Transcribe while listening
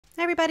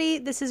Hey everybody,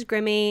 this is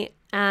Grimmy,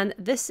 and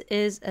this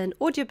is an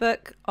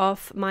audiobook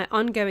of my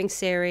ongoing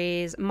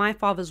series, My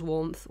Father's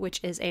Warmth, which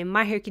is a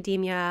My Hero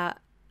Academia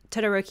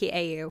Todoroki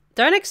AU.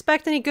 Don't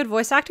expect any good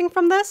voice acting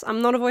from this.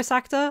 I'm not a voice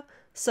actor,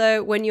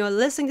 so when you're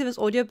listening to this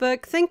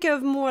audiobook, think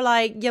of more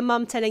like your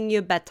mum telling you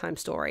a bedtime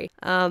story.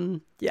 Yeah,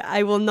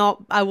 I will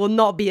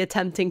not be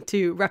attempting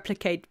to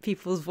replicate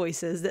people's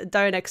voices.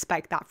 Don't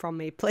expect that from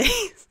me,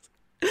 please.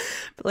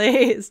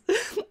 Please.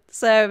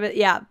 So, but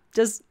yeah,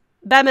 just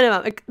bare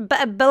minimum,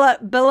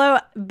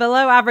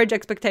 below average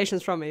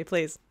expectations from me,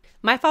 please.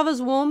 My Father's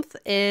Warmth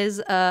is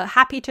a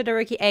happy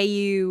Todoroki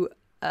AU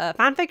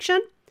fanfiction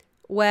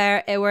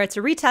where it's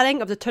a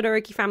retelling of the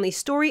Todoroki family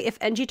story if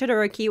Enji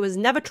Todoroki was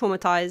never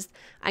traumatized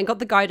and got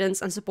the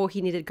guidance and support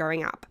he needed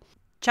growing up.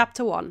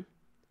 Chapter 1.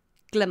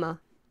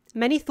 Glimmer.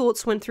 Many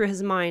thoughts went through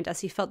his mind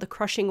as he felt the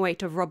crushing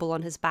weight of rubble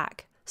on his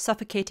back,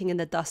 suffocating in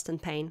the dust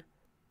and pain.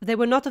 They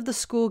were not of the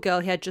schoolgirl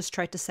he had just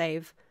tried to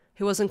save,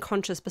 who was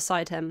unconscious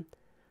beside him,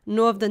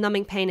 nor of the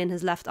numbing pain in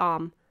his left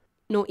arm,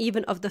 nor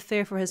even of the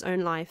fear for his own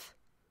life.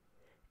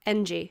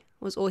 Enji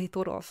was all he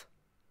thought of.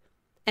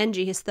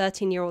 Enji, his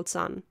 13-year-old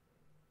son.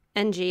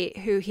 Enji,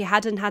 who he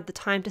hadn't had the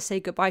time to say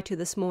goodbye to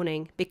this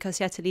morning because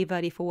he had to leave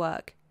early for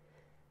work.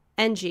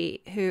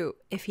 Enji, who,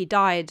 if he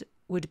died,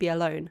 would be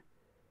alone.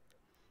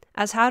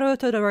 As Haruo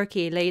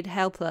Todoroki laid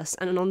helpless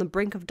and on the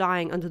brink of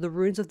dying under the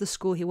ruins of the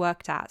school he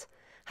worked at,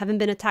 having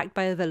been attacked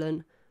by a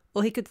villain,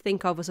 all he could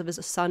think of was of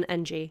his son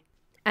Enji,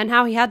 and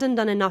how he hadn't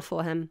done enough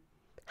for him,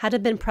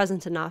 hadn't been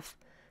present enough,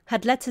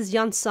 had let his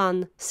young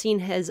son seen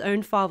his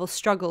own father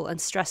struggle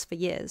and stress for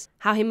years,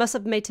 how he must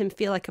have made him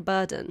feel like a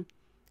burden,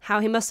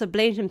 how he must have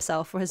blamed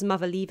himself for his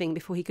mother leaving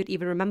before he could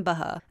even remember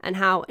her, and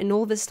how, in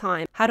all this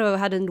time, Haruo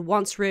hadn't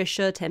once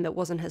reassured him it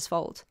wasn't his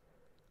fault.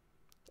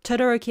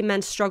 Todoroki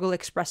men struggle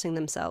expressing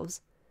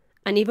themselves,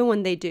 and even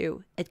when they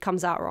do, it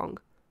comes out wrong.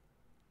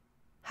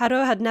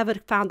 Haruo had never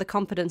found the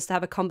confidence to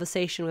have a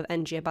conversation with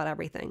Enji about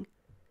everything.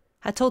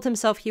 Had told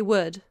himself he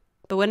would,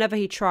 but whenever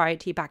he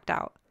tried, he backed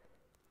out.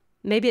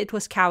 Maybe it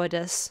was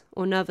cowardice,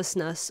 or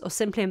nervousness, or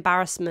simply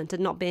embarrassment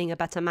at not being a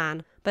better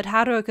man, but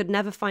Haruo could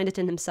never find it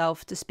in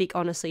himself to speak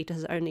honestly to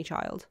his only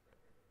child.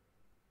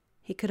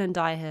 He couldn't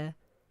die here.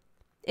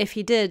 If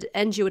he did,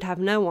 Enji would have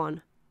no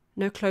one.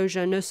 No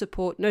closure, no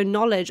support, no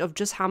knowledge of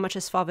just how much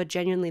his father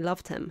genuinely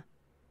loved him.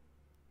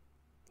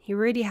 He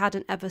really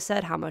hadn't ever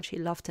said how much he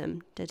loved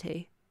him, did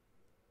he?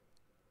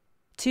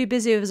 Too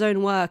busy with his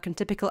own work and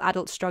typical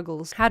adult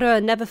struggles,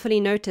 Haruo never fully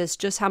noticed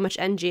just how much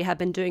Enji had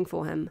been doing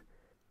for him,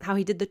 how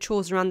he did the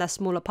chores around their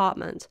small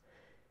apartment,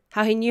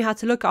 how he knew how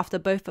to look after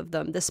both of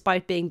them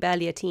despite being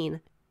barely a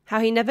teen,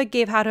 how he never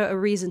gave Haruo a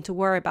reason to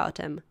worry about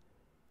him.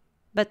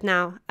 But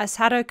now, as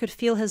Haruo could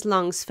feel his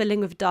lungs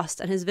filling with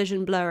dust and his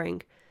vision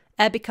blurring,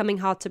 air becoming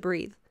hard to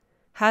breathe,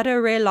 Haruo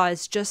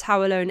realized just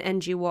how alone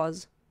Enji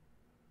was.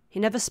 He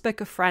never spoke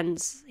of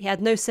friends, he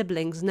had no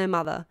siblings, no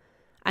mother,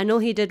 and all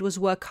he did was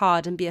work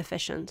hard and be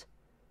efficient.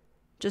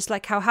 Just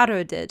like how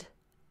Haruo did,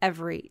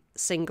 every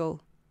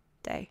single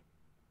day.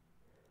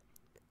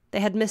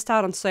 They had missed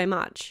out on so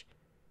much.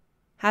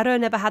 Haruo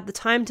never had the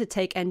time to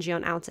take Enji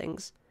on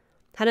outings,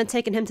 hadn't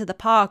taken him to the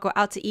park or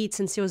out to eat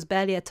since he was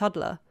barely a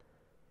toddler.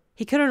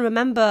 He couldn't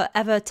remember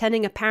ever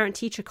attending a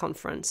parent-teacher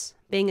conference,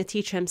 being a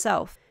teacher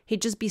himself.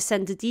 He'd just be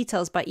sent the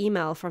details by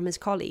email from his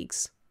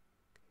colleagues.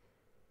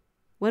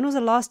 When was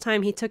the last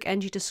time he took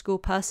Enji to school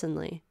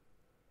personally?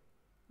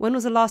 When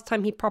was the last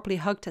time he properly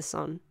hugged his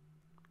son?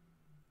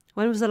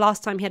 When was the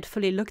last time he had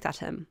fully looked at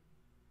him?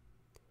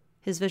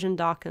 His vision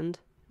darkened.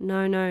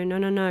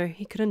 No,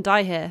 he couldn't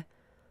die here.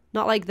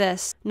 Not like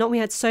this. Not when he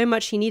had so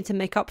much he needed to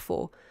make up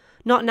for.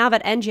 Not now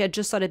that Enji had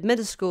just started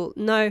middle school.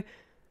 No.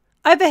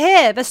 Over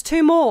here! There's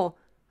 2 more!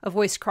 A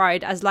voice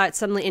cried as light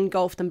suddenly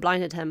engulfed and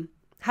blinded him.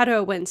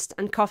 Haruo winced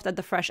and coughed at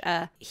the fresh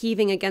air,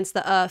 heaving against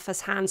the earth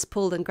as hands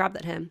pulled and grabbed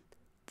at him.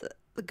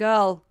 The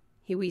girl,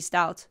 he wheezed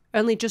out,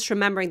 only just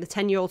remembering the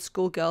 10-year-old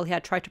schoolgirl he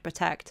had tried to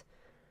protect.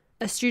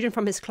 A student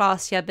from his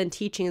class he had been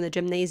teaching in the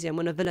gymnasium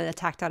when a villain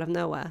attacked out of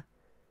nowhere.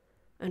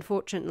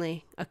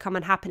 Unfortunately, a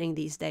common happening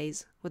these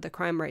days, with the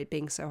crime rate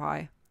being so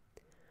high.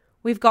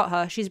 We've got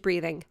her, she's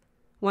breathing,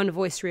 one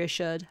voice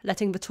reassured,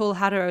 letting the tall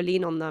Haruo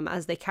lean on them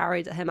as they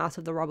carried him out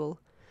of the rubble.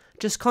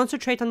 Just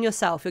concentrate on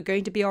yourself, you're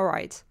going to be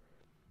alright.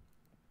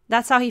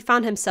 That's how he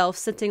found himself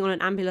sitting on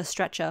an ambulance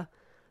stretcher.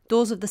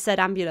 Doors of the said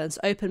ambulance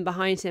opened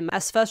behind him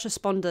as first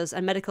responders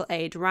and medical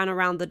aid ran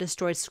around the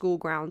destroyed school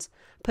grounds,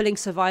 pulling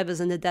survivors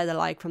and the dead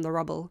alike from the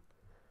rubble.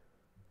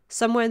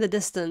 Somewhere in the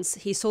distance,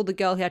 he saw the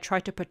girl he had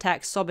tried to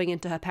protect sobbing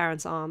into her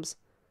parents' arms.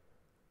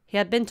 He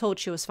had been told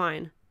she was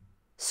fine.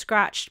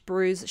 Scratched,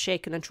 bruised,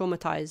 shaken and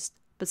traumatized,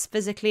 but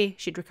physically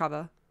she'd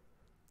recover.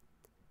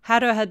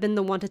 Haruo had been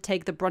the one to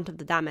take the brunt of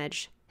the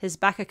damage, his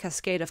back a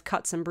cascade of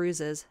cuts and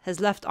bruises, his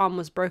left arm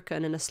was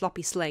broken in a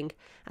sloppy sling,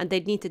 and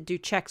they'd need to do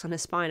checks on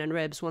his spine and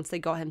ribs once they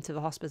got him to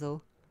the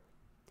hospital.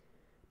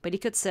 But he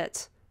could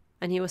sit,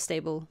 and he was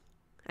stable,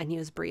 and he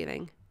was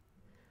breathing.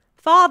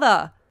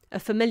 "Father!" a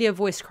familiar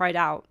voice cried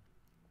out.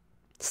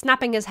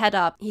 Snapping his head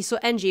up, he saw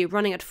Enji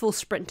running at full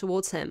sprint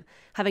towards him,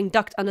 having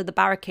ducked under the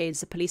barricades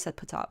the police had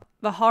put up.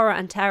 The horror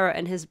and terror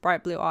in his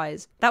bright blue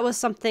eyes. That was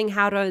something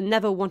Haruo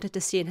never wanted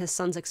to see in his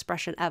son's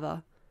expression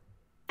ever.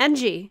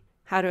 "Enji!"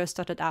 Haruo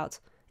stuttered out,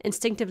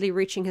 instinctively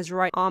reaching his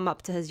right arm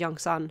up to his young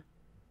son.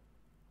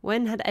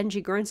 When had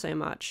Enji grown so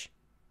much?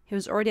 He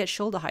was already at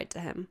shoulder height to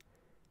him,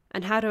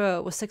 and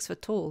Haruo was 6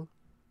 foot tall.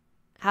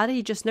 How did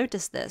he just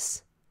notice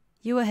this?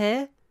 "You were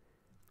here?"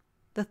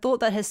 The thought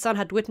that his son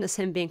had witnessed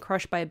him being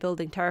crushed by a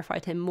building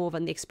terrified him more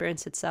than the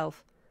experience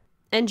itself.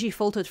 Enji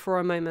faltered for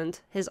a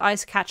moment, his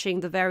eyes catching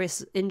the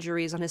various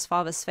injuries on his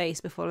father's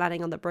face before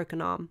landing on the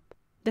broken arm.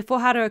 Before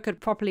Haruo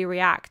could properly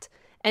react,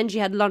 Enji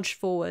had lunged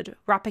forward,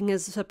 wrapping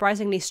his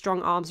surprisingly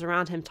strong arms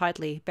around him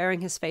tightly,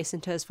 burying his face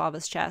into his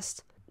father's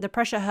chest. The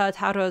pressure hurt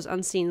Haruo's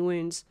unseen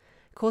wounds,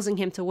 causing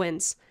him to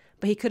wince,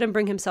 but he couldn't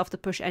bring himself to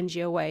push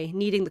Enji away,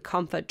 needing the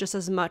comfort just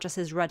as much as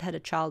his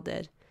red-headed child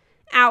did.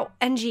 "Ow,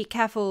 Enji,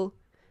 careful.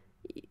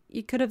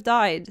 You could have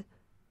died,"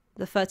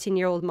 the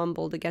 13-year-old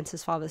mumbled against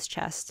his father's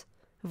chest,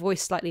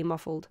 voice slightly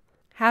muffled.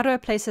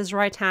 Haruo placed his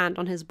right hand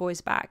on his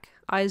boy's back,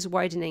 eyes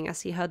widening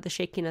as he heard the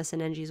shakiness in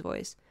Enji's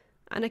voice.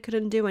 "And I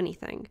couldn't do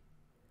anything."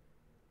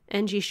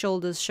 Enji's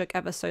shoulders shook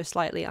ever so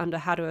slightly under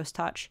Haruo's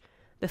touch,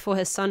 before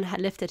his son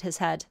had lifted his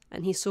head,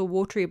 and he saw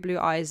watery blue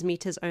eyes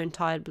meet his own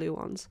tired blue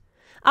ones.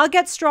 "I'll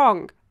get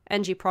strong,"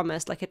 Enji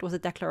promised like it was a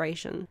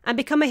declaration, "and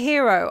become a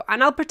hero,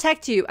 and I'll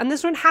protect you, and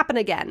this won't happen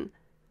again."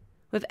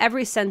 With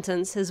every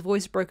sentence, his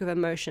voice broke with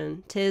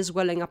emotion, tears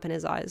welling up in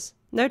his eyes.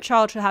 No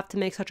child should have to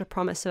make such a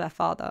promise to their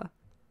father.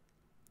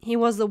 He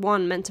was the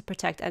one meant to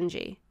protect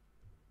Enji.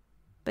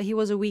 But he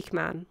was a weak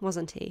man,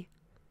 wasn't he?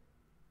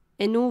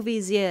 In all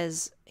these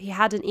years, he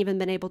hadn't even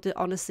been able to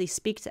honestly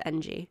speak to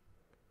Enji.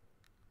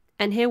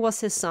 And here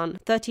was his son,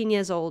 13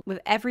 years old,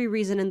 with every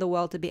reason in the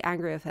world to be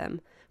angry with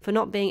him for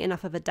not being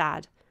enough of a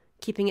dad,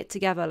 keeping it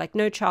together like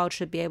no child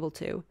should be able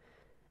to,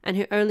 and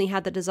who only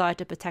had the desire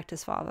to protect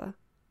his father.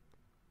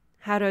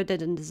 Haruo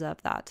didn't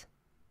deserve that.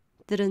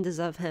 Didn't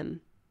deserve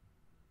him.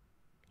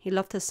 He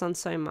loved his son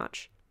so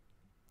much.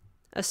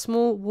 A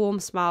small,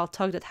 warm smile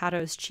tugged at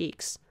Haruo's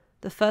cheeks,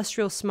 the first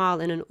real smile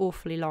in an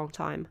awfully long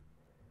time.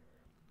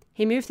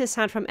 He moved his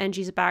hand from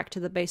Enji's back to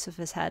the base of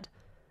his head,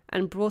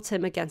 and brought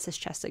him against his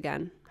chest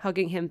again,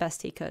 hugging him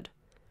best he could.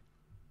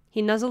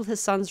 He nuzzled his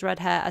son's red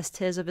hair as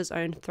tears of his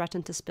own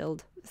threatened to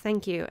spill.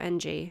 "Thank you,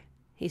 Enji,"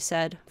 he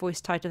said,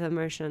 voice tight with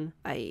emotion.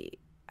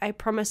 I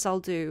promise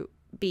I'll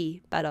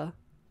be better."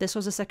 This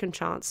was a second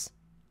chance,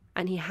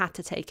 and he had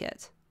to take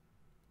it.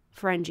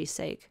 For Enji's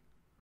sake.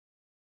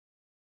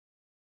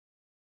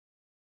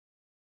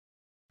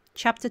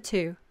 Chapter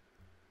 2.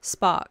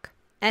 Spark.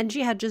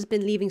 Enji had just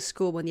been leaving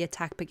school when the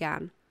attack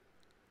began.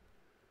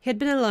 He had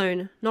been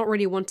alone, not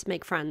really want to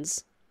make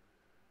friends.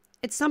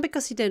 It's not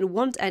because he didn't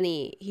want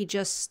any, he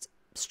just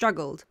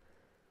struggled.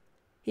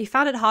 He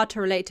found it hard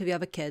to relate to the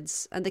other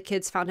kids, and the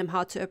kids found him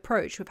hard to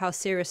approach with how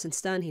serious and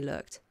stern he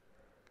looked.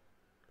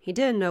 He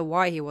didn't know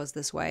why he was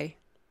this way.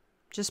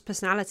 Just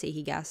personality,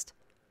 he guessed.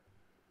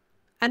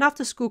 And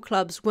after-school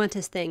clubs weren't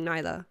his thing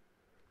neither.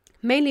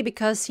 Mainly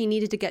because he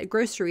needed to get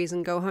groceries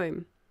and go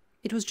home.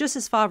 It was just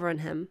his father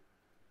and him.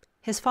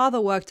 His father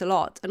worked a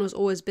lot and was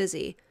always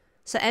busy,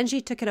 so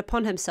Enji took it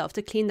upon himself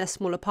to clean their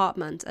small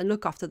apartment and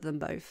look after them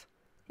both.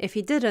 If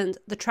he didn't,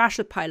 the trash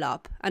would pile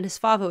up and his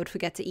father would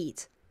forget to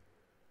eat.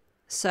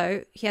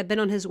 So he had been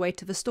on his way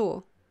to the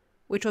store,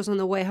 which was on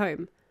the way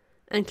home,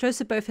 and close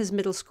to both his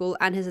middle school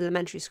and his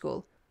elementary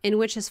school, in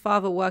which his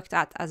father worked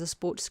at as a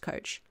sports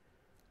coach.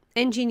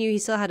 Enji knew he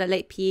still had a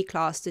late PE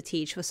class to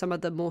teach for some of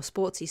the more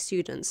sportsy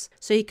students,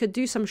 so he could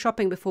do some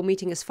shopping before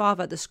meeting his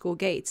father at the school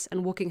gates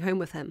and walking home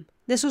with him.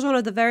 This was one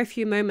of the very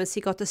few moments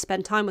he got to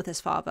spend time with his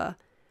father,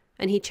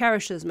 and he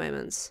cherished those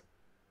moments.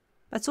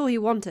 That's all he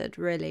wanted,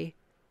 really,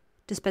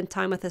 to spend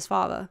time with his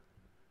father.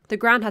 The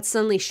ground had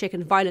suddenly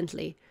shaken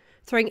violently,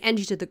 throwing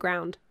Enji to the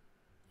ground.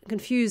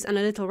 Confused and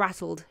a little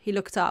rattled, he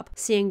looked up,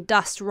 seeing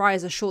dust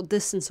rise a short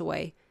distance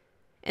away,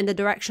 in the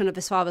direction of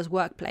his father's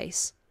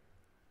workplace.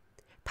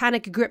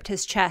 Panic gripped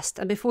his chest,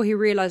 and before he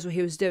realized what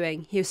he was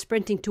doing, he was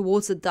sprinting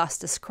towards the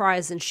dust as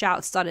cries and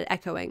shouts started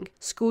echoing.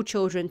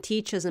 Schoolchildren,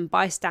 teachers, and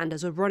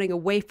bystanders were running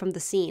away from the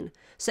scene,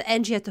 so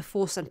Enji had to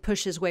force and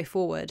push his way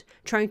forward,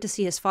 trying to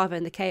see his father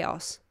in the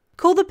chaos.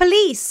 "Call the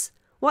police!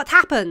 What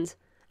happened?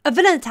 A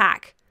villain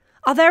attack!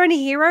 Are there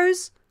any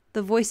heroes?"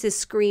 The voices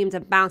screamed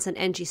and bounced in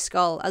Enji's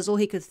skull, as all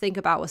he could think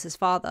about was his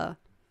father.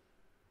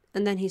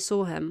 And then he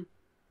saw him.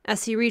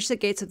 As he reached the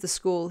gates of the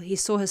school, he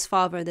saw his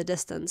father in the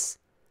distance.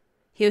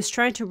 He was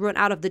trying to run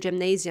out of the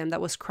gymnasium that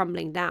was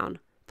crumbling down,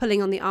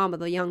 pulling on the arm of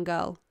the young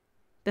girl.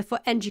 Before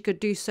Enji could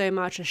do so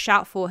much as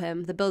shout for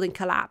him, the building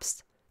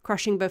collapsed,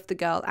 crushing both the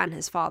girl and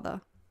his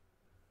father.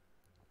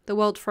 The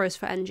world froze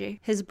for Enji.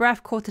 His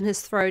breath caught in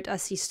his throat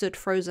as he stood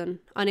frozen,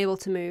 unable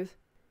to move.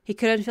 He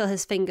couldn't feel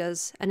his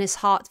fingers, and his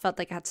heart felt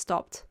like it had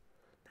stopped.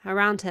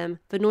 Around him,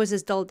 the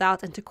noises dulled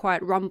out into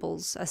quiet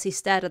rumbles as he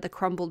stared at the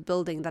crumbled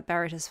building that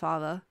buried his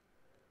father.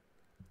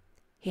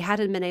 He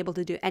hadn't been able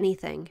to do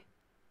anything.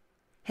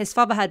 His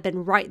father had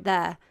been right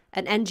there,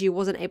 and Enji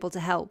wasn't able to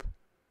help.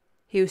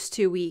 He was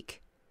too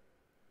weak.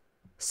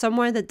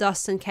 Somewhere in the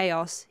dust and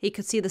chaos, he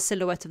could see the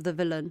silhouette of the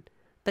villain,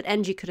 but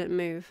Enji couldn't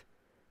move,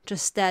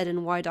 just stared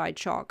in wide-eyed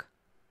shock.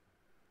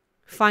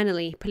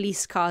 Finally,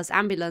 police cars,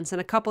 ambulance,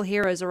 and a couple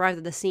heroes arrived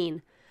at the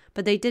scene,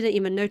 but they didn't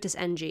even notice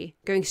Enji,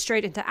 going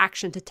straight into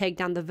action to take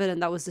down the villain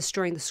that was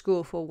destroying the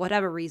school for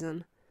whatever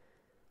reason.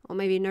 Or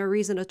maybe no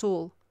reason at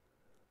all.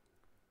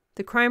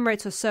 The crime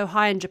rates were so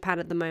high in Japan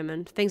at the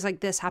moment, things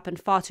like this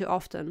happened far too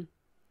often.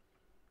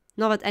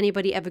 Not that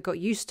anybody ever got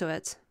used to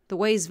it. The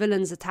ways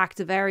villains attacked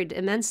varied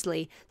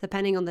immensely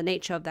depending on the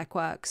nature of their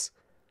quirks.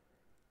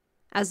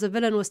 As the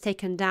villain was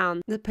taken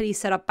down, the police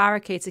set up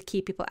barricades to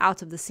keep people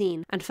out of the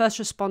scene, and first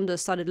responders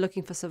started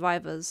looking for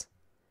survivors.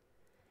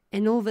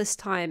 In all this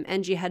time,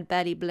 Enji had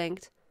barely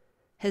blinked.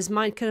 His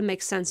mind couldn't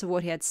make sense of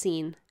what he had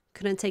seen,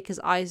 couldn't take his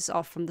eyes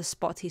off from the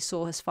spot he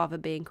saw his father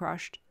being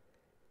crushed.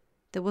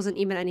 There wasn't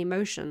even any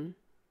motion.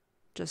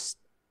 Just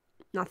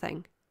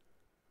nothing.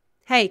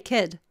 "Hey,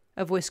 kid,"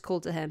 a voice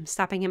called to him,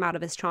 snapping him out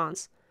of his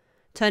trance.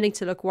 Turning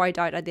to look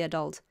wide-eyed at the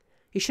adult.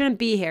 "You shouldn't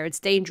be here, it's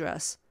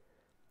dangerous."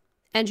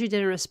 Enji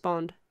didn't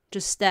respond,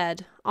 just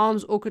stared,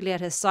 arms awkwardly at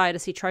his side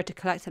as he tried to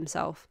collect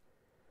himself.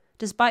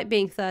 Despite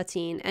being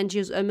 13, Enji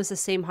was almost the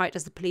same height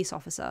as the police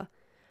officer,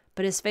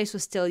 but his face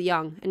was still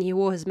young and he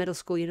wore his middle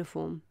school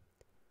uniform.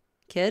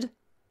 "Kid?"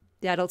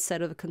 the adult said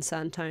with a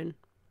concerned tone.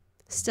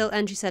 Still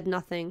Enji said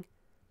nothing,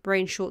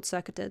 brain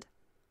short-circuited.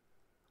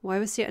 Why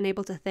was he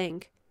unable to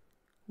think?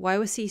 Why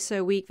was he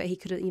so weak that he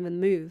couldn't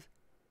even move?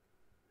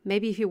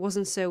 Maybe if he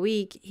wasn't so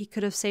weak, he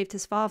could have saved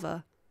his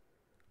father.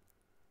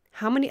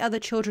 How many other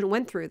children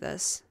went through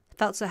this,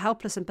 felt so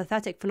helpless and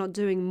pathetic for not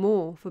doing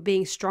more, for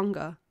being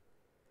stronger?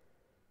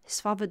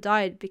 His father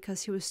died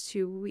because he was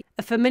too weak.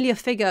 A familiar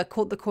figure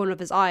caught the corner of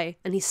his eye,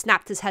 and he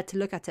snapped his head to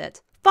look at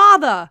it.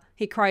 "Father!"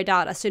 he cried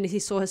out as soon as he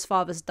saw his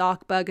father's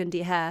dark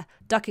burgundy hair,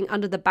 ducking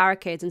under the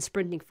barricades and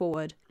sprinting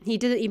forward. He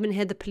didn't even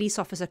hear the police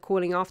officer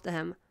calling after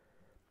him.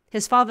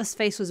 His father's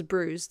face was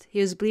bruised, he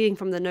was bleeding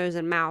from the nose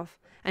and mouth,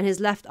 and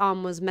his left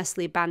arm was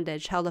messily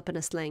bandaged, held up in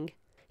a sling.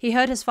 He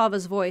heard his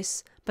father's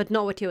voice, but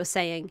not what he was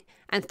saying,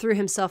 and threw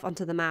himself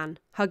onto the man,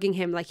 hugging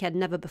him like he had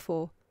never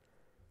before.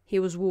 He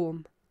was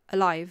warm,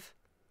 alive.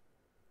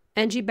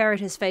 Enji buried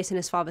his face in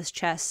his father's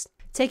chest,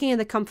 taking in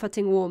the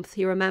comforting warmth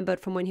he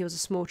remembered from when he was a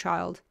small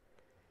child.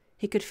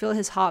 He could feel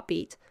his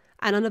heartbeat,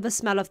 and under the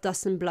smell of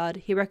dust and blood,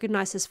 he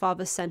recognized his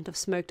father's scent of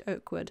smoked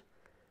oak wood,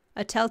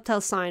 a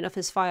telltale sign of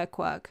his fire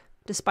quirk,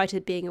 despite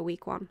it being a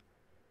weak one.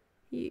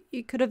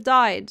 You could have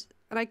died,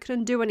 and I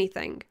couldn't do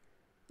anything,"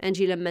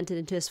 Enji lamented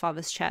into his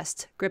father's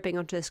chest, gripping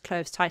onto his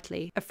clothes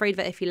tightly, afraid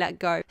that if he let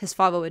go, his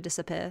father would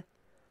disappear.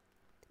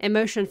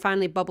 Emotion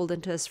finally bubbled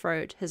into his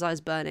throat, his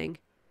eyes burning.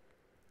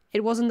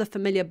 It wasn't the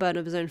familiar burn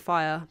of his own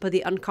fire, but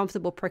the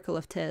uncomfortable prickle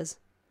of tears.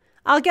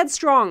 "I'll get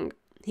strong,"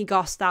 he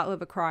gasped out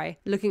with a cry,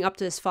 looking up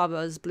to his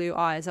father's blue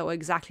eyes that were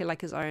exactly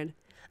like his own.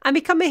 "And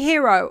become a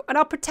hero, and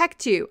I'll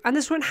protect you, and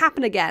this won't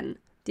happen again."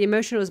 The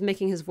emotion was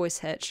making his voice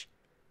hitch.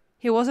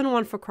 He wasn't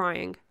one for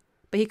crying,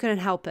 but he couldn't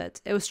help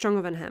it. It was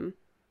stronger than him.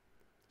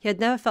 He had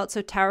never felt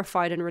so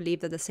terrified and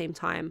relieved at the same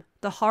time,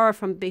 the horror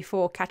from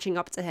before catching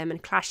up to him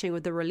and clashing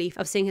with the relief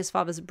of seeing his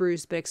father's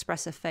bruised but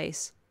expressive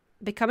face.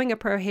 Becoming a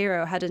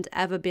pro-hero hadn't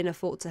ever been a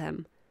thought to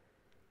him.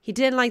 He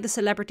didn't like the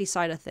celebrity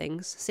side of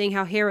things, seeing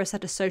how heroes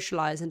had to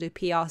socialize and do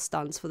PR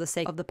stunts for the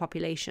sake of the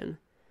population.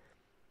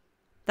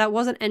 That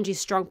wasn't Enji's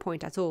strong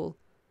point at all,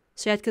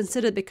 so he had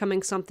considered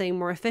becoming something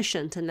more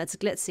efficient and less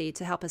glitzy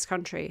to help his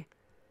country.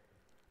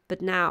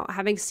 But now,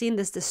 having seen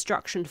this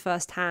destruction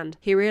firsthand,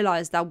 he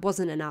realized that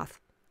wasn't enough.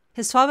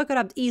 His father could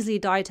have easily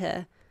died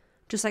here,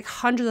 just like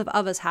hundreds of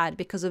others had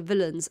because of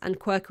villains and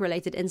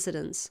quirk-related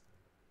incidents.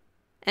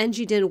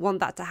 Enji didn't want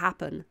that to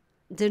happen,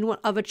 didn't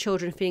want other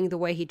children feeling the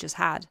way he just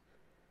had.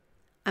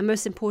 And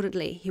most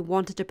importantly, he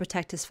wanted to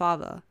protect his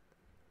father.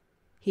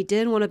 He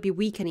didn't want to be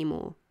weak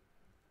anymore.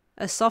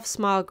 A soft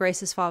smile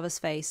graced his father's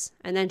face,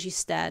 and Enji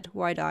stared,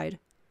 wide-eyed.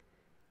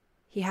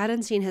 He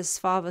hadn't seen his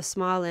father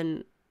smile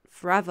in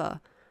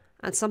forever,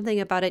 and something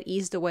about it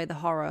eased away the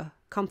horror,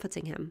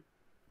 comforting him.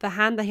 The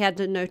hand that he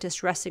hadn't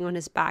noticed resting on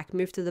his back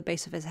moved to the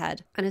base of his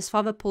head, and his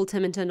father pulled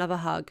him into another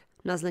hug,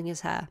 nuzzling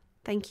his hair.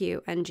 "Thank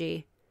you,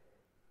 Enji,"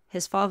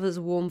 his father's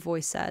warm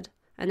voice said,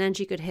 and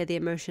Enji could hear the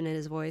emotion in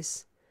his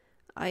voice.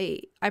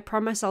 I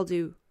promise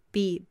I'll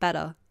be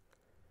better."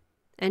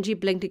 Enji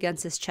blinked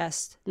against his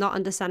chest, not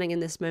understanding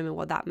in this moment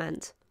what that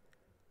meant.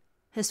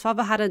 His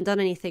father hadn't done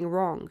anything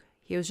wrong,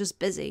 he was just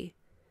busy.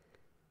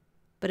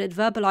 But it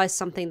verbalized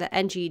something that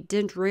Enji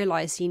didn't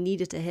realize he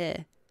needed to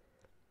hear.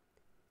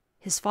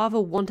 His father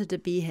wanted to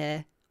be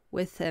here,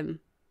 with him,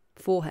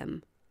 for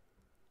him.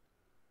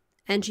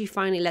 Enji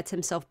finally let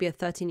himself be a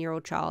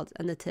 13-year-old child,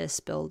 and the tears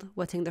spilled,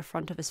 wetting the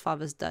front of his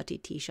father's dirty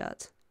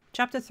t-shirt.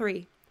 Chapter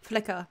 3.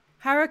 Flicker.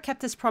 Haru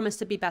kept his promise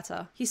to be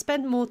better. He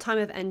spent more time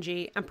with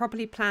Enji and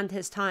properly planned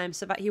his time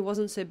so that he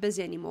wasn't so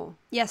busy anymore.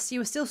 Yes, he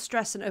was still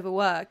stressed and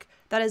overworked,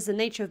 That is the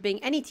nature of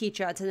being any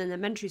teacher at an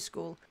elementary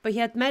school, but he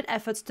had made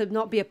efforts to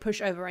not be a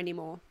pushover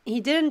anymore. He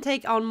didn't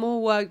take on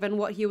more work than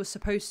what he was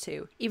supposed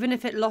to, even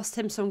if it lost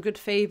him some good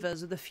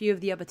favors with a few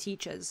of the other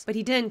teachers. But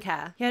he didn't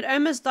care. He had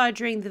almost died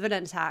during the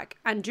villain attack,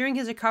 and during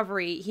his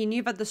recovery, he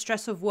knew that the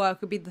stress of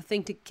work would be the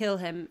thing to kill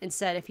him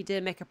instead if he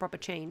didn't make a proper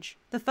change.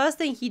 The first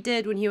thing he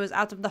did when he was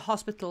out of the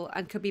hospital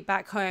and could be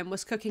back home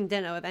was cooking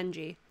dinner with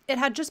Enji. It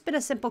had just been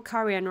a simple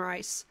curry and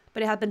rice,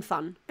 but it had been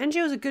fun.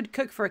 Enji was a good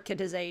cook for a kid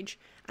his age,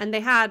 and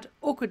they had,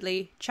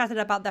 awkwardly, chatted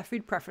about their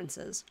food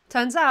preferences.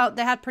 Turns out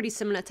they had pretty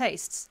similar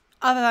tastes,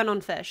 other than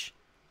on fish.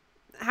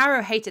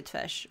 Haru hated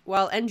fish,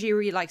 while Enji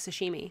really liked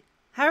sashimi.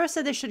 Haru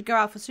said they should go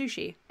out for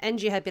sushi.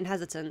 Enji had been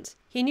hesitant.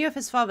 He knew of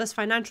his father's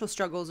financial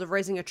struggles of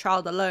raising a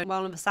child alone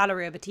while on the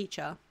salary of a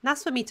teacher.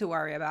 That's for me to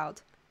worry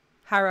about,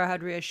 Haru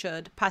had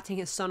reassured, patting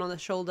his son on the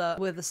shoulder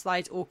with a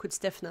slight awkward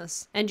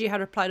stiffness. Enji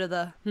had replied with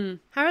a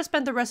Haru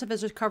spent the rest of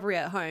his recovery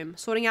at home,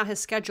 sorting out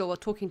his schedule while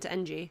talking to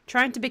Enji,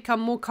 trying to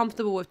become more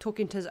comfortable with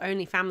talking to his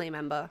only family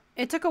member.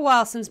 It took a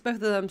while since both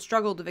of them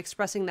struggled with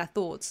expressing their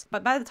thoughts,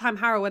 but by the time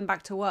Haru went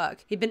back to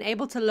work, he'd been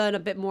able to learn a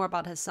bit more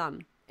about his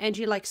son.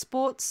 Enji likes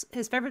sports,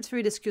 his favourite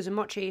food is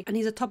kuzumochi, and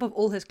he's atop of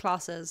all his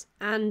classes.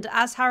 And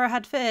as Haru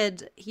had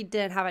feared, he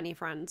didn't have any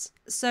friends.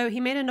 So he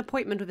made an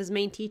appointment with his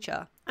main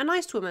teacher, a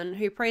nice woman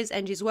who praised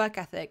Enji's work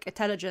ethic,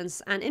 intelligence,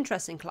 and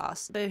interest in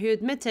class, but who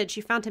admitted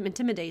she found him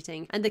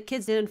intimidating and the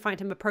kids didn't find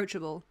him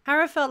approachable.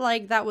 Haru felt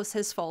like that was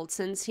his fault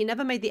since he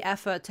never made the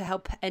effort to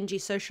help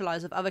Enji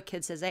socialize with other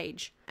kids his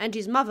age.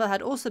 Enji's mother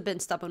had also been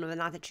stubborn with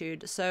an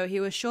attitude, so he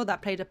was sure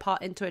that played a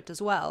part into it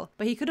as well,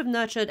 but he could have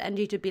nurtured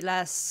Enji to be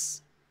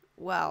less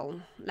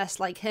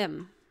like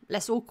him.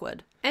 Less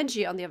awkward.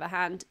 Enji, on the other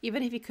hand,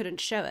 even if he couldn't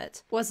show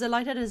it, was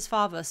delighted at his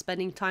father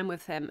spending time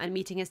with him and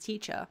meeting his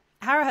teacher.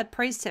 Haru had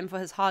praised him for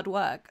his hard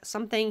work,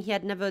 something he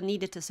had never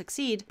needed to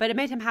succeed, but it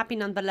made him happy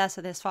nonetheless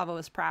that his father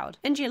was proud.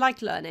 Enji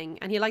liked learning,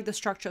 and he liked the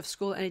structure of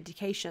school and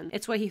education.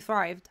 It's where he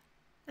thrived.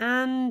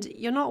 And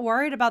you're not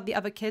worried about the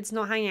other kids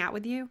not hanging out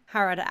with you?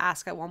 Haru had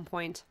asked at one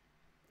point.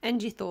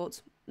 Enji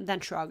thought, then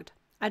shrugged.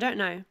 I don't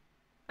know.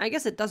 I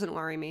guess it doesn't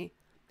worry me,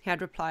 he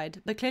had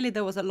replied, but clearly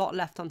there was a lot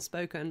left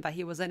unspoken that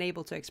he was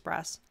unable to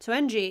express. To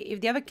Enji,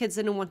 if the other kids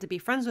didn't want to be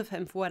friends with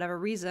him for whatever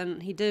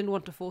reason, he didn't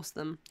want to force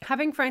them.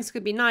 Having friends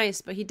could be nice,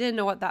 but he didn't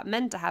know what that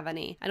meant to have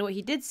any, and what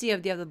he did see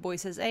of the other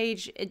boys his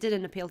age, it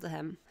didn't appeal to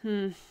him.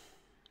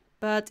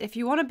 But if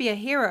you want to be a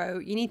hero,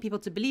 you need people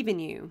to believe in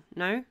you,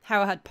 no?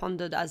 Haru had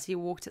pondered as he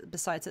walked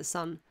beside his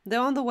son. They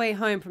were on the way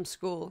home from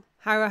school,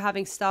 Haru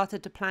having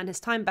started to plan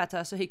his time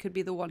better so he could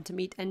be the one to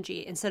meet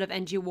Enji instead of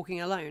Enji walking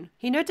alone.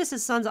 He noticed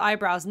his son's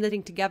eyebrows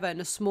knitting together in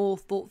a small,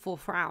 thoughtful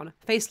frown,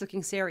 face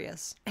looking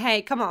serious.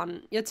 Hey, come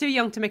on, you're too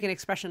young to make an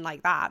expression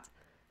like that.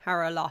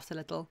 Haru laughed a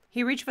little.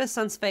 He reached for his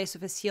son's face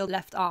with his healed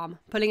left arm,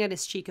 pulling at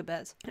his cheek a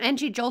bit.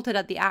 Enji jolted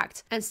at the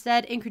act and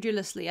stared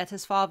incredulously at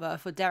his father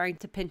for daring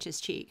to pinch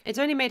his cheek. It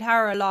only made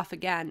Haru laugh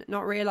again,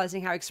 not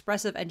realizing how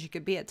expressive Enji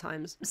could be at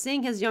times.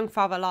 Seeing his young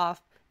father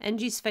laugh,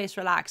 Enji's face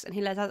relaxed and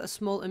he let out a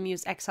small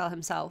amused exhale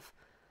himself,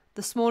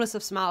 the smallest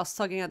of smiles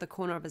tugging at the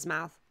corner of his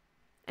mouth.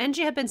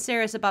 Enji had been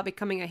serious about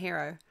becoming a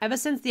hero. Ever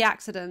since the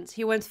accident,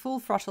 he went full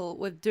throttle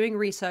with doing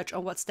research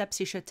on what steps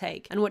he should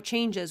take and what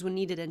changes were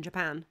needed in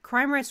Japan.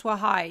 Crime rates were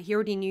high, he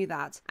already knew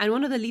that, and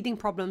one of the leading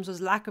problems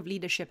was lack of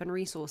leadership and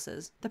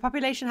resources. The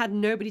population had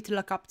nobody to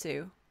look up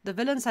to. The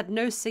villains had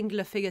no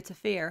singular figure to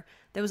fear.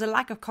 There was a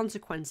lack of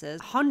consequences,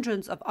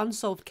 hundreds of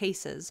unsolved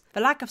cases, the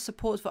lack of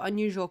support for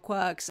unusual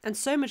quirks, and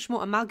so much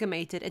more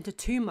amalgamated into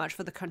too much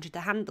for the country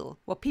to handle.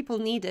 What people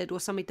needed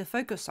was something to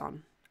focus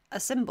on. A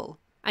symbol.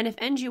 And if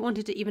Enji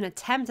wanted to even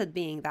attempt at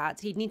being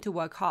that, he'd need to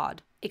work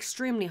hard.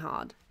 Extremely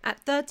hard. At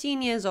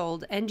 13 years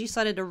old, Enji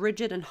started a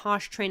rigid and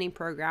harsh training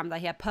program that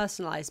he had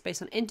personalized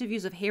based on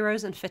interviews of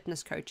heroes and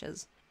fitness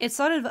coaches. It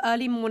started with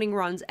early morning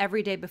runs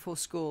every day before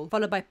school,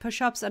 followed by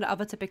push-ups and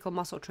other typical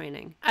muscle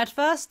training. At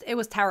first, it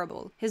was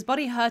terrible. His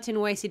body hurt in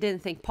ways he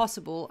didn't think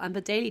possible, and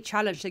the daily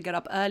challenge to get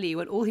up early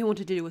when all he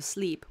wanted to do was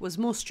sleep was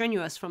more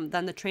strenuous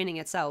than the training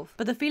itself.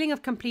 But the feeling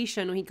of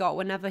completion he got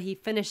whenever he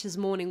finished his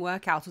morning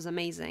workout was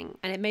amazing,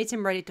 and it made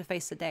him ready to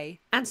face the day.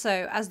 And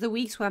so, as the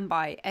weeks went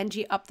by,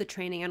 Enji upped the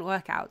training and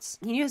workouts.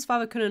 He knew his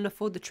father couldn't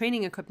afford the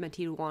training equipment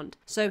he'd want,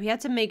 so he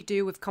had to make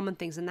do with common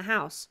things in the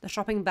house. The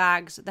shopping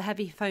bags, the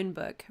heavy phone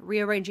book,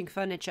 rearranging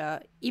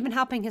furniture, even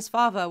helping his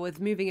father with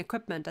moving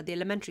equipment at the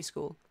elementary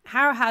school.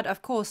 Haru had,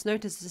 of course,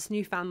 noticed this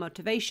newfound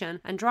motivation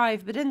and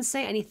drive, but didn't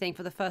say anything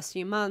for the first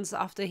few months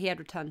after he had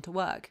returned to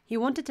work. He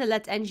wanted to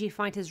let Enji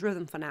find his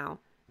rhythm for now,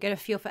 get a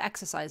feel for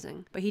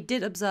exercising, but he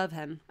did observe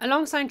him.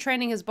 Alongside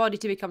training his body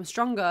to become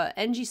stronger,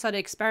 Enji started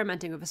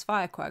experimenting with his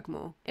fire quirk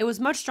more. It was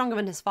much stronger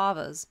than his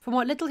father's. From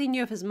what little he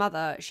knew of his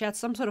mother, she had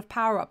some sort of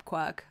power-up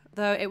quirk,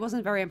 though it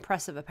wasn't very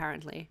impressive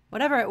apparently.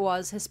 Whatever it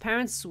was, his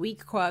parents'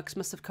 weak quirks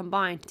must have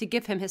combined to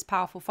give him his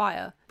powerful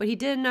fire, but he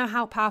didn't know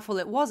how powerful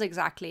it was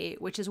exactly,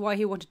 which is why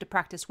he wanted to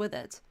practice with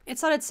it. It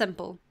started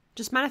simple.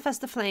 Just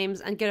manifest the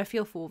flames and get a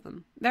feel for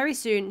them. Very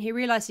soon, he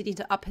realized he needed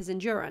to up his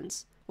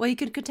endurance. While he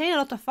could contain a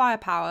lot of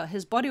firepower,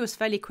 his body was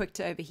fairly quick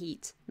to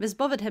overheat. This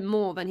bothered him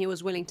more than he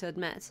was willing to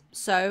admit.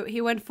 So he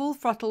went full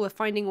throttle with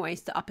finding ways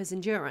to up his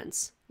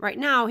endurance. Right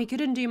now, he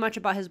couldn't do much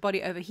about his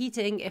body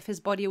overheating if his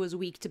body was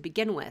weak to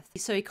begin with,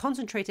 so he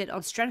concentrated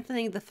on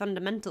strengthening the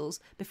fundamentals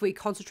before he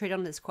concentrated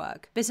on his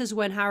quirk. This is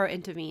when Haru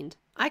intervened.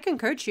 "I can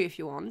coach you if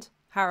you want,"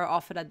 Haru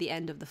offered at the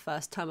end of the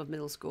first term of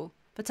middle school.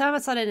 The term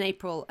had started in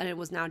April, and it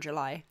was now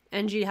July.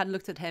 Enji had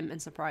looked at him in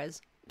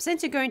surprise.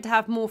 "Since you're going to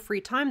have more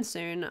free time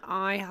soon,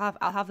 I'll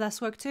have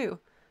less work too.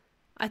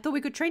 I thought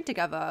we could train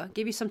together,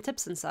 give you some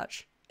tips and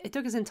such." It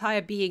took his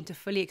entire being to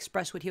fully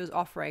express what he was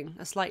offering,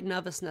 a slight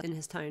nervousness in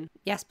his tone.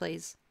 "Yes,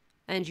 please,"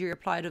 Enji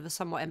replied with a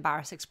somewhat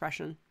embarrassed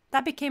expression.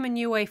 That became a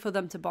new way for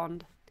them to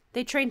bond.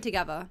 They trained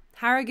together,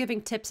 Haru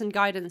giving tips and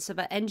guidance so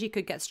that Enji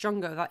could get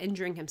stronger without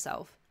injuring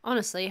himself.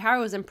 Honestly,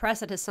 Haru was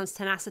impressed at his son's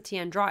tenacity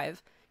and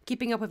drive,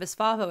 keeping up with his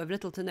father with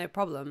little to no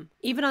problem.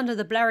 Even under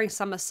the blaring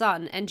summer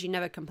sun, Enji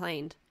never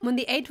complained. When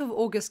the 8th of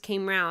August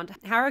came round,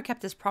 Haru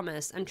kept his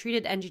promise and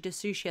treated Enji to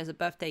sushi as a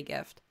birthday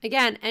gift.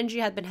 Again,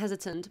 Enji had been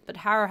hesitant, but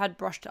Haru had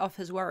brushed off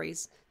his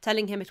worries,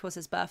 telling him it was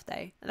his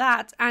birthday.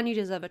 "That, and you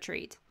deserve a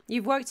treat.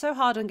 You've worked so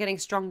hard on getting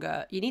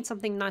stronger, you need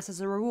something nice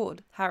as a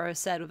reward," Haru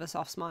said with a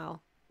soft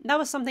smile. That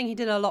was something he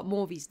did a lot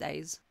more these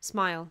days.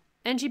 Smile.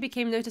 Enji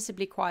became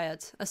noticeably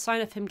quiet, a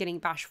sign of him getting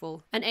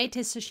bashful, and ate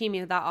his sashimi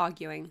without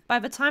arguing. By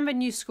the time the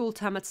new school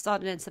term had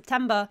started in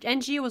September,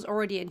 Enji was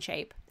already in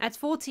shape. At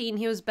 14,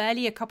 he was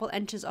barely a couple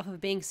inches off of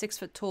being 6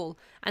 foot tall,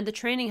 and the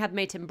training had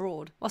made him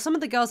broad. While some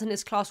of the girls in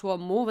his class were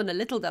more than a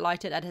little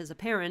delighted at his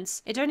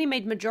appearance, it only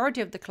made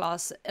majority of the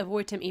class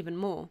avoid him even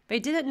more. They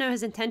didn't know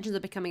his intentions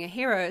of becoming a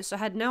hero, so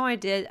had no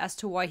idea as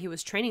to why he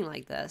was training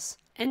like this.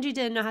 Enji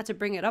didn't know how to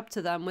bring it up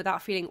to them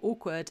without feeling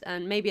awkward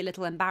and maybe a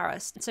little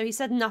embarrassed, so he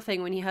said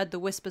nothing when he heard the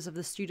whispers of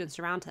the students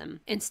around him.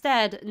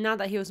 Instead, now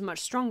that he was much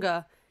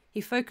stronger, he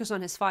focused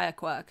on his fire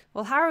quirk.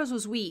 While Haru's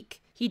was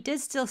weak, he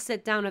did still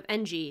sit down with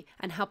Enji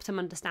and helped him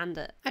understand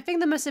it. "I think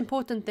the most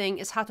important thing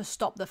is how to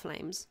stop the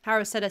flames,"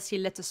 Haru said as he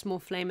lit a small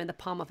flame in the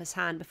palm of his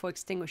hand before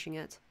extinguishing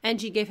it.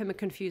 Enji gave him a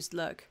confused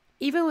look.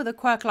 "Even with a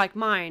quirk like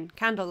mine,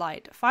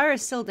 candlelight, fire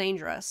is still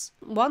dangerous.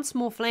 One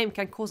small flame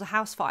can cause a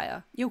house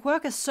fire. Your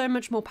quirk is so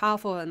much more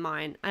powerful than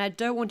mine, and I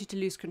don't want you to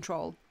lose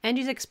control."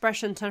 Enji's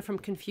expression turned from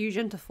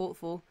confusion to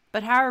thoughtful,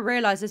 but Haru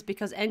realized this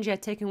because Enji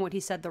had taken what he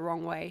said the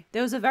wrong way.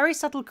 There was a very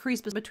subtle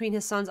crease between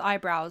his son's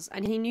eyebrows,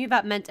 and he knew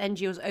that meant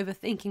Enji was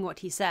overthinking what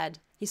he said.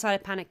 He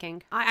started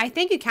panicking. I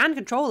think you can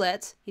control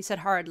it," he said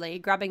hurriedly,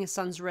 grabbing his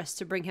son's wrist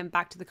to bring him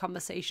back to the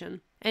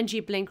conversation.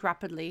 Enji blinked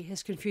rapidly,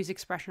 his confused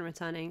expression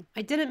returning.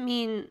 "I didn't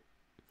mean..."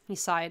 He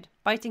sighed,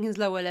 biting his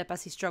lower lip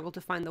as he struggled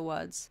to find the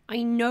words.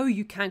 "I know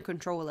you can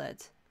control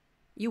it.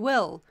 You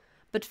will,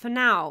 but for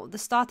now, the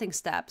starting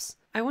steps.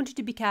 I want you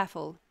to be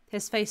careful."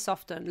 His face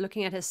softened,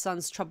 looking at his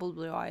son's troubled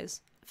blue eyes.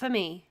 "For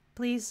me,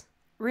 please."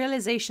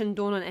 Realization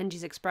dawned on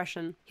Enji's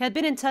expression. He had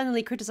been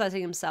internally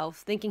criticizing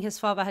himself, thinking his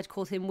father had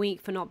called him weak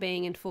for not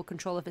being in full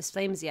control of his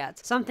flames yet,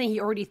 something he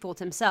already thought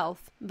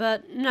himself.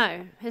 But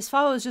no, his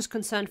father was just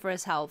concerned for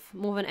his health,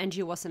 more than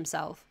Enji was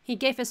himself. He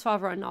gave his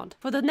father a nod.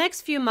 For the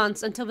next few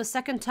months, until the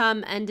second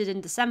term ended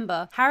in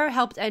December, Haru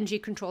helped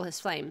Enji control his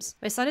flames.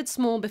 They started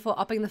small before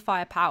upping the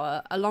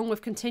firepower, along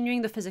with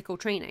continuing the physical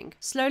training.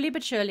 Slowly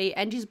but surely,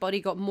 Enji's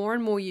body got more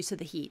and more used to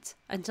the heat,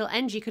 until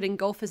Enji could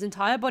engulf his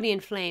entire body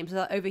in flames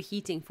without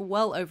overheating for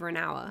well over an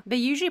hour. They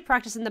usually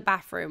practiced in the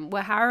bathroom,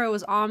 where Haru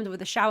was armed with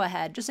a shower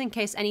head just in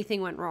case anything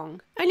went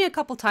wrong. Only a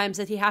couple times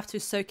did he have to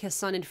soak his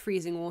son in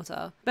freezing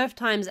water, both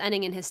times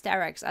ending in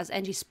hysterics as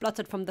Enji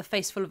spluttered from the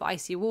face full of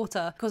icy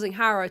water, causing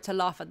Haru to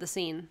laugh at the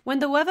scene. When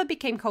the weather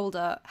became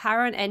colder,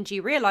 Haru and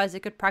Enji realized they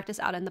could practice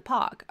out in the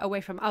park,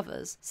 away from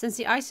others, since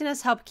the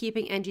iciness helped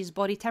keeping Enji's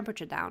body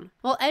temperature down.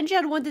 While Enji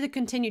had wanted to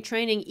continue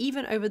training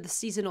even over the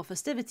seasonal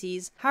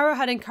festivities, Haru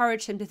had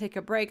encouraged him to take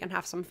a break and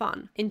have some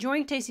fun,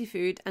 enjoying tasty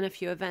food and a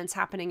few events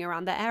happening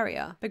around their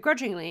area.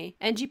 Begrudgingly,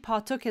 Enji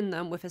partook in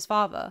them with his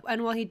father,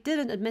 and while he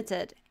didn't admit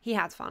it, he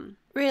had fun.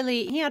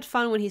 Really, he had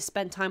fun when he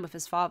spent time with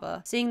his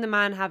father. Seeing the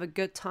man have a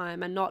good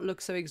time and not look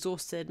so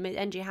exhausted made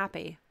Enji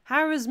happy.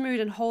 Haru's mood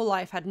and whole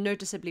life had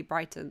noticeably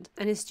brightened,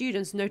 and his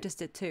students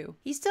noticed it too.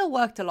 He still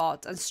worked a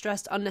lot and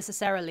stressed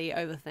unnecessarily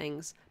over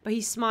things, but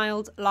he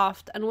smiled,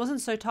 laughed, and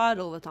wasn't so tired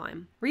all the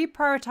time.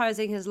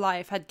 Reprioritizing his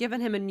life had given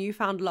him a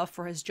newfound love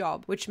for his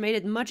job, which made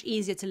it much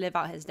easier to live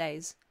out his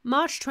days.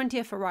 March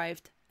 20th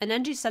arrived, and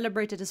Enji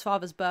celebrated his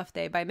father's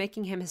birthday by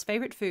making him his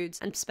favorite foods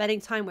and spending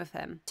time with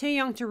him. Too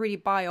young to really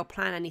buy or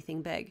plan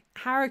anything big,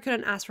 Haru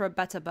couldn't ask for a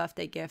better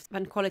birthday gift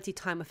than quality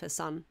time with his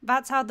son.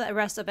 That's how the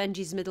rest of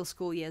Enji's middle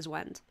school years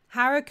went.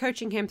 Haru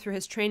coaching him through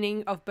his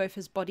training of both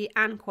his body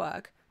and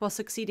quirk, while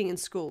succeeding in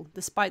school,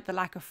 despite the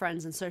lack of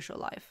friends and social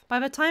life. By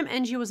the time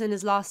Enji was in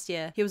his last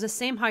year, he was the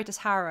same height as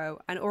Harrow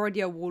and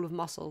already a wall of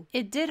muscle.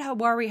 It did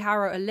worry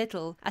Harrow a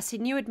little, as he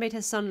knew it made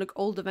his son look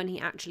older than he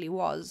actually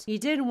was. He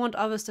didn't want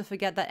others to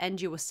forget that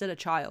Enji was still a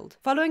child.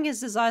 Following his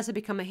desire to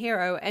become a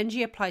hero,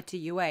 Enji applied to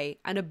UA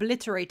and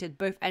obliterated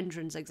both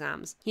entrance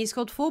exams. He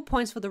scored 4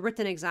 points for the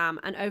written exam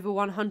and over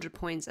 100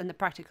 points in the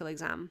practical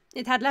exam.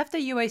 It had left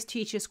the UA's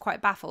teachers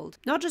quite baffled,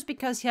 not just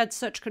because he had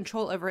such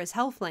control over his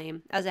health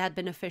flame, as it had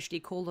been officially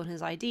called on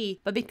his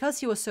ID, but because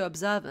he was so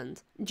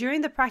observant.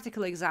 During the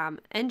practical exam,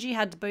 Enji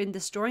had been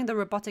destroying the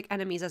robotic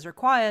enemies as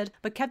required,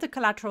 but kept the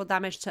collateral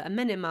damage to a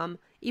minimum,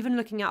 even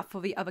looking out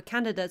for the other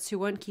candidates who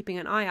weren't keeping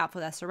an eye out for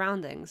their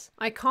surroundings.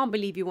 "I can't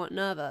believe you weren't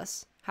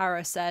nervous,"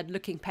 Harrow said,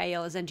 looking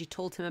pale as Enji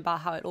told him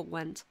about how it all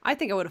went. "I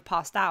think I would have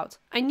passed out.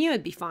 I knew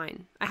it'd be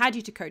fine. I had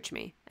you to coach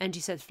me,"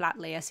 Enji said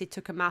flatly as he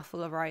took a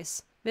mouthful of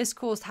rice. This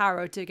caused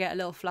Harrow to get a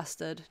little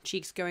flustered,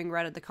 cheeks going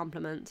red at the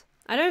compliment.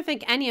 "I don't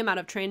think any amount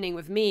of training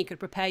with me could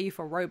prepare you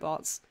for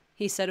robots,"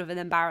 he said with an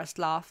embarrassed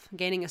laugh,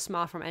 gaining a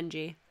smile from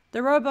Enji.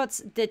 "The robots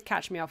did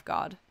catch me off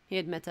guard," he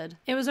admitted.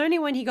 It was only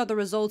when he got the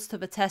results to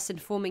the test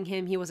informing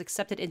him he was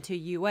accepted into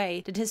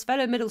UA did his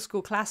fellow middle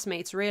school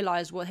classmates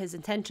realize what his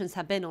intentions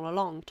had been all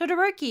along.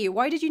 "Todoroki,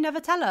 why did you never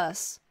tell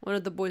us?" one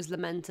of the boys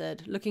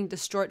lamented, looking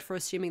distraught for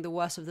assuming the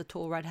worst of the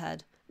tall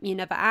redhead. "You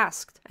never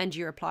asked,"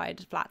 Enji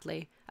replied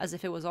flatly, as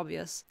if it was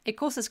obvious. It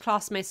caused his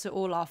classmates to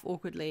all laugh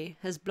awkwardly,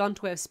 his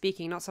blunt way of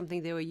speaking not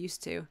something they were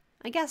used to.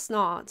 "I guess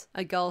not,"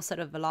 a girl said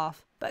with a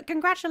laugh. "But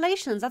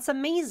congratulations, that's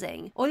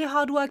amazing. All your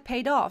hard work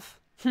paid off."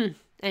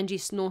 Enji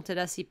snorted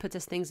as he put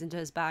his things into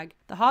his bag.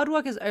 "The hard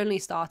work is only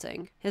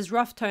starting." His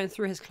rough tone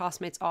threw his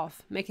classmates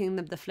off, making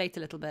them deflate a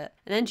little bit,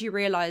 and Enji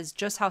realized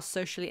just how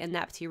socially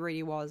inept he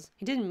really was.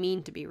 He didn't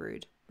mean to be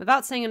rude.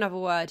 Without saying another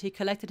word, he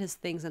collected his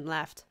things and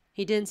left.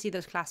 He didn't see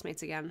those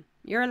classmates again.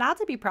 "You're allowed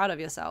to be proud of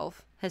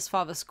yourself," his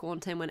father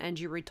scorned him when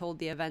Enji retold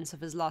the events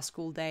of his last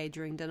school day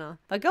during dinner.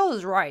 "The girl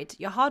was right.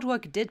 Your hard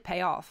work did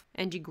pay off."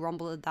 Enji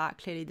grumbled at that,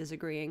 clearly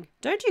disagreeing.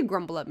 "Don't you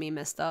grumble at me,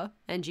 mister."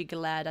 Enji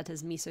glared at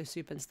his miso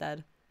soup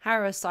instead.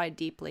 Harrow sighed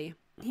deeply.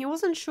 He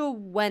wasn't sure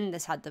when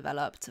this had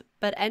developed,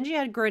 but Enji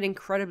had grown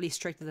incredibly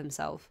strict with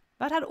himself.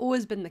 That had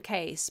always been the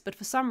case, but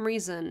for some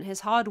reason,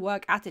 his hard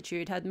work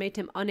attitude had made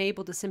him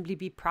unable to simply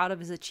be proud of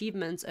his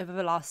achievements over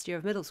the last year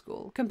of middle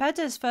school. Compared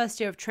to his first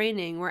year of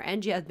training, where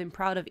Enji had been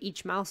proud of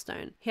each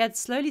milestone, he had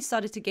slowly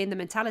started to gain the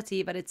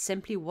mentality that it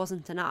simply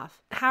wasn't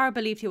enough. Harrow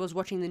believed he was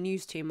watching the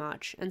news too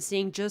much, and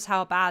seeing just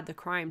how bad the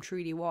crime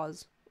truly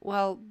was.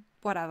 "Well,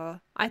 whatever.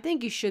 I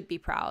think you should be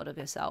proud of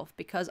yourself,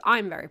 because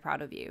I'm very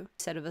proud of you,"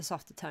 he said with a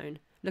softer tone,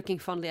 looking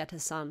fondly at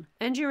his son.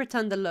 Enji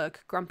returned the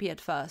look, grumpy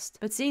at first,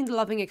 but seeing the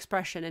loving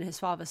expression in his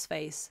father's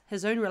face,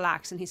 his own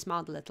relaxed and he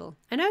smiled a little.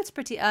 "I know it's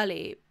pretty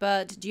early,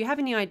 but do you have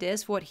any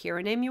ideas for what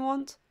hero name you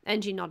want?"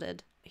 Enji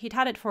nodded. He'd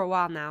had it for a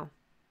while now.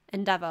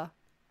 Endeavor.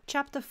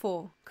 Chapter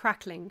 4.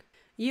 Crackling.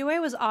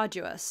 UA was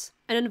arduous,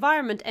 an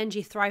environment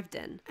Enji thrived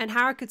in, and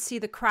Harrow could see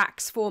the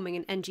cracks forming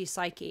in Enji's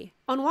psyche.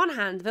 On one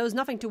hand, there was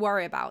nothing to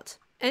worry about.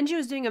 Enji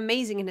was doing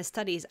amazing in his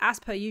studies as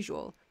per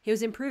usual. He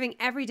was improving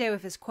every day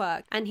with his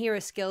quirk and hero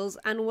skills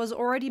and was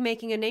already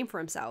making a name for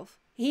himself.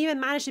 He even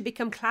managed to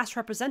become class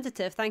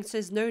representative thanks to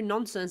his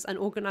no-nonsense and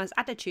organized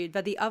attitude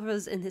that the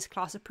others in his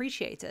class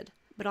appreciated.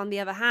 But on the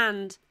other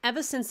hand,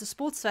 ever since the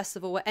sports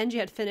festival where Enji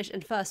had finished in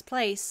first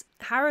place,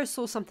 Harrow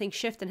saw something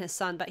shift in his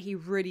son that he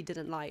really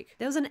didn't like.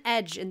 There was an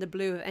edge in the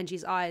blue of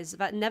Enji's eyes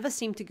that never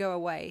seemed to go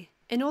away.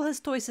 In all his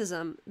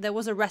stoicism, there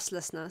was a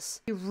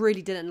restlessness. He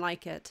really didn't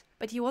like it,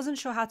 but he wasn't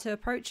sure how to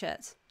approach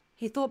it.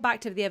 He thought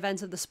back to the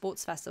events of the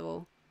sports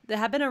festival. There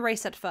had been a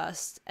race at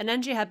first, and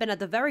Enji had been at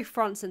the very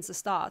front since the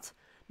start,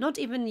 not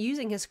even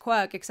using his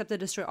quirk except to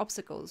destroy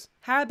obstacles.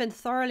 Harrow had been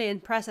thoroughly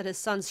impressed at his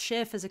son's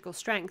sheer physical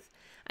strength,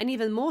 and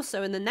even more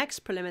so in the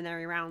next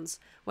preliminary rounds,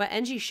 where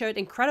Enji showed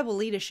incredible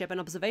leadership and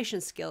observation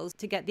skills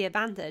to get the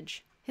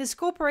advantage. His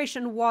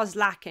cooperation was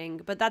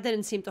lacking, but that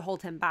didn't seem to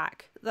hold him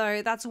back.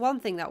 Though that's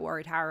one thing that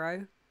worried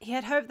Harrow. He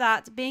had hoped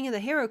that, being in the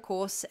hero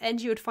course,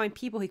 Enji would find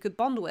people he could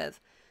bond with.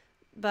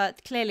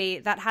 But clearly,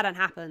 that hadn't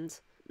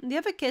happened. The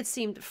other kids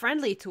seemed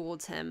friendly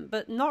towards him,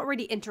 but not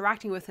really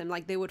interacting with him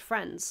like they would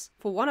friends.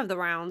 For one of the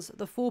rounds,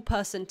 the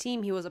 4-person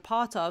team he was a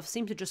part of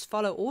seemed to just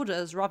follow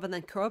orders rather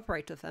than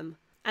cooperate with him.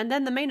 And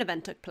then the main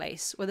event took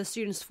place, where the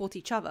students fought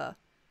each other.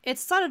 It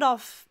started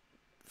off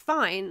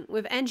fine,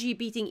 with Enji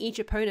beating each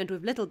opponent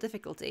with little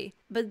difficulty.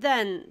 But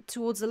then,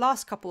 towards the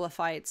last couple of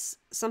fights,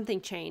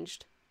 something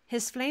changed.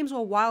 His flames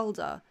were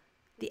wilder,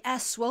 the air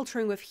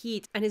sweltering with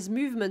heat, and his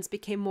movements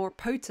became more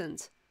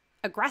potent,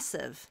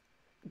 aggressive,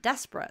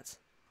 desperate.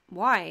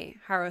 Why,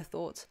 Harrow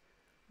thought.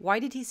 Why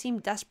did he seem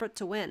desperate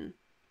to win?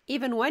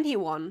 Even when he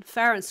won,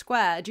 fair and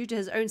square, due to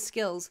his own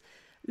skills,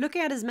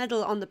 looking at his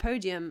medal on the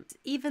podium,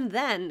 even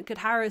then could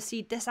Harrow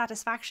see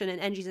dissatisfaction in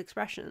Enji's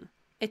expression.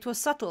 It was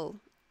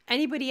subtle.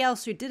 Anybody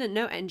else who didn't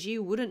know Enji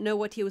wouldn't know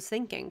what he was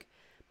thinking,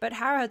 but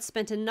Harrow had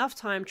spent enough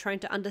time trying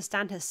to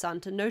understand his son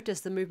to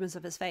notice the movements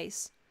of his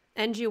face.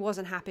 Enji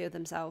wasn't happy with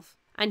himself,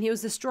 and he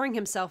was destroying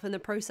himself in the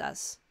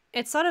process.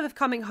 It started with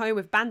coming home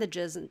with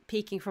bandages and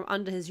peeking from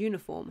under his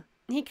uniform.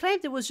 He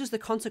claimed it was just the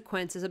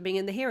consequences of being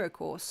in the hero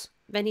course.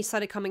 Then he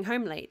started coming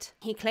home late.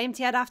 He claimed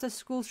he had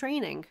after-school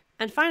training.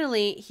 And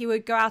finally, he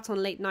would go out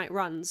on late-night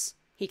runs,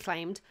 he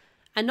claimed,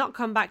 and not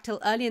come back till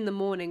early in the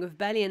morning with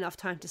barely enough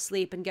time to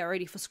sleep and get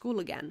ready for school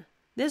again.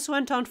 This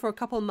went on for a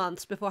couple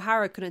months before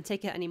Harrow couldn't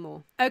take it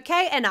anymore.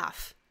 "Okay,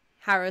 enough,"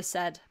 Harrow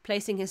said,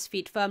 placing his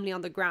feet firmly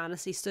on the ground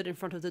as he stood in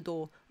front of the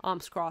door,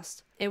 arms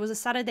crossed. It was a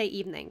Saturday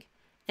evening,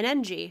 and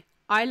Enji,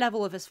 eye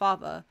level with his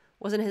father,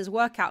 was in his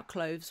workout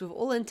clothes with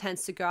all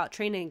intents to go out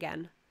training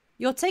again.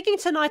 "You're taking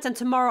tonight and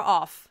tomorrow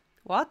off."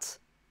 "What?"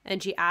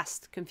 Enji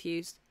asked,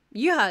 confused.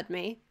 "You heard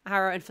me,"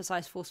 Harrow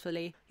emphasized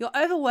forcefully. "You're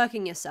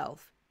overworking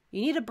yourself. You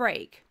need a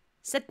break.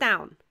 Sit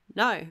down."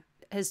 "No."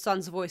 His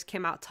son's voice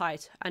came out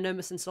tight and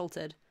almost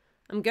insulted.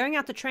 "I'm going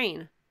out to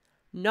train."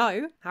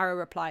 "No," Harrow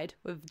replied,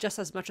 with just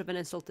as much of an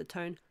insulted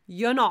tone.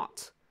 "You're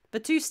not." The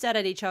two stared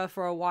at each other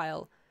for a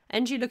while,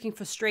 Enji looking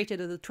frustrated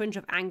with a twinge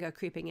of anger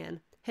creeping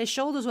in. His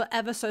shoulders were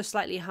ever so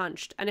slightly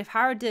hunched, and if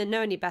Harrow didn't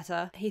know any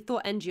better, he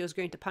thought Enji was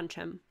going to punch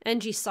him.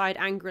 Enji sighed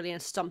angrily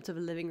and stomped to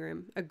the living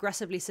room,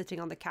 aggressively sitting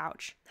on the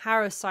couch.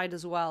 Harrow sighed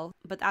as well,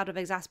 but out of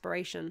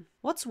exasperation.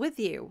 "What's with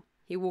you?"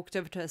 He walked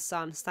over to his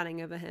son,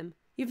 standing over him.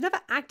 "You've never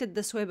acted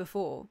this way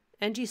before."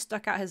 Enji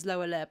stuck out his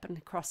lower lip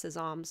and crossed his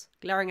arms,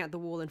 glaring at the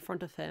wall in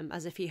front of him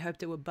as if he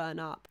hoped it would burn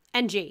up.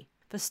 "Enji!"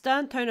 The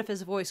stern tone of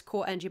his voice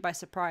caught Enji by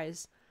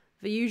surprise,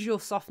 the usual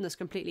softness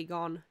completely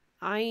gone.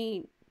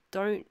 "I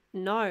don't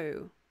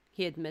know,"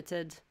 he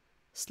admitted,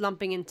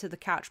 slumping into the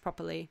couch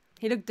properly.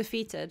 He looked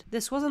defeated.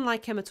 This wasn't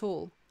like him at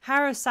all.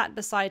 Harrow sat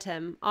beside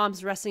him,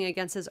 arms resting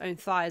against his own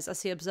thighs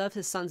as he observed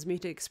his son's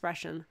muted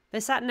expression. They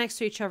sat next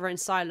to each other in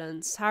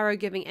silence, Harrow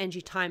giving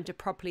Enji time to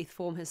properly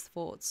form his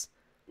thoughts.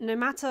 "No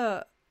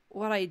matter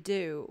what I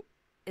do,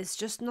 it's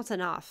just not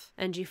enough,"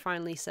 Enji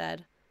finally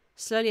said,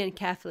 slowly and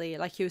carefully,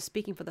 like he was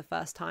speaking for the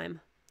first time.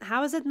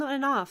 "How is it not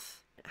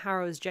enough?"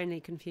 Harrow was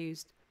genuinely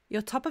confused.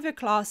 "You're top of your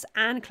class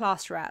and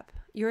class rep.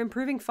 You're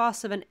improving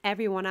faster than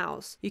everyone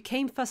else. You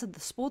came first at the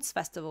sports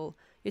festival.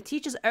 Your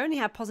teachers only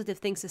have positive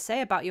things to say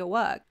about your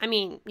work. I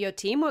mean, your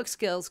teamwork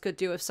skills could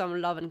do with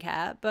some love and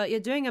care, but you're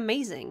doing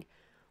amazing.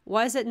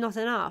 Why is it not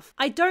enough?"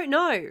 "I don't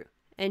know!"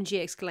 Enji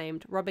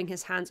exclaimed, rubbing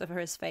his hands over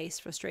his face,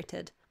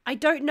 frustrated. "I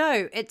don't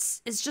know.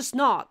 It's just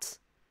not."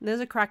 There's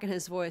a crack in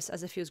his voice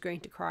as if he was going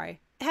to cry.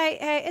 Hey,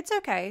 it's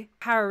okay,"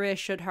 Harrow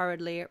reassured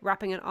hurriedly,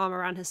 wrapping an arm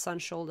around his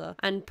son's shoulder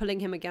and pulling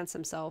him against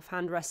himself,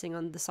 hand resting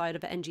on the side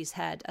of Enji's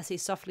head as he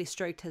softly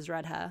stroked his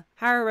red hair.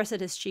 Harrow rested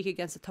his cheek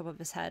against the top of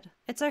his head.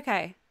 "It's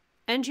okay."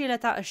 Enji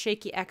let out a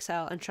shaky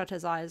exhale and shut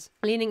his eyes,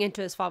 leaning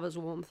into his father's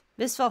warmth.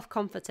 This felt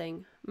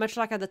comforting, much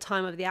like at the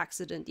time of the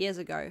accident years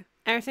ago.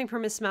 Everything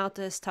from his smell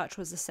to his touch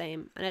was the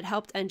same, and it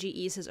helped Enji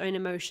ease his own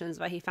emotions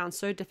that he found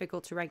so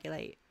difficult to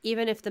regulate,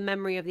 even if the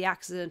memory of the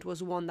accident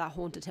was one that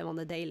haunted him on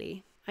the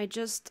daily. I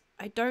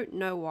don't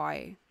know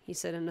why," he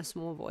said in a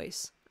small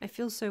voice. "I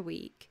feel so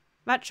weak."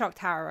 That shocked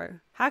Harrow.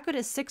 How could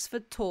his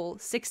 6-foot-tall,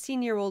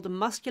 16-year-old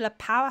muscular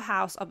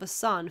powerhouse of a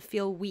son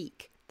feel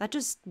weak? That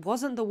just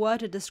wasn't the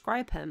word to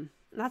describe him.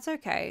 "That's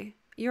okay.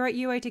 You're at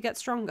UA to get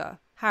stronger,"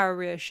 Harrow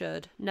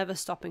reassured, never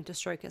stopping to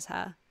stroke his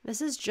hair.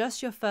 "This is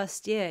just your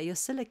first year. You're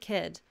still a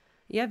kid.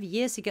 You have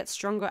years to get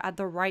stronger at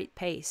the right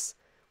pace,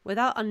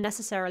 without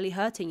unnecessarily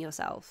hurting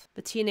yourself."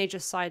 The teenager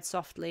sighed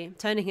softly,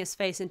 turning his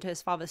face into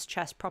his father's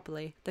chest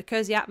properly, the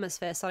cozy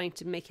atmosphere starting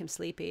to make him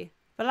sleepy.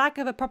 The lack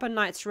of a proper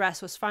night's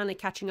rest was finally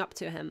catching up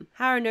to him.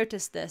 Harrow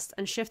noticed this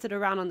and shifted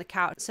around on the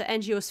couch so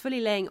Enji was fully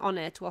laying on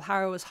it while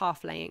Harrow was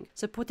half laying,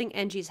 supporting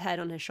Enji's head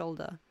on his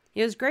shoulder.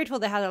 He was grateful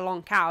they had a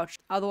long couch,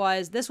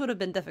 otherwise this would have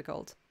been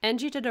difficult.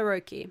 "Enji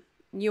Todoroki,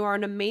 you are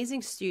an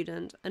amazing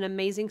student, an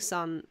amazing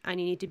son, and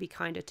you need to be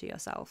kinder to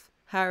yourself,"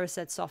 Harrow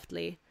said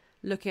softly,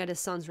 looking at his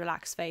son's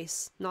relaxed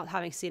face, not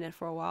having seen it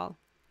for a while.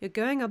 "You're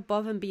going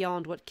above and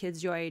beyond what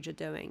kids your age are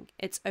doing.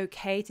 It's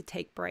okay to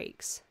take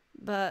breaks."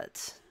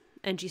 "But..."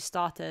 Enji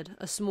started,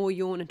 a small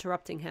yawn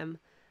interrupting him,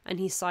 and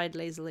he sighed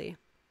lazily.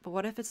 "But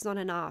what if it's not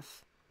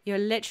enough?" "You're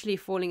literally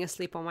falling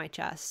asleep on my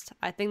chest.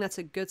 I think that's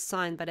a good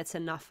sign that it's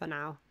enough for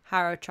now."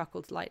 Harrow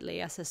chuckled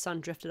lightly as his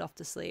son drifted off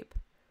to sleep.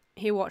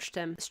 He watched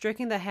him,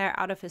 stroking the hair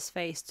out of his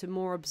face to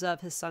more observe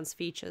his son's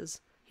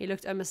features. He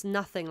looked almost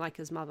nothing like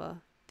his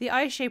mother. The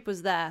eye shape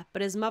was there,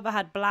 but his mother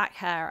had black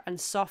hair and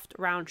soft,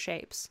 round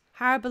shapes.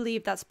 Harrow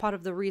believed that's part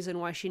of the reason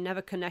why she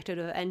never connected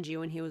with Enji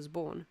when he was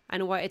born,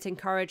 and why it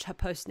encouraged her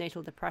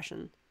postnatal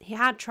depression. He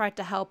had tried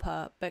to help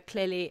her, but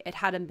clearly it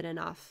hadn't been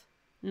enough.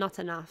 Not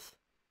enough.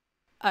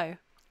 Oh,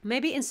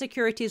 maybe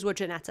insecurities were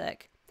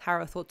genetic,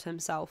 Harrow thought to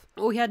himself,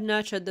 or he had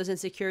nurtured those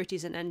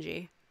insecurities in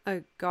Enji.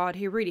 Oh god,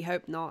 he really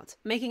hoped not.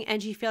 Making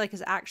Enji feel like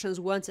his actions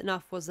weren't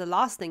enough was the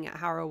last thing that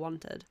Harrow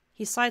wanted.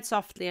 He sighed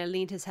softly and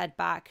leaned his head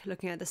back,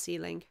 looking at the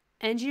ceiling.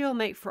 Enji will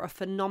make for a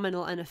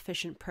phenomenal and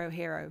efficient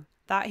pro-hero.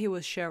 That he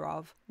was sure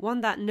of.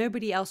 One that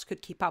nobody else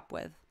could keep up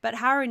with. But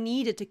Harrow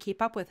needed to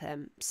keep up with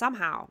him,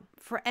 somehow.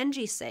 For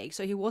Enji's sake,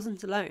 so he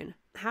wasn't alone.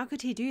 How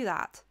could he do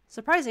that?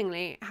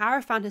 Surprisingly,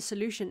 Harrow found his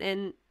solution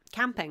in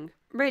camping.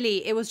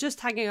 Really, it was just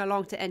tagging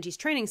along to Enji's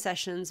training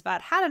sessions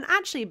that hadn't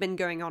actually been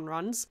going on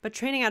runs, but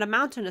training at a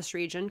mountainous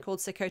region called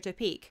Sekoto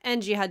Peak.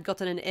 Enji had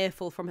gotten an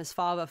earful from his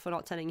father for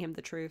not telling him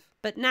the truth.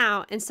 But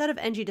now, instead of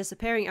Enji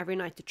disappearing every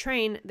night to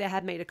train, they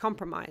had made a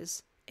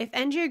compromise. If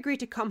Enji agreed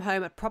to come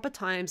home at proper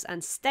times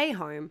and stay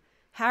home,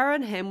 Hara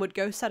and him would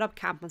go set up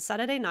camp on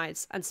Saturday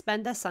nights and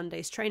spend their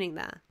Sundays training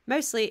there.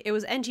 Mostly, it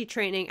was Enji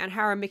training and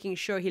Hara making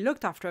sure he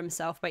looked after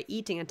himself by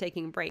eating and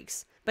taking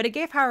breaks. But it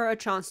gave Hara a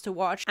chance to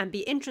watch and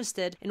be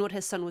interested in what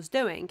his son was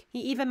doing. He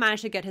even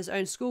managed to get his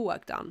own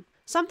schoolwork done.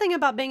 Something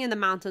about being in the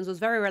mountains was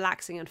very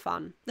relaxing and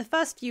fun. The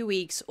first few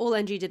weeks, all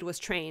Enji did was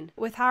train,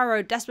 with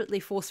Haro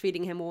desperately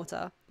force-feeding him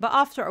water. But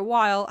after a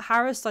while,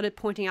 Haro started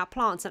pointing out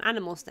plants and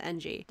animals to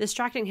Enji,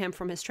 distracting him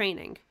from his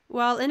training.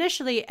 While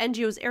initially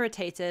Enji was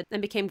irritated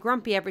and became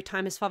grumpy every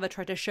time his father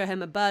tried to show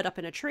him a bird up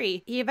in a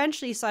tree, he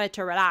eventually started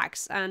to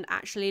relax and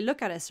actually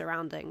look at his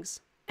surroundings.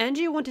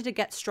 Enji wanted to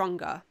get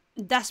stronger,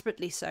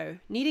 desperately so,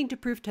 needing to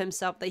prove to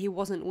himself that he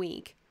wasn't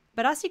weak.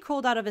 But as he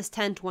crawled out of his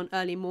tent one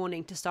early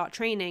morning to start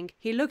training,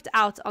 he looked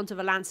out onto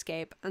the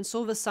landscape and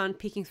saw the sun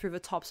peeking through the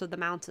tops of the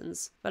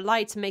mountains, the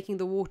light making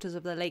the waters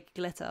of the lake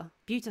glitter.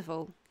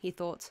 Beautiful, he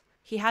thought.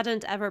 He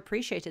hadn't ever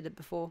appreciated it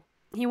before.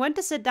 He went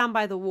to sit down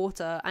by the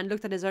water and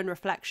looked at his own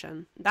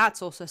reflection.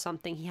 That's also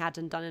something he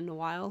hadn't done in a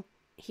while.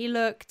 He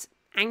looked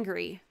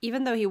angry,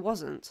 even though he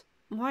wasn't.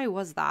 Why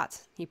was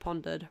that? He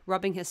pondered,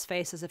 rubbing his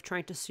face as if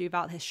trying to smooth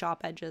out his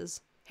sharp edges.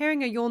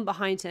 Hearing a yawn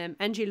behind him,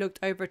 Enji looked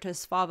over to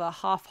his father,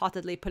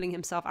 half-heartedly pulling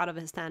himself out of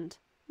his tent.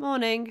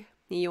 "Morning,"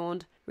 he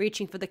yawned,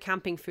 reaching for the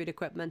camping food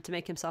equipment to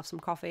make himself some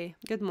coffee.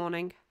 "Good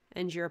morning,"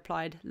 Enji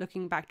replied,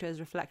 looking back to his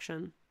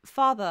reflection.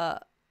 "Father...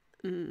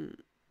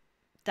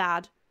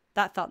 Dad."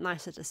 That felt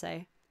nicer to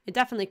say. It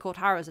definitely caught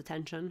Haro's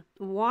attention.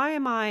 "Why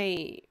am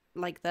I...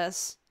 like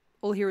this?"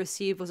 All he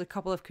received was a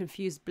couple of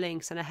confused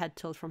blinks and a head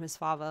tilt from his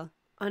father.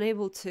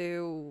 Unable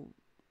to...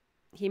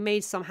 He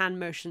made some hand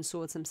motions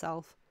towards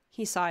himself.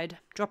 He sighed,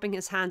 dropping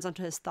his hands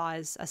onto his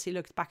thighs as he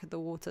looked back at the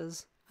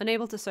waters.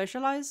 "Unable to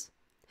socialize?"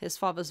 His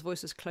father's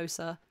voice was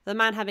closer, the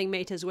man having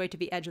made his way to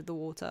the edge of the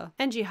water.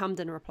 Enji hummed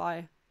in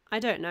reply. "I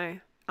don't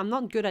know. I'm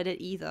not good at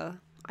it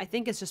either. I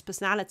think it's just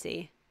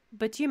personality."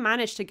 "But you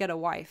managed to get a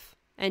wife,"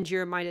 Enji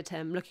reminded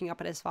him, looking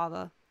up at his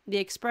father. The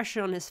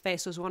expression on his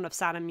face was one of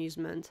sad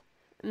amusement.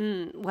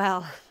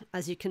 Well,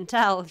 as you can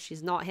tell,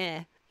 she's not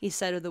here," he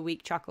said with a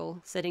weak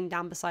chuckle, sitting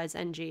down beside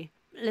Enji.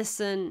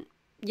 "Listen,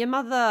 your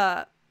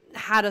mother...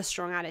 had a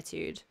strong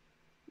attitude.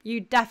 You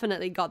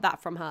definitely got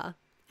that from her."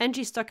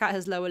 Enji stuck out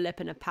his lower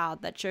lip in a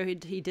pout that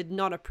showed he did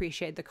not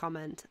appreciate the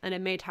comment, and it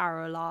made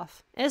Haro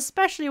laugh.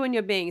 "Especially when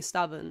you're being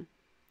stubborn."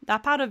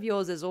 "That pout of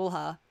yours is all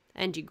her,"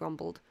 Enji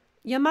grumbled.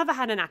 "Your mother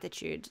had an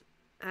attitude,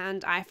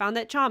 and I found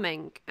it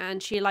charming,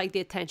 and she liked the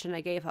attention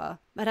I gave her.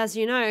 But as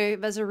you know,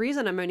 there's a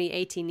reason I'm only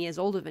 18 years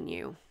older than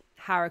you,"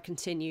 Haro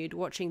continued,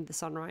 watching the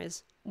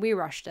sunrise. "We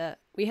rushed it.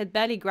 We had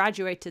barely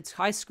graduated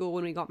high school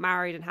when we got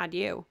married and had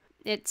you.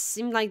 It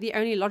seemed like the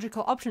only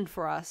logical option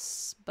for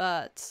us,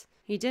 but..."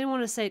 He didn't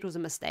want to say it was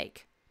a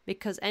mistake,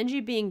 because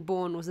Enji being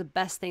born was the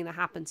best thing that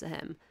happened to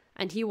him,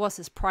 and he was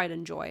his pride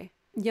and joy.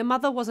 "Your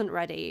mother wasn't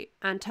ready,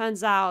 and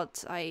turns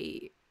out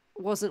I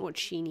wasn't what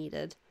she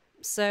needed.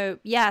 So,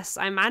 yes,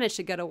 I managed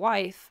to get a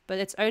wife, but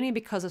it's only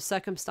because of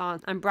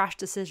circumstance and brash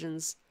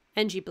decisions."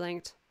 Enji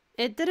blinked.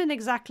 It didn't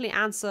exactly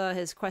answer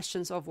his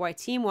questions of why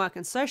teamwork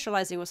and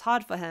socializing was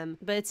hard for him,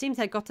 but it seemed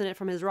he had gotten it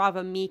from his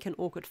rather meek and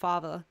awkward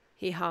father.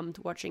 He hummed,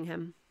 watching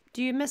him.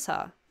 "Do you miss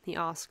her?" he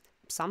asked.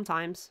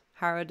 "Sometimes,"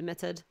 Haro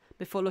admitted,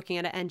 before looking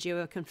at Enji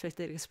with a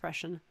conflicted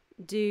expression.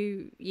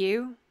 "Do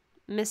you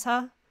miss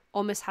her?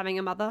 Or miss having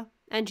a mother?"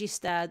 Enji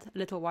stared, a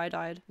little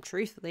wide-eyed.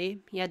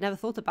 Truthfully, he had never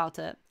thought about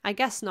it. "I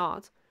guess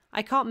not.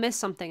 I can't miss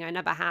something I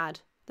never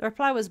had." The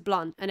reply was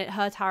blunt, and it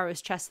hurt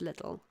Haro's chest a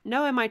little.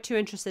 "No am I too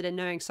interested in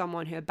knowing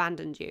someone who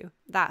abandoned you."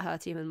 That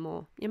hurt even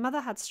more. "Your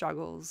mother had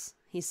struggles,"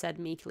 he said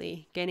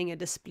meekly, gaining a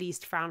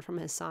displeased frown from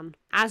his son.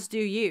 "As do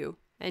you,"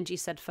 Enji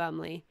said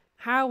firmly.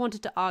 Haro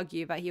wanted to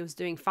argue that he was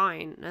doing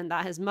fine, and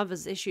that his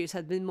mother's issues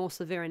had been more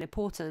severe and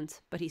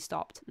important, but he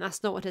stopped.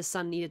 That's not what his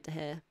son needed to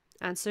hear.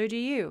 "And so do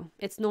you.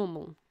 It's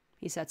normal,"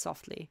 he said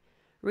softly,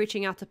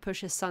 reaching out to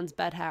push his son's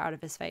bed hair out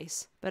of his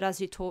face. "But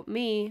as you taught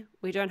me,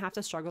 we don't have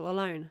to struggle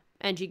alone."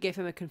 Enji gave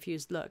him a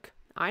confused look.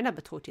 "I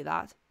never taught you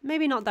that."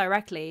 "Maybe not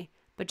directly,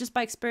 but just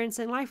by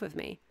experiencing life with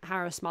me."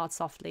 Haro smiled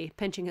softly,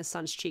 pinching his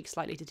son's cheek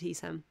slightly to tease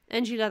him.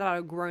 Enji let out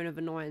a groan of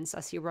annoyance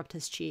as he rubbed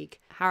his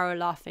cheek, Haro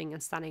laughing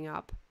and standing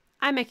up.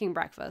 "I'm making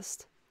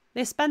breakfast."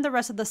 They spent the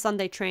rest of the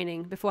Sunday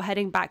training before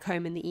heading back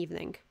home in the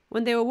evening.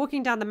 When they were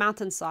walking down the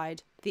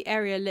mountainside, the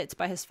area lit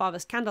by his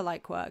father's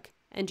candlelight work,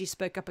 Enji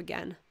spoke up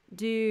again.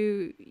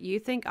 "Do you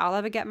think I'll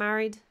ever get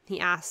married?" he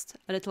asked,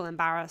 a little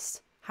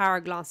embarrassed. Haro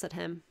glanced at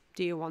him.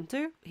 "Do you want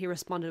to?" he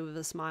responded with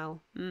a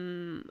smile.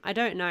 I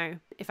don't know.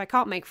 If I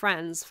can't make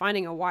friends,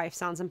 finding a wife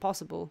sounds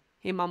impossible."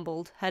 he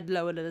mumbled, head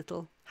lowered a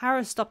little.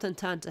 Harrow stopped and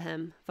turned to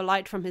him, the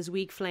light from his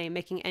weak flame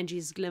making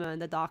Enji's glimmer in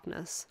the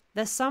darkness.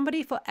 There's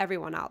somebody for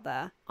everyone out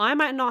there. I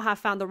might not have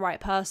found the right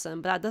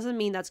person, but that doesn't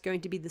mean that's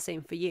going to be the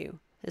same for you,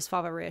 his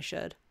father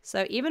reassured.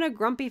 So even a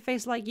grumpy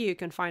face like you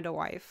can find a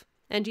wife.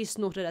 Enji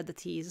snorted at the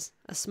tease,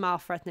 a smile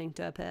threatening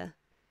to appear.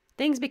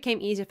 Things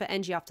became easier for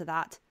Enji after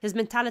that, his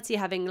mentality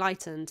having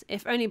lightened,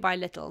 if only by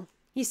little.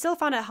 He still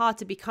found it hard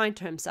to be kind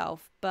to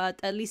himself, but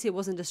at least it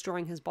wasn't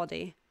destroying his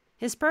body.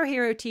 His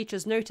pro-hero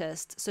teachers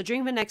noticed, so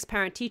during the next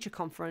parent-teacher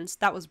conference,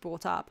 that was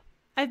brought up.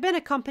 I've been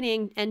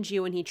accompanying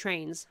Enji when he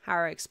trains,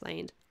 Harrow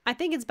explained. I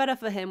think it's better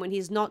for him when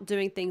he's not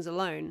doing things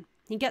alone.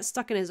 He gets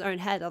stuck in his own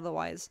head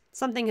otherwise,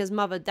 something his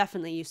mother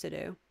definitely used to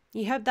do.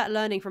 He hoped that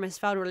learning from his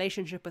failed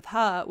relationship with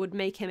her would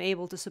make him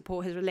able to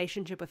support his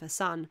relationship with his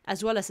son,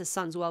 as well as his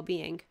son's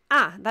well-being.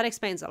 Ah, that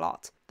explains a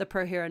lot, the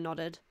pro-hero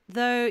nodded.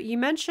 Though you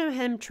mentioned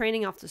him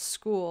training after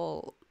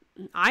school,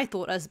 I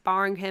thought us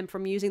barring him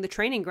from using the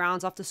training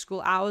grounds after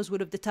school hours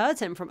would have deterred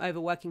him from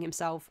overworking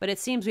himself, but it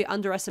seems we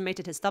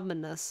underestimated his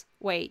stubbornness.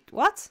 Wait,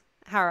 what?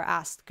 Harrow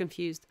asked,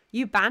 confused.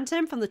 You banned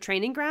him from the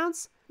training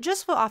grounds?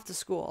 Just for after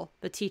school,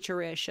 the teacher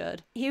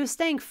reassured. He was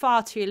staying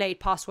far too late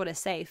past what is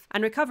safe,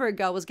 and Recovery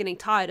Girl was getting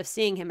tired of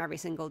seeing him every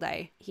single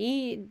day.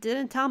 He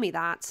didn't tell me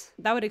that.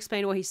 That would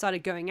explain why he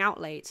started going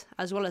out late,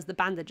 as well as the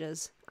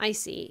bandages. I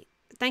see.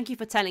 Thank you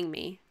for telling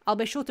me. I'll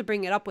be sure to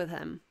bring it up with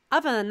him.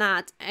 Other than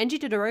that, Enji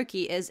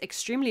Todoroki is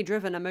extremely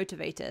driven and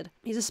motivated.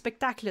 He's a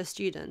spectacular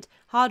student,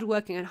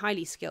 hard-working and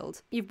highly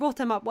skilled. You've brought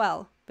him up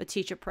well, the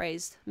teacher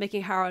praised,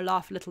 making Harrow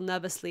laugh a little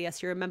nervously as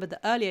he remembered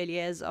the earlier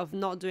years of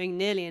not doing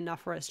nearly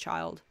enough for his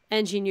child.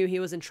 Enji knew he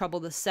was in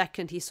trouble the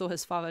second he saw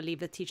his father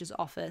leave the teacher's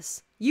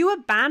office. You were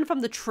banned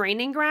from the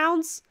training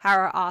grounds?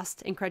 Harrow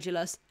asked,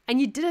 incredulous.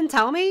 And you didn't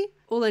tell me?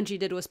 All Enji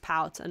did was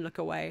pout and look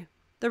away.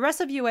 The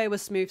rest of UA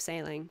was smooth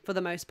sailing, for the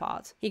most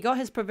part. He got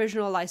his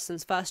provisional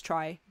license first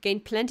try,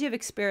 gained plenty of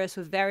experience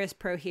with various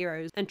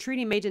pro-heroes, and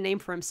truly made a name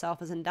for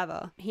himself as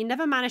Endeavor. He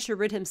never managed to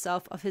rid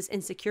himself of his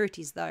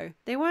insecurities though.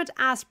 They weren't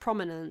as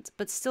prominent,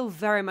 but still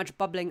very much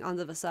bubbling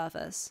under the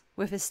surface.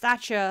 With his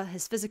stature,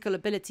 his physical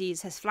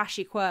abilities, his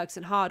flashy quirks,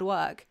 and hard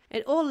work,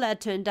 it all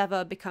led to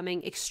Endeavor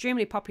becoming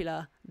extremely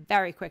popular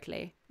very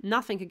quickly.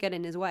 Nothing could get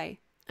in his way.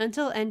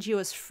 Until Enji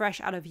was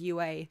fresh out of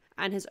UA,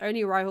 and his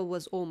only rival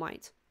was All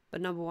Might, the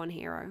 #1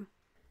 hero.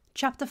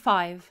 Chapter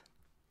 5.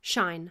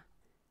 Shine.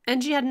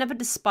 Enji had never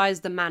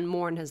despised the man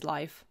more in his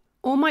life.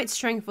 All Might's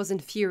strength was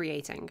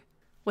infuriating.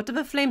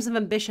 Whatever flames of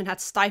ambition had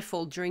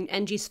stifled during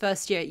Enji's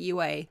first year at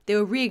UA, they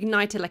were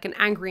reignited like an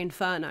angry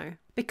inferno.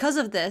 Because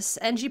of this,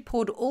 Enji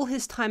poured all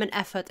his time and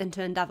effort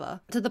into Endeavor,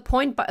 to the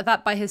point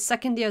that by his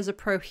second year as a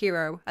pro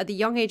hero, at the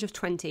young age of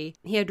 20,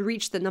 he had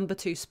reached the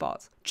 #2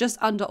 spot, just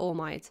under All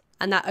Might,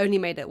 and that only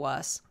made it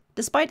worse.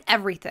 Despite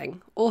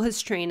everything, all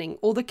his training,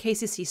 all the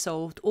cases he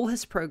solved, all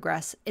his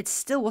progress, it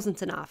still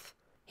wasn't enough.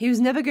 He was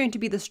never going to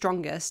be the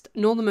strongest,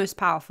 nor the most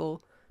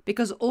powerful,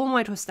 because All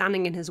Might was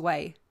standing in his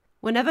way.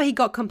 Whenever he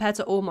got compared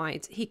to All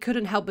Might, he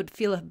couldn't help but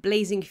feel a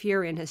blazing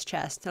fury in his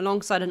chest,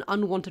 alongside an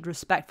unwanted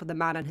respect for the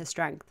man and his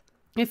strength.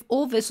 If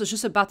all this was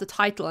just about the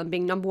title and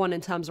being #1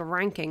 in terms of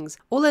rankings,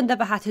 all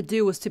Endeavor had to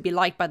do was to be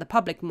liked by the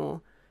public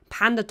more,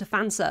 pander to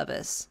fan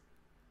service.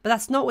 But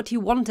that's not what he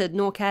wanted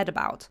nor cared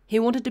about. He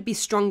wanted to be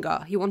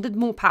stronger, he wanted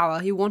more power,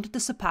 he wanted to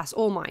surpass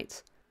All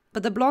Might.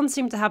 But the blonde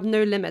seemed to have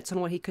no limits on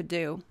what he could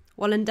do,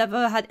 while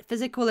Endeavor had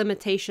physical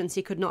limitations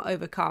he could not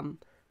overcome,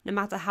 no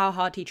matter how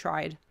hard he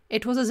tried.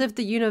 It was as if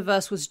the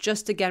universe was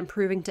just again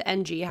proving to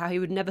Enji how he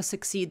would never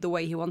succeed the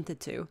way he wanted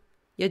to.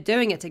 You're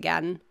doing it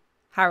again,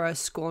 Harrow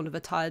scorned with a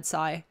tired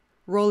sigh,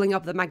 rolling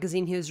up the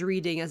magazine he was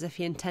reading as if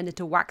he intended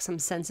to whack some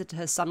sense into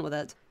his son with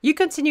it. You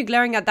continue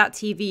glaring at that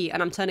TV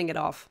and I'm turning it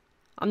off.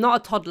 I'm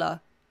not a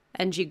toddler,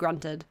 Enji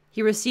grunted.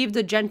 He received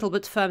a gentle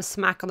but firm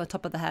smack on the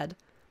top of the head.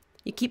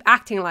 You keep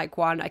acting like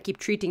one, I keep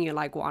treating you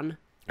like one.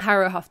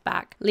 Harrow huffed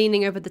back,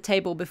 leaning over the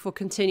table before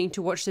continuing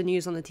to watch the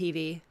news on the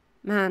TV.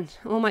 Man,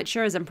 All Might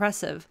sure is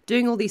impressive.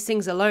 Doing all these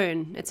things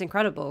alone, it's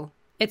incredible.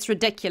 It's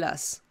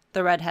ridiculous,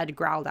 the redhead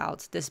growled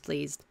out,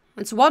 displeased.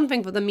 It's one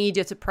thing for the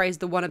media to praise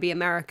the wannabe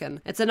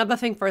American. It's another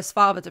thing for his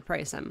father to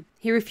praise him.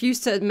 He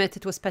refused to admit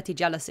it was petty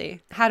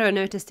jealousy. Harrow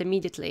noticed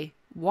immediately.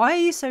 Why are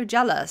you so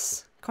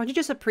jealous? Can't you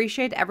just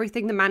appreciate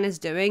everything the man is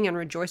doing and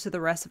rejoice with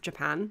the rest of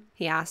Japan?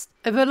 He asked.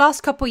 Over the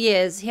last couple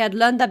years, he had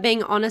learned that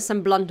being honest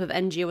and blunt with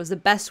Enji was the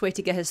best way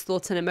to get his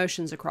thoughts and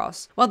emotions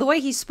across. While the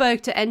way he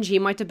spoke to Enji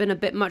might have been a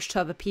bit much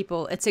to other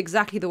people, it's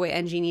exactly the way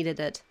Enji needed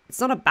it.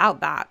 It's not about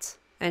that,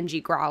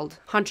 Enji growled,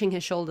 hunching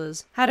his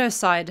shoulders. Harrow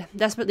sighed,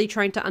 desperately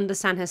trying to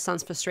understand his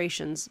son's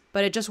frustrations,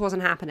 but it just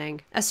wasn't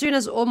happening. As soon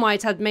as All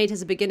Might had made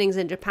his beginnings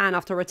in Japan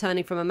after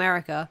returning from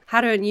America,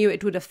 Harrow knew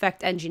it would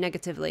affect Enji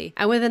negatively,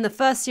 and within the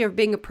first year of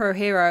being a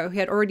pro-hero, he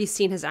had already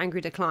seen his angry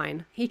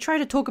decline. He tried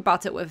to talk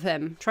about it with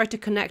him, tried to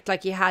connect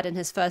like he had in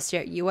his first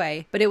year at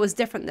UA, but it was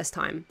different this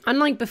time.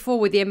 Unlike before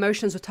where the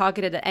emotions were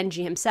targeted at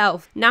Enji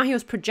himself, now he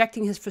was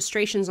projecting his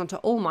frustrations onto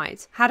All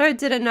Might. Harrow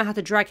didn't know how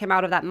to drag him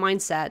out of that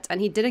mindset,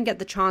 and he didn't get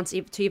the chance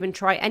to even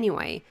try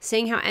anyway,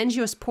 seeing how Enji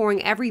was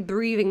pouring every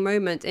breathing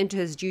moment into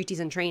his duties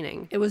and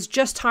training. It was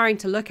just tiring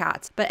to look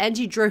at, but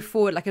Enji drove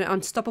forward like an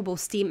unstoppable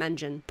steam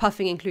engine,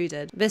 puffing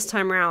included. This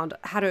time round,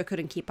 Haruo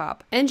couldn't keep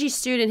up. Enji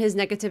stewed in his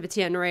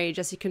negativity and rage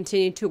as he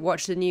continued to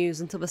watch the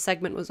news until the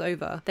segment was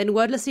over, then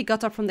wordlessly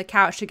got up from the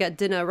couch to get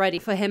dinner ready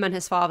for him and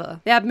his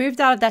father. They had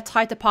moved out of their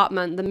tight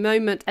apartment the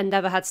moment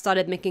Endeavor had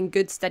started making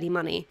good steady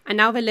money, and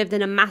now they lived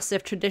in a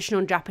massive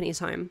traditional Japanese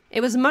home.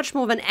 It was much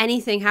more than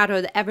anything Haruo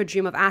had ever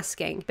dreamed of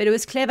asking, but it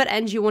was clear that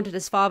Enji wanted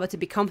his father to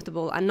be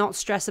comfortable and not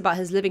stress about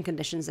his living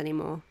conditions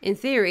anymore. In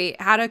theory,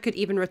 Haruo could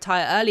even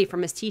retire early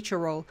from his teacher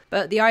role,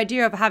 but the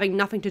idea of having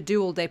nothing to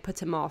do all day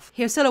put him off.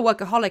 He was still a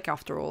workaholic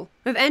after all.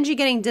 With Enji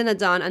getting dinner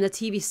done and the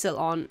TV still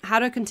on,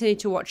 Haruo continued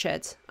to watch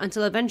it,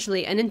 until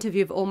eventually an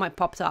interview of All Might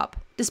popped up.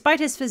 Despite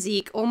his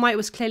physique, All Might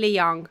was clearly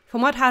young.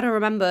 From what Haruo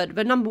remembered,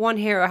 the number one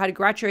hero had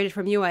graduated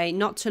from UA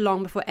not too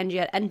long before Enji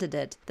had entered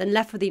it, then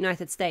left for the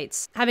United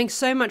States. Having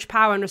so much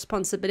power and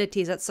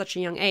responsibilities at such a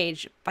young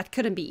age, that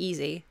couldn't be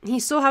easy. He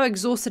saw how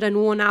exhausted and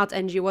worn out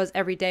Enji was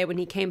every day when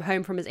he came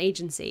home from his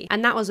agency,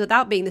 and that was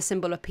without being the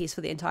symbol of peace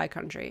for the entire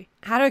country.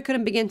 Haruo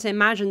couldn't begin to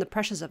imagine the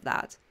pressures of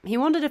that. He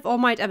wondered if All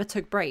Might ever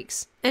took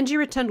breaks. Enji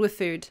returned with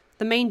food,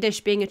 the main dish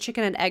being a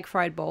chicken and egg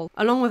fried bowl,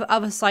 along with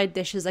other side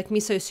dishes like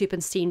miso soup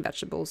and steamed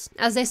vegetables.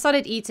 As they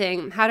started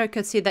eating, Haruo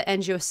could see that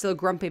Enji was still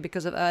grumpy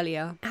because of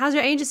earlier. "How's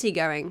your agency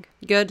going?"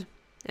 "Good,"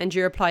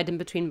 Enji replied in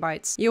between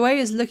bites. UA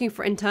is looking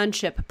for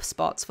internship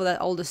spots for their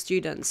older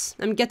students.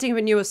 I'm getting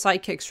the newer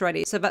sidekicks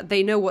ready so that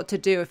they know what to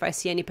do if I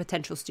see any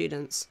potential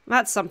students.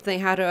 That's something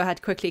Haruo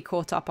had quickly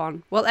caught up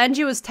on. While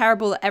Enji was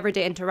terrible at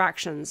everyday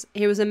interactions,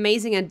 he was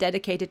amazing and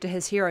dedicated to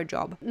his hero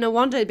job. No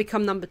wonder he'd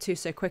become number 2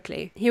 so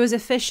quickly. He was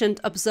efficient,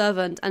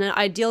 observant, and an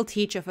ideal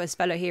teacher for his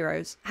fellow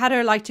heroes.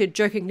 Haruo liked to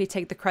jokingly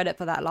take the credit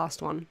for that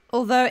last one.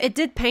 Although it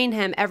did pain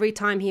him every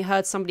time he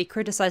heard somebody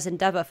criticize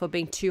Endeavor for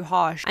being too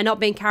harsh and not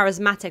being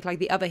charismatic like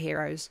the other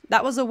heroes.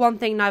 That was the one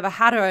thing neither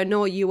Haruo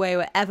nor UA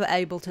were ever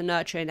able to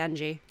nurture in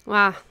Enji.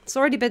 Wow, it's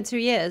already been 2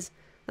 years.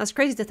 That's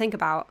crazy to think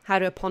about,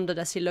 Haruo pondered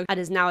as he looked at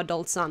his now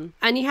adult son.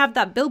 And you have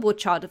that Billboard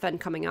chart event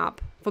coming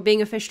up, for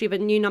being officially the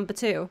new number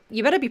 2.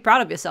 You better be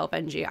proud of yourself,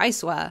 Enji, I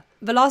swear.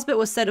 The last bit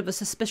was said with a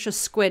suspicious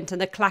squint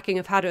and the clacking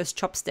of Haruo's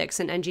chopsticks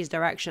in Enji's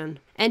direction.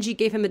 Enji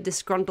gave him a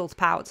disgruntled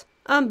pout.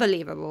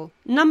 Unbelievable.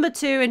 Number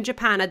 2 in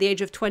Japan at the age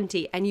of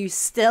 20, and you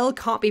still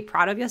can't be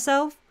proud of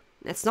yourself?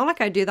 It's not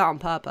like I do that on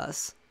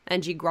purpose,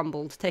 Enji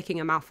grumbled,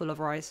 taking a mouthful of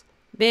rice.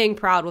 Being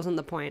proud wasn't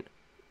the point.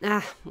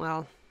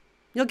 Well.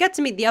 You'll get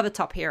to meet the other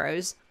top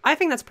heroes. I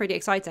think that's pretty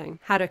exciting,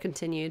 Haruo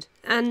continued.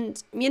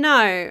 And,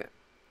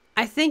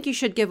 I think you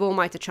should give All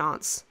Might a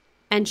chance.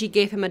 Enji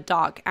gave him a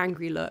dark,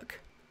 angry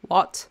look.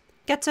 What?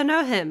 Get to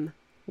know him.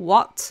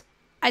 What?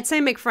 I'd say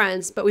make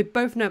friends, but we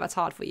both know that's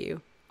hard for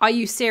you. Are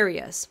you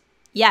serious?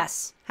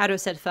 Yes, Haruo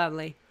said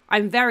firmly.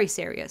 I'm very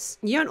serious.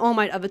 You and All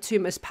Might are the 2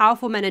 most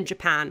powerful men in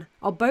Japan,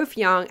 are both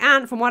young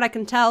and, from what I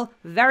can tell,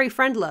 very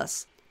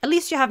friendless. At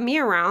least you have me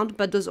around,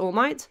 but does All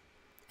Might?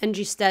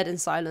 Enji stared in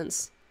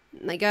silence.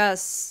 I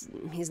guess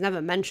he's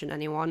never mentioned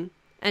anyone,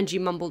 Enji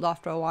mumbled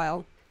after a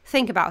while.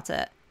 Think about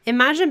it.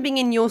 Imagine being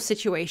in your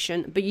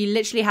situation, but you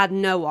literally had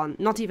no one,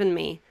 not even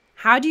me.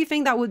 How do you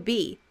think that would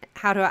be?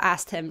 Haruo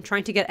asked him,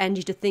 trying to get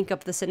Enji to think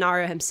up the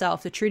scenario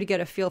himself to truly get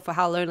a feel for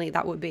how lonely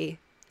that would be.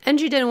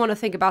 Enji didn't want to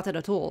think about it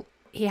at all.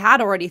 He had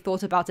already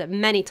thought about it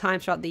many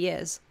times throughout the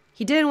years.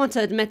 He didn't want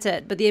to admit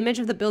it, but the image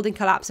of the building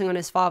collapsing on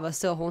his father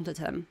still haunted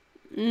him.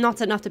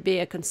 Not enough to be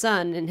a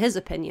concern, in his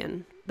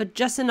opinion, but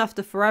just enough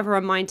to forever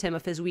remind him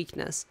of his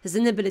weakness, his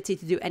inability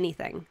to do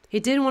anything. He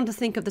didn't want to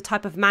think of the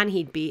type of man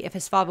he'd be if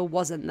his father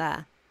wasn't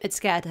there. It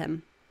scared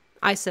him.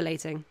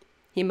 Isolating,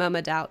 he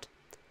murmured out.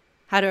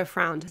 Haruo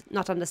frowned,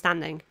 not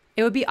understanding.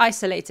 It would be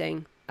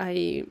isolating.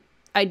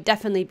 I'd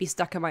definitely be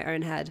stuck in my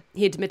own head,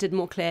 he admitted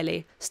more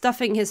clearly,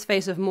 stuffing his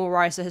face with more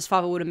rice so his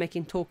father wouldn't make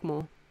him talk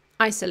more.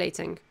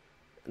 Isolating.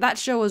 That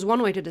sure was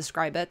one way to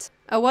describe it.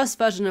 A worse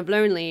version of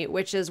lonely,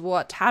 which is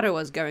what Haruo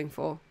was going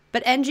for.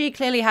 But Enji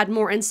clearly had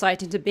more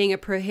insight into being a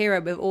pro-hero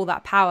with all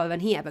that power than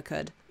he ever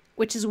could.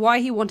 Which is why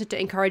he wanted to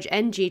encourage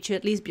Enji to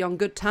at least be on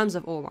good terms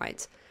with All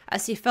Might,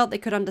 as he felt they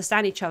could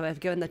understand each other if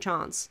given the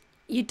chance.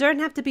 You don't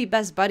have to be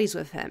best buddies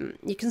with him.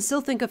 You can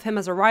still think of him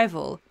as a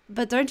rival.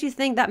 But don't you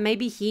think that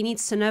maybe he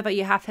needs to know that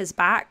you have his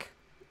back?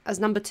 As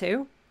number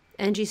 2?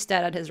 Enji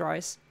stared at his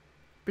rice.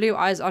 Blue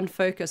eyes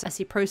unfocused as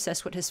he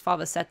processed what his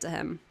father said to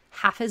him.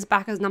 Have his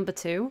back as number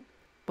 2?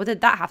 What did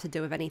that have to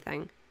do with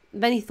anything?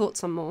 Then he thought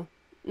some more.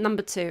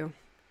 Number 2.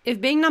 If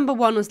being number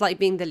 1 was like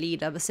being the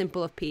leader, the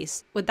symbol of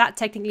peace, would that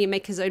technically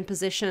make his own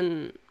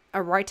position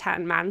a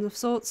right-hand man of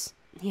sorts?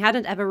 He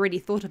hadn't ever really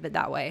thought of it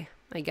that way,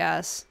 I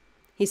guess,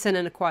 he said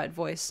in a quiet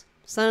voice.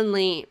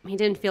 Suddenly, he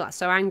didn't feel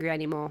so angry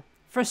anymore.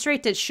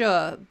 Frustrated,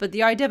 sure, but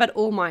the idea that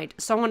All Might,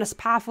 someone as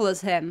powerful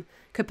as him,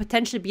 could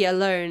potentially be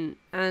alone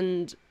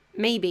and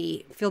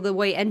maybe feel the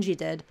way Enji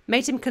did,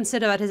 made him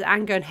consider that his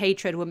anger and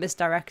hatred were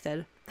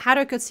misdirected.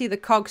 Haruo could see the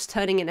cogs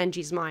turning in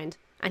Enji's mind,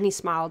 and he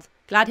smiled,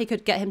 glad he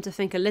could get him to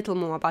think a little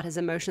more about his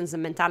emotions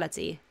and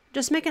mentality.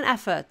 Just make an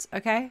effort,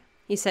 okay?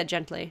 He said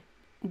gently.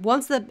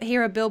 Once the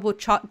Hero Billboard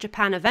Chart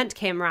Japan event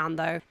came around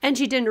though,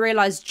 Enji didn't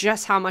realize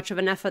just how much of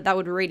an effort that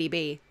would really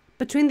be.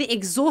 Between the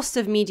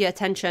exhaustive media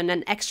attention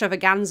and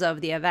extravaganza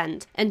of the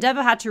event,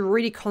 Endeavor had to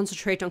really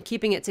concentrate on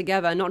keeping it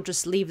together and not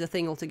just leave the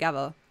thing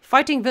altogether.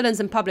 Fighting villains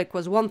in public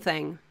was one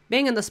thing.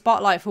 Being in the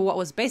spotlight for what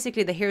was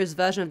basically the hero's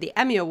version of the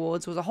Emmy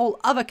Awards was a whole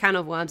other can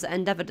of worms that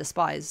Endeavor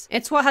despised.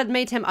 It's what had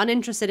made him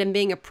uninterested in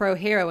being a pro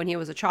hero when he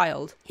was a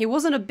child. He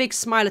wasn't a big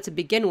smiler to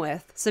begin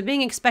with, so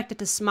being expected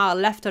to smile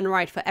left and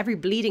right for every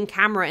bleeding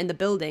camera in the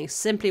building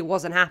simply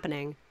wasn't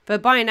happening.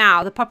 But by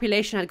now, the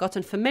population had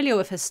gotten familiar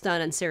with his stern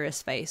and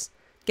serious face,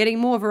 getting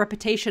more of a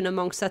reputation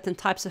among certain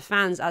types of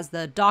fans as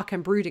the dark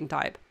and brooding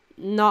type.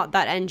 Not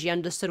that Enji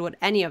understood what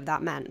any of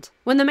that meant.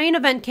 When the main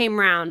event came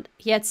round,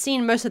 he had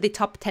seen most of the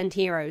top 10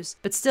 heroes,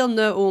 but still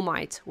no All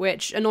Might,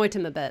 which annoyed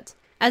him a bit.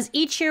 As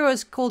each hero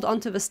was called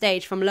onto the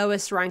stage from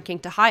lowest ranking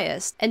to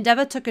highest,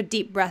 Endeavor took a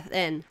deep breath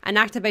in and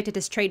activated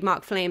his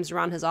trademark flames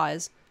around his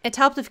eyes. It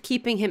helped with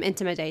keeping him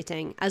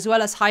intimidating, as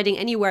well as hiding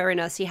any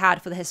wariness he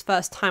had for his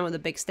first time on the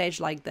big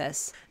stage like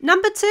this.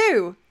 "Number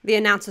 2! The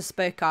announcer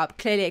spoke up,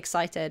 clearly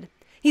excited.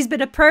 "He's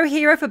been a pro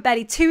hero for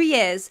barely 2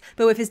 years,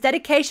 but with his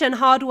dedication and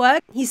hard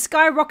work, he's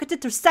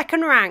skyrocketed to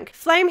 2nd rank.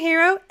 Flame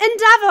hero,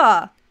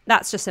 Endeavor!"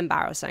 That's just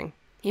embarrassing.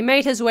 He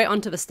made his way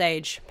onto the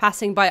stage,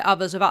 passing by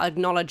others without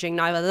acknowledging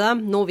neither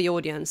them nor the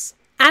audience.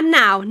 "And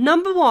now,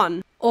 number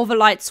 1. All the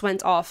lights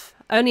went off,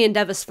 only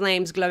Endeavor's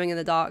flames glowing in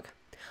the dark.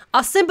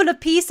 "Our symbol of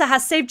peace that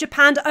has saved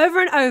Japan over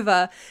and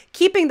over,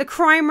 keeping the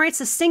crime rates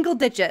to single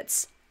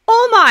digits.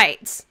 All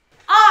Might!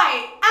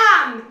 I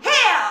am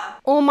here!"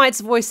 All Might's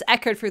voice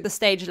echoed through the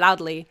stage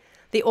loudly,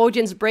 the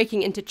audience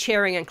breaking into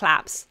cheering and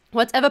claps.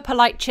 Whatever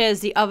polite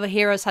cheers the other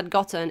heroes had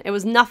gotten, it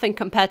was nothing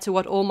compared to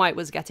what All Might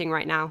was getting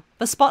right now.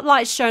 The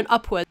spotlight shone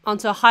upward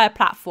onto a higher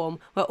platform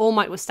where All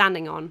Might was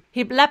standing on.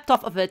 He leapt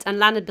off of it and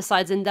landed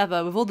beside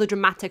Endeavor with all the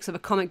dramatics of a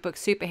comic book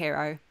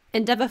superhero.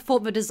 Endeavor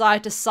fought the desire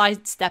to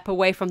sidestep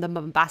away from the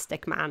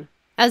bombastic man.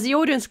 As the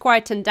audience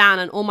quietened down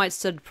and All Might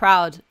stood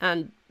proud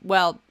and,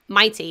 well,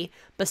 mighty,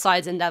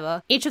 besides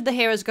Endeavor, each of the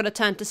heroes got a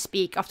turn to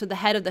speak after the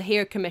head of the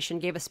Hero Commission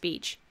gave a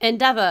speech.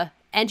 Endeavor,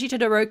 Enji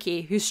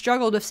Todoroki, who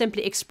struggled with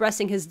simply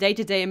expressing his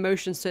day-to-day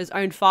emotions to his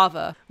own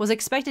father, was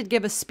expected to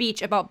give a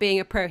speech about being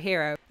a pro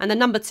hero, and the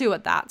number 2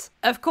 at that.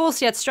 Of course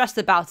he had stressed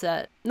about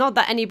it, not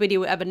that anybody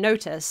would ever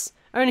notice,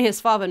 only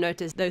his father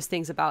noticed those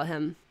things about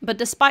him. But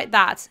despite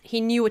that,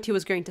 he knew what he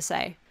was going to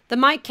say. The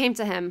mic came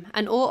to him,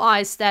 and all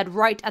eyes stared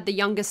right at the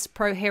youngest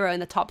pro hero in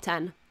the top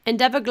 10.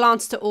 Endeavor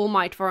glanced to All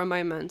Might for a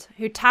moment,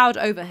 who towered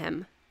over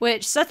him,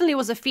 which certainly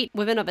was a feat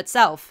within of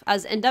itself,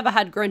 as Endeavor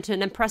had grown to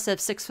an impressive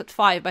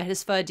 6'5" by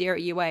his 3rd year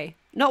at UA.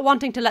 Not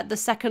wanting to let the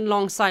second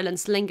long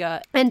silence linger,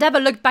 Endeavor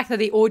looked back at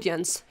the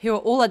audience, who were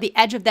all at the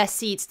edge of their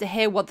seats to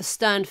hear what the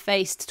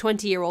stern-faced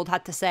 20-year-old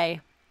had to say.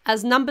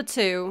 "As number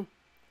 2,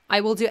 I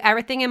will do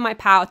everything in my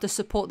power to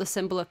support the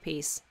symbol of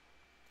peace."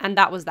 And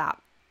that was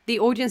that. The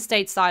audience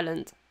stayed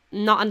silent,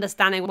 not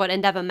understanding what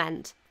Endeavor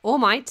meant. All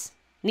Might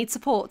needs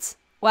support.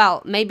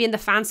 Well, maybe in the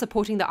fans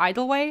supporting the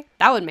idol way?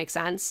 That would make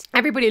sense.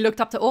 Everybody looked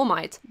up to All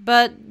Might,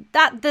 but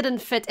that didn't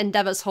fit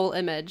Endeavor's whole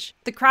image.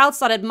 The crowd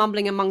started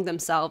mumbling among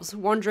themselves,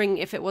 wondering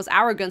if it was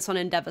arrogance on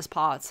Endeavor's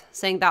part,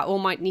 saying that All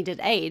Might needed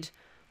aid,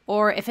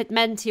 or if it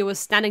meant he was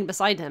standing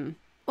beside him.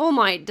 All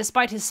Might,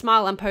 despite his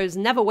smile and pose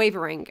never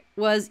wavering,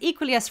 was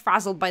equally as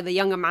frazzled by the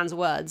younger man's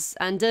words,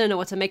 and didn't know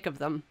what to make of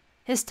them.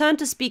 His turn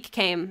to speak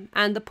came,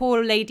 and the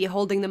poor lady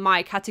holding the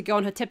mic had to go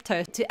on her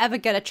tiptoes to ever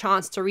get a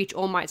chance to reach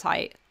All Might's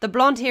height. The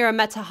blonde hero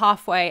met her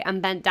halfway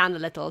and bent down a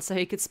little so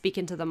he could speak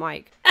into the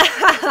mic.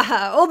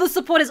 "All the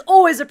support is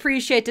always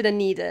appreciated and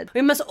needed.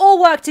 We must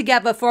all work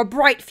together for a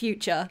bright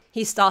future,"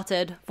 he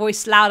started,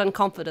 voice loud and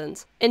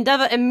confident.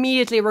 Endeavor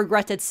immediately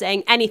regretted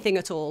saying anything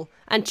at all,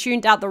 and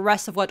tuned out the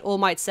rest of what All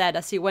Might said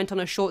as he went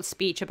on a short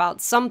speech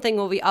about something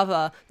or the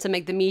other to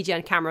make the media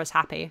and cameras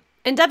happy.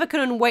 Endeavor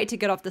couldn't wait to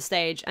get off the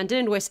stage, and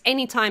didn't waste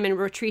any time in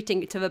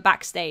retreating to the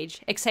backstage,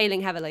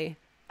 exhaling heavily.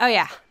 Oh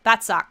yeah,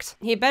 that sucked.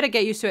 He'd better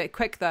get used to it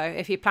quick though,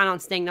 if he planned on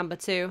staying number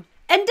 2.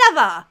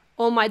 "Endeavor!"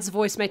 All Might's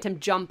voice made him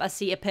jump as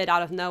he appeared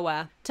out of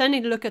nowhere.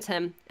 Turning to look at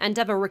him,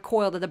 Endeavor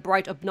recoiled at a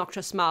bright,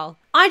 obnoxious smile.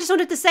 "I just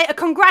wanted to say a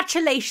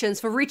congratulations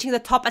for reaching the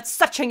top at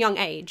such a young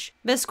age."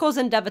 This caused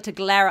Endeavor to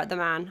glare at the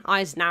man,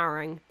 eyes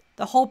narrowing.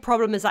 The whole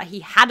problem is that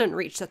he hadn't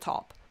reached the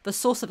top. The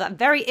source of that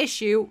very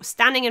issue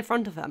standing in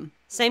front of him.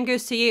 "Same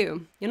goes to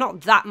you. You're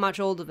not that much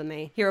older than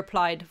me," he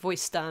replied,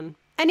 voice stern.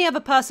 Any other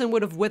person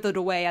would have withered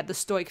away at the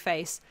stoic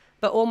face,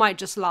 but All Might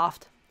just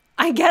laughed.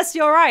 "I guess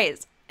you're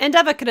right."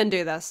 Endeavor couldn't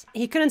do this.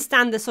 He couldn't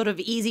stand this sort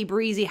of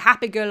easy-breezy,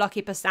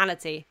 happy-go-lucky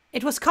personality.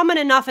 It was common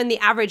enough in the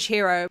average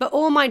hero, but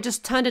All Might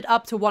just turned it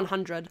up to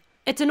 100.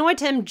 It annoyed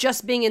him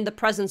just being in the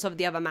presence of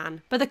the other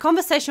man. But the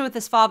conversation with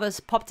his father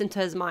popped into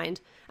his mind,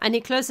 and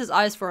he closed his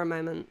eyes for a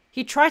moment.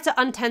 He tried to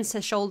untense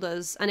his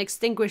shoulders and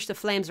extinguish the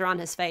flames around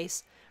his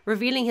face,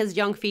 revealing his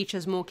young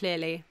features more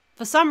clearly.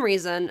 For some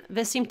reason,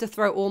 this seemed to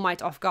throw All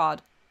Might off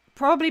guard.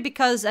 Probably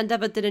because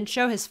Endeavor didn't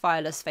show his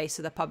fireless face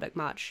to the public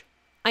much.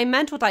 "I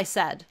meant what I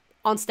said.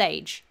 On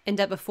stage,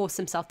 Endeavor forced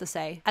himself to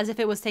say, as if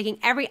it was taking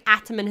every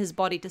atom in his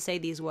body to say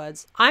these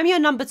words. I'm your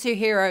number 2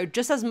 hero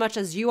just as much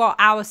as you are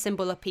our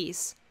symbol of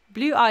peace.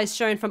 Blue eyes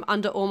shone from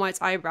under All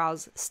Might's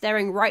eyebrows,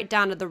 staring right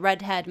down at the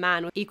red-haired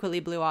man with equally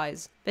blue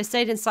eyes. They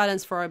stayed in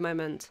silence for a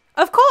moment.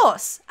 Of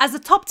course! As the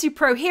top 2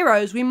 pro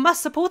heroes, we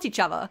must support each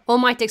other, All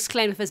Might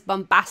exclaimed with his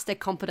bombastic,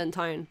 confident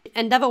tone.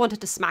 Endeavor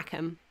wanted to smack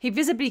him. He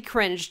visibly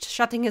cringed,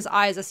 shutting his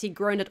eyes as he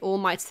groaned at All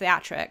Might's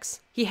theatrics.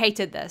 He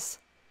hated this.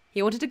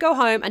 He wanted to go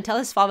home and tell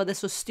his father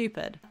this was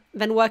stupid,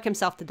 then work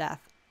himself to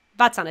death.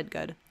 That sounded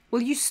good.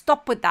 Will you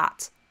stop with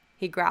that?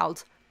 He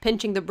growled,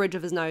 pinching the bridge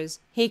of his nose.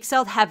 He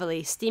exhaled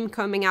heavily, steam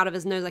combing out of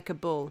his nose like a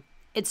bull.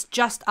 It's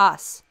just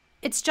us.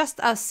 It's just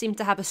us seemed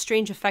to have a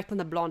strange effect on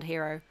the blonde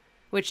hero,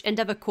 which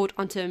Endeavor caught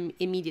onto him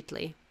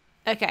immediately.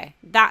 Okay,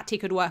 that he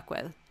could work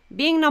with.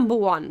 Being number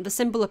 1, the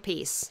symbol of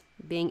peace.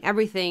 Being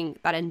everything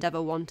that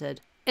Endeavor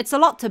wanted. It's a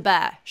lot to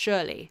bear,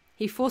 surely.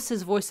 He forced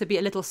his voice to be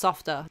a little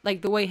softer,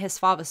 like the way his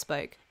father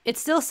spoke. It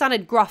still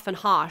sounded gruff and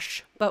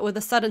harsh, but with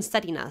a sudden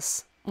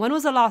steadiness. When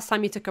was the last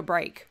time you took a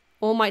break?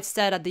 All Might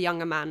stared at the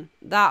younger man.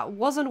 That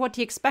wasn't what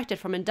he expected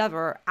from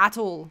Endeavor at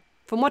all.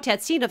 From what he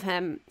had seen of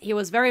him, he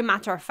was very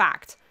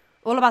matter-of-fact,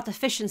 all about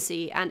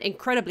efficiency and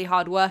incredibly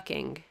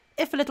hard-working,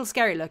 if a little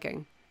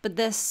scary-looking. But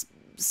this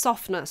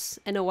softness,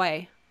 in a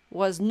way,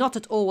 was not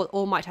at all what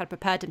All Might had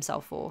prepared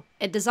himself for.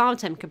 It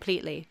disarmed him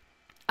completely.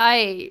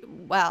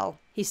 Well,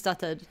 he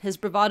stuttered, his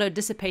bravado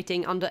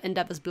dissipating under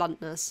Endeavor's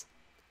bluntness.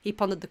 He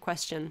pondered the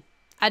question.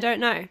 I don't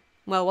know.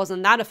 Well,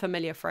 wasn't that a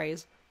familiar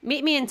phrase?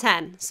 Meet me in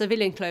 10,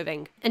 civilian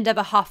clothing.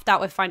 Endeavor huffed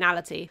out with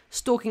finality,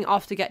 stalking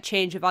off to get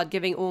change without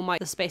giving All Might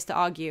the space to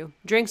argue.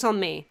 Drinks on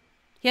me.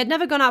 He had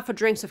never gone out for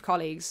drinks with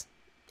colleagues.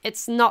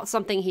 It's not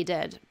something he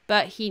did,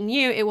 but he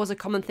knew it was a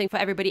common thing for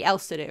everybody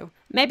else to do.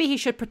 Maybe he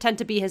should pretend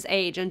to be his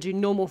age and do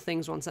normal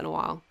things once in a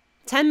while.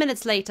 10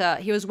 minutes later,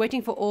 he was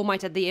waiting for All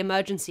Might at the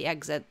emergency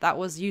exit that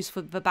was used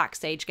for the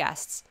backstage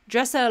guests.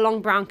 Dressed in a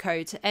long brown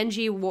coat,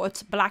 NG wore a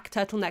black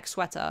turtleneck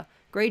sweater,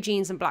 grey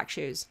jeans and black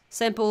shoes.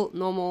 Simple,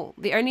 normal,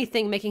 the only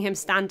thing making him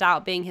stand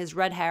out being his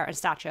red hair and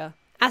stature.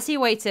 As he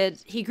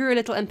waited, he grew a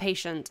little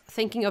impatient,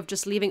 thinking of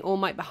just leaving All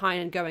Might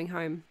behind and going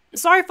home.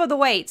 Sorry for the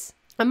wait,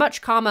 a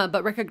much calmer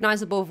but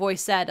recognizable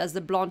voice said as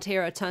the blonde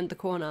hero turned the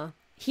corner.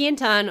 He, in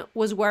turn,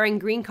 was wearing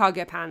green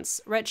cargo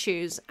pants, red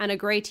shoes, and a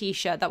grey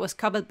t-shirt that was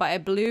covered by a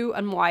blue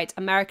and white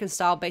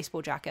American-style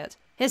baseball jacket.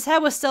 His hair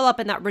was still up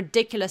in that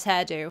ridiculous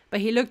hairdo,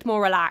 but he looked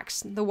more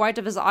relaxed, the white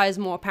of his eyes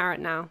more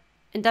apparent now.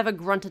 Endeavor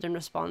grunted in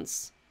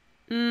response.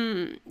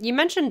 You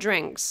mentioned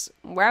drinks.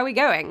 Where are we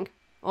going?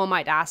 All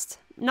Might asked,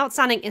 not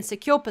sounding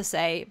insecure per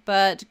se,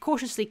 but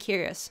cautiously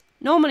curious.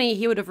 Normally,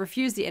 he would have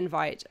refused the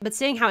invite, but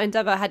seeing how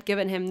Endeavor had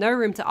given him no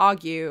room to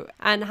argue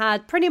and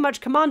had pretty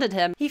much commanded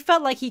him, he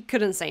felt like he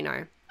couldn't say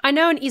no. I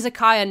know an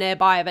izakaya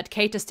nearby that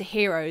caters to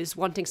heroes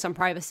wanting some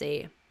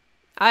privacy.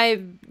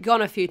 I've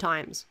gone a few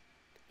times.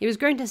 He was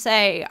going to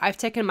say, I've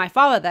taken my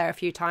father there a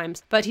few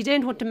times, but he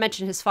didn't want to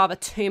mention his father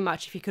too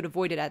much if he could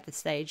avoid it at this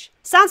stage.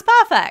 Sounds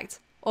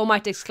perfect! All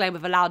Might exclaimed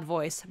with a loud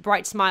voice,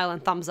 bright smile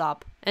and thumbs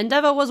up.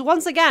 Endeavor was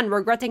once again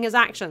regretting his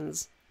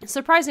actions.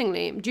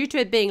 Surprisingly, due to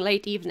it being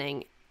late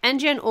evening,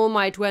 NG and All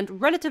Might went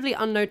relatively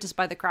unnoticed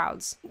by the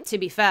crowds. To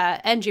be fair,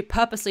 NG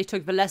purposely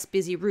took the less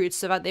busy route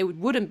so that they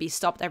wouldn't be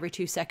stopped every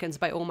 2 seconds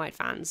by All Might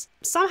fans.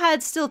 Some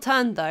had still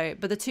turned though,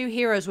 but the 2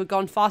 heroes were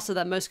gone faster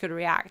than most could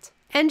react.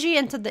 NG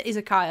entered the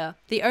izakaya,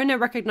 the owner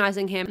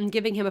recognizing him and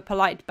giving him a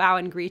polite bow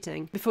and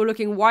greeting, before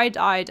looking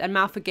wide-eyed and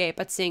mouth agape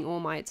at seeing All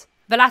Might.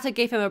 The latter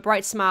gave him a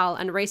bright smile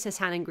and raised his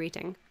hand in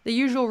greeting. The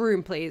usual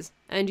room, please,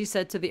 NG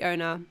said to the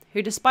owner,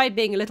 who despite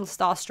being a little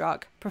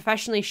starstruck,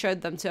 professionally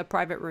showed them to a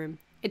private room.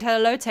 It had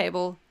a low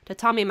table,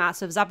 tatami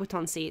mats with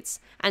zabuton seats,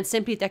 and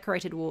simply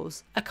decorated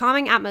walls. A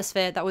calming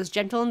atmosphere that was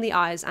gentle in the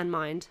eyes and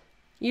mind.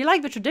 You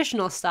like the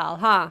traditional style,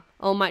 huh?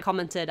 All Might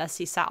commented as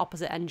he sat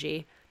opposite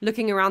NG,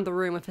 looking around the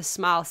room with his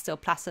smile still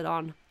plastered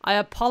on. I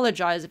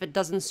apologize if it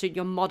doesn't suit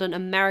your modern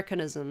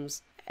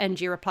Americanisms,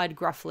 NG replied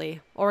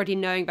gruffly, already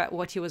knowing that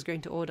what he was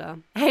going to order.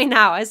 Hey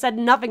now, I said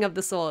nothing of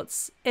the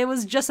sorts. It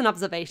was just an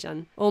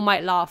observation. All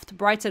Might laughed,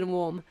 bright and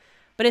warm,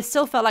 but it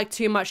still felt like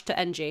too much to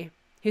NG,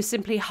 who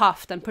simply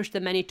huffed and pushed the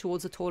menu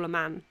towards a taller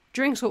man.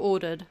 Drinks were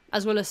ordered,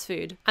 as well as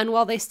food, and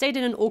while they stayed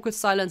in an awkward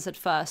silence at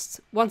first,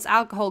 once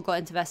alcohol got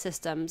into their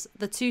systems,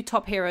 the 2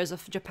 top heroes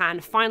of Japan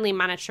finally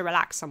managed to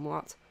relax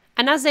somewhat.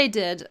 And as they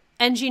did,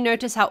 NG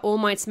noticed how All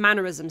Might's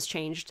mannerisms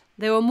changed.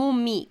 They were more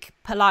meek,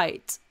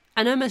 polite,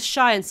 and almost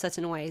shy in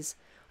certain ways,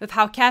 with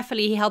how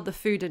carefully he held the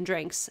food and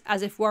drinks,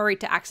 as if worried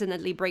to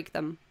accidentally break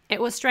them.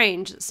 It was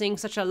strange, seeing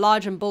such a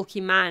large and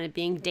bulky man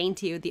being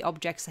dainty with the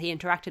objects that he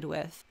interacted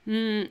with.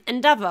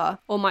 Endeavor,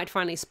 All Might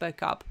finally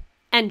spoke up.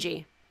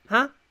 NG.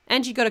 Huh?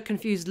 NG got a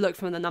confused look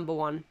from the number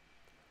 1.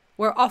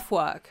 We're off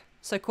work,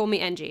 so call me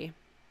NG.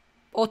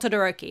 Or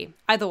Todoroki,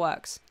 either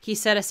works, he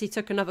said as he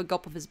took another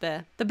gulp of his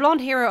beer. The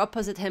blonde hero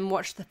opposite him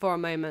watched for a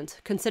moment,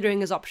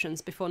 considering his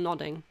options before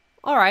nodding.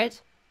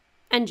 Alright.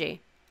 NG.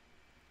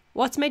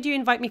 What made you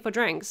invite me for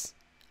drinks?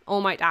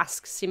 All Might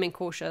asked, seeming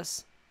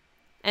cautious.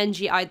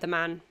 NG eyed the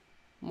man.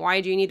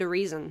 Why do you need a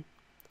reason?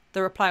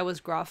 The reply was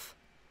gruff.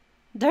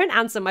 Don't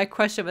answer my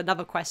question with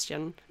another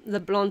question, the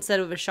blonde said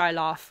with a shy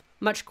laugh,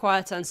 much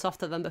quieter and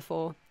softer than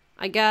before.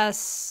 I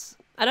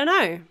don't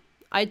know.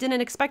 I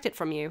didn't expect it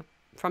from you.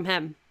 From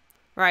him.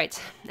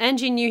 Right.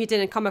 Enji knew he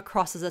didn't come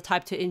across as the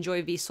type to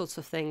enjoy these sorts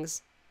of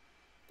things.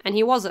 And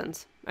he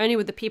wasn't. Only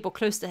with the people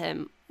close to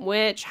him,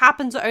 which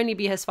happened to only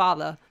be his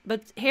father.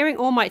 But hearing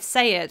All Might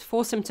say it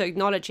forced him to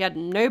acknowledge he had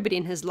nobody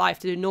in his life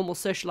to do normal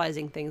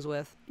socializing things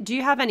with. Do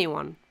you have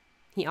anyone?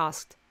 He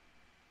asked.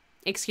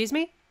 Excuse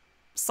me?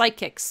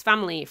 Psychics,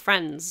 family,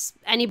 friends,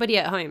 anybody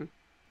at home.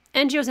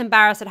 Enji was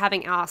embarrassed at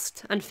having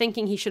asked, and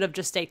thinking he should have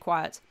just stayed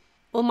quiet.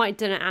 All Might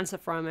didn't answer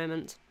for a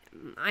moment.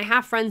 I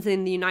have friends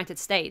in the United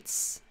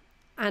States,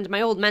 and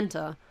my old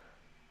mentor.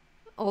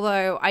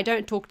 Although I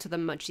don't talk to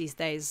them much these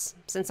days,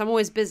 since I'm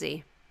always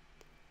busy.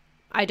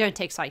 I don't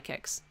take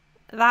psychics.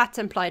 That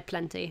implied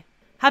plenty.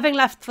 Having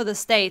left for the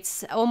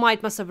States, All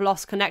Might must have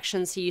lost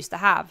connections he used to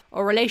have,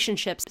 or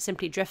relationships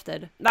simply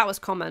drifted. That was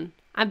common.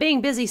 And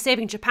being busy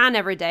saving Japan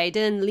every day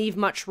didn't leave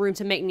much room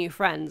to make new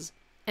friends.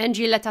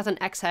 Enji let out an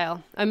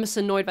exhale, almost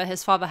annoyed that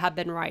his father had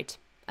been right.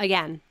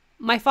 Again.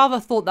 My father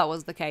thought that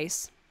was the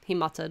case, he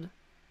muttered.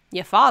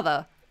 Your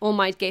father? All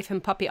Might gave him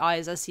puppy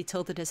eyes as he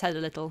tilted his head a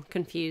little,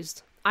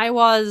 confused. I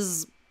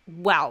was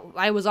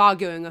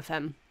arguing with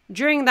him.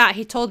 During that,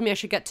 he told me I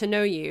should get to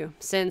know you,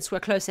 since we're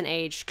close in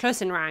age,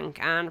 close in rank,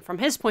 and from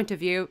his point of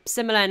view,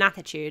 similar in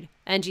attitude,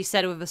 Enji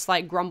said with a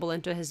slight grumble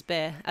into his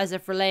beer, as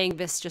if relaying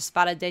this just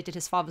validated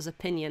his father's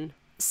opinion.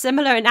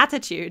 Similar in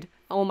attitude?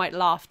 All Might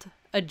laughed.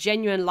 A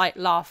genuine light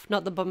laugh,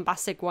 not the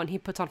bombastic one he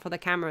put on for the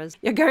cameras.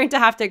 You're going to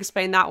have to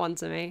explain that one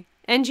to me.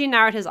 Enji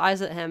narrowed his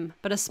eyes at him,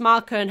 but a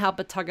smile couldn't help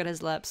but tug at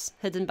his lips,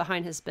 hidden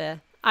behind his beer.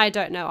 I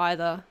don't know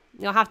either.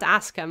 You'll have to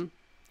ask him,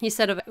 he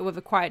said with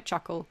a quiet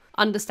chuckle,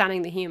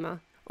 understanding the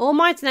humour. All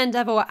Might and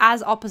Endeavour were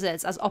as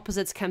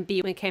opposites can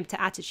be when it came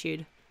to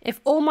attitude. If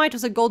All Might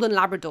was a golden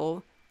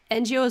Labrador,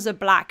 Enji was a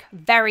black,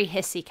 very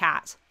hissy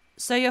cat.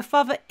 So your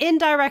father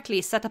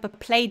indirectly set up a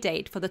play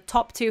date for the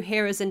top 2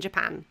 heroes in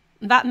Japan.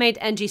 That made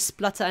Enji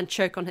splutter and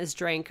choke on his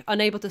drink,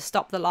 unable to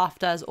stop the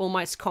laughter as All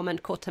Might's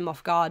comment caught him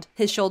off guard,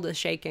 his shoulders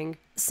shaking.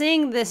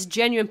 Seeing this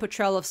genuine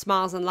portrayal of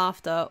smiles and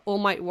laughter, All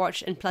Might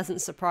watched in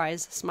pleasant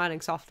surprise,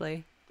 smiling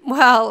softly.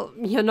 Well,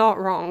 you're not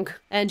wrong,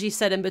 Enji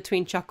said in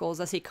between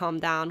chuckles as he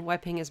calmed down,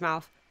 wiping his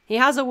mouth. He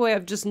has a way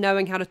of just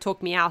knowing how to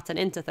talk me out and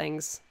into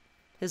things.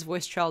 His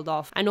voice trailed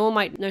off, and All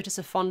Might noticed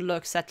a fond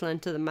look settle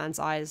into the man's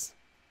eyes.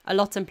 A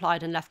lot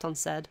implied and left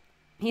unsaid.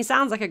 He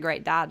sounds like a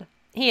great dad.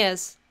 He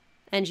is,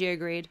 Enji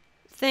agreed.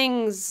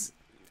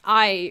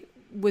 I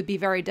would be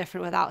very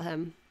different without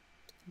him.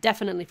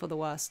 Definitely for the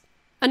worst.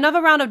 Another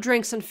round of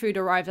drinks and food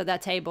arrived at their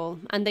table,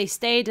 and they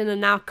stayed in a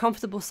now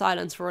comfortable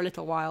silence for a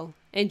little while,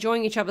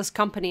 enjoying each other's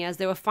company as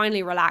they were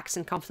finally relaxed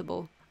and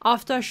comfortable.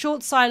 After a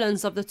short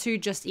silence of the two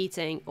just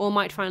eating, All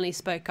Might finally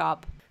spoke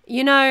up.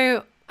 You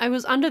know, I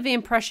was under the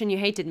impression you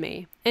hated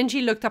me.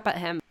 Enji looked up at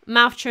him,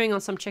 mouth chewing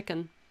on some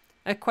chicken,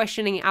 a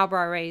questioning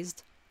eyebrow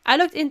raised. I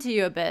looked into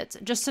you a bit,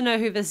 just to know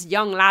who this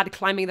young lad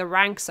climbing the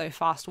ranks so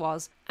fast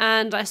was,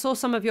 and I saw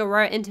some of your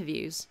rare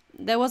interviews.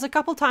 There was a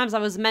couple times I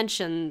was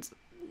mentioned.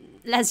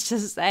 Let's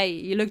just say,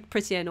 you looked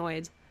pretty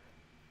annoyed.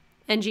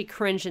 Enji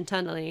cringed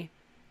internally.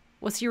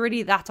 Was he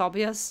really that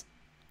obvious?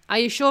 Are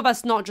you sure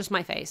that's not just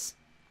my face?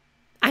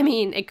 I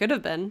mean, it could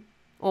have been.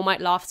 All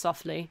Might laughed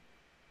softly.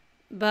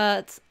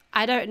 But,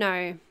 I don't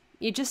know.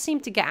 You just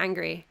seemed to get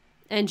angry.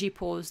 Enji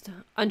paused,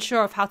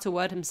 unsure of how to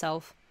word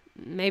himself.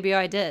 Maybe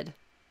I did,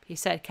 he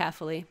said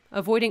carefully,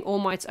 avoiding All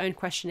Might's own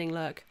questioning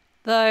look.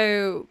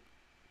 Though...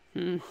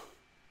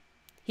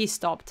 He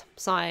stopped,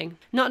 sighing,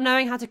 not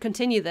knowing how to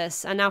continue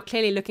this, and now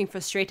clearly looking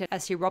frustrated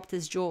as he rubbed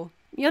his jaw.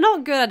 You're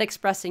not good at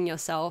expressing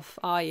yourself,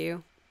 are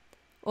you?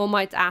 All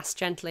Might asked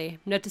gently,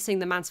 noticing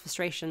the man's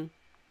frustration.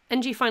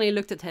 Enji finally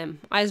looked at him,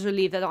 eyes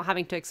relieved at not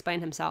having to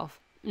explain himself.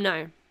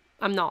 No,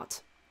 I'm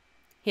not,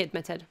 he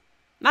admitted.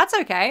 That's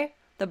okay,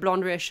 the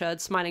blonde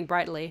reassured, smiling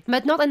brightly,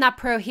 but not in that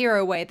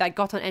pro-hero way that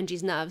got on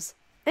Enji's nerves.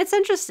 It's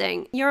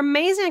interesting, you're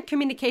amazing at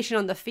communication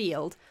on the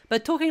field,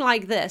 but talking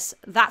like this,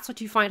 that's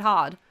what you find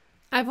hard.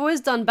 I've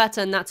always done better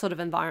in that sort of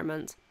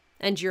environment,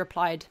 Enji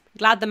replied,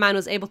 glad the man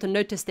was able to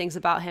notice things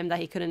about him that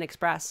he couldn't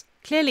express.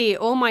 Clearly,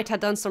 All Might had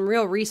done some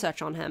real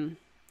research on him.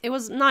 It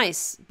was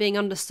nice being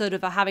understood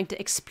without having to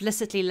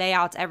explicitly lay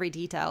out every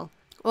detail.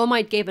 All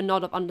Might gave a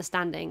nod of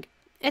understanding.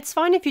 It's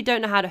fine if you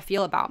don't know how to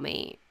feel about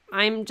me.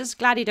 I'm just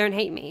glad you don't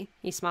hate me,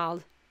 he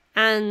smiled.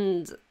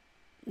 And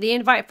the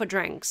invite for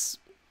drinks.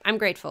 I'm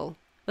grateful.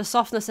 The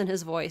softness in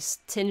his voice,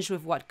 tinged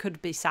with what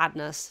could be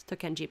sadness,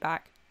 took Enji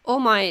back. All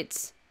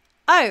Might...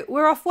 Oh,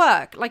 we're off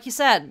work, like you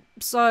said,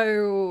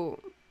 so...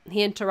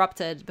 He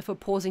interrupted before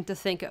pausing to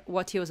think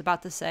what he was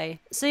about to say.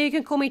 So you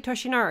can call me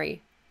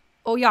Toshinori.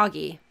 Or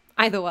Yagi.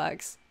 Either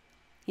works.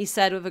 He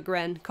said with a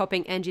grin,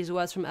 copying Enji's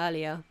words from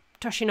earlier.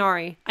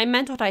 Toshinori, I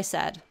meant what I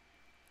said.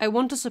 I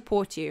want to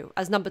support you,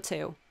 as number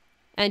 2.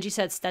 Enji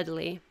said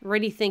steadily,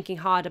 really thinking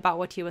hard about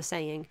what he was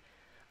saying.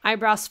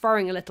 Eyebrows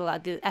furrowing a little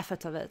at the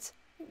effort of it.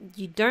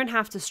 You don't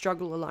have to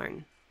struggle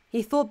alone.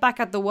 He thought back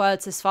at the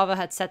words his father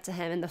had said to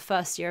him in the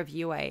first year of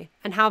UA,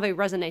 and how they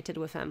resonated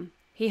with him.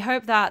 He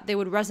hoped that they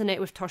would resonate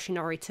with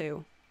Toshinori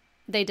too.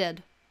 They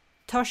did.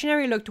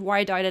 Toshinori looked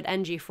wide-eyed at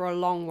Enji for a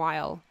long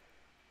while,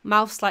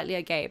 mouth slightly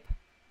agape.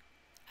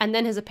 And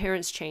then his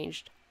appearance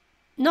changed.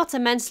 Not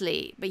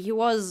immensely, but he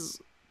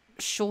was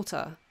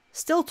shorter.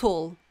 Still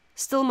tall,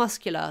 still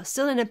muscular,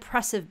 still an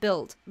impressive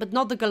build, but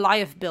not the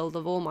Goliath build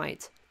of All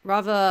Might.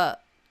 Rather,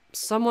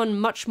 someone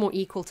much more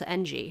equal to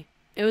Enji.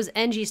 It was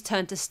Enji's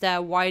turn to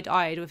stare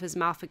wide-eyed with his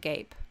mouth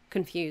agape,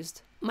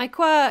 confused. My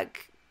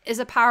quirk is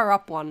a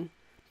power-up one,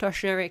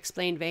 Toshinori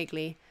explained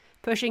vaguely,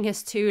 pushing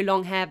his 2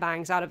 long hair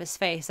bangs out of his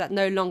face that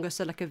no longer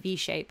stood like a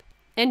V-shape.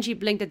 Enji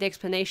blinked at the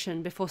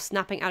explanation before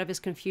snapping out of his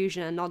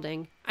confusion and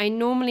nodding. I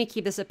normally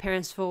keep this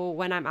appearance for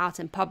when I'm out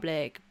in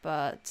public,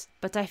 but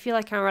I feel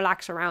I can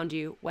relax around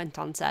you,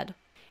 Wenton said.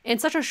 In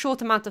such a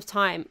short amount of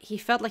time, he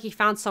felt like he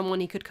found someone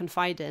he could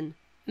confide in.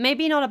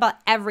 Maybe not about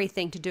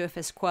everything to do with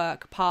his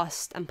quirk,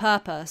 past, and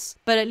purpose,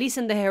 but at least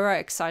in the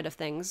heroic side of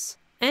things.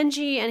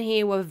 Enji and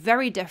he were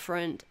very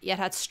different, yet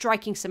had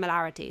striking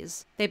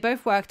similarities. They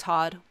both worked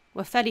hard,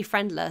 were fairly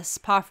friendless,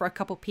 par for a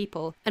couple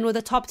people, and were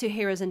the top 2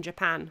 heroes in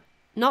Japan.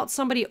 Not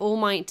somebody All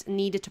Might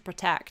needed to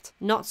protect,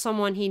 not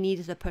someone he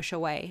needed to push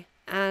away.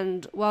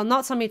 And, while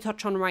not something to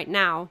touch on right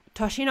now,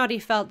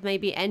 Toshinori felt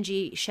maybe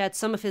Enji shared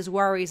some of his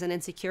worries and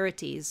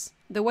insecurities.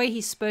 The way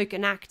he spoke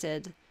and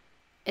acted,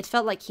 it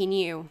felt like he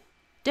knew.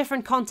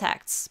 Different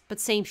contexts, but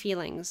same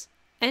feelings.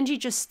 Enji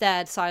just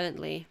stared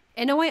silently,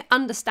 in a way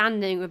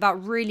understanding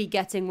without really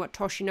getting what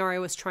Toshinori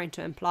was trying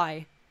to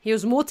imply. He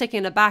was more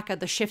taken aback at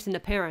the shift in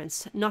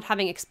appearance, not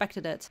having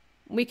expected it.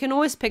 We can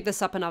always pick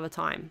this up another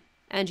time,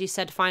 Enji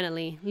said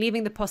finally,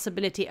 leaving the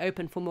possibility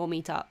open for more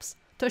meetups.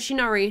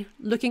 Toshinori,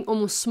 looking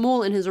almost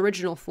small in his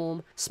original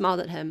form, smiled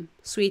at him,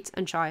 sweet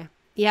and shy.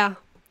 Yeah.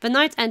 The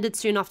night ended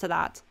soon after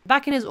that.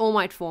 Back in his All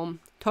Might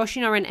form,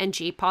 Toshinori and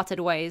Enji parted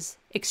ways,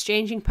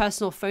 exchanging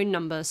personal phone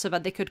numbers so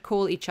that they could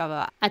call each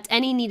other at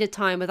any needed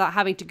time without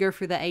having to go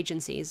through their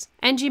agencies.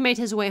 Enji made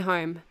his way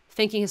home,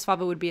 thinking his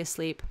father would be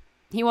asleep.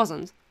 He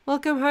wasn't.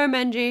 Welcome home,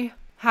 Enji,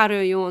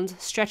 Haru yawned,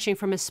 stretching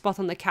from his spot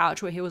on the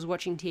couch where he was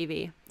watching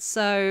TV.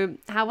 So,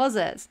 how was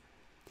it?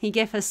 He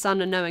gave his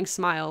son a knowing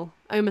smile,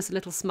 almost a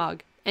little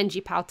smug.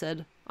 Enji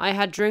pouted. I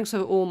had drinks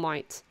with All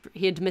Might,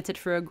 he admitted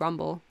through a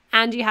grumble.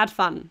 And you had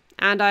fun.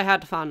 And I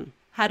had fun.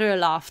 Haru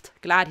laughed,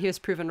 glad he was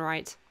proven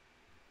right.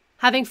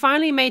 Having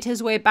finally made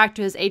his way back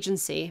to his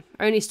agency,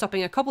 only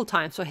stopping a couple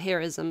times for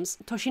heroisms,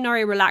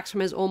 Toshinori relaxed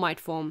from his All Might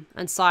form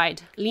and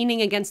sighed,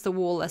 leaning against the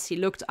wall as he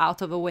looked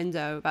out of a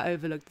window that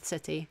overlooked the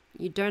city.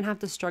 You don't have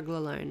to struggle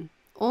alone.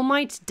 All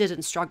Might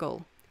didn't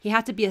struggle. He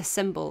had to be a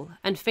symbol,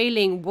 and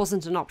failing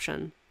wasn't an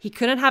option. He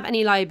couldn't have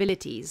any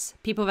liabilities,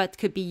 people that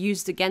could be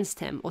used against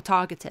him or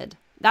targeted.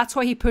 That's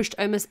why he pushed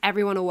almost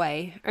everyone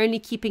away, only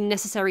keeping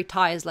necessary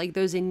ties like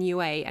those in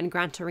UA and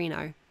Gran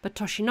Torino. But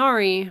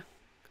Toshinori...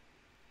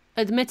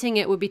 Admitting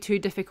it would be too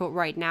difficult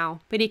right now,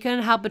 but he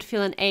couldn't help but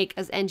feel an ache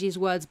as Enji's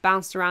words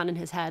bounced around in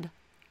his head.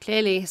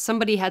 Clearly,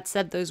 somebody had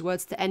said those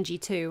words to Enji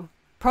too.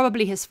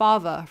 Probably his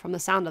father, from the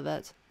sound of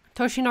it.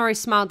 Toshinori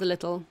smiled a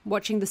little,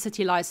 watching the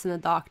city lights in the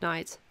dark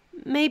night.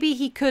 Maybe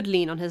he could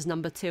lean on his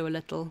number 2 a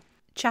little.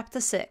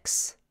 Chapter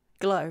 6.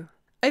 Glow.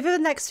 Over the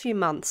next few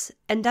months,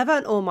 Endeavour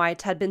and All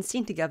Might had been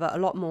seen together a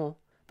lot more.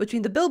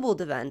 Between the Billboard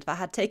event that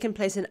had taken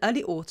place in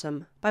early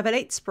autumn, by the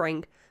late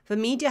spring, the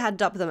media had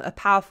dubbed them a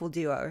powerful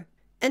duo.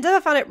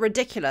 Endeavour found it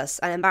ridiculous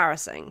and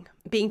embarrassing,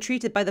 being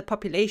treated by the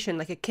population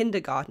like a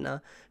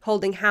kindergartner,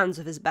 holding hands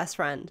with his best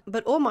friend.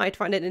 But All Might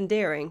found it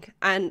endearing,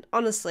 and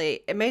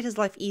honestly, it made his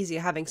life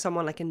easier having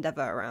someone like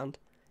Endeavour around.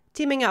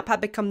 Teaming up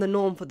had become the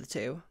norm for the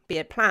two, be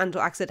it planned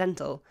or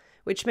accidental,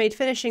 which made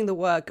finishing the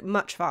work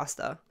much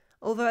faster.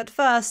 Although at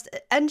first,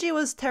 Enji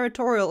was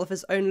territorial of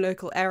his own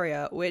local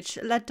area, which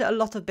led to a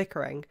lot of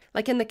bickering,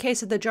 like in the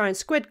case of the giant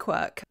squid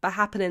quirk that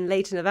happened in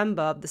late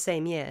November of the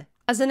same year.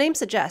 As the name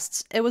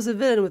suggests, it was a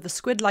villain with a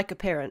squid-like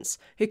appearance,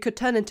 who could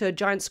turn into a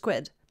giant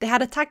squid. They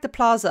had attacked a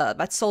plaza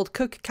that sold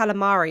cooked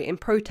calamari in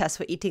protest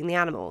for eating the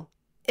animal.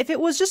 If it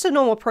was just a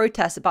normal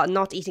protest about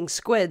not eating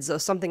squids or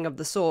something of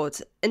the sort,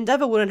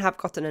 Endeavour wouldn't have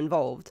gotten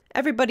involved.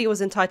 Everybody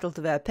was entitled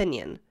to their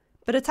opinion.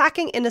 But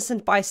attacking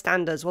innocent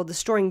bystanders while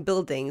destroying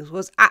buildings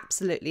was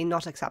absolutely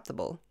not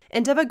acceptable.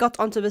 Endeavour got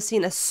onto the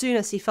scene as soon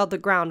as he felt the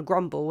ground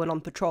grumble when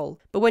on patrol,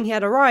 but when he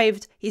had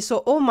arrived, he saw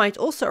All Might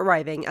also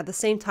arriving at the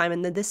same time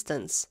in the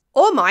distance.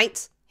 All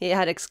Might! He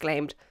had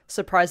exclaimed,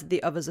 surprised at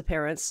the other's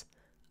appearance.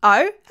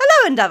 Oh,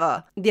 hello,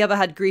 Endeavour! The other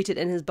had greeted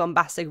in his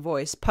bombastic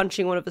voice,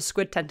 punching one of the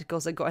squid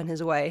tentacles that got in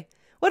his way.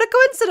 What a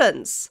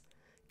coincidence!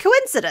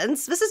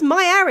 Coincidence? This is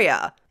my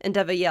area!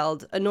 Endeavour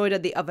yelled, annoyed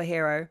at the other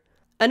hero.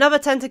 Another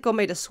tentacle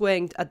made a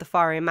swing at the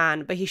fiery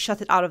man, but he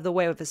shut it out of the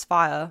way with his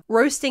fire,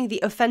 roasting the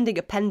offending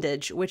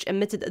appendage, which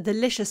emitted a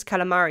delicious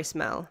calamari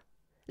smell.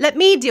 Let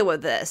me deal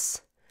with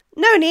this.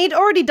 No need,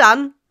 already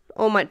done,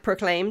 All Might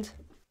proclaimed.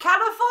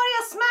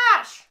 California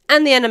smash!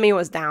 And the enemy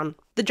was down,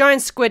 the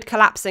giant squid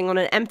collapsing on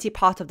an empty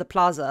part of the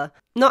plaza,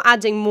 not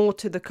adding more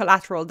to the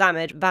collateral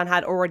damage than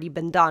had already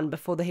been done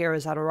before the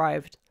heroes had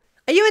arrived.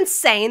 Are you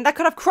insane? That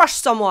could have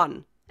crushed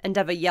someone!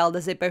 Endeavor yelled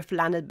as they both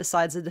landed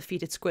beside the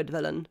defeated squid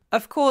villain.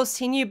 Of course,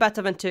 he knew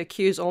better than to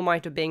accuse All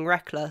Might of being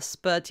reckless,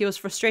 but he was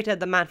frustrated at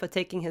the man for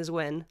taking his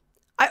win.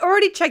 I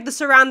already checked the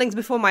surroundings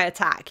before my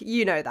attack,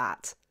 you know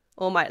that.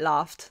 All Might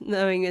laughed,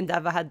 knowing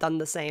Endeavor had done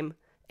the same.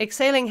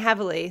 Exhaling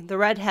heavily, the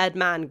red-haired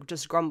man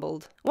just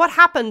grumbled. What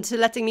happened to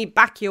letting me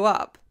back you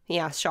up? He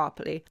asked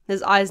sharply.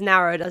 His eyes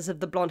narrowed as if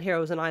the blonde hero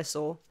was an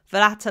eyesore. The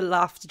latter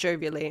laughed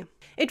jovially.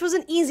 It was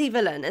an easy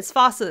villain, it's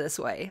faster this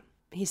way,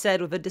 he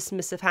said with a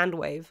dismissive hand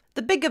wave.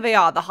 The bigger they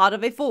are, the harder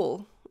they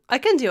fall. I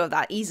can deal with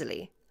that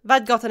easily.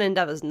 That got on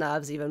Endeavor's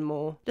nerves even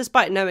more,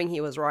 despite knowing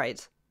he was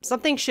right.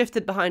 Something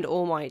shifted behind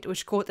All Might,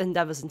 which caught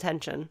Endeavor's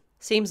attention.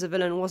 Seems the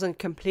villain wasn't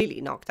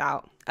completely knocked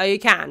out. Oh, you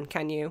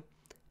can you?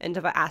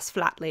 Endeavor asked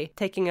flatly,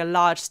 taking a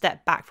large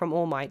step back from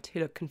All Might, who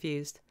looked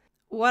confused.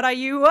 What are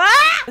you—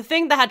 Ah! The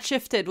thing that had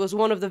shifted was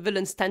one of the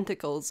villain's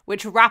tentacles,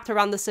 which wrapped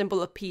around the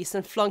symbol of peace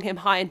and flung him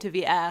high into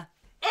the air.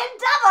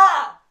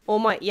 Endeavor! All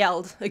Might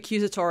yelled,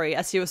 accusatory,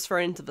 as he was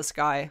thrown into the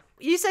sky.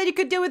 You said you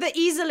could deal with it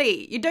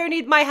easily! You don't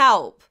need my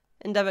help!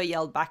 Endeavor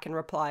yelled back in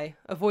reply,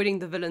 avoiding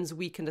the villain's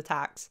weakened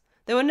attacks.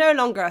 They were no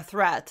longer a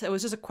threat, it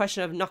was just a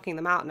question of knocking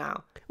them out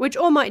now. Which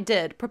All Might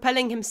did,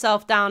 propelling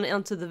himself down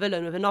onto the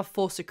villain with enough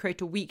force to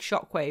create a weak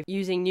shockwave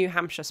using New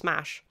Hampshire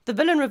Smash. The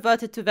villain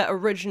reverted to their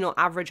original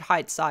average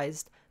height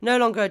sized, no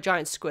longer a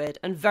giant squid,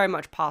 and very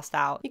much passed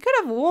out. You could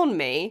have warned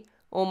me,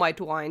 All Might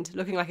whined,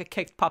 looking like a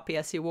kicked puppy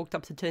as he walked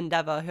up to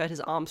Endeavor, who had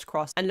his arms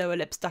crossed and lower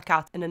lip stuck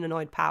out in an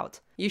annoyed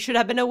pout. You should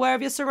have been aware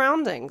of your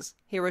surroundings,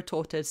 he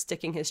retorted,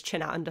 sticking his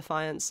chin out in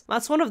defiance.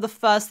 That's one of the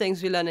first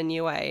things we learn in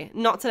UA,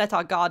 not to let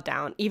our guard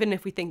down, even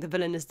if we think the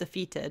villain is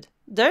defeated.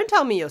 Don't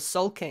tell me you're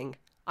sulking.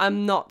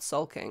 I'm not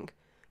sulking.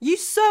 You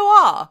so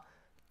are!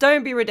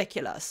 Don't be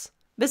ridiculous.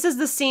 This is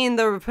the scene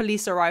the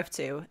police arrived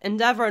to,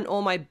 Endeavor and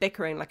All Might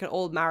bickering like an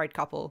old married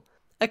couple.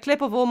 A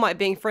clip of All Might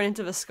being thrown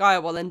into the sky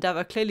while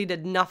Endeavor clearly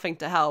did nothing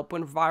to help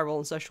went viral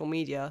on social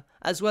media,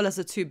 as well as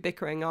the two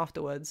bickering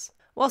afterwards.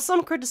 While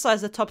some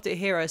criticized the top-tier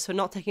heroes for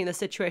not taking the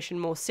situation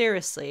more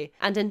seriously,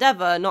 and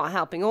Endeavor not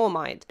helping All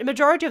Might, the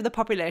majority of the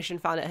population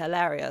found it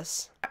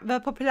hilarious. Their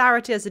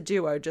popularity as a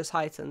duo just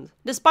heightened.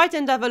 Despite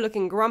Endeavor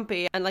looking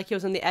grumpy and like he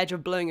was on the edge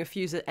of blowing a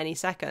fuse at any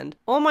second,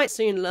 All Might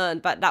soon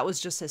learned that was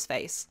just his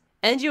face.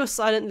 Enji was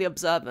silently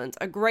observant,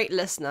 a great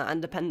listener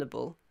and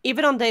dependable.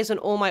 Even on days when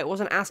All Might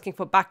wasn't asking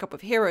for backup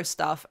of hero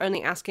stuff,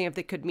 only asking if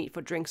they could meet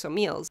for drinks or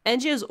meals,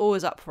 Enji was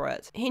always up for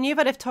it. He knew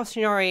that if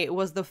Toshinori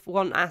was the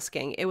one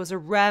asking, it was a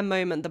rare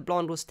moment the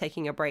blonde was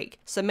taking a break,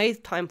 so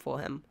made time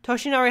for him.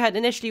 Toshinori had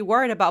initially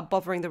worried about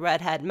bothering the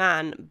red-haired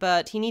man,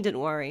 but he needn't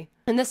worry.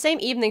 In the same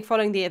evening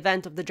following the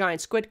event of the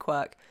giant squid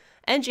quirk,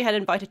 Enji had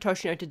invited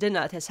Toshinori to dinner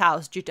at his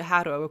house due to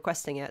Haruo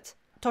requesting it.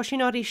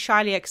 Toshinori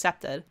shyly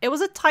accepted. It was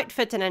a tight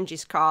fit in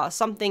Enji's car,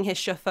 something his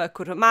chauffeur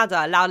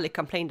Kurumada loudly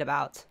complained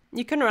about.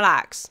 You can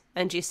relax,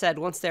 Enji said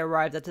once they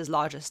arrived at his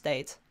large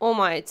estate. All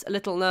Might, a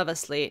little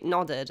nervously,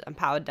 nodded and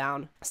powered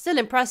down. Still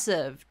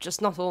impressive, just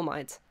not All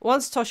Might.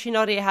 Once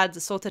Toshinori had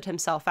sorted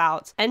himself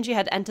out, Enji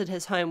had entered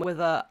his home with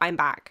a "I'm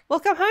back."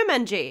 "Welcome home,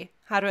 Enji,"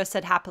 Haruo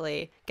said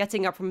happily,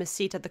 getting up from his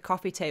seat at the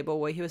coffee table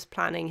where he was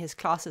planning his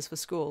classes for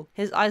school.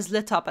 His eyes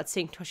lit up at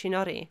seeing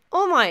Toshinori.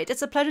 "All Might,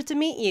 it's a pleasure to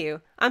meet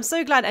you. I'm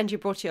so glad Enji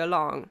brought you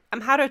along.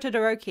 I'm Haruo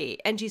Todoroki,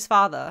 Enji's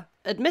father."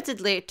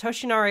 Admittedly,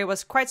 Toshinori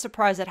was quite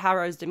surprised at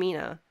Haruo's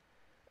demeanor.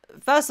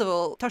 First of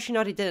all,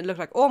 Toshinori didn't look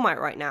like All Might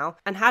right now,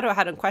 and Haruo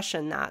hadn't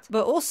questioned that.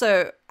 But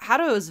also,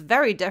 Haruo was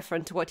very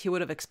different to what he would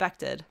have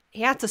expected.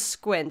 He had to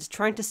squint,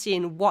 trying to see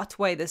in what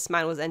way this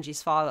man was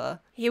Enji's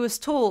father. He was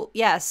tall,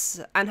 yes,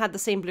 and had the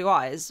same blue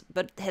eyes,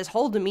 but his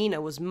whole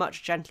demeanor was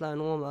much gentler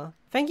and warmer.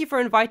 "Thank you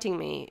for inviting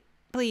me.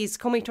 Please,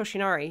 call me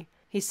Toshinori,"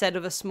 he said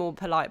with a small,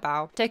 polite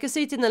bow. "Take a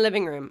seat in the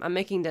living room. I'm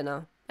making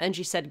dinner,"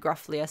 Enji said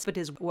gruffly as he put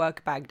his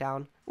work bag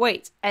down.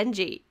 "Wait,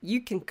 Enji,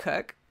 you can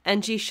cook?"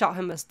 Enji shot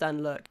him a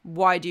stern look.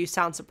 "Why do you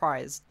sound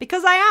surprised?"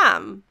 "Because I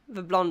am!"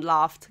 The blonde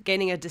laughed,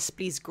 gaining a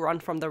displeased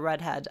grunt from the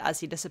redhead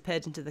as he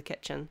disappeared into the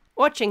kitchen.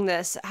 Watching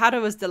this,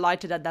 Haruo was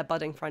delighted at their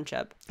budding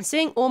friendship.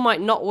 Seeing All Might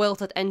not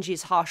wilt at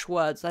Enji's harsh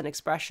words and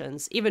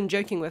expressions, even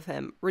joking with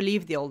him,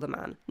 relieved the older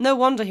man. No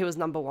wonder he was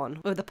number one.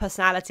 With a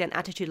personality and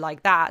attitude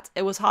like that,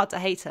 it was hard to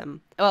hate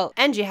him. Well,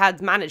 Enji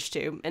had managed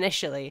to,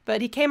 initially,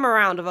 but he came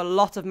around with a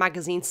lot of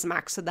magazine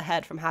smacks to the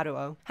head from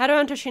Haruo.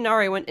 Haruo and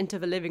Toshinori went into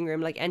the living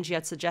room like Enji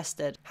had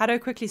suggested, Haruo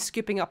quickly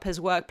scooping up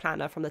his work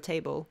planner from the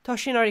table.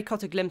 Toshinori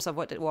caught a glimpse of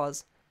what it was.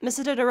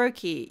 "Mr.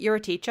 Todoroki, you're a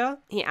teacher?"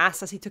 he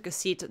asked as he took a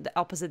seat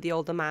opposite the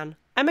older man.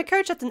 "I'm a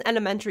coach at an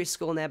elementary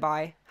school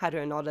nearby,"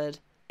 Haruo nodded.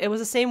 It was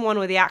the same one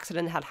where the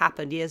accident had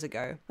happened years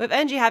ago. "With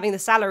Enji having the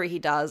salary he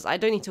does, I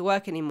don't need to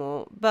work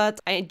anymore, but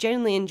I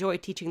genuinely enjoy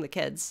teaching the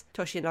kids."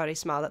 Toshinori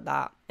smiled at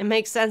that. "It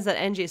makes sense that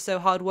Enji is so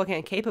hardworking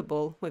and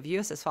capable, with you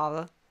as his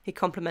father," he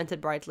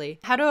complimented brightly.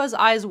 Haruo's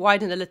eyes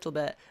widened a little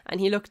bit, and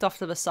he looked off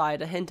to the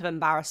side, a hint of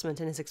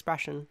embarrassment in his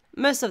expression.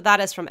 "Most of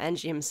that is from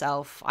Enji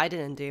himself. I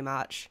didn't do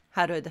much,"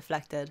 Haruo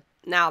deflected.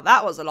 Now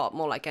that was a lot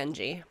more like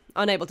Enji.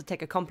 unable to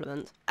take a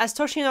compliment. As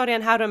Toshinori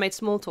and Haru made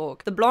small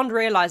talk, the blonde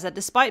realized that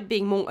despite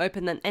being more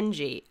open than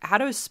Enji,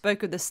 Haru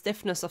spoke with the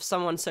stiffness of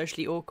someone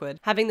socially awkward,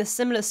 having the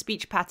similar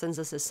speech patterns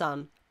as his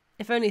son,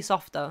 if only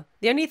softer.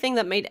 The only thing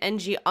that made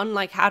Enji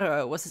unlike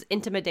Haru was his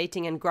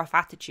intimidating and gruff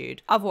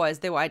attitude. Otherwise,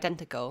 they were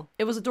identical.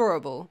 It was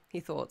adorable,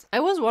 he thought. I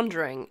was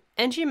wondering,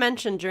 Enji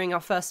mentioned during our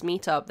first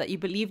meetup that you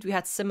believed we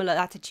had similar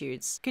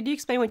attitudes. Could you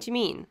explain what you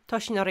mean?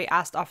 Toshinori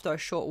asked after a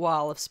short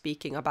while of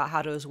speaking about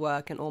Haru's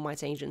work and All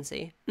Might's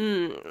agency.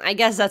 I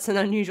guess that's an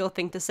unusual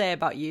thing to say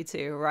about you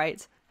two,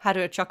 right?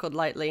 Haru chuckled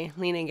lightly,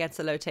 leaning against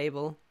a low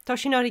table.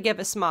 Toshinori gave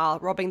a smile,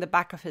 rubbing the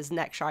back of his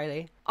neck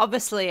shyly.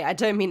 Obviously, I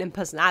don't mean in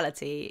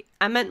personality.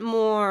 I meant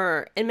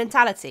more in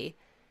mentality.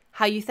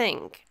 How you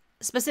think.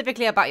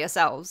 Specifically about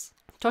yourselves.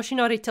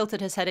 Toshinori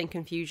tilted his head in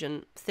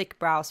confusion, thick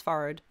brows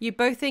furrowed. You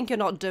both think you're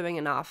not doing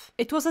enough.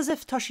 It was as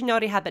if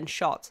Toshinori had been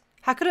shot.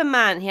 How could a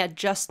man he had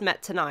just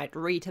met tonight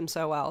read him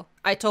so well?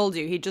 I told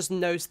you, he just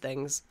knows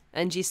things,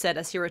 Enji said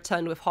as he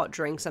returned with hot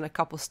drinks and a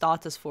couple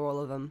starters for all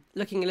of them,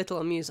 looking a little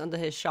amused under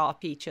his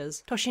sharp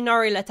features.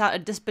 Toshinori let out a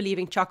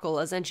disbelieving chuckle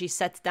as Enji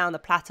set down the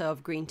platter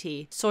of green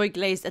tea,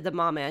 soy-glazed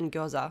edamame and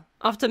gyoza.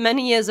 After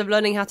many years of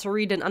learning how to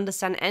read and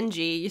understand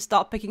Enji, you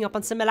start picking up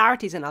on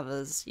similarities in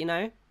others, you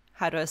know?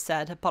 Haru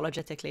said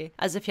apologetically,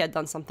 as if he had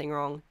done something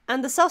wrong.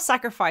 And the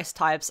self-sacrifice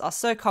types are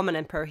so common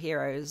in pro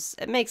heroes,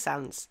 it makes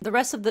sense. The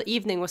rest of the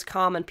evening was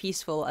calm and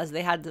peaceful as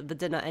they had the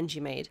dinner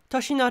Enji made.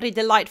 Toshinori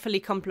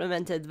delightfully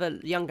complimented the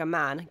younger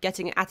man,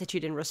 getting an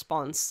attitude in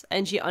response,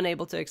 Enji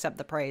unable to accept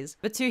the praise.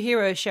 The two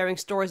heroes sharing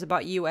stories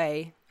about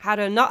UA,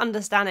 Haru not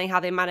understanding how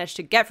they managed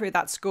to get through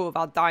that school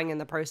without dying in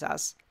the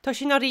process.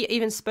 Toshinori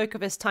even spoke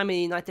of his time in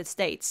the United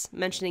States,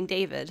 mentioning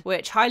David,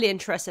 which highly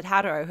interested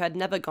Haru, who had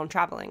never gone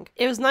traveling.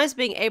 It was nice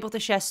being able to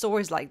share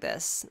stories like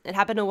this. It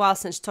had been a while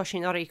since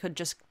Toshinori could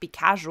just be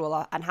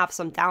casual and have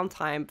some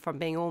downtime from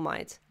being All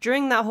Might.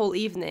 During that whole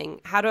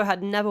evening, Haru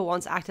had never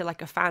once acted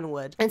like a fan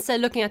would,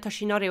 instead looking at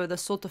Toshinori with a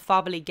sort of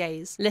fatherly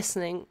gaze,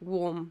 listening,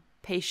 warm,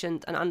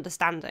 patient, and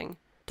understanding.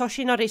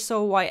 Toshinori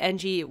saw why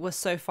Enji was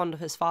so fond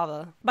of his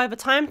father. By the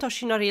time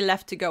Toshinori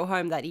left to go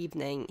home that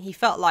evening, he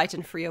felt light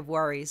and free of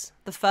worries,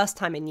 the first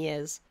time in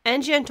years.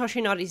 Enji and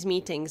Toshinori's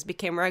meetings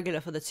became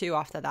regular for the two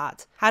after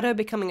that, Haru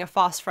becoming a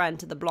fast friend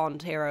to the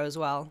blonde hero as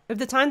well. With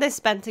the time they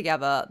spent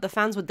together, the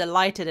fans were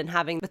delighted in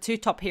having the two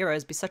top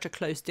heroes be such a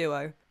close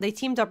duo. They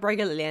teamed up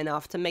regularly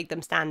enough to make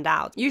them stand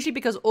out, usually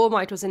because All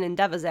Might was in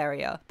Endeavor's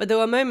area, but there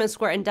were moments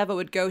where Endeavor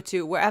would go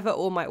to wherever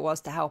All Might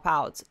was to help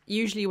out,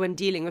 usually when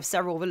dealing with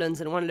several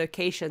villains in one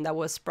location that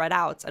was spread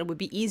out and would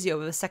be easier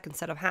with a second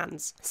set of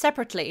hands.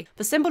 Separately,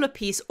 the Symbol of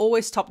Peace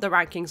always topped the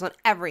rankings on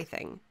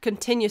everything,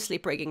 continuously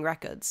breaking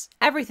records.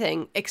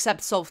 Everything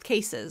except solved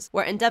cases,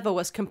 where Endeavor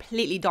was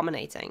completely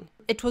dominating.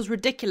 It was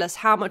ridiculous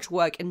how much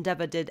work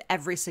Endeavor did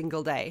every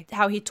single day,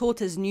 how he taught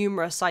his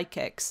numerous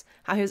sidekicks,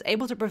 how he was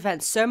able to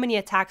prevent so many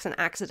attacks and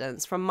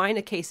accidents from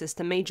minor cases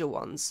to major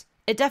ones.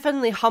 It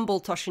definitely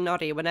humbled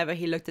Toshinori whenever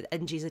he looked at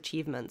Enji's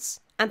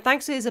achievements. And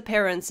thanks to his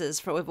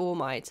appearances with All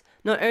Might,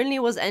 not only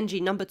was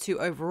Enji number 2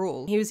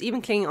 overall, he was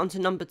even clinging on to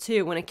number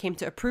 2 when it came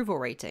to approval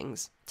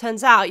ratings.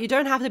 Turns out, you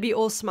don't have to be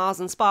all smiles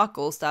and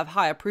sparkles to have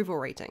high approval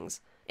ratings.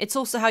 It's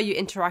also how you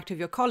interact with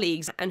your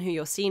colleagues and who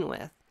you're seen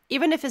with.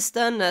 Even if his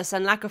sternness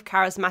and lack of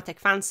charismatic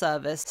fan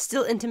service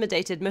still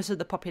intimidated most of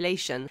the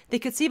population, they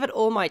could see that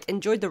All Might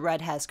enjoyed the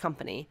red hair's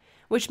company,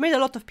 which made a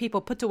lot of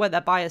people put away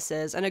their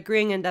biases and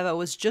agreeing Endeavor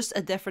was just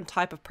a different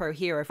type of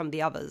pro-hero from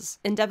the others.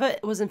 Endeavor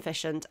was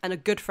efficient and a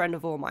good friend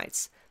of All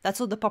Might's. That's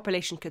all the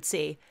population could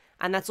see,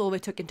 and that's all they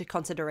took into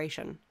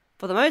consideration.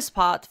 For the most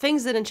part,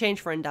 things didn't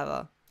change for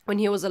Endeavor. When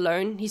he was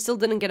alone, he still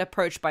didn't get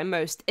approached by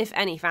most, if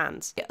any,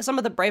 fans. Some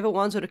of the braver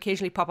ones would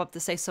occasionally pop up to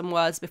say some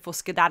words before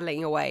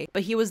skedaddling away,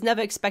 but he was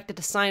never expected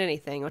to sign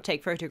anything or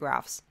take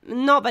photographs.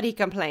 Not that he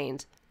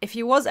complained. If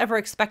he was ever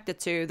expected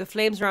to, the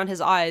flames around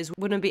his eyes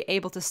wouldn't be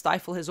able to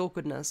stifle his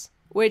awkwardness.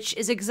 Which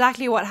is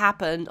exactly what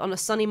happened on a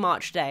sunny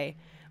March day,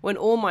 when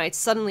All Might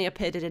suddenly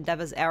appeared in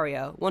Endeavor's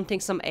area,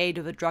 wanting some aid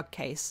with a drug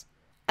case.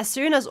 As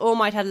soon as All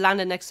Might had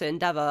landed next to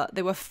Endeavor,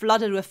 they were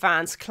flooded with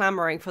fans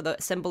clamoring for the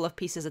Symbol of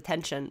Peace's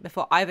attention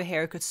before either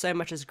hero could so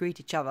much as greet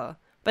each other.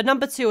 But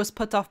number 2 was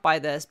put off by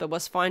this, but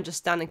was fine just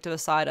standing to the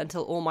side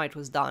until All Might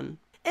was done.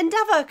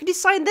 Endeavor, could you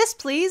sign this,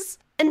 please?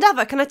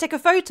 Endeavor, can I take a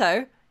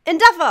photo?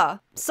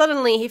 Endeavor!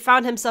 Suddenly, he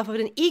found himself with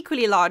an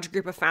equally large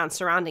group of fans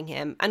surrounding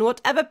him, and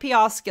whatever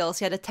PR skills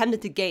he had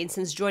attempted to gain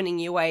since joining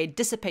UA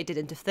dissipated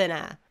into thin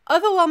air.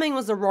 Overwhelming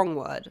was the wrong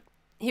word.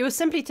 He was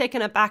simply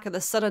taken aback at the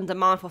sudden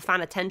demand for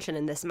fan attention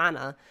in this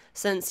manner,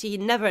 since he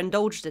never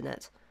indulged in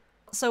it.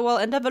 So while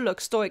Endeavor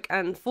looked stoic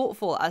and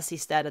thoughtful as he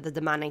stared at the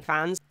demanding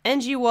fans,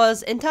 Enji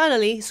was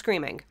internally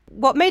screaming.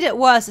 What made it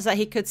worse is that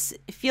he could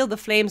feel the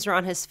flames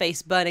around his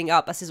face burning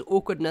up as his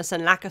awkwardness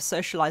and lack of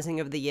socializing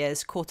over the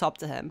years caught up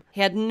to him.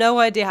 He had no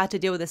idea how to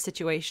deal with this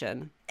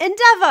situation.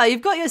 Endeavor,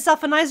 you've got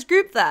yourself a nice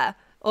group there!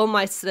 All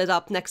Might slid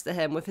up next to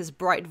him with his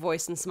bright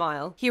voice and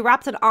smile. He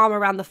wrapped an arm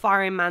around the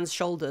firing man's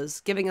shoulders,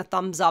 giving a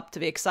thumbs up to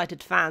the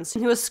excited fans,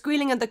 who were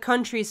squealing at the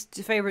country's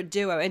favorite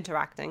duo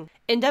interacting.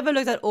 Endeavor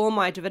looked at All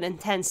Might with an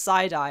intense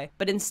side-eye,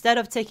 but instead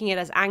of taking it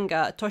as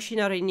anger,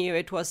 Toshinori knew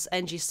it was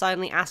Enji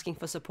silently asking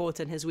for support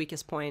in his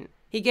weakest point.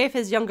 He gave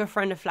his younger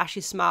friend a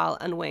flashy smile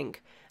and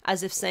wink,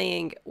 as if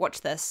saying,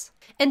 watch this.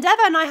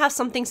 Endeavor and I have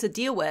some things to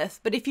deal with,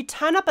 but if you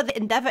turn up at the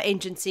Endeavor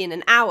agency in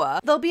an hour,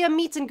 there'll be a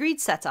meet and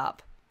greet set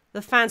up.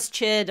 The fans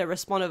cheered and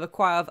responded with a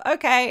choir of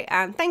okay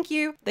and thank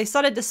you. They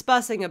started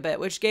dispersing a bit,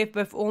 which gave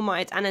both All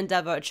Might and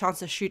Endeavor a chance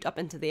to shoot up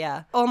into the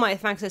air. All Might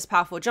thanks to his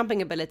powerful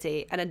jumping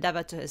ability, and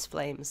Endeavor to his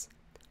flames.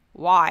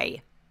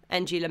 Why?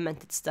 Enji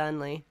lamented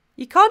sternly.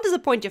 You can't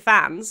disappoint your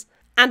fans,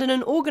 and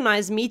an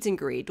organized meet and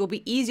greet will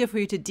be easier for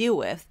you to deal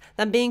with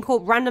than being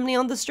caught randomly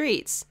on the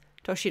streets.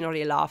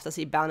 Toshinori laughed as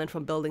he bounded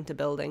from building to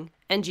building.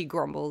 Enji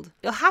grumbled.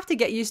 You'll have to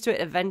get used to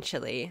it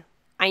eventually.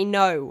 I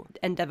know,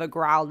 Endeavor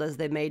growled as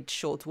they made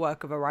short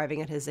work of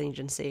arriving at his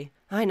agency.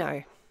 I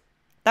know.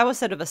 That was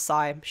said with a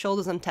sigh,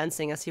 shoulders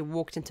untensing as he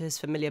walked into his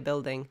familiar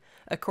building.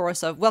 A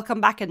chorus of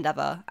welcome back,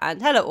 Endeavor,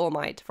 and hello, All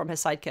Might, from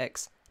his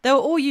sidekicks. They were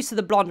all used to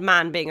the blonde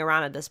man being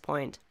around at this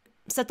point.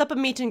 Set up a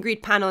meet and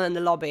greet panel in the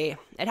lobby.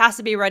 It has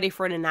to be ready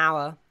for in an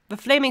hour. The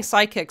flaming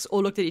sidekicks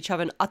all looked at each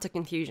other in utter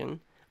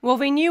confusion. Well,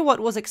 they knew what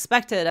was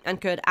expected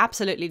and could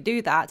absolutely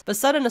do that, but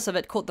suddenness of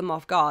it caught them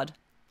off guard.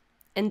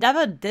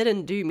 Endeavor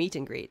didn't do meet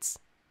and greets.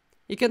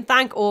 You can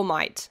thank All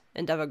Might,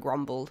 Endeavor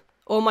grumbled.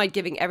 All Might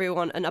giving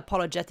everyone an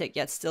apologetic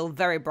yet still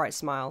very bright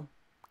smile.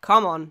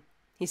 Come on,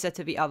 he said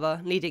to the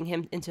other, leading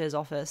him into his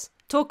office.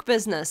 Talk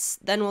business,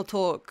 then we'll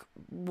talk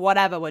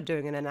whatever we're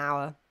doing in an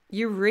hour.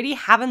 You really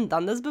haven't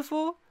done this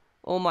before?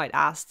 All Might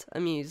asked,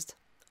 amused.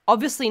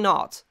 Obviously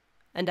not,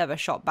 Endeavor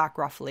shot back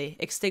roughly,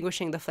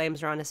 extinguishing the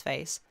flames around his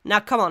face.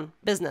 Now come on,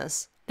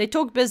 business. They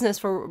talked business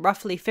for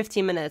roughly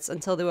 15 minutes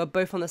until they were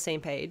both on the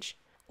same page.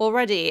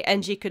 Already,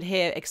 Enji could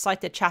hear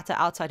excited chatter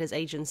outside his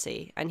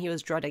agency, and he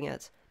was dreading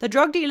it. The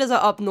drug dealers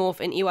are up north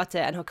in Iwate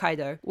and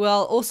Hokkaido,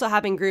 while also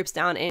having groups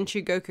down in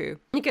Chugoku.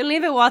 You can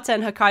leave Iwate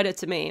and Hokkaido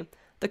to me.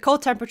 The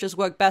cold temperatures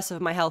work best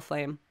with my health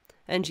flame,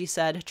 Enji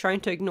said,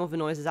 trying to ignore the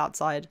noises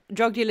outside.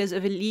 Drug dealers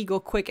with illegal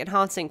quick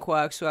enhancing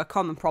quirks were a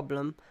common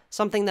problem,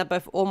 something that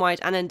both All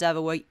Might and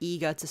Endeavor were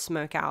eager to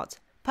smoke out.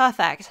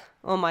 Perfect,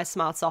 All Might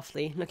smiled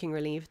softly, looking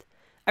relieved.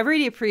 I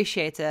really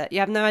appreciate it. You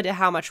have no idea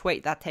how much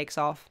weight that takes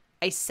off.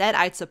 I said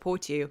I'd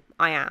support you.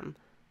 I am.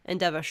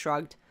 Endeavor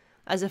shrugged,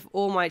 as if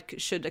All Might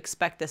should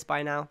expect this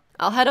by now.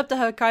 I'll head up to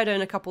Hokkaido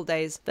in a couple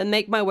days, then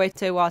make my way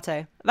to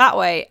Iwate. That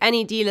way,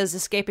 any dealers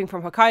escaping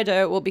from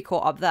Hokkaido will be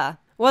caught up there.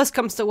 Worst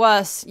comes to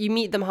worst, you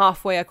meet them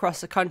halfway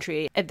across the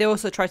country if they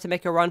also try to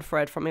make a run for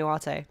it from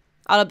Iwate.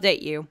 I'll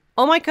update you.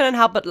 All Might couldn't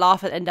help but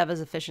laugh at Endeavor's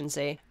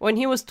efficiency. When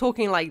he was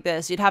talking like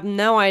this, you'd have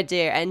no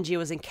idea Enji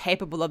was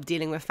incapable of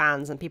dealing with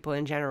fans and people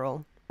in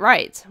general.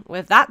 Right,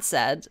 with that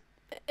said,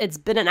 it's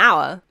been an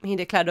hour, he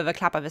declared with a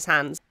clap of his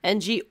hands.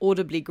 Enji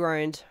audibly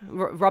groaned,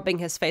 rubbing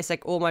his face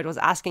like All Might was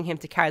asking him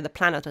to carry the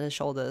planet on his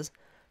shoulders.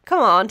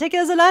 Come on, take it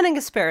as a learning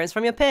experience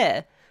from your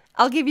peer.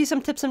 I'll give you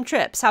some tips and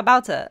trips, how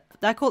about it?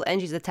 That caught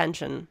Enji's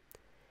attention.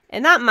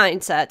 In that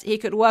mindset, he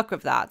could work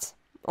with that.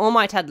 All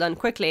Might had learned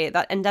quickly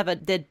that Endeavor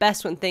did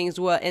best when things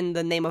were in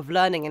the name of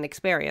learning and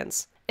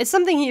experience. It's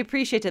something he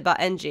appreciated about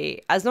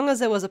Enji. As long as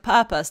there was a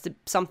purpose to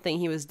something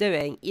he was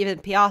doing, even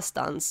PR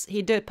stunts,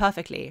 he'd do it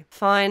perfectly.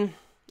 Fine.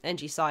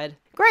 Enji sighed.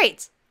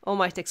 Great! All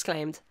Might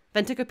exclaimed,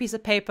 then took a piece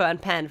of paper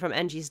and pen from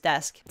Enji's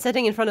desk,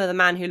 sitting in front of the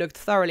man who looked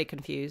thoroughly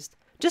confused.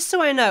 Just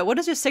so I know, what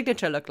does your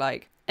signature look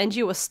like?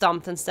 Enji was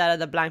stumped and stared at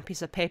the blank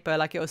piece of paper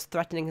like it was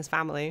threatening his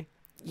family.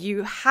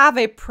 You have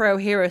a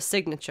pro-hero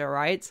signature,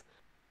 right?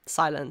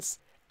 Silence.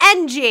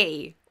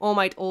 Enji! All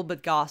Might all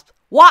but gasped.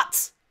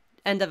 What?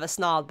 Endeavor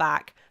snarled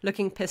back,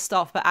 looking pissed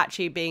off but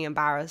actually being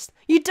embarrassed.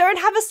 You don't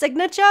have a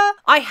signature?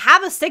 I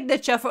have a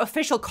signature for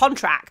official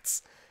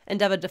contracts!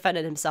 Endeavor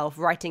defended himself,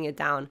 writing it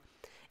down.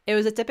 It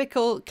was a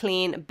typical,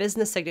 clean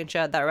business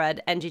signature that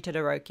read Enji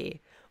Todoroki.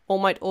 All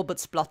Might all but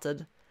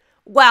spluttered.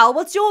 Well,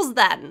 what's yours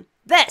then?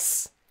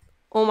 This!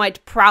 All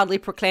Might proudly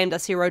proclaimed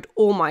as he wrote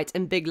All Might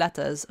in big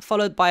letters,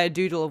 followed by a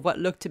doodle of what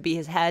looked to be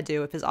his hairdo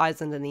with his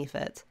eyes underneath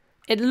it.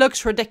 It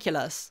looks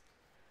ridiculous.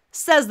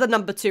 Says the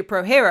number 2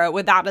 pro hero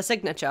without a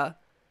signature.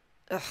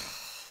 Ugh,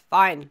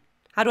 fine.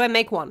 How do I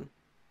make one?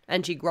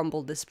 Enji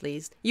grumbled,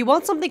 displeased. You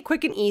want something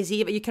quick and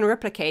easy that you can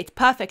replicate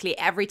perfectly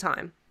every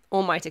time,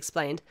 All Might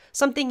explained.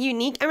 Something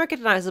unique and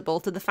recognizable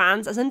to the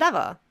fans as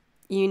Endeavor.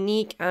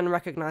 Unique and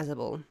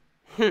recognizable.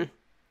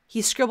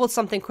 He scribbled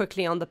something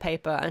quickly on the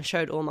paper and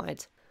showed All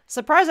Might.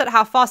 Surprised at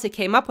how fast he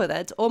came up with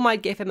it, All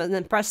Might gave him an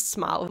impressed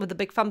smile with a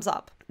big thumbs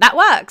up. That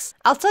works!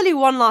 I'll tell you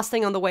one last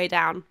thing on the way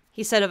down,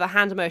 he said with a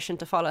hand motion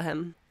to follow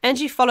him.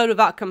 Enji followed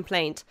without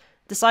complaint,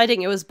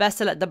 deciding it was best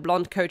to let the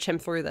blonde coach him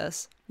through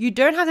this. You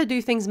don't have to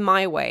do things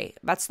my way.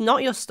 That's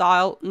not your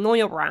style, nor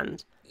your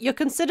brand. You're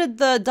considered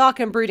the dark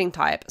and brooding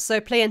type, so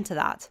play into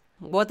that.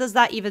 What does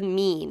that even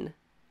mean?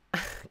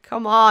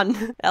 Come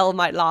on, All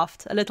Might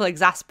laughed, a little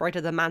exasperated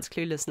at the man's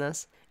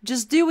cluelessness.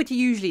 Just do what you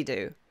usually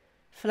do.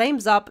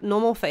 Flames up,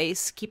 normal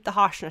face, keep the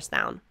harshness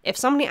down. If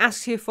somebody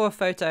asks you for a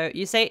photo,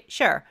 you say,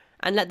 sure,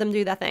 and let them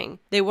do their thing.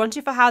 They want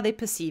you for how they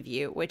perceive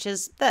you, which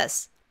is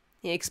this,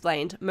 he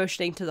explained,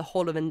 motioning to the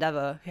Hall of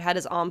Endeavor, who had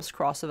his arms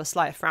crossed with a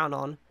slight frown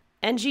on.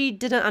 Enji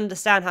didn't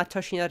understand how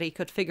Toshinori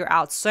could figure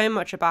out so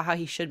much about how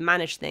he should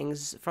manage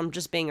things from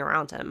just being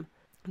around him.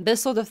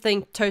 This sort of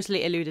thing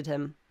totally eluded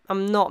him.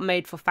 I'm not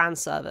made for fan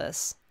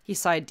service. He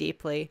sighed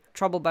deeply,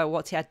 troubled by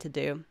what he had to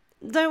do.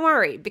 Don't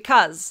worry,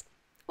 because...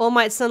 All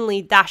Might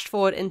suddenly dashed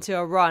forward into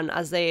a run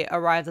as they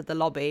arrived at the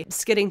lobby,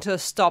 skidding to a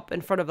stop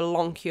in front of a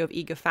long queue of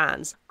eager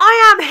fans.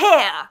 I am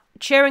here!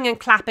 Cheering and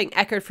clapping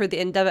echoed through the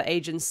Endeavor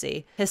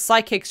agency, his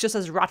sidekicks just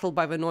as rattled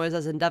by the noise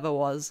as Endeavor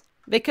was.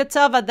 They could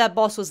tell that their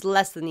boss was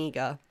less than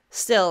eager.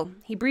 Still,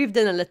 he breathed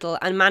in a little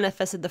and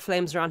manifested the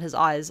flames around his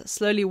eyes,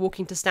 slowly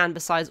walking to stand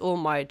beside All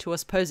Might, who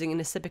was posing in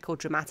his typical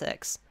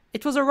dramatics.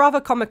 It was a rather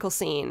comical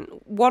scene,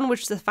 one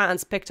which the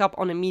fans picked up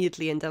on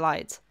immediately in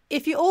delight.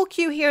 If you all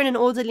queue here in an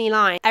orderly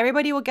line,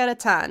 everybody will get a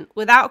turn,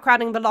 without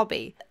crowding the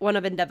lobby, one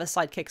of Endeavor's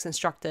sidekicks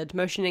instructed,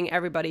 motioning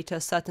everybody to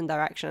a certain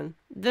direction.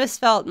 This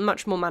felt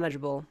much more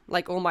manageable,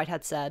 like All Might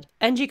had said.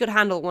 Enji could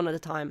handle one at a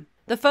time.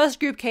 The first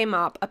group came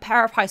up, a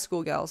pair of high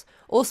school girls,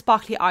 all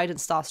sparkly-eyed and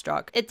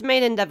starstruck. It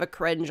made Endeavor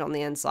cringe on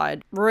the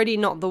inside, really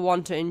not the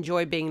one to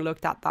enjoy being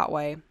looked at that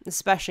way,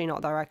 especially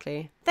not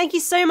directly. Thank you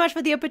so much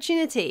for the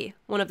opportunity,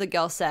 one of the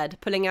girls said,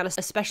 pulling out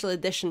a special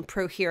edition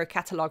Pro Hero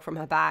catalogue from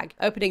her bag,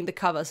 opening the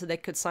cover so they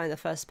could sign the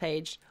first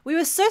page. We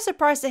were so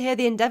surprised to hear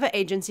the Endeavor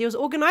agency was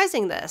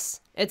organising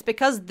this. It's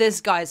because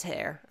this guy's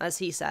here, as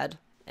he said.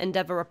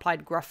 Endeavor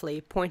replied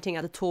gruffly, pointing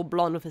at the tall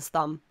blonde with his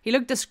thumb. He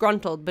looked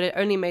disgruntled, but it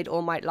only made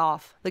All Might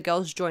laugh, the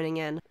girls joining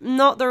in.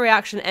 Not the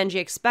reaction Enji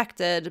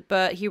expected,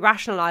 but he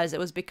rationalized it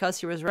was because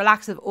he was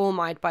relaxed with All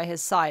Might by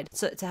his side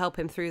to help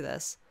him through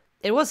this.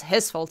 It was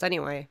his fault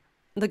anyway.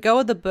 The girl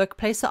with the book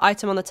placed the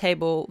item on the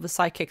table the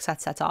sidekicks had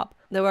set up.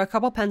 There were a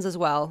couple pens as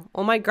well,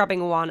 All Might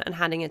grabbing one and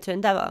handing it to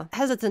Endeavor.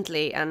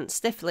 Hesitantly and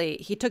stiffly,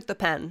 he took the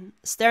pen,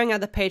 staring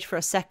at the page for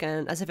a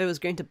second as if it was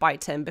going to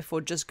bite him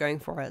before just going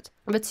for it.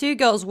 The two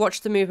girls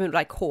watched the movement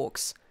like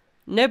hawks.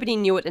 Nobody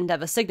knew what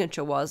Endeavor's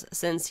signature was,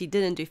 since he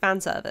didn't do fan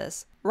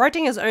service.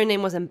 Writing his own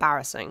name was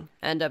embarrassing,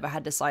 Endeavor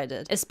had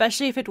decided,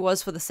 especially if it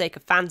was for the sake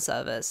of fan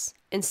service.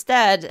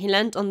 Instead, he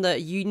leant on the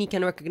unique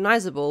and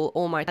recognizable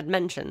All Might had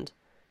mentioned.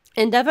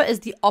 Endeavor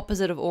is the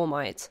opposite of All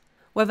Might.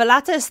 Where the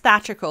latter is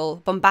theatrical,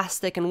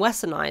 bombastic, and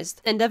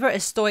westernized, Endeavor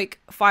is stoic,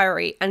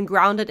 fiery, and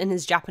grounded in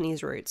his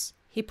Japanese roots.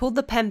 He pulled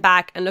the pen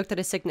back and looked at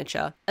his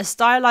signature, a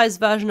stylized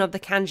version of the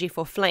kanji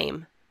for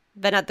flame.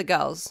 Then at the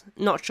girls,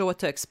 not sure what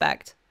to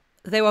expect.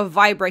 They were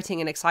vibrating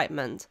in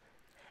excitement.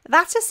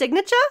 That's your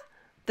signature?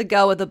 The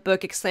girl with the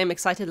book exclaimed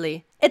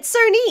excitedly. It's so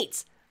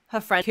neat!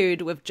 Her friend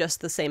cooed with just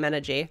the same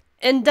energy.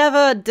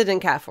 Endeavor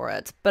didn't care for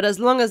it, but as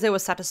long as they were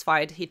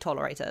satisfied, he'd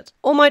tolerate it.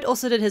 All Might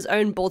also did his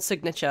own bold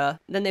signature,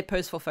 then they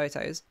posed for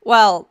photos.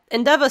 Well,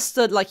 Endeavor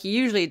stood like he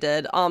usually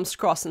did, arms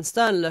crossed and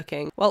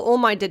stern-looking, while All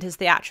Might did his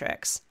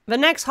theatrics. The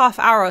next half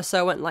hour or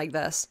so went like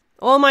this.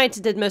 All Might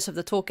did most of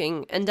the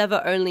talking,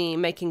 Endeavor only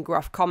making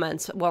gruff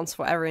comments once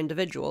for every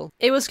individual.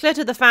 It was clear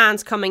to the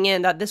fans coming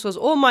in that this was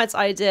All Might's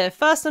idea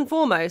first and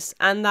foremost,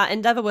 and that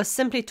Endeavor was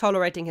simply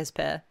tolerating his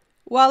peer.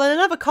 While in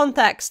another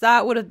context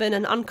that would have been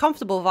an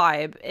uncomfortable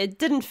vibe, it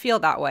didn't feel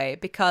that way,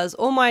 because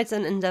All Might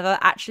and Endeavor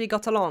actually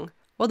got along.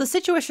 While the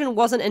situation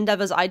wasn't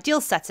Endeavor's ideal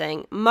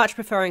setting, much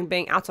preferring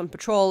being out on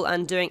patrol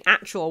and doing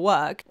actual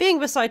work, being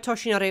beside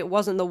Toshinori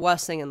wasn't the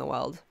worst thing in the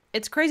world.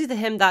 It's crazy to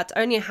him that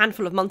only a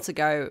handful of months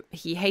ago,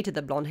 he hated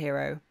the blonde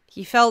hero.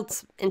 He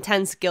felt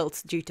intense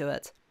guilt due to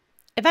it.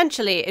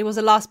 Eventually, it was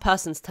the last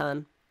person's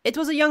turn. It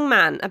was a young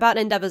man, about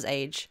Endeavor's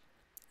age.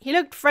 He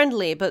looked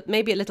friendly, but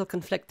maybe a little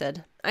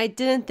conflicted. I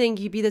didn't think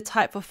you'd be the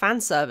type for fan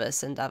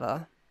service,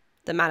 Endeavor,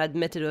 the man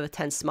admitted with a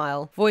tense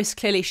smile, voice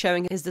clearly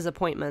showing his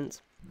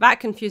disappointment. That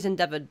confused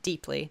Endeavor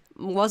deeply.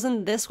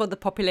 Wasn't this what the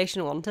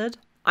population wanted?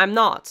 I'm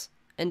not,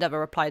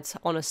 Endeavor replied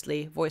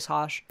honestly, voice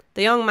harsh.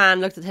 The young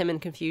man looked at him in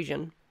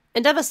confusion.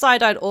 Endeavor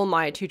side-eyed All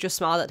Might, who just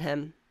smiled at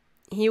him.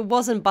 He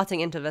wasn't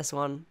butting into this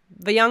one.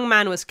 The young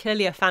man was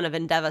clearly a fan of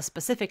Endeavor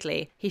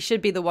specifically. He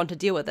should be the one to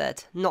deal with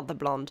it, not the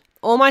blonde.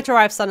 All Might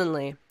arrived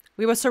suddenly.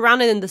 We were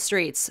surrounded in the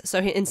streets,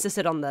 so he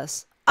insisted on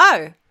this.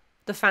 Oh!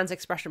 The fan's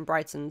expression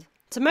brightened.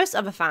 To most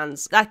other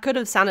fans, that could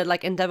have sounded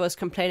like Endeavor was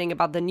complaining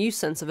about the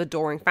nuisance of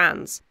adoring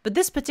fans. But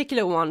this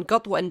particular one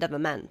got what Endeavor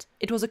meant.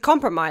 It was a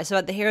compromise so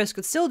that the heroes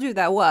could still do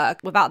their work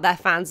without their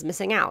fans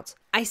missing out.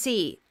 I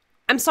see.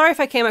 I'm sorry if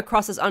I came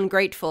across as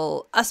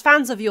ungrateful. Us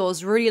fans of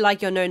yours really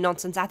like your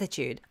no-nonsense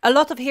attitude. A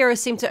lot of heroes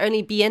seem to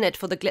only be in it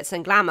for the glitz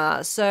and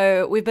glamour,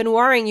 so we've been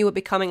worrying you were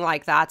becoming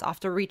like that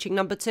after reaching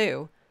number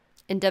 2.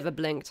 Endeavor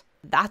blinked.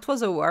 That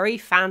was a worry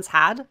fans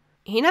had?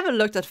 He never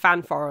looked at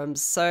fan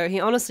forums, so he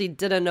honestly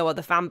didn't know what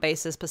the fan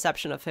base's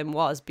perception of him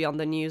was beyond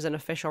the news and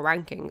official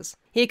rankings.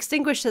 He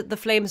extinguished the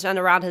flames ran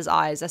around his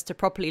eyes as to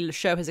properly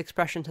show his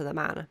expression to the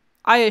man.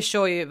 I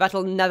assure you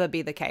that'll never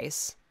be the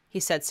case,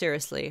 he said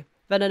seriously,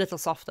 then a little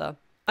softer.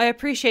 I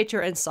appreciate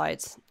your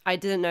insight. I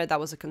didn't know that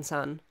was a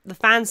concern. The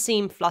fan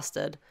seemed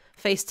flustered,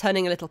 face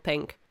turning a little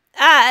pink.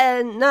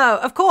 No,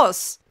 of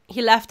course.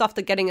 He left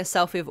after getting a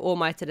selfie of All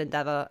Might and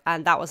Endeavor,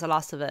 and that was the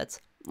last of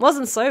it.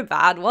 Wasn't so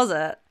bad, was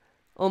it?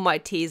 All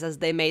Might teased as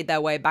they made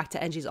their way back to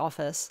Enji's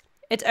office.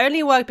 It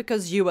only worked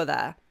because you were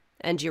there,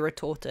 Enji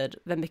retorted,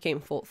 then became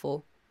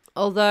thoughtful.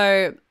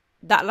 Although,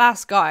 that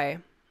last guy,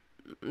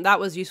 that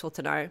was useful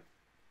to know.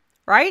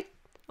 Right?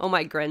 All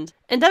Might grinned.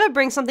 Endeavor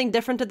brings something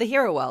different to the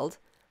hero world.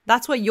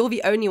 That's why you're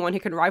the only one who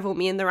can rival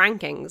me in the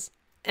rankings.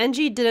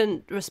 Enji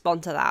didn't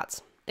respond to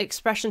that,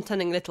 expression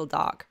turning a little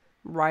dark.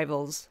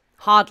 Rivals.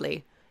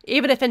 Hardly.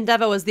 Even if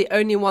Endeavor was the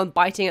only one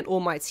biting at All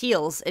Might's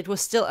heels, it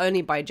was still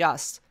only by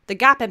just. The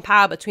gap in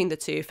power between the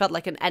two felt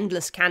like an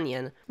endless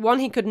canyon, one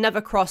he could never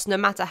cross no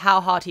matter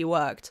how hard he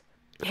worked.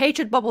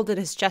 Hatred bubbled in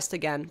his chest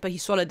again, but he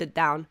swallowed it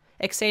down,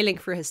 exhaling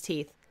through his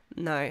teeth.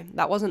 No,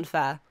 that wasn't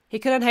fair. He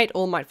couldn't hate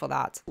All Might for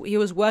that. He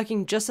was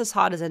working just as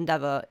hard as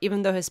Endeavor,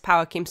 even though his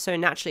power came so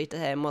naturally to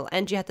him, while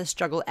Enji had to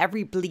struggle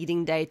every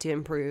bleeding day to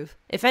improve.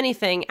 If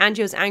anything,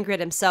 Enji was angry at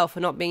himself for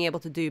not being able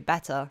to do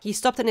better. He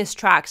stopped in his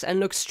tracks and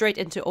looked straight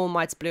into All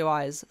Might's blue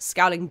eyes,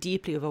 scowling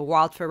deeply with a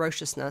wild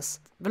ferociousness.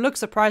 The look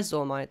surprised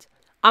All Might.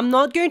 "I'm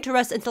not going to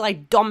rest until I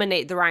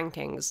dominate the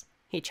rankings,"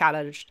 he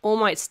challenged. All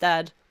Might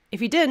stared. If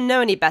he didn't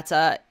know any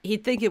better,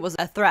 he'd think it was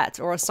a threat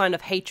or a sign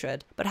of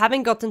hatred, but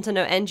having gotten to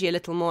know Enji a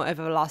little more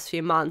over the last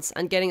few months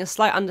and getting a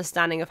slight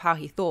understanding of how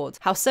he thought,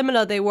 how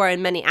similar they were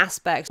in many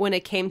aspects when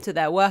it came to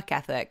their work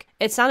ethic,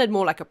 it sounded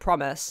more like a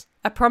promise.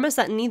 A promise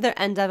that neither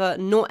Endeavor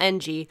nor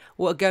Enji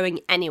were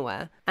going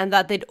anywhere, and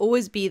that they'd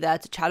always be there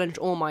to challenge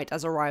All Might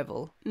as a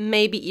rival,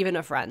 maybe even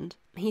a friend.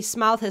 He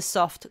smiled his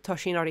soft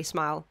Toshinori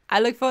smile. I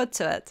look forward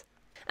to it.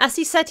 As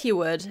he said he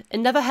would,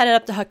 Endeavor headed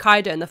up to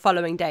Hokkaido in the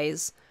following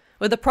days,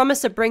 with a promise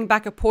to bring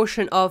back a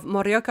portion of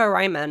Morioka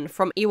Ramen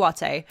from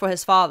Iwate for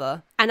his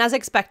father. And as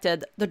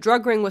expected, the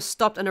drug ring was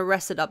stopped and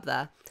arrested up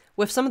there,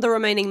 with some of the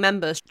remaining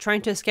members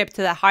trying to escape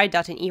to their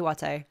hideout in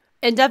Iwate.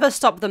 Endeavor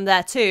stopped them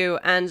there too,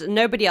 and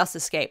nobody else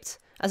escaped,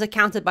 as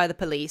accounted by the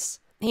police.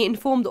 He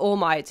informed All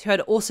Might, who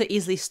had also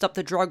easily stopped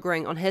the drug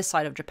ring on his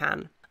side of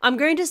Japan. "I'm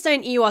going to stay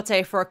in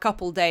Iwate for a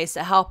couple days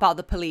to help out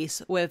the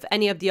police with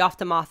any of the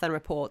aftermath and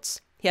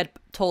reports," he had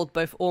told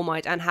both All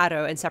Might and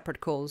Haro in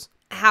separate calls.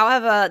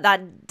 However,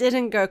 that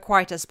didn't go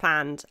quite as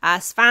planned,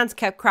 as fans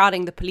kept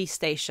crowding the police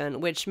station,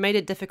 which made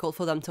it difficult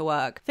for them to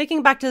work.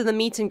 Thinking back to the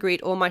meet and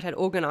greet All Might had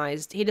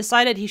organised, he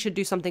decided he should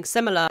do something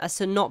similar as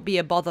to not be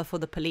a bother for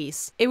the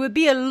police. It would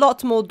be a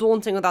lot more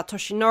daunting without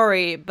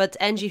Toshinori, but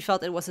Enji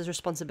felt it was his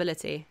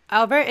responsibility.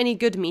 "Are there any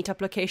good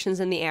meetup locations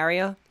in the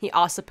area?" he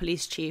asked the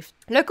police chief.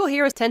 "Local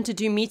heroes tend to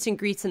do meet and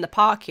greets in the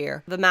park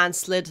here." The man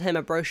slid him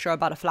a brochure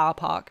about a flower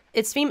park.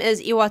 Its theme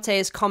is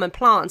Iwate's common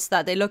plants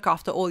that they look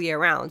after all year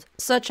round,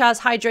 such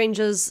as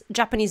hydrangeas,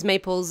 Japanese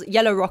maples,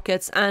 yellow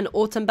rockets, and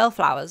autumn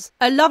bellflowers.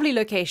 A lovely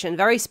location,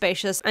 very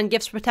spacious, and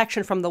gives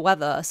protection from the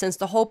weather, since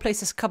the whole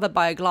place is covered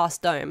by a glass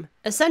dome.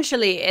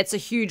 Essentially, it's a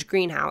huge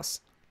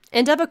greenhouse.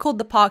 Endeavor called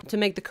the park to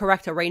make the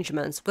correct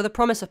arrangements, with a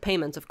promise of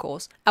payment, of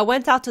course. I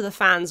went out to the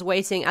fans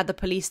waiting at the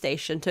police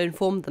station to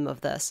inform them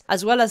of this,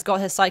 as well as got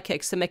his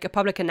sidekicks to make a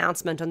public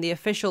announcement on the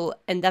official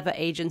Endeavor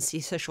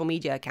agency social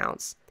media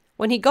accounts.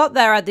 When he got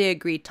there at the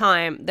agreed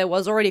time, there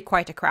was already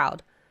quite a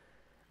crowd.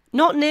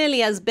 Not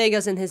nearly as big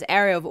as in his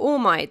area of All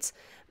Might,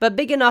 but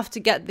big enough to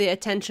get the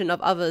attention of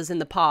others in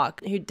the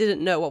park who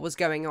didn't know what was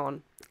going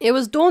on. It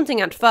was daunting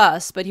at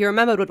first, but he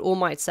remembered what All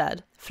Might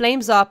said.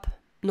 Flames up,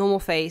 normal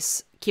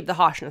face, keep the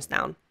harshness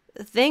down.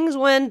 Things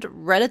went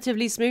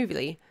relatively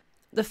smoothly.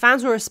 The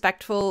fans were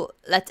respectful,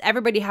 let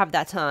everybody have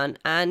their turn,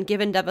 and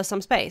give Endeavor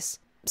some space.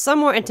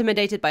 Some were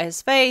intimidated by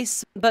his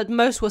face, but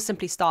most were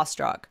simply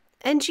starstruck.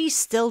 Enji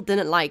still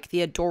didn't like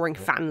the adoring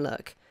fan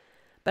look.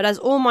 But as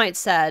All Might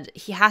said,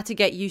 he had to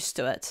get used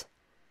to it.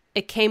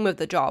 It came with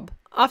the job.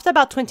 After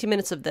about 20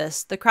 minutes of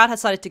this, the crowd had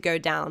started to go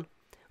down,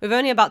 with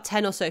only about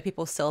 10 or so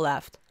people still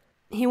left.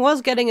 He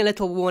was getting a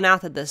little worn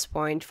out at this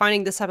point,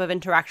 finding this type of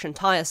interaction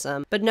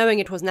tiresome, but knowing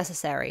it was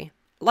necessary.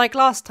 Like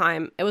last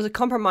time, it was a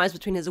compromise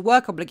between his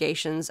work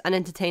obligations and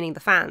entertaining the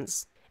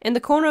fans. In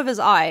the corner of his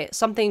eye,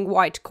 something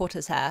white caught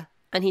his hair,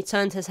 and he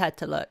turned his head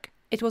to look.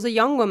 It was a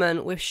young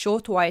woman with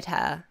short white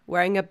hair,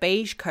 wearing a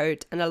beige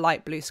coat and a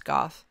light blue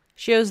scarf.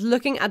 She was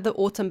looking at the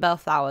autumn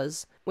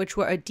bellflowers, which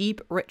were a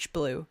deep, rich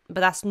blue,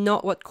 but that's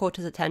not what caught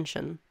his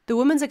attention. The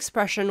woman's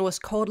expression was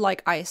cold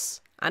like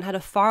ice, and had a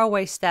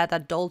faraway stare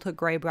that dulled her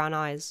grey-brown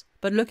eyes.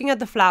 But looking at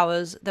the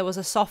flowers, there was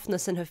a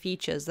softness in her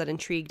features that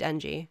intrigued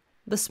Enji.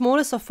 The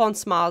smallest of fond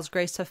smiles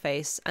graced her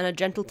face, and a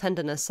gentle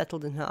tenderness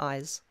settled in her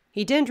eyes.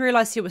 He didn't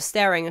realize he was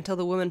staring until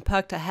the woman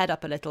perked her head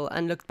up a little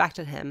and looked back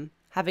at him,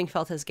 having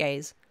felt his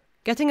gaze.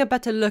 Getting a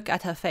better look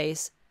at her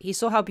face, he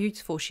saw how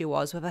beautiful she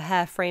was, with her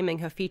hair framing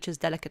her features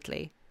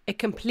delicately. It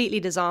completely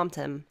disarmed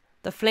him,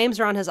 the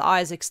flames around his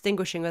eyes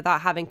extinguishing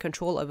without having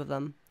control over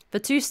them. The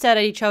two stared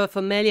at each other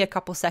for merely a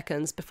couple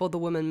seconds before the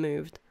woman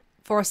moved.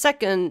 For a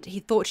second, he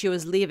thought she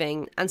was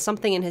leaving, and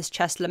something in his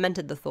chest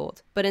lamented the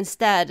thought. But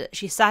instead,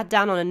 she sat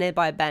down on a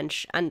nearby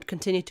bench and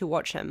continued to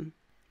watch him,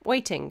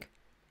 waiting,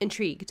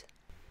 intrigued.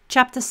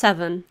 Chapter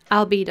 7,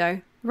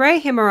 Albedo.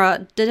 Rei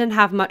Himura didn't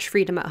have much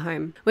freedom at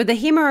home. With the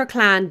Himura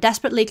clan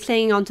desperately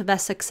clinging on to their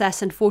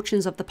success and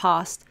fortunes of the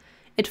past,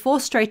 it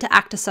forced Rei to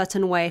act a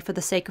certain way for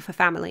the sake of her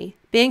family.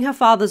 Being her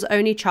father's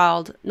only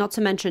child, not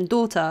to mention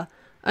daughter,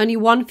 only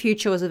one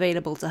future was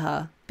available to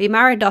her: be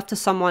married off to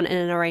someone in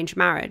an arranged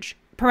marriage.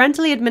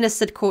 Parentally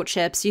administered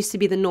courtships used to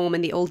be the norm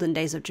in the olden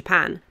days of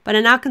Japan, but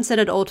are now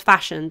considered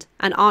old-fashioned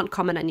and aren't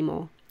common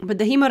anymore. With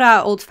the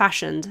Himura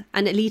old-fashioned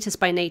and elitist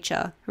by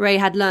nature, Rei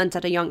had learnt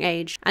at a young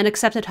age and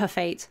accepted her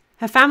fate.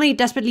 Her family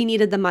desperately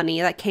needed the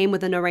money that came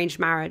with an arranged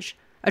marriage,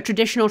 a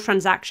traditional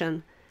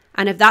transaction,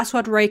 and if that's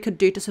what Rei could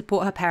do to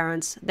support her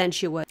parents, then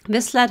she would.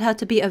 This led her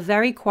to be a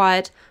very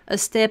quiet,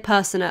 austere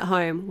person at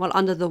home while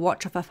under the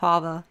watch of her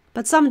father.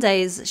 But some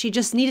days, she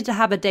just needed to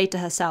have a day to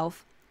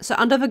herself. So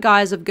under the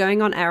guise of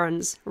going on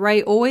errands,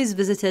 Rei always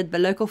visited the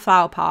local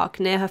flower park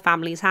near her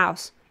family's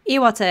house.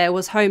 Iwate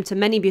was home to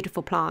many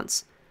beautiful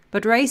plants,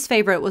 but Rei's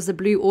favourite was the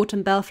blue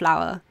autumn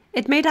bellflower.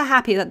 It made her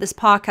happy that this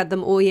park had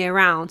them all year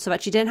round so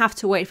that she didn't have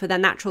to wait for their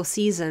natural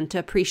season to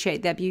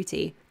appreciate their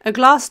beauty. A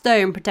glass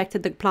dome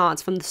protected the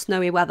plants from the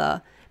snowy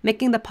weather,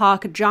 making the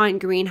park a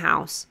giant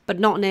greenhouse, but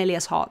not nearly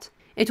as hot.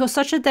 It was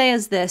such a day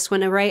as this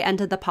when Rei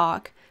entered the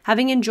park,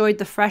 having enjoyed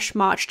the fresh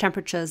March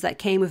temperatures that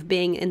came with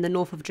being in the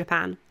north of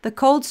Japan. The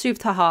cold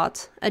soothed her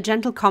heart, a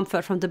gentle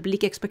comfort from the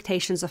bleak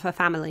expectations of her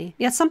family.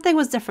 Yet something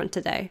was different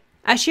today.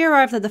 As she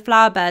arrived at the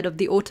flower bed of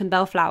the autumn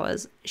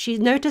bellflowers, she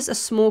noticed a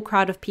small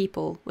crowd of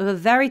people, with a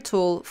very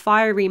tall,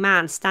 fiery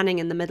man standing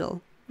in the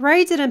middle.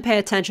 Rei didn't pay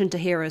attention to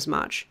heroes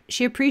much.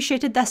 She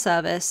appreciated their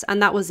service,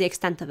 and that was the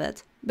extent of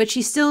it. But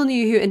she still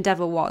knew who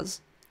Endeavor was.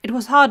 It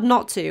was hard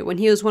not to when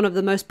he was one of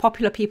the most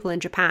popular people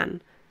in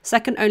Japan,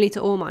 second only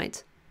to All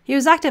Might. He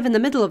was active in the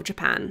middle of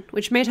Japan,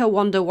 which made her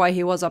wonder why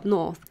he was up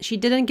north. She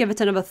didn't give it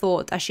another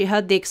thought as she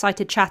heard the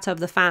excited chatter of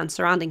the fans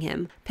surrounding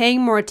him,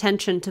 paying more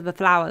attention to the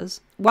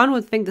flowers. One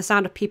would think the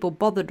sound of people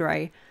bothered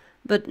Rei,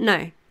 but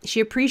no,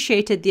 she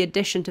appreciated the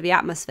addition to the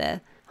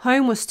atmosphere.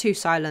 Home was too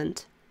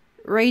silent.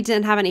 Rei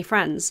didn't have any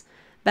friends,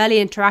 barely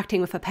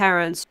interacting with her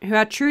parents, who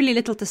had truly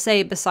little to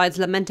say besides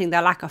lamenting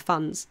their lack of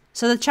funds.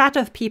 So the chatter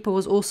of people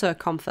was also a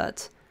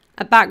comfort.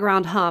 A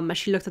background hum as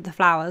she looked at the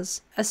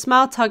flowers. A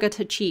smile tugged at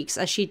her cheeks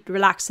as she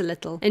relaxed a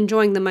little,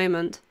 enjoying the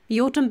moment.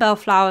 The autumn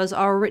bellflowers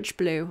are a rich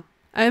blue,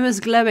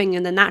 almost glowing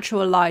in the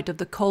natural light of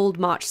the cold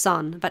March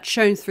sun that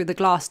shone through the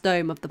glass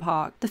dome of the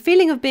park. The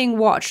feeling of being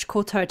watched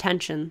caught her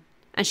attention,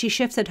 and she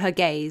shifted her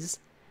gaze,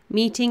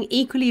 meeting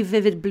equally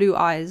vivid blue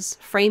eyes,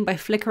 framed by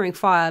flickering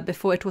fire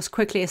before it was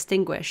quickly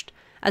extinguished,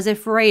 as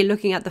if Rei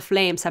looking at the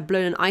flames had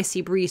blown an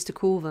icy breeze to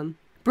cool them.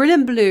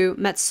 Brilliant blue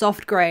met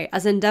soft grey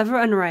as Endeavor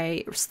and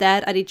Rei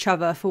stared at each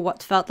other for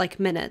what felt like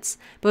minutes,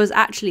 but was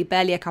actually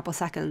barely a couple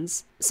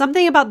seconds.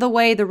 Something about the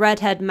way the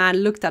red-haired man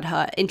looked at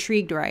her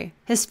intrigued Rei.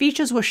 His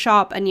features were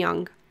sharp and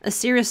young, a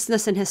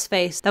seriousness in his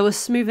face that was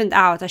smoothened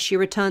out as she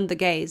returned the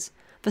gaze,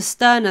 the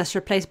sternness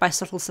replaced by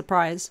subtle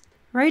surprise.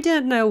 Rei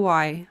didn't know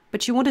why,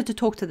 but she wanted to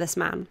talk to this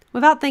man.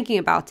 Without thinking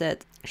about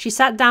it, she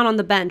sat down on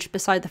the bench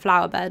beside the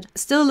flower bed,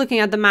 still looking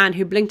at the man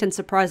who blinked in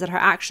surprise at her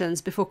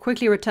actions before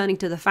quickly returning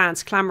to the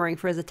fans clamoring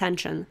for his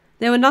attention.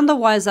 They were none the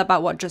wiser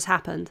about what just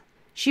happened.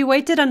 She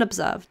waited and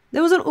observed.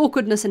 There was an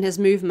awkwardness in his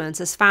movements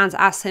as fans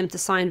asked him to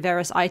sign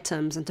various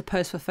items and to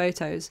pose for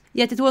photos,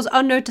 yet it was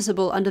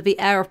unnoticeable under the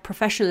air of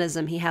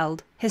professionalism he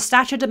held. His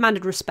stature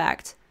demanded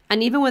respect,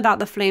 and even without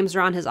the flames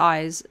around his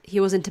eyes, he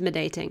was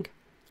intimidating.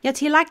 Yet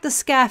he lacked the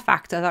scare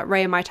factor that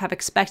Rei might have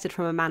expected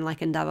from a man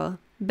like Endeavor.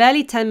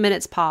 Barely 10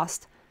 minutes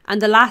passed,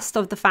 and the last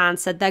of the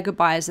fans said their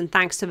goodbyes and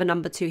thanks to the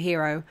number 2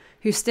 hero,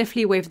 who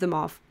stiffly waved them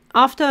off.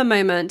 After a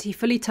moment, he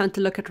fully turned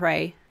to look at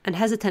Rei, and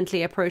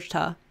hesitantly approached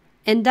her.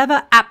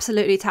 Endeavor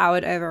absolutely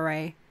towered over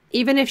Rei.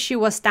 Even if she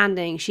was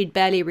standing, she'd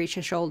barely reach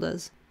her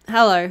shoulders.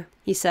 "Hello,"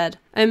 he said,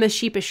 almost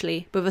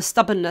sheepishly, with a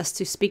stubbornness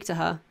to speak to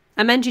her.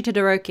 "I'm Enji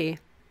Todoroki."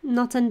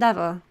 "Not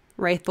Endeavor,"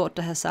 Rei thought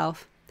to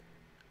herself.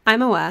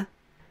 "I'm aware,"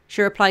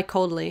 she replied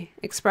coldly,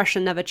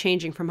 expression never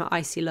changing from her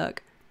icy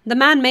look. The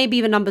man may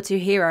be the number 2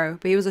 hero,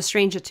 but he was a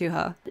stranger to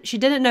her. She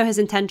didn't know his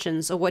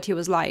intentions or what he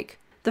was like.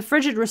 The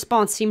frigid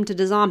response seemed to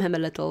disarm him a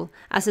little,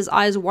 as his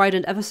eyes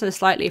widened ever so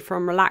slightly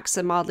from relaxed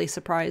and mildly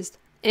surprised.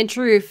 In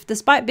truth,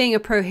 despite being a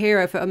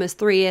pro-hero for almost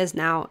 3 years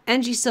now,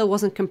 Enji still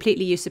wasn't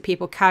completely used to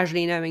people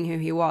casually knowing who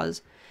he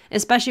was,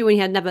 especially when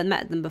he had never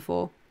met them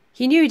before.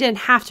 He knew he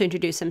didn't have to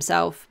introduce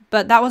himself,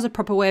 but that was a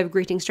proper way of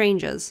greeting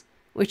strangers,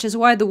 which is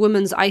why the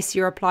woman's icy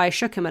reply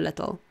shook him a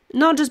little.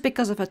 Not just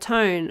because of her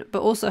tone,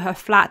 but also her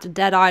flat,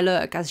 dead-eye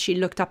look as she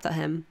looked up at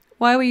him.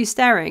 "Why were you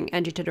staring,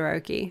 Enji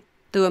Todoroki?"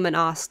 the woman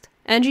asked.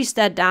 Enji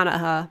stared down at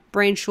her,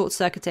 brain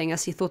short-circuiting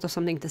as he thought of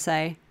something to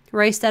say.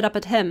 Rei stared up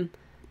at him,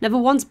 never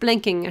once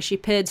blinking as she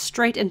peered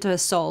straight into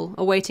his soul,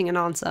 awaiting an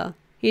answer.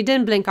 He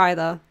didn't blink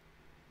either.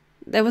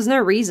 There was no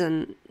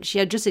reason. She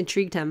had just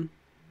intrigued him.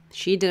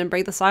 She didn't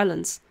break the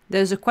silence.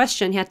 There was a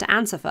question he had to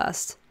answer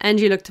first.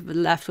 Enji looked to the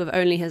left with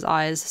only his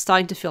eyes,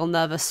 starting to feel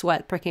nervous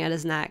sweat pricking at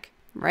his neck.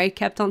 Rei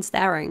kept on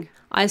staring,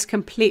 eyes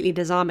completely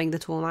disarming the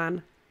tall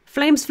man.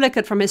 Flames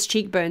flickered from his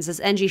cheekbones as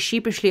Enji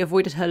sheepishly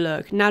avoided her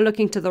look, now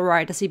looking to the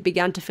right as he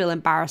began to feel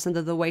embarrassed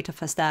under the weight of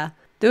her stare.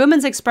 The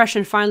woman's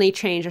expression finally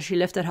changed as she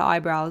lifted her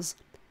eyebrows,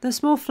 the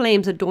small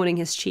flames adorning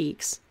his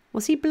cheeks.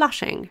 Was he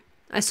blushing?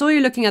 "I saw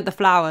you looking at the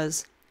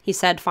flowers," he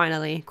said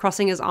finally,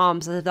 crossing his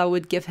arms as if that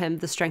would give him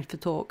the strength to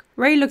talk.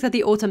 Ray looked at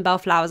the autumn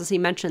bellflowers as he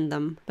mentioned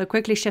them, but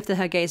quickly shifted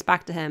her gaze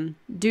back to him.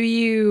 "Do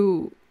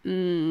you...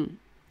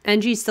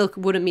 Angie still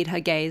wouldn't meet her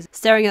gaze,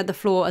 staring at the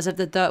floor as if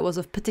the dirt was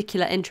of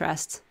particular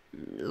interest.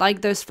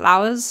 "Like those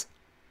flowers?"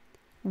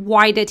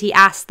 Why did he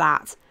ask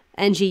that?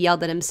 Angie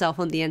yelled at himself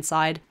on the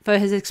inside, for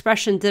his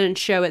expression didn't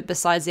show it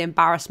besides the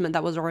embarrassment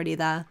that was already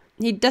there.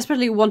 He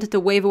desperately wanted to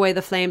wave away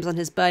the flames on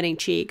his burning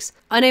cheeks,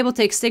 unable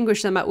to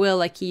extinguish them at will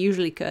like he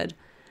usually could.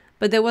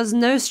 But there was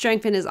no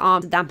strength in his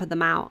arm to dampen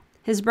them out.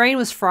 His brain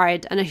was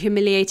fried, and a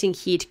humiliating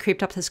heat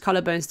creeped up his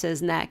collarbones to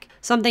his neck,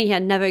 something he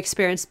had never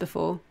experienced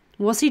before.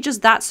 Was he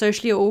just that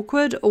socially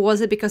awkward, or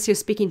was it because he was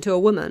speaking to a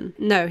woman?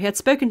 No, he had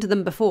spoken to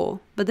them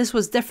before, but this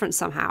was different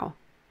somehow.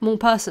 More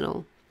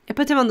personal. It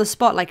put him on the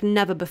spot like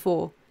never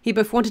before. He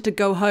both wanted to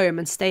go home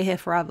and stay here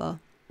forever.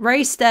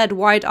 Ray stared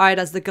wide-eyed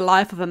as the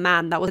Goliath of a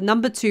man that was the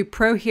 #2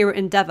 pro-hero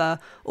endeavor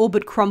all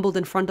but crumbled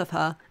in front of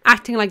her,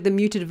 acting like the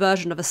muted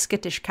version of a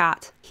skittish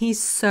cat. He's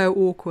so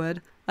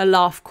awkward. A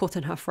laugh caught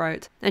in her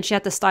throat, and she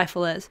had to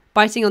stifle it,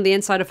 biting on the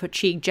inside of her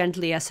cheek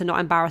gently as to not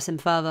embarrass him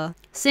further.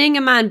 Seeing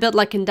a man built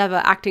like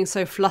Endeavour acting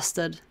so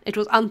flustered, it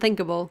was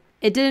unthinkable.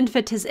 It didn't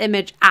fit his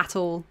image at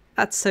all.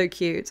 "That's so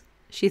cute,"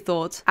 she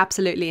thought,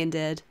 absolutely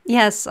endeared.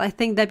 "Yes, I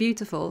think they're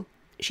beautiful,"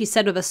 she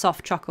said with a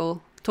soft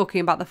chuckle,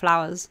 talking about the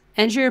flowers.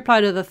 And she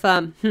replied with a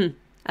firm,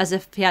 as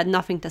if he had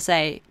nothing to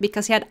say,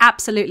 because he had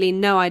absolutely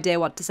no idea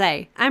what to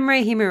say. "I'm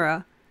Rei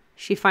Himura,"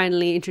 she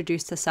finally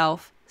introduced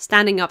herself,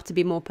 standing up to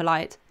be more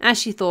polite. As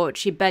she thought,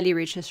 she barely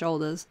reached his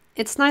shoulders.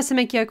 "It's nice to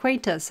make your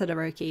acquaintance,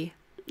 Todoroki."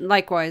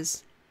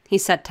 "Likewise," he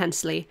said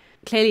tensely,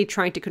 clearly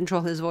trying to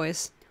control his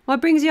voice.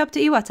 "What brings you up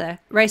to Iwate?"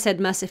 Ray said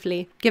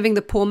mercifully, giving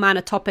the poor man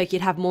a topic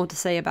he'd have more to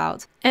say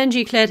about.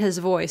 Enji cleared his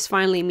voice,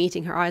 finally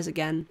meeting her eyes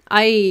again.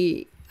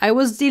 I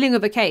was dealing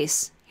with a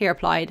case," he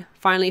replied,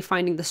 finally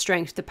finding the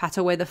strength to pat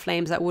away the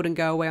flames that wouldn't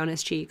go away on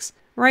his cheeks.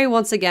 Ray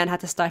once again had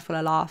to stifle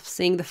a laugh,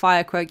 seeing the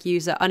fire quirk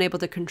user unable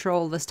to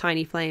control those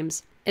tiny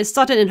flames. "It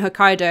started in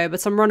Hokkaido, but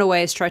some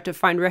runaways tried to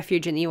find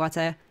refuge in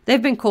Iwate.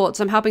 They've been caught,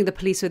 so I'm helping the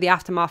police with the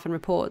aftermath and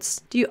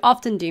reports." "Do you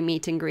often do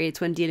meet and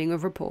greets when dealing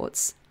with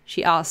reports?"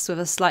 she asked with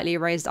a slightly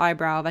raised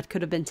eyebrow that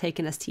could have been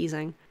taken as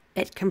teasing.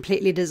 It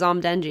completely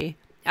disarmed Enji.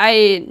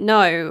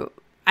 No,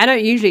 I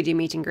don't usually do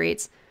meet and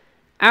greets.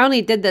 I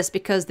only did this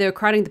because they were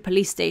crowding the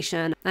police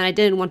station, and I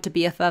didn't want to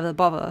be a further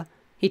bother,"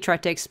 he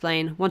tried to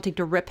explain, wanting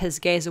to rip his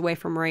gaze away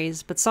from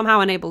Ray's, but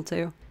somehow unable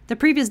to. The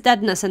previous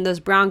deadness in those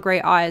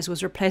brown-grey eyes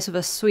was replaced with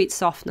a sweet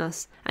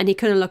softness, and he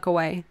couldn't look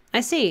away.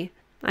 "I see.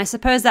 I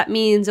suppose that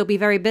means you'll be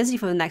very busy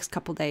for the next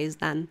couple days,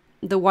 then,"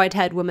 the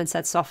white-haired woman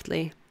said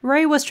softly.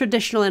 Ray was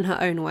traditional in her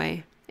own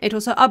way. It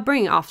was her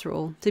upbringing, after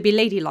all, to be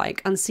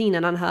ladylike, unseen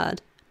and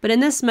unheard. But in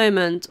this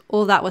moment,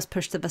 all that was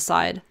pushed to the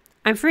side.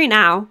 "I'm free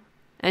now,"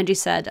 Angie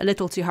said, a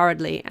little too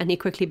hurriedly, and he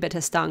quickly bit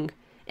his tongue.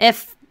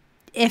 If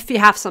you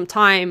have some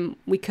time,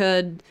 we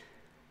could..."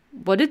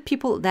 What did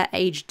people that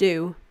age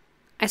do?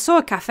 "I saw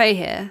a cafe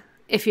here,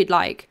 if you'd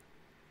like."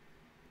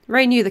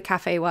 Ray knew the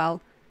cafe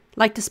well,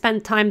 liked to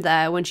spend time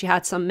there when she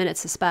had some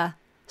minutes to spare.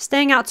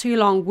 Staying out too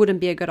long wouldn't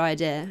be a good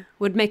idea,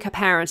 would make her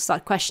parents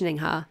start questioning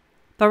her.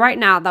 But right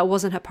now, that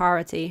wasn't her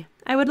priority.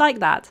 "I would like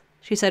that,"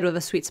 she said with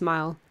a sweet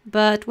smile.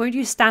 "But won't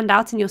you stand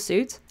out in your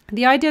suit?"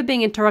 The idea of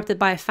being interrupted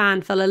by a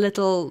fan felt a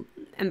little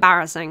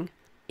embarrassing.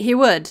 He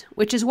would,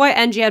 which is why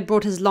Enji had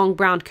brought his long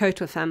brown coat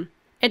with him.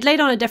 It laid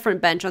on a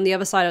different bench on the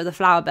other side of the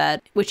flower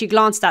bed, which he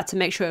glanced at to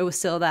make sure it was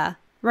still there.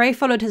 Ray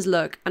followed his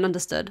look and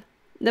understood.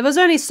 There was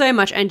only so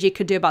much Enji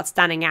could do about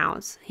standing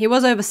out. He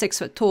was over 6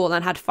 foot tall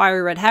and had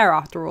fiery red hair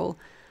after all,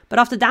 but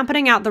after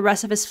dampening out the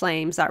rest of his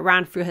flames that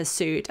ran through his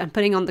suit and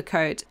putting on the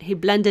coat, he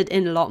blended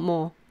in a lot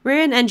more.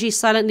 Ray and Enji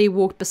silently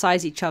walked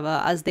beside each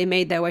other as they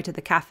made their way to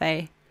the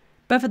cafe,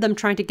 both of them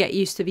trying to get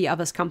used to the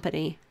other's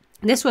company.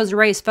 This was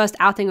Ray's first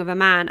outing with a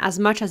man as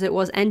much as it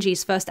was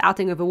Enji's first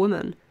outing with a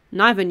woman.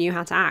 Neither knew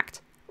how to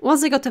act.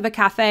 Once they got to the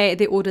cafe,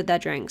 they ordered their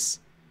drinks.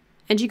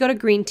 Enji got a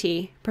green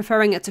tea,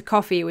 preferring it to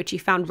coffee, which he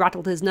found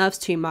rattled his nerves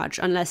too much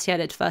unless he had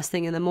it first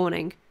thing in the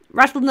morning.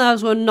 Rattled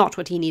nerves were not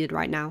what he needed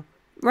right now.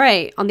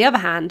 Ray, on the other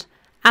hand,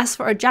 asked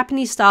for a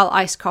Japanese-style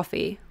iced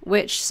coffee,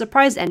 which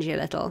surprised Enji a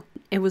little.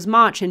 It was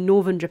March in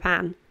northern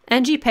Japan.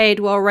 Enji paid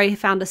while Ray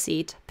found a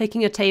seat,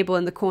 picking a table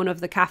in the corner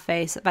of the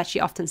cafe that she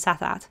often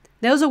sat at.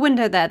 There was a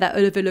window there that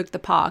overlooked the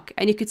park,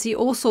 and you could see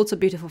all sorts of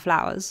beautiful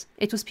flowers.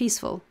 It was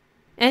peaceful.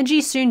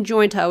 Enji soon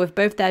joined her with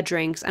both their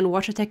drinks and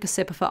watched her take a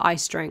sip of her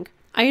iced drink.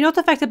 "Are you not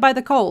affected by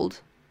the cold?"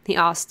 he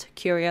asked,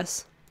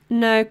 curious.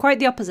 "No, quite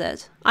the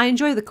opposite. I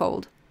enjoy the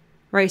cold,"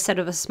 Ray said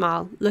with a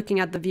smile, looking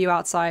at the view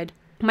outside.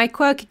 "My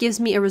quirk gives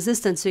me a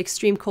resistance to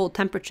extreme cold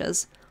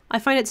temperatures. I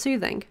find it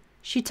soothing."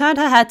 She turned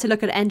her head to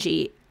look at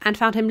Enji and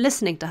found him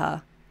listening to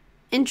her.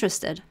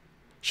 Interested.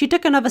 She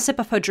took another sip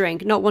of her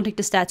drink, not wanting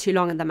to stare too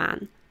long at the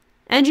man.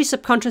 Enji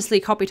subconsciously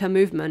copied her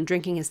movement,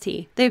 drinking his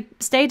tea. They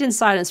stayed in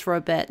silence for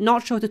a bit,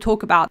 not sure to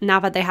talk about now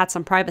that they had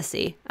some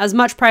privacy. As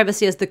much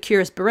privacy as the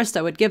curious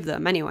barista would give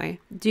them, anyway.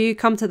 Do you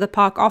come to the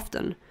park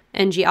often?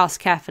 Enji asked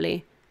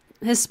carefully.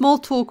 His small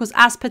talk was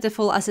as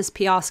pitiful as his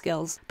PR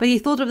skills, but he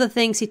thought of the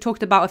things he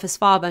talked about with his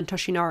father and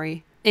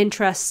Toshinori.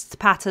 Interests,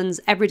 patterns,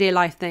 everyday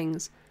life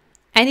things.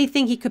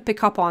 Anything he could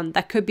pick up on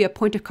that could be a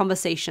point of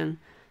conversation,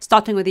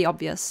 starting with the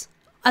obvious.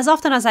 As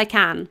often as I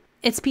can.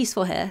 It's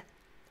peaceful here.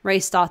 Ray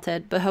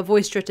started, but her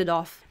voice drifted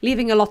off,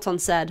 leaving a lot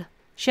unsaid.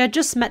 She had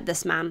just met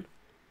this man.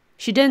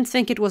 She didn't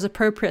think it was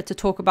appropriate to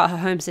talk about her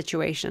home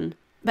situation.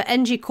 But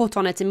Enji caught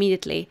on it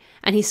immediately,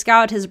 and he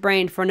scoured his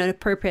brain for an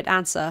appropriate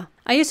answer.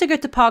 I used to go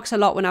to parks a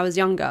lot when I was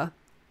younger,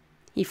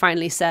 he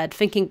finally said,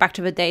 thinking back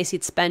to the days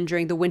he'd spent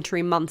during the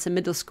wintry months in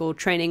middle school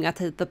training at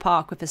the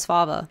park with his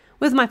father.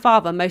 With my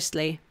father,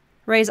 mostly.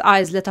 Ray's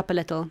eyes lit up a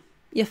little.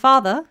 Your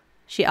father?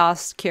 She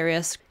asked,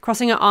 curious,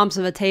 crossing her arms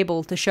on the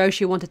table to show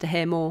she wanted to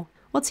hear more.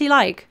 What's he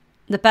like?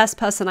 The best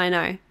person I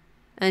know,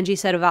 Enji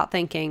said without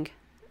thinking.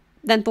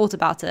 Then thought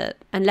about it,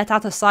 and let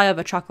out a sigh of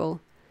a chuckle.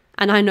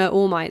 And I know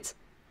All Might.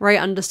 Ray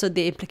understood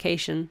the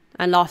implication,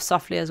 and laughed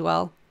softly as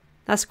well.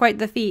 That's quite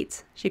the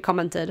feat, she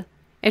commented.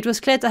 It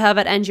was clear to her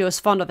that Enji was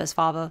fond of his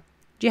father.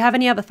 Do you have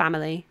any other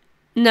family?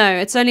 No,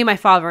 it's only my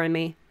father and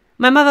me.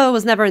 My mother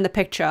was never in the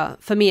picture,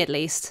 for me at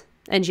least,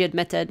 Enji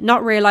admitted,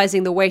 not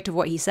realizing the weight of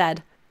what he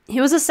said. He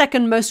was the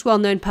second most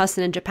well-known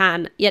person in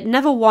Japan, yet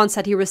never once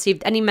had he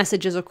received any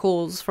messages or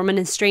calls from an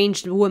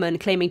estranged woman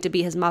claiming to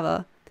be his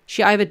mother.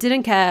 She either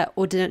didn't care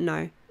or didn't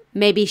know.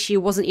 Maybe she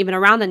wasn't even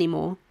around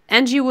anymore.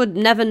 Enji would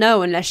never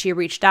know unless she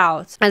reached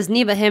out, as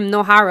neither him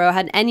nor Haro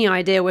had any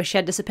idea where she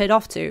had disappeared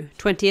off to,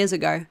 20 years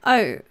ago.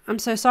 Oh, I'm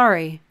so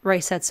sorry, Ray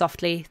said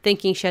softly,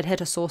 thinking she had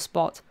hit a sore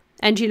spot.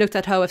 Enji looked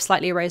at her with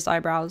slightly raised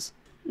eyebrows.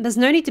 There's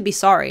no need to be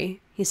sorry,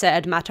 he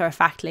said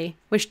matter-of-factly,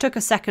 which took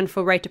a second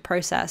for Ray to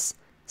process.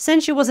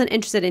 Since she wasn't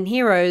interested in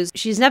heroes,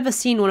 she's never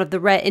seen one of the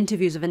rare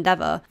interviews of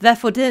Endeavour,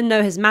 therefore didn't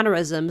know his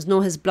mannerisms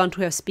nor his blunt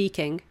way of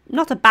speaking.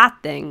 Not a bad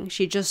thing,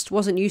 she just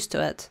wasn't used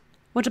to it.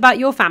 What about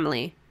your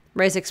family?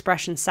 Ray's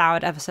expression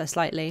soured ever so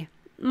slightly.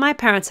 My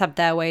parents have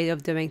their way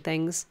of doing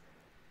things,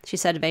 she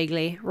said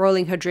vaguely,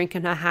 rolling her drink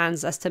in her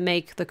hands as to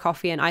make the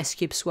coffee and ice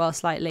cube swirl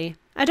slightly.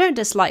 I don't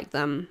dislike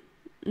them.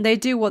 They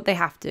do what they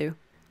have to.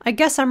 I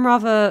guess I'm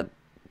rather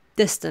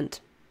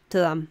distant to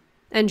them.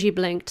 Enji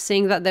blinked,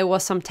 seeing that there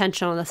was some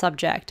tension on the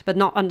subject, but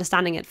not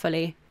understanding it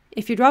fully.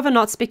 If you'd rather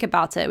not speak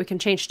about it, we can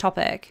change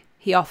topic,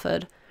 he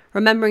offered,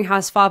 remembering how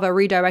his father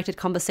redirected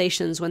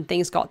conversations when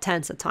things got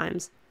tense at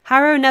times.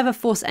 Haro never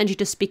forced Enji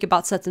to speak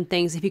about certain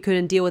things if he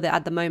couldn't deal with it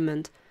at the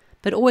moment,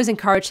 but always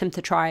encouraged him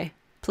to try.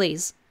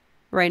 Please.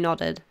 Ray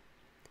nodded.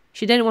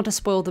 She didn't want to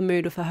spoil the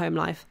mood of her home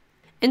life.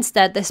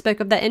 Instead, they spoke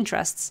of their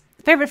interests.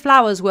 Favourite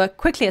flowers were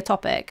quickly a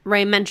topic.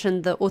 Ray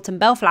mentioned the autumn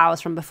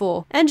bellflowers from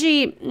before.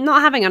 Enji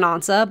not having an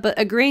answer, but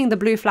agreeing the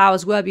blue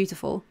flowers were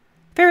beautiful.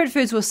 Favourite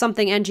foods was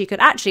something Enji could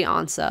actually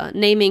answer,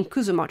 naming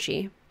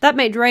kuzumochi. That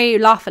made Ray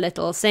laugh a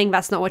little, saying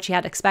that's not what she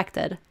had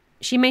expected.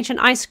 She mentioned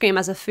ice cream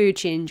as a food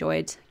she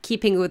enjoyed,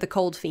 keeping with the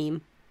cold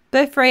theme.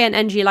 Both Ray and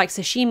Enji like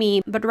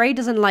sashimi, but Ray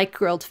doesn't like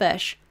grilled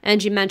fish.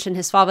 Enji mentioned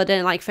his father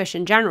didn't like fish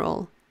in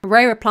general.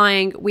 Ray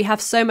replying, we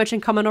have so much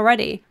in common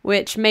already,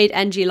 which made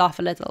Enji laugh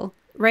a little.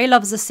 Ray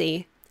loves the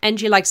sea.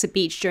 Enji likes the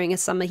beach during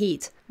its summer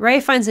heat.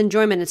 Ray finds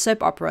enjoyment in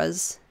soap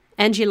operas.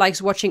 Enji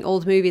likes watching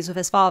old movies with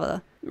his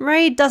father.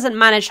 Ray doesn't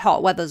manage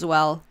hot weathers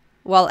well,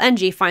 while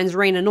Enji finds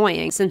rain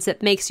annoying since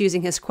it makes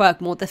using his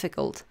quirk more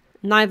difficult.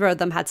 Neither of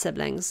them had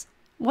siblings.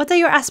 What are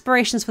your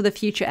aspirations for the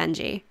future,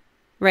 Enji?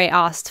 Ray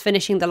asked,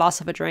 finishing the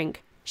last of a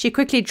drink. She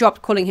quickly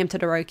dropped calling him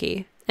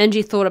Todoroki.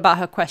 Enji thought about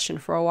her question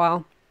for a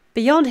while.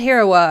 Beyond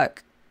hero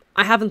work,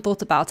 I haven't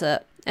thought about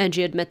it,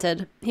 Enji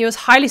admitted. He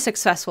was highly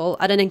successful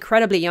at an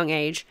incredibly young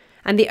age,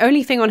 and the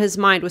only thing on his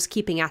mind was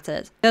keeping at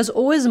it. There's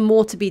always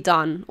more to be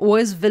done,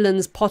 always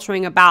villains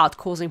pottering about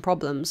causing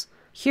problems.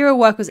 Hero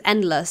work was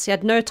endless, he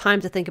had no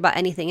time to think about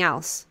anything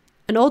else.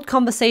 An old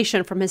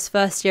conversation from his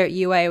first year at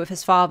UA with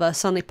his father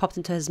suddenly popped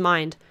into his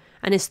mind,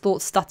 and his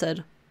thoughts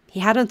stuttered.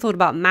 He hadn't thought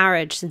about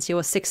marriage since he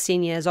was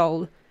 16 years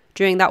old,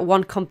 during that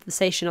one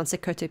conversation on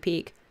Sekoto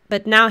Peak.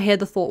 But now here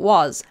the thought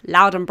was,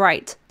 loud and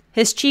bright.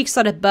 His cheeks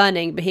started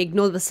burning, but he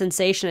ignored the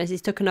sensation as he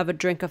took another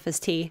drink of his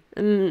tea.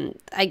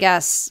 I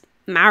guess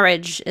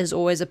marriage is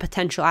always a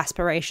potential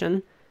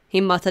aspiration,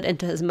 he muttered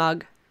into his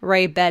mug,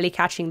 Ray barely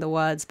catching the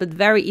words, but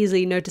very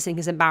easily noticing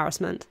his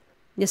embarrassment.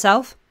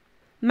 Yourself?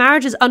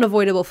 Marriage is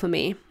unavoidable for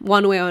me,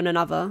 one way or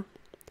another,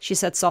 she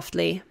said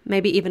softly,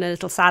 maybe even a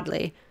little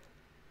sadly.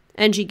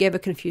 Enji gave a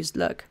confused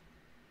look.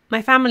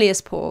 My family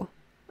is poor.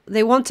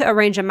 They want to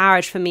arrange a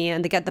marriage for me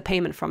and to get the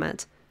payment from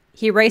it.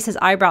 He raised his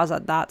eyebrows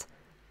at that.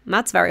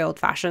 That's very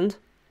old-fashioned.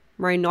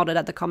 Ray nodded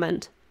at the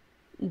comment.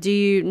 Do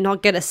you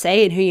not get a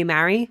say in who you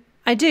marry?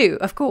 I do,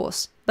 of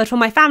course. But for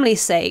my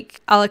family's sake,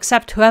 I'll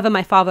accept whoever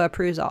my father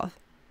approves of.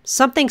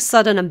 Something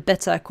sudden and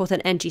bitter caught in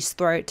Enji's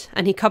throat,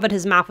 and he covered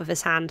his mouth with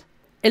his hand.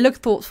 It looked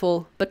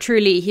thoughtful, but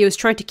truly he was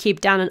trying to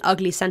keep down an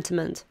ugly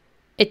sentiment.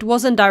 It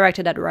wasn't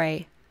directed at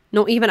Ray,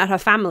 nor even at her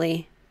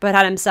family, but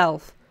at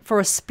himself.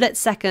 For a split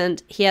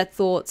second, he had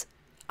thought,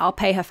 I'll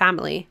pay her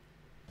family.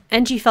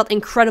 Enji felt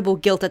incredible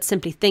guilt at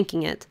simply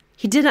thinking it.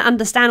 He didn't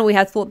understand why he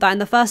had thought that in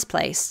the first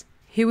place.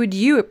 Who would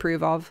you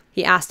approve of?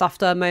 He asked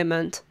after a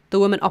moment, the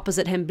woman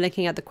opposite him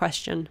blinking at the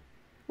question.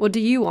 What do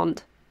you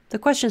want? The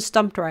question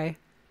stumped Ray.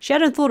 She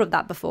hadn't thought of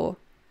that before.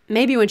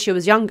 Maybe when she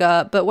was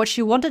younger, but what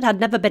she wanted had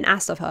never been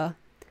asked of her.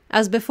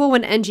 As before,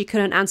 when Enji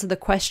couldn't answer the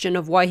question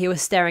of why he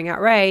was staring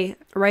at Ray,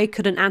 Ray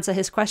couldn't answer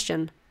his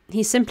question.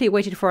 He simply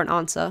waited for an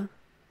answer.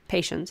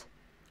 Patient.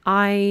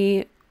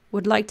 I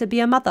would like to be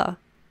a mother,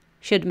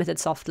 she admitted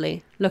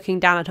softly, looking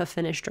down at her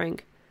finished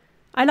drink.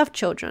 I love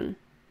children.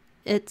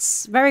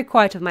 It's very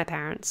quiet of my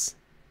parents.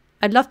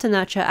 I'd love to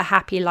nurture a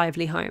happy,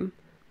 lively home.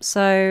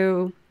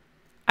 So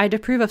I'd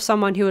approve of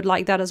someone who would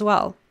like that as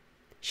well.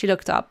 She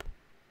looked up.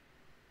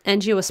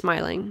 Enji was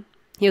smiling.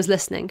 He was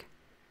listening.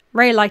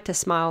 Ray liked his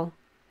smile.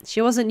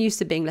 She wasn't used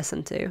to being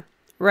listened to.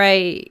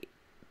 Ray,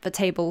 the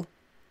table,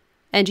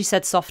 Enji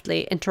said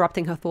softly,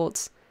 interrupting her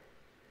thoughts.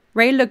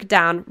 Ray looked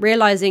down,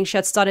 realizing she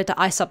had started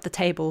to ice up the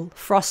table,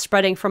 frost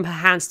spreading from her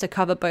hands to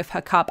cover both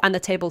her cup and the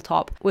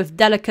tabletop, with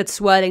delicate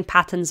swirling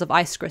patterns of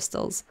ice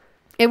crystals.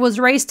 It was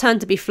Ray's turn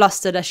to be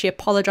flustered as she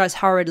apologized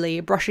hurriedly,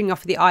 brushing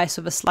off the ice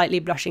with a slightly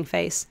blushing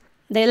face.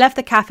 They left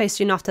the cafe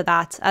soon after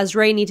that, as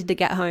Ray needed to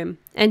get home.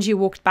 Enji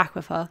walked back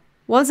with her.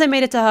 Once they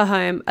made it to her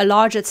home, a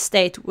large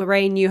estate where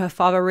Ray knew her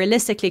father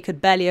realistically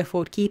could barely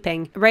afford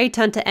keeping, Ray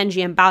turned to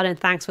Enji and bowed in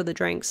thanks for the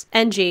drinks.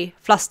 Enji,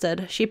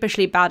 flustered,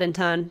 sheepishly bowed in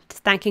turn,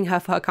 thanking her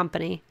for her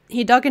company.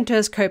 He dug into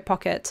his coat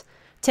pocket,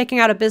 taking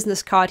out a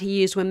business card he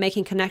used when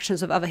making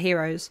connections with other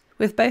heroes.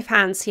 With both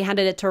hands, he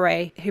handed it to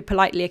Ray, who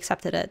politely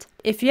accepted it.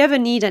 If you ever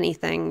need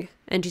anything,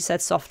 Enji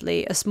said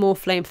softly, a small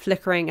flame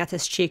flickering at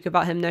his cheek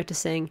without him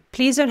noticing,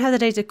 please don't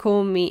hesitate to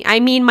call me. I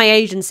mean my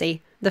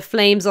agency. The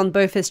flames on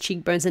both his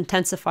cheekbones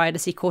intensified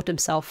as he caught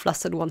himself,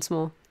 flustered once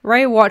more.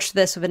 Ray watched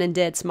this with an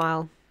endeared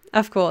smile.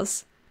 Of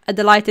course. A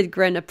delighted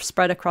grin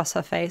spread across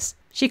her face.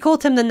 She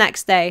called him the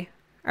next day,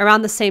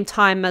 around the same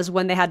time as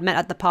when they had met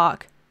at the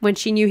park, when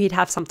she knew he'd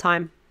have some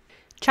time.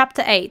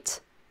 Chapter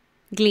 8.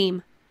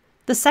 Gleam.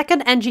 The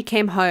second Enji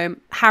came home,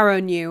 Harrow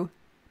knew.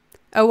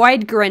 A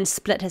wide grin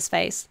split his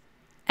face.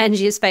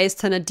 Enji's face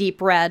turned a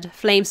deep red,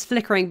 flames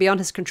flickering beyond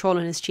his control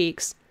on his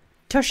cheeks.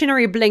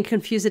 Toshinori blinked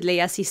confusedly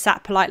as he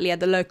sat politely at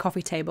the low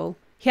coffee table.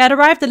 He had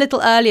arrived a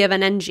little earlier than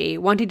Enji,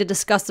 wanting to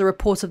discuss the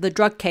report of the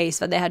drug case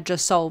that they had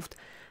just solved,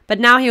 but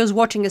now he was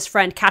watching his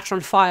friend catch on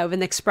fire with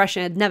an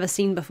expression he had never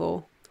seen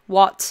before.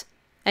 What?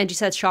 Enji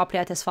said sharply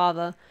at his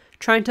father,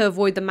 trying to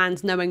avoid the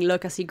man's knowing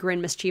look as he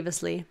grinned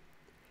mischievously.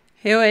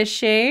 Who is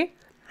she?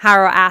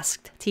 Harrow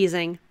asked,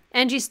 teasing.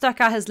 Enji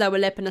stuck out his lower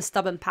lip in a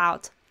stubborn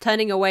pout,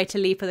 turning away to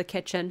leave for the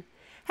kitchen.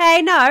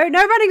 Hey, no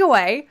running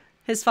away!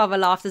 His father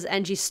laughed as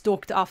Enji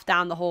stalked off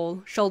down the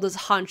hall, shoulders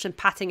hunched and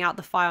patting out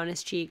the fire on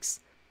his cheeks.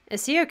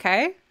 Is he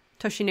okay?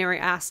 Toshinori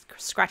asked,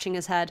 scratching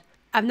his head.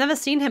 I've never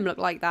seen him look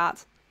like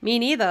that. Me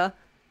neither,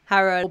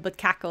 Harrow all but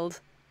cackled,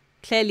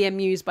 clearly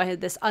amused by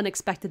this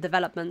unexpected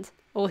development.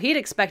 All he'd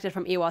expected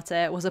from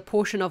Iwate was a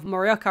portion of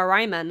Morioka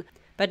Raimen,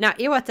 but now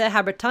Iwate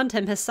had returned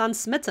him his son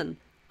Smitten.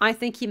 I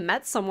think he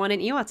met someone in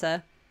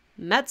Iwate.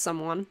 Met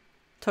someone?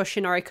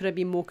 Toshinori couldn't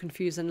be more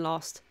confused and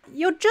lost.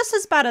 You're just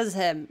as bad as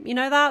him, you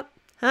know that?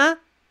 Huh?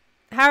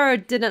 Harrow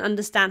didn't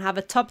understand how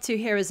the top two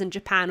heroes in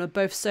Japan were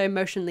both so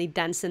emotionally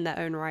dense in their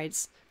own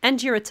rights.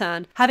 Enji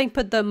returned, having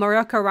put the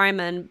Morioka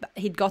Raimen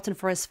he'd gotten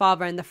for his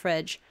father in the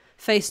fridge,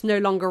 face no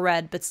longer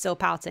red but still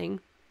pouting.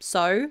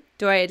 So,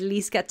 do I at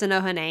least get to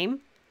know her name?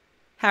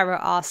 Harrow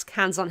asked,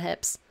 hands on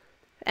hips.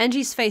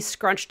 Enji's face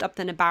scrunched up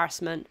in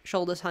embarrassment,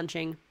 shoulders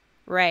hunching.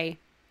 Ray.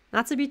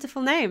 That's a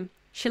beautiful name.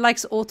 She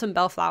likes autumn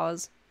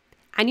bellflowers.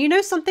 And you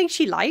know something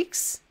she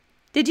likes?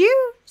 Did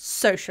you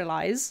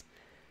socialize?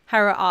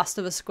 Harrow asked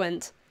with a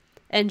squint.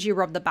 Enji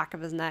rubbed the back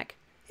of his neck.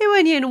 Who are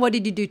you and what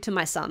did you do to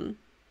my son?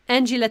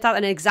 Enji let out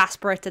an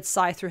exasperated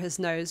sigh through his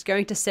nose,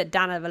 going to sit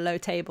down at a low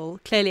table,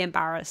 clearly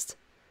embarrassed.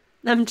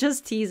 I'm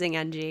just teasing,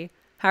 Enji.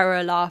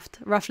 Harrow laughed,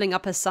 ruffling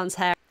up his son's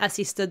hair as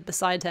he stood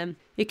beside him.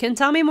 You can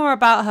tell me more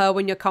about her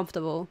when you're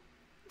comfortable.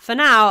 For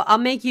now, I'll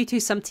make you two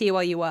some tea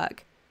while you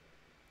work.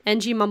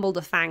 Enji mumbled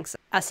a thanks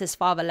as his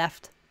father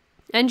left.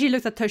 Enji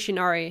looked at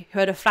Toshinori, who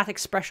had a flat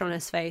expression on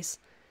his face.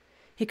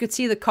 He could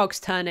see the cogs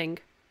turning.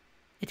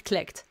 It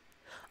clicked.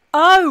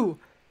 Oh!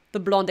 The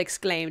blonde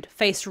exclaimed,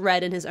 face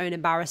red in his own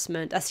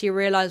embarrassment as he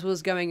realized what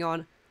was going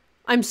on.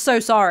 I'm so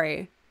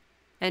sorry.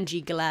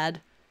 Enji glared.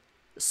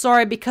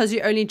 Sorry because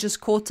you only just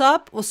caught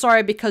up, or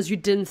sorry because you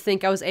didn't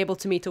think I was able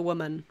to meet a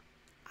woman?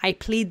 I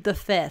plead the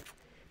fifth.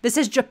 This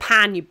is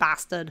Japan, you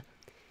bastard.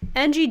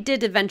 Enji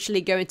did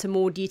eventually go into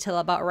more detail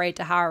about Ray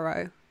to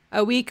Harrow,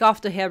 a week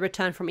after he had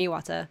returned from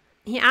Iwate.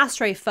 He asked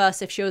Ray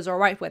first if she was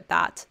alright with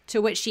that,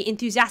 to which she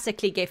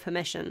enthusiastically gave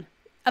permission.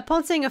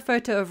 Upon seeing a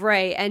photo of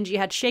Ray Enji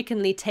had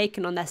shakenly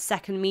taken on their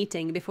second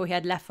meeting before he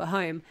had left for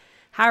home,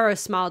 Harrow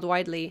smiled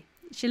widely.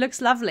 She looks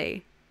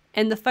lovely.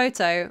 In the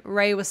photo,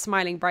 Ray was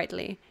smiling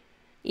brightly,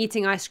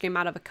 eating ice cream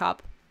out of a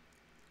cup.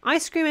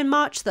 Ice cream in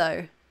March,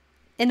 though.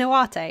 In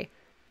Iwate.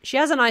 She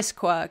has a nice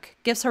quirk,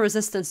 gives her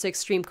resistance to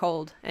extreme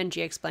cold, NG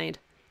explained.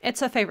 It's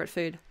her favorite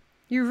food.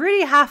 You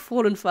really have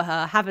fallen for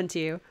her, haven't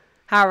you?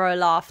 Haruo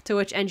laughed, to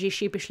which NG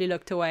sheepishly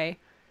looked away.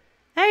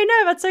 Hey,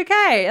 no, that's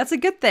okay. That's a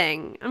good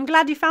thing. I'm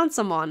glad you found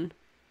someone.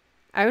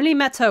 I only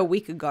met her a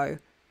week ago.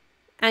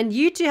 And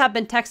you two have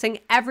been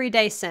texting every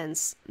day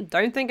since.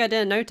 Don't think I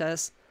didn't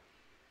notice.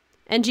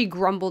 NG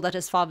grumbled at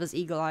his father's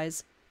eagle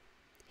eyes.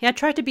 He had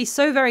tried to be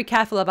so very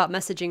careful about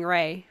messaging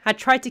Ray, had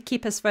tried to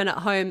keep his phone at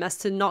home as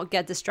to not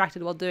get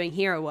distracted while doing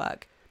hero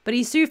work, but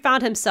he soon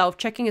found himself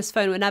checking his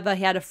phone whenever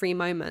he had a free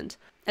moment,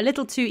 a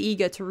little too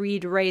eager to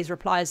read Ray's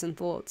replies and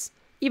thoughts.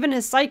 Even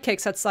his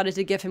sidekicks had started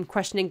to give him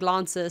questioning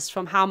glances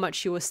from how much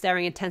he was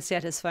staring intensely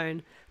at his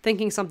phone,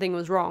 thinking something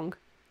was wrong.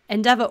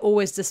 Endeavor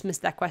always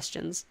dismissed their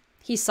questions.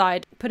 He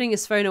sighed, putting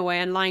his phone away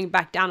and lying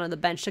back down on the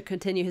bench to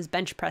continue his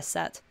bench press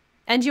set.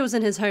 Enji was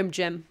in his home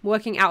gym,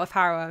 working out with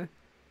Haruo.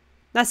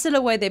 That's still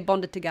a way they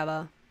bonded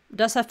together.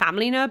 Does her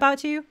family know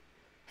about you?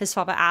 His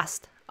father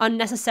asked,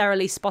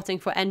 unnecessarily spotting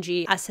for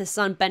Enji as his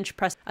son bench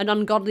pressed an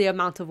ungodly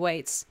amount of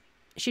weights.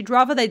 She'd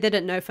rather they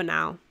didn't know for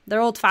now. They're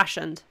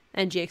old-fashioned,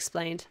 Enji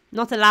explained,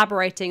 not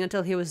elaborating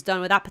until he was done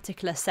with that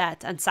particular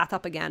set and sat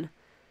up again.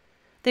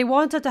 They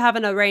wanted to have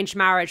an arranged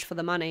marriage for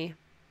the money.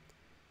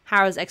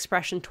 Haruo's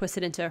expression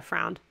twisted into a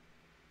frown.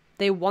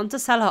 They want to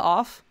sell her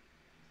off?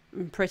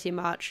 Pretty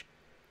much.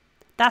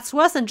 That's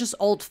worse than just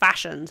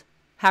old-fashioned,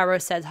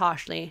 Haruo said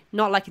harshly,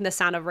 not liking the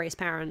sound of Ray's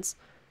parents.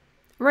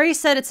 Ray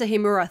said it's a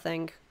Himura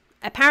thing.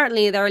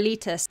 Apparently they're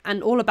elitist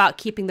and all about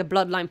keeping the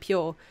bloodline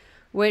pure,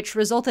 which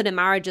resulted in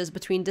marriages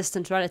between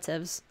distant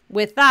relatives.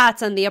 With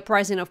that and the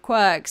uprising of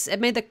quirks, it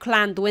made the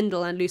clan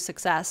dwindle and lose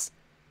success.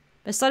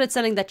 They started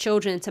sending their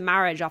children into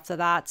marriage after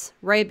that,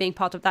 Ray being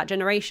part of that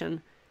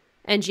generation,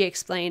 Enji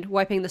explained,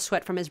 wiping the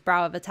sweat from his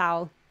brow with a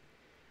towel.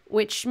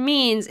 Which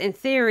means, in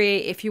theory,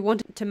 if you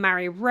wanted to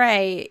marry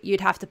Ray,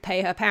 you'd have to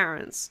pay her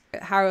parents.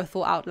 Haruo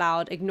thought out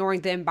loud,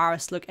 ignoring the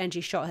embarrassed look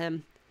Enji shot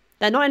him.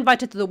 They're not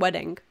invited to the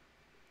wedding.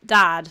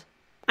 Dad,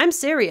 I'm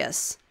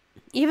serious.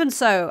 Even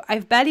so,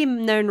 I've barely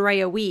known Ray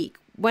a week.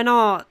 We're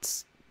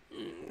not...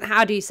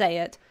 How do you say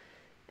it?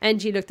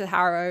 Enji looked at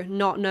Haruo,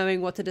 not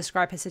knowing what to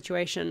describe his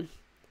situation.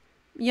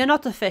 You're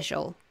not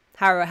official,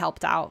 Haruo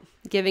helped out,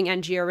 giving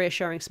Enji a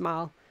reassuring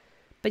smile.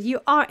 But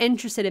you are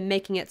interested in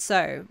making it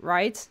so,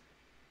 right?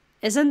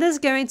 Isn't this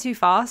going too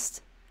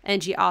fast?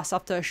 Enji asked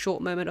after a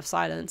short moment of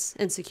silence,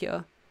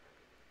 insecure.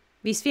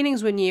 These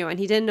feelings were new and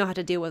he didn't know how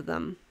to deal with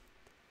them.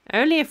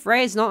 Only if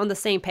Ray's not on the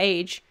same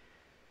page.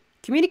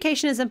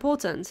 Communication is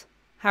important,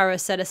 Haruo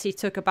said as he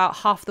took about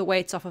half the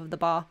weights off of the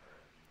bar.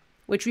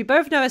 Which we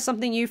both know is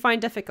something you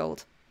find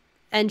difficult.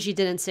 Enji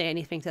didn't say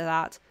anything to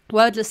that,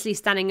 wordlessly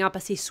standing up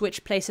as he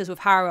switched places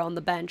with Haruo on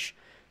the bench,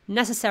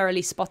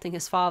 necessarily spotting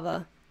his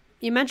father.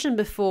 You mentioned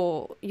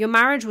before, your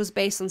marriage was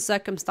based on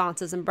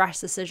circumstances and brash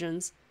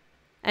decisions,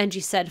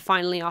 Enji said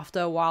finally after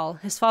a while,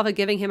 his father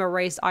giving him a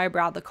raised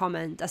eyebrow at the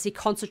comment as he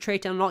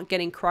concentrated on not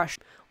getting crushed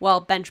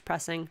while bench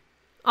pressing.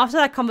 After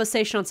that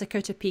conversation on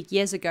Sekoto Peak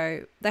years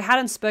ago, they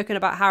hadn't spoken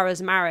about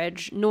Haruo's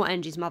marriage nor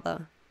Enji's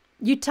mother.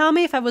 You tell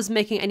me if I was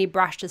making any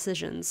brash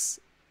decisions,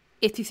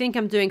 if you think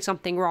I'm doing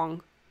something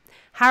wrong.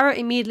 Haruo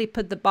immediately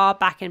put the bar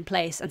back in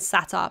place and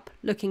sat up,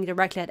 looking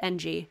directly at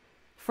Enji.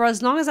 For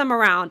as long as I'm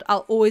around,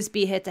 I'll always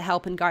be here to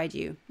help and guide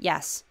you.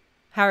 Yes,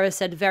 Haruo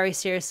said very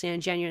seriously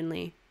and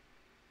genuinely.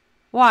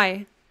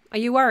 Why? Are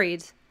you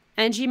worried?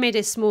 Enji made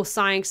a small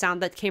sighing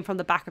sound that came from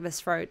the back of his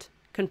throat,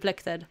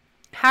 conflicted.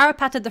 Haruo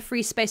patted the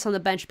free space on the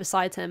bench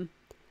beside him.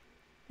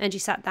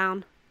 Enji sat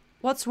down.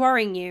 What's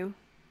worrying you?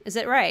 Is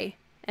it Ray?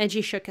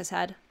 Enji shook his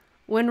head.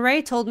 When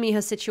Ray told me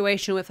her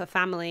situation with her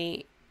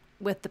family,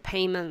 with the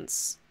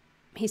payments...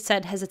 he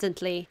said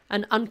hesitantly,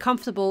 an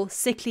uncomfortable,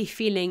 sickly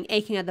feeling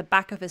aching at the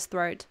back of his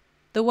throat.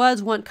 The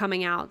words weren't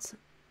coming out.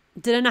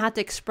 Didn't know how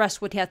to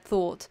express what he had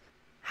thought.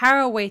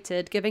 Haruo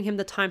waited, giving him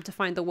the time to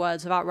find the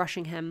words without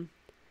rushing him.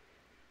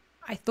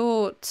 I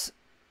thought...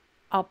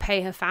 I'll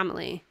pay her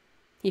family,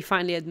 he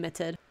finally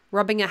admitted,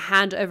 rubbing a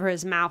hand over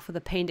his mouth with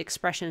a pained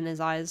expression in his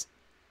eyes.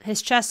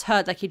 His chest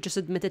hurt like he'd just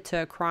admitted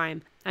to a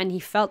crime, and he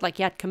felt like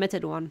he had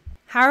committed one.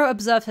 Haruo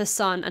observed his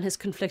son and his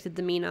conflicted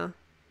demeanor.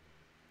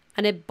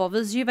 And it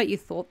bothers you that you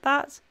thought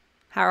that?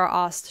 Haruo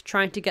asked,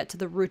 trying to get to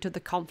the root of the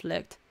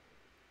conflict.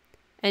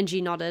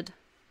 Enji nodded.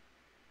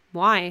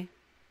 Why?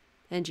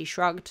 Enji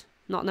shrugged,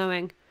 not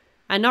knowing,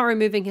 and not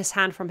removing his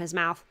hand from his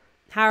mouth.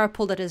 Haruo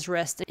pulled at his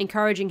wrist,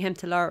 encouraging him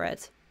to lower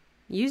it.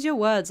 Use your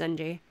words,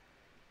 Enji.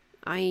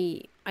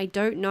 I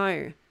don't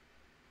know.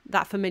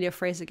 That familiar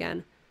phrase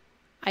again.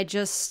 I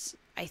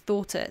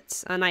thought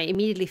it, and I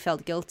immediately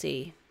felt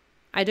guilty.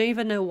 I don't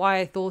even know why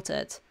I thought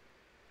it.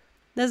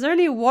 There's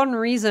only one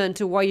reason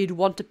to why you'd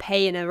want to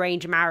pay an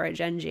arranged marriage,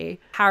 Enji,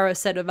 Haruo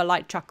said with a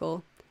light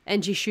chuckle,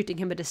 Enji shooting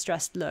him a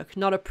distressed look,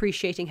 not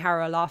appreciating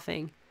Haruo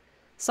laughing.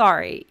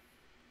 Sorry,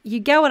 you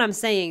get what I'm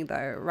saying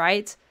though,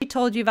 right? She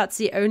told you that's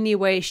the only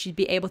way she'd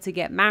be able to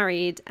get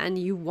married, and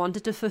you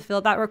wanted to fulfill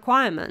that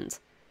requirement.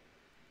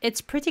 It's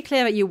pretty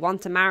clear that you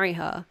want to marry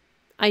her.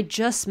 I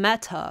just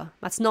met her.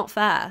 That's not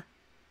fair.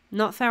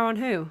 Not fair on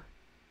who?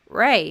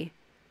 Ray.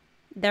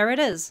 There it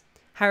is.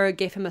 Haruo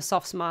gave him a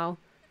soft smile,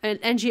 and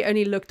Enji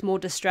only looked more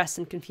distressed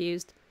and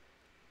confused.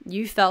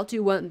 You felt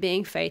you weren't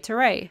being fair to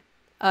Rei.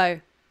 Oh.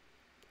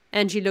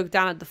 Enji looked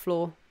down at the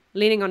floor,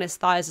 leaning on his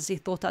thighs as he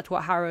thought out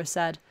what Haruo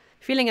said,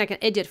 feeling like an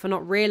idiot for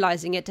not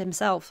realizing it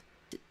himself.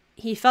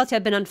 He felt he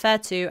had been unfair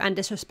to and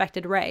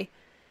disrespected Rei,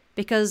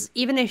 because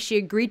even if she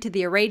agreed to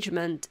the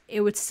arrangement,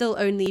 it would still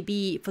only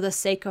be for the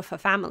sake of her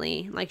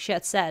family, like she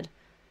had said.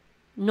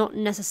 Not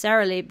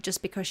necessarily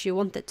just because she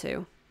wanted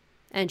to.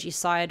 Enji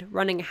sighed,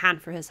 running a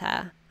hand through his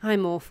hair.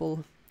 I'm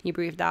awful, he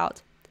breathed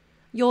out.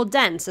 You're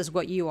dense is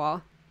what you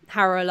are.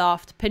 Haruo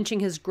laughed, pinching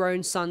his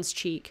grown son's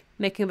cheek,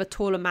 making the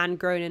taller man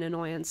groan in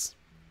annoyance.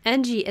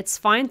 Enji, it's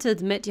fine to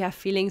admit you have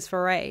feelings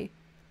for Rei.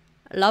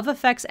 Love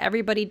affects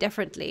everybody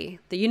differently.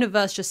 The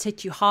universe just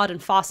hit you hard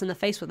and fast in the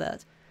face with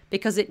it,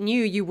 because it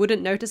knew you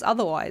wouldn't notice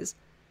otherwise.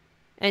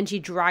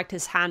 Enji dragged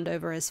his hand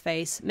over his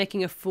face,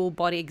 making a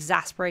full-body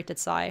exasperated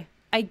sigh.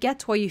 I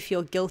get why you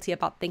feel guilty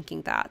about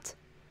thinking that.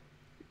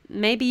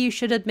 Maybe you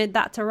should admit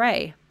that to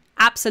Rei.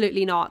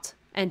 Absolutely not,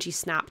 Enji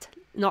snapped,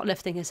 not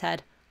lifting his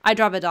head. I'd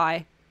rather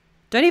die.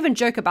 Don't even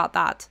joke about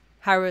that,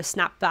 Haruo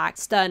snapped back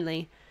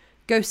sternly,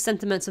 ghost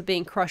sentiments of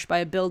being crushed by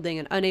a building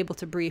and unable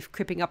to breathe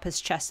creeping up his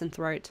chest and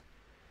throat.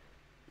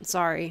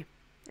 Sorry,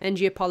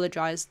 Enji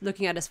apologized,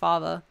 looking at his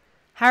father.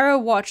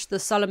 Haruo watched the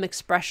solemn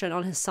expression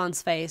on his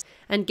son's face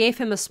and gave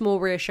him a small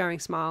reassuring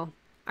smile.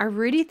 I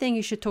really think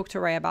you should talk to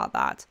Rei about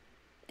that,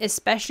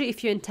 especially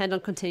if you intend on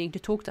continuing to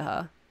talk to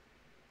her.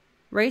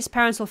 Rei's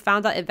parents will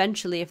find out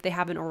eventually if they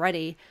haven't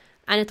already,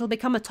 and it'll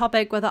become a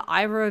topic whether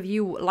either of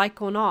you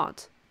like or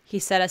not, he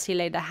said as he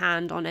laid a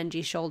hand on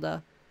Enji's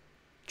shoulder,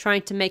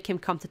 trying to make him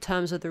come to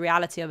terms with the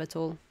reality of it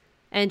all.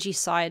 Enji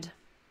sighed.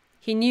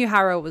 He knew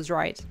Haruo was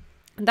right.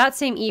 That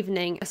same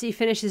evening, as he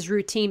finished his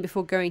routine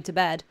before going to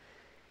bed,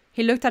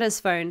 he looked at his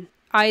phone,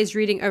 eyes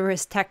reading over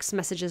his text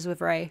messages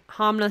with Rei,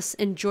 harmless,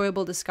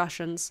 enjoyable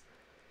discussions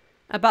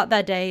about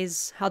their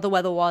days, how the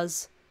weather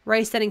was,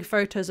 Rei sending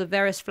photos of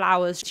various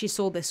flowers she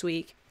saw this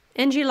week.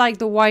 Enji liked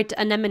the white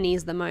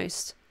anemones the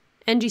most.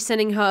 Enji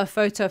sending her a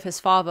photo of his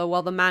father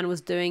while the man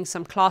was doing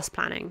some class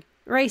planning.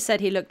 Rei said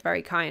he looked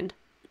very kind.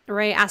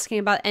 Rei asking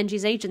about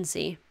Enji's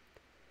agency.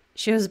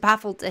 She was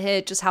baffled to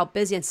hear just how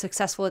busy and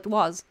successful it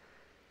was.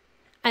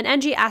 And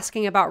Enji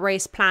asking about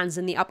Rei's plans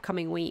in the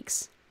upcoming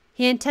weeks.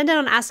 He intended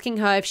on asking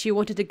her if she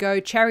wanted to go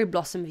cherry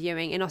blossom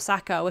viewing in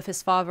Osaka with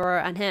his father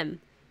and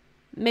him.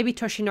 Maybe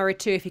Toshinori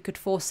too if he could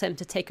force him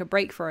to take a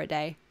break for a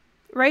day.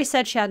 Rei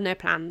said she had no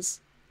plans,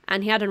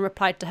 and he hadn't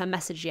replied to her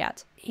message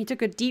yet. He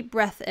took a deep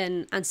breath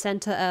in and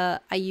sent her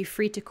a "Are you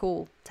free to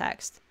call?"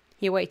 text.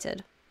 He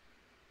waited.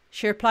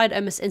 She replied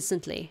almost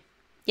instantly.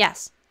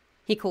 Yes,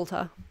 he called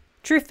her.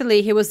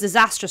 Truthfully, he was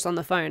disastrous on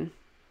the phone.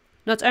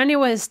 Not only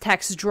were his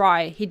texts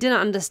dry, he didn't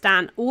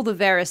understand all the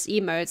various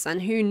emotes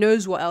and who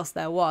knows what else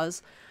there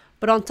was,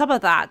 but on top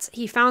of that,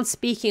 he found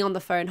speaking on the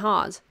phone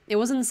hard. It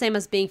wasn't the same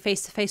as being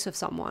face to face with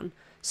someone,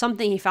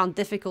 something he found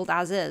difficult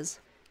as is.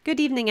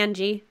 Good evening,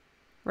 Enji,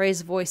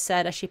 Rei's voice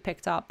said as she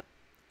picked up.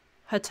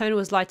 Her tone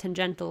was light and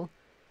gentle.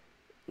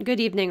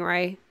 Good evening,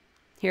 Rei,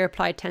 he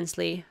replied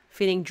tensely,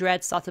 feeling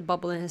dread start to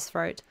bubble in his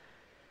throat.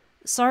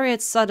 Sorry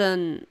it's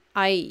sudden.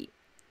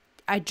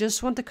 I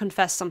just want to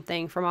confess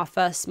something from our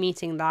first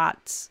meeting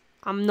that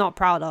I'm not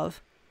proud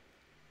of.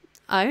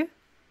 Oh?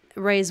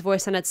 Rei's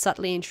voice sounded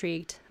subtly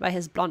intrigued by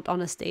his blunt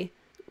honesty.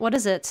 What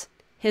is it?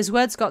 His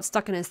words got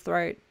stuck in his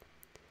throat.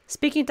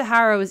 Speaking to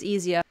Haruo was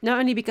easier, not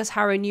only because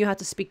Haruo knew how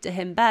to speak to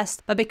him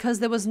best, but because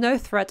there was no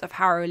threat of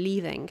Haruo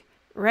leaving.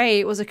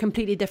 Rei was a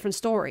completely different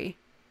story.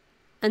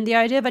 And the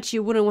idea that she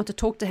wouldn't want to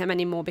talk to him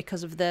anymore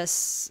because of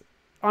this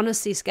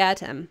honestly scared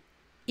him.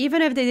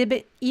 Even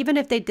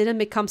if they didn't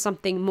become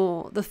something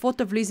more, the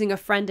thought of losing a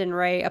friend in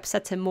Rei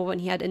upset him more than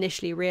he had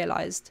initially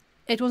realized.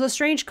 It was a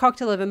strange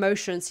cocktail of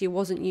emotions he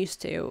wasn't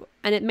used to,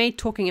 and it made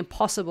talking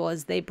impossible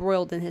as they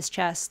broiled in his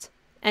chest.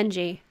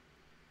 Enji,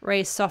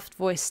 Rei's soft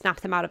voice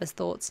snapped him out of his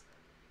thoughts.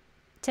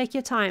 Take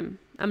your time,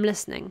 I'm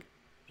listening.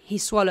 He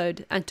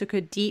swallowed and took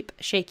a deep,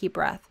 shaky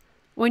breath.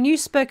 When you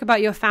spoke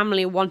about your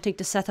family wanting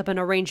to set up an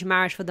arranged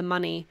marriage for the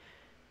money,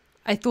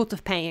 I thought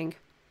of paying,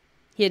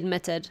 he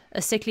admitted,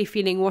 a sickly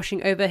feeling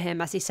washing over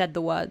him as he said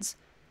the words.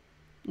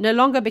 No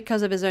longer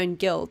because of his own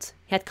guilt,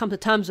 he had come to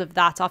terms with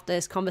that after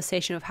his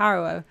conversation with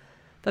Haruo,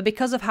 but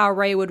because of how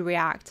Rei would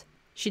react.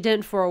 She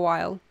didn't for a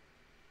while.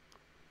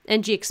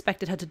 Enji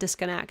expected her to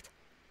disconnect.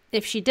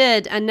 If she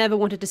did, and never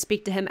wanted to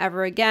speak to him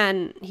ever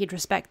again, he'd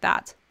respect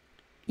that.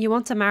 You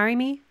want to marry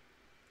me?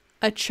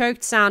 A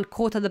choked sound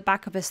caught at the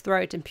back of his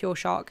throat in pure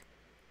shock.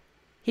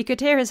 He could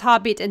hear his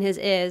heartbeat in his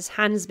ears,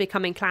 hands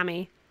becoming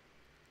clammy.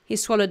 He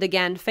swallowed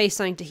again, face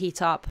starting to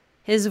heat up.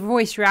 His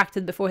voice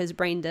reacted before his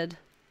brain did.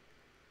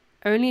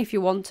 Only if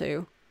you want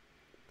to.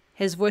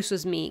 His voice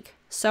was meek,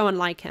 so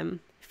unlike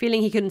him,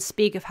 feeling he couldn't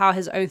speak of how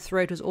his own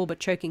throat was all but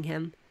choking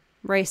him.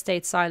 Rei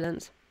stayed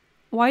silent.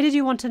 Why did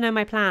you want to know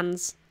my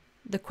plans?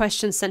 The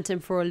question sent him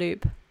for a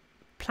loop.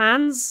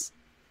 Plans?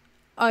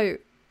 Oh,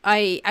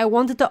 I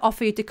wanted to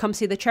offer you to come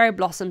see the cherry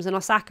blossoms in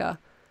Osaka.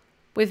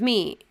 With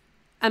me,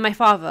 and my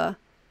father,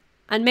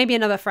 and maybe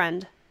another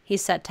friend, he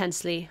said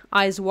tensely,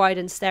 eyes wide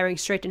and staring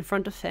straight in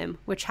front of him,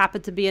 which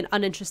happened to be an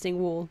uninteresting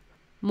wall.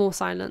 More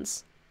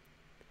silence.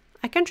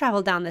 I can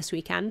travel down this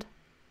weekend.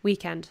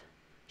 Weekend.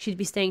 She'd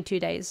be staying 2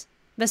 days.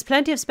 There's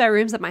plenty of spare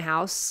rooms at my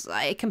house.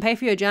 I can pay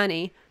for your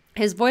journey.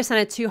 His voice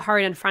sounded too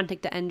hurried and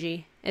frantic to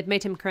Enji. It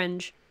made him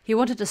cringe. He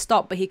wanted to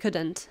stop, but he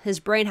couldn't, his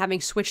brain having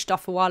switched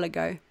off a while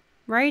ago.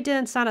 Ray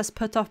didn't sound as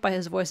put off by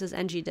his voice as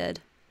Enji did.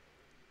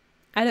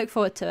 I look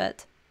forward to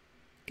it.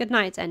 Good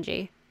night,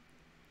 Enji.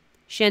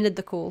 She ended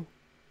the call.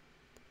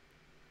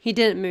 He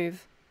didn't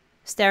move,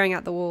 staring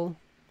at the wall.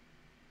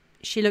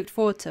 She looked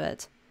forward to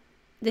it.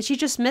 Did she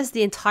just miss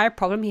the entire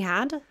problem he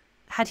had?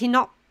 Had he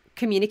not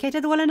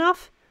communicated well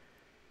enough?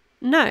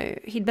 No,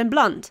 he'd been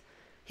blunt.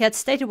 He had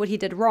stated what he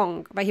did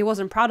wrong, but he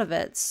wasn't proud of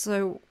it,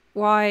 so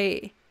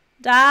why...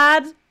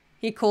 Dad?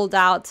 He called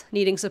out,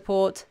 needing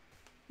support.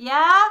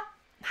 Yeah?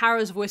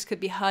 Haru's voice could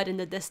be heard in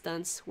the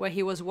distance, where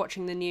he was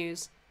watching the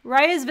news.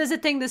 Ray is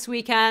visiting this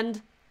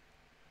weekend.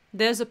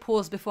 There's a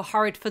pause before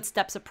hurried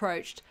footsteps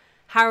approached,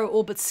 Haru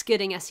all but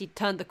skidding as he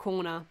turned the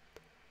corner.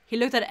 He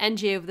looked at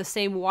Enji with the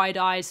same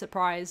wide-eyed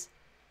surprise.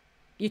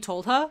 You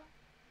told her?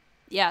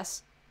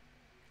 Yes.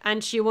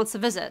 And she wants to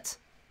visit.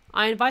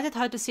 I invited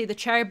her to see the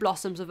cherry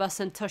blossoms with us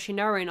in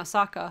Toshinori in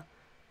Osaka.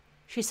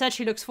 She said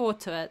she looks forward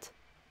to it.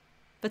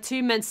 The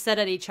two men stared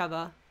at each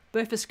other,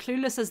 both as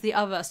clueless as the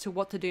other as to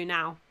what to do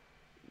now.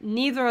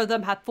 Neither of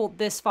them had thought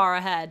this far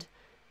ahead.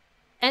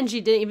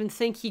 Enji didn't even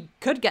think he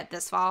could get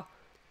this far.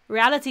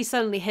 Reality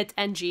suddenly hit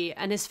Enji,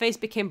 and his face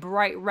became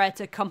bright red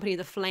to accompany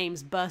the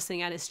flames bursting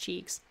at his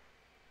cheeks.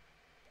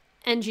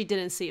 Enji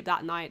didn't sleep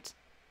that night.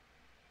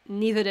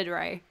 Neither did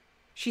Ray.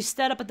 She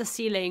stared up at the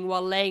ceiling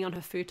while laying on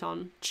her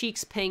futon,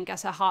 cheeks pink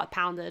as her heart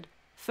pounded,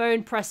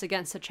 phone pressed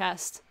against her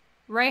chest.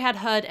 Ray had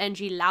heard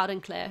Enji loud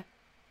and clear.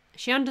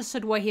 She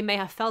understood why he may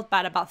have felt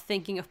bad about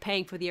thinking of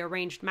paying for the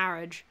arranged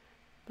marriage,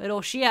 but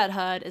all she had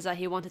heard is that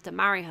he wanted to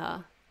marry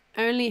her.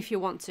 Only if you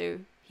want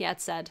to, he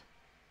had said.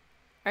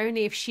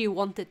 Only if she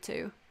wanted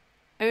to.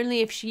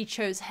 Only if she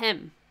chose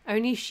him.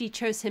 Only if she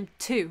chose him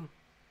too.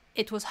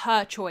 It was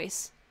her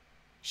choice.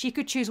 She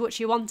could choose what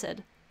she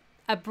wanted.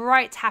 A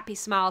bright, happy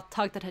smile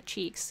tugged at her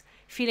cheeks,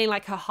 feeling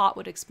like her heart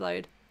would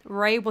explode.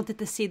 Ray wanted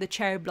to see the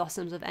cherry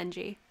blossoms of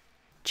Enji.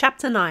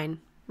 Chapter 9.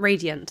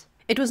 Radiant.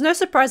 It was no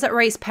surprise that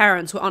Ray's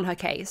parents were on her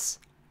case.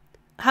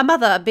 Her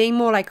mother, being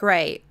more like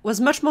Ray, was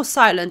much more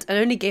silent and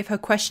only gave her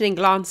questioning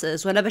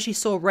glances whenever she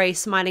saw Ray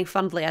smiling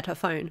fondly at her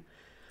phone,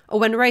 or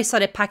when Ray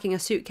started packing a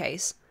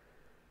suitcase.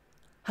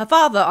 Her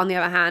father, on the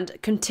other hand,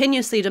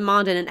 continuously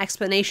demanded an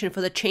explanation for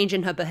the change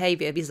in her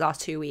behaviour these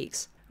last 2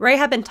 weeks. Ray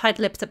had been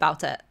tight-lipped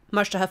about it,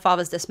 much to her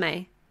father's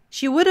dismay.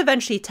 She would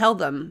eventually tell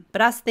them,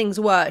 but as things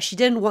were, she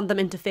didn't want them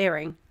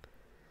interfering.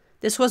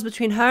 This was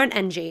between her and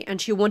Enji,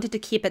 and she wanted to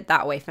keep it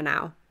that way for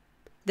now.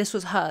 This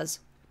was hers.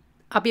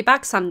 I'll be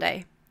back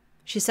Sunday,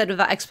 she said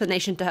without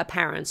explanation to her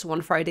parents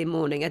one Friday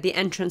morning at the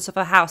entrance of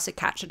her house to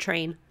catch a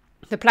train.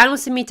 The plan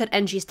was to meet at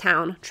Enji's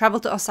town, travel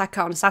to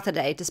Osaka on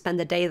Saturday to spend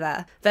the day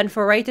there, then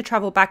for Ray to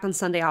travel back on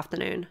Sunday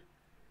afternoon.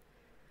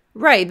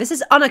 Ray, this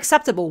is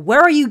unacceptable.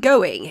 Where are you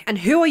going? And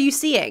who are you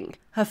seeing?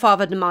 Her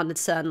father demanded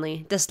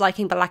sternly,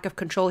 disliking the lack of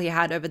control he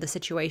had over the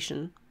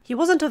situation. He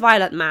wasn't a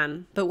violent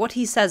man, but what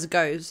he says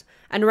goes,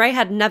 and Ray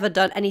had never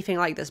done anything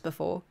like this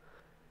before.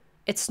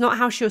 It's not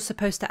how she was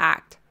supposed to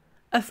act.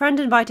 A friend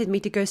invited me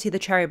to go see the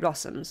cherry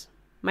blossoms.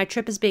 My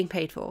trip is being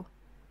paid for,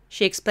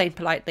 she explained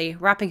politely,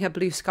 wrapping her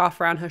blue scarf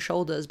around her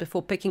shoulders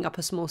before picking up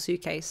her small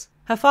suitcase.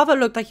 Her father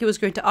looked like he was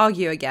going to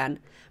argue again,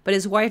 but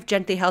his wife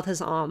gently held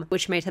his arm,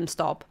 which made him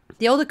stop.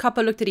 The older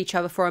couple looked at each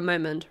other for a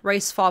moment,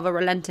 Ray's father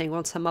relenting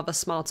once her mother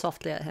smiled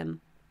softly at him.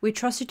 We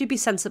trust you to be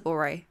sensible,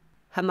 Ray,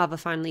 her mother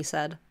finally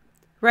said.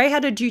 Ray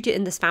had a duty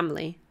in this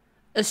family,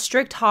 a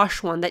strict,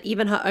 harsh one that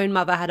even her own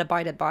mother had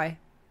abided by.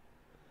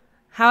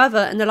 However,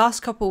 in the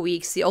last couple of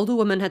weeks, the older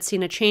woman had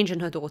seen a change in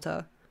her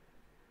daughter.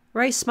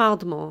 Ray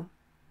smiled more.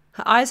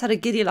 Her eyes had a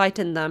giddy light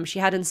in them she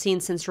hadn't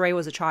seen since Ray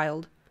was a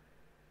child.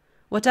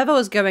 Whatever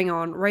was going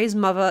on, Ray's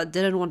mother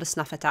didn't want to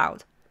snuff it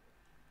out.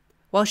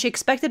 While she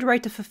expected Ray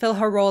to fulfill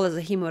her role as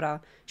a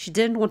Himura, she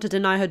didn't want to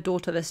deny her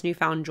daughter this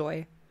newfound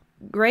joy.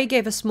 Ray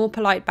gave a small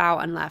polite bow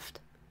and left.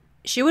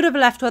 She would have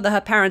left whether her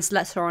parents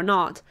let her or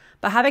not,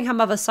 but having her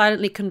mother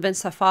silently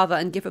convince her father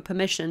and give her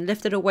permission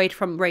lifted a weight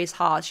from Ray's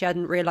heart she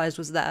hadn't realized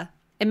was there.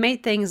 It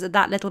made things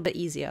that little bit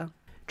easier.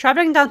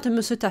 Traveling down to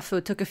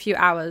Musutafu took a few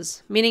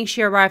hours, meaning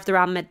she arrived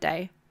around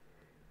midday.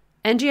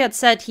 Enji had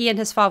said he and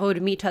his father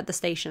would meet her at the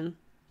station.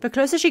 The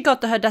closer she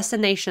got to her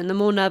destination, the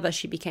more nervous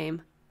she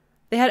became.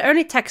 They had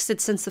only texted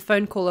since the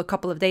phone call a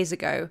couple of days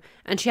ago,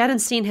 and she hadn't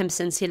seen him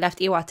since he left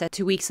Iwate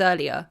 2 weeks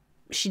earlier.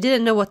 She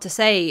didn't know what to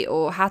say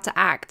or how to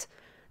act.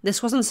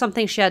 This wasn't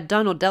something she had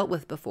done or dealt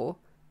with before.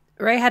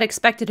 Ray had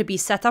expected to be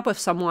set up with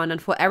someone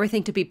and for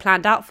everything to be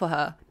planned out for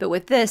her, but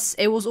with this,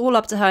 it was all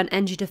up to her and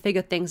Enji to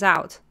figure things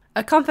out.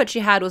 A comfort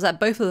she had was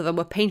that both of them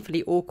were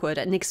painfully awkward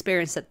and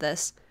inexperienced at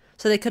this,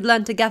 so they could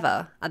learn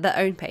together, at their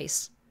own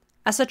pace.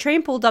 As the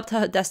train pulled up to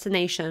her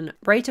destination,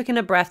 Ray took in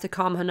a breath to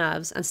calm her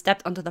nerves and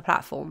stepped onto the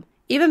platform.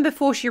 Even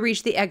before she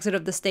reached the exit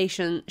of the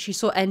station, she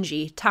saw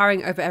Enji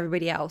towering over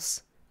everybody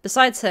else.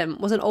 Besides him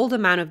was an older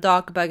man with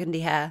dark burgundy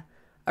hair,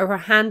 her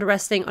hand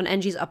resting on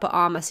Enji's upper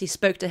arm as he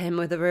spoke to him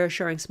with a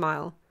reassuring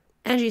smile.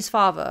 Enji's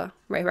father,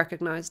 Rei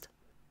recognized.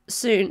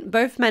 Soon,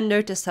 both men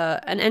noticed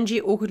her, and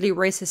Enji awkwardly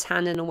raised his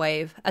hand in a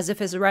wave, as if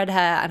his red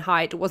hair and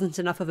height wasn't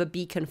enough of a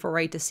beacon for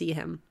Rei to see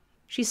him.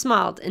 She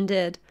smiled, and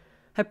did,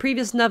 her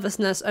previous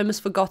nervousness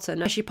almost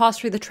forgotten as she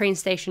passed through the train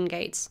station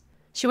gates.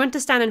 She went to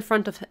stand in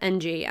front of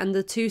Enji, and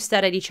the two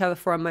stared at each other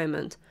for a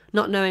moment,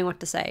 not knowing what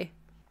to say.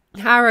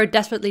 Haru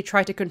desperately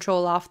tried to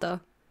control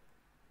laughter.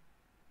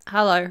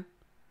 Hello.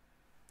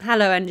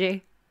 Hello,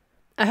 Enji.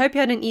 I hope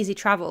you had an easy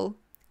travel.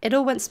 It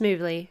all went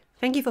smoothly.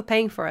 Thank you for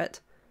paying for it.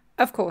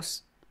 Of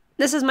course.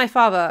 This is my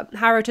father,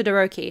 Haru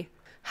Todoroki.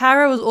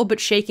 Haru was all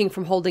but shaking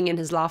from holding in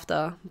his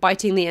laughter,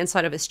 biting the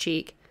inside of his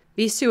cheek.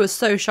 These two were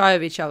so shy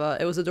of each other,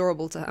 it was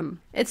adorable to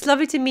him. It's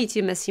lovely to meet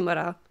you, Miss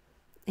Himura,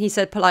 he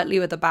said politely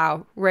with a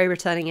bow, Rei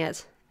returning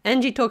it.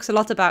 Enji talks a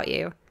lot about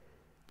you.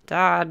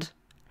 Dad,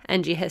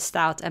 Enji hissed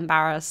out,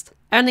 embarrassed.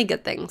 Only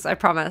good things, I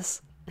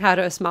promise.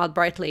 Haru smiled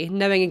brightly,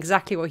 knowing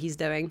exactly what he's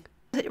doing.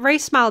 Rei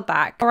smiled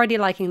back, already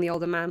liking the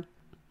older man.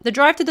 The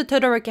drive to the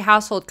Todoroki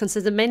household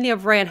consisted mainly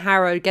of Rei and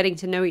Haru getting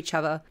to know each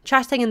other,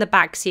 chatting in the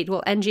back seat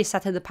while Enji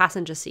sat in the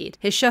passenger seat,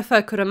 his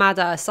chauffeur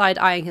Kurumada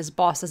side-eyeing his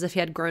boss as if he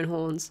had grown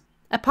horns.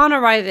 Upon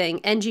arriving,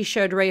 Enji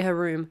showed Rei her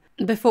room,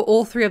 before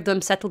all three of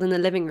them settled in the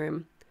living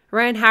room.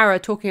 Rei and Haru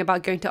talking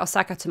about going to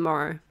Osaka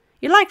tomorrow.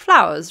 You like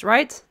flowers,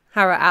 right?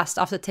 Haru asked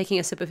after taking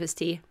a sip of his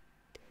tea.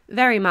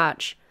 Very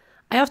much.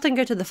 I often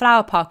go to the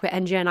flower park where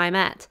Enji and I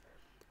met,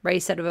 Rei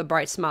said with a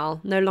bright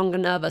smile, no longer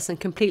nervous and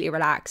completely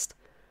relaxed.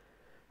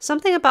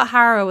 Something about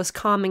Haru was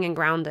calming and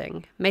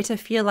grounding, made her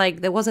feel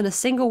like there wasn't a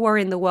single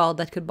worry in the world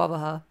that could bother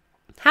her.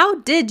 How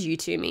did you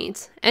two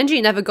meet?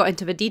 Enji never got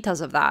into the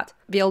details of that,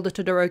 the older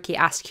Todoroki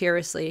asked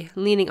curiously,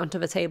 leaning onto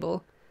the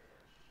table.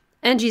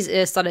 Enji's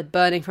ears started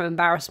burning from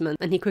embarrassment,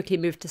 and he quickly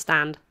moved to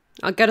stand.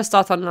 I'll get a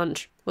start on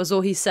lunch, was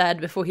all he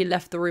said before he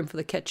left the room for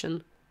the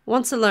kitchen.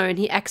 Once alone,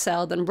 he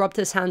exhaled and rubbed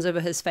his hands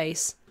over his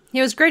face. He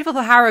was grateful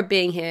for Haru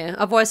being here,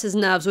 otherwise his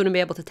nerves wouldn't be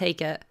able to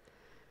take it.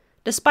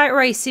 Despite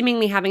Rei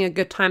seemingly having a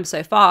good time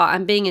so far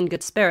and being in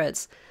good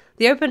spirits,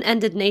 the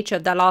open-ended nature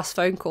of their last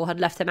phone call had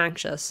left him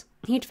anxious.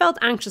 He'd felt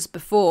anxious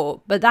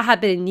before, but that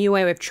had been a new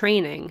way of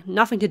training,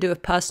 nothing to do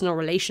with personal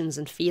relations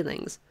and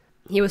feelings.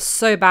 He was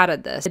so bad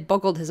at this, it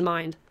boggled his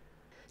mind.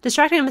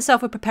 Distracting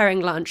himself with preparing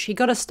lunch, he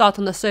got a start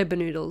on the soba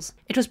noodles.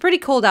 It was pretty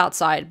cold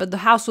outside, but the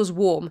house was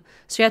warm,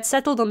 so he had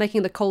settled on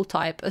making the cold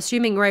type,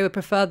 assuming Rei would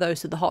prefer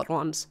those to the hot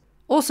ones.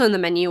 Also in the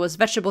menu was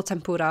vegetable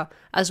tempura,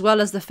 as well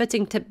as the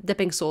fitting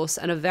dipping sauce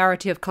and a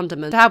variety of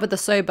condiments to have with the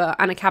soba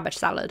and a cabbage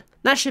salad.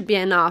 That should be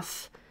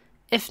enough.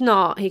 If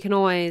not, he can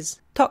always...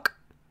 Tok!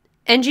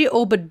 Enji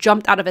all but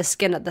jumped out of his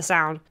skin at the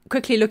sound,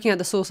 quickly looking at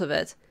the source of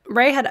it.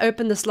 Rei had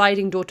opened the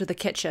sliding door to the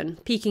kitchen,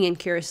 peeking in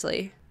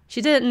curiously.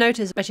 She didn't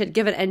notice that she had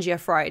given Enji a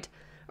fright,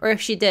 or if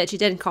she did, she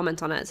didn't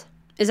comment on it.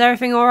 Is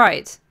everything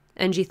alright?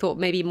 Enji thought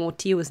maybe more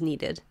tea was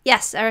needed.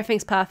 Yes,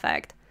 everything's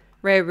perfect.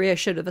 Rei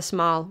reassured with a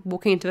smile,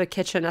 walking into the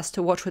kitchen as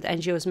to watch what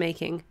Enji was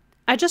making.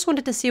 I just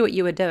wanted to see what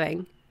you were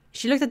doing.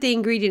 She looked at the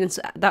ingredients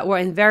that were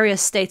in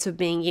various states of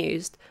being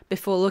used,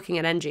 before looking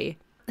at Enji.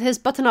 His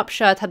button-up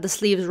shirt had the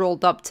sleeves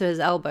rolled up to his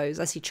elbows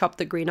as he chopped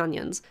the green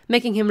onions,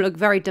 making him look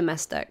very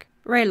domestic.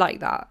 Rei liked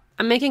that.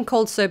 I'm making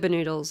cold soba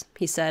noodles,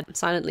 he said,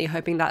 silently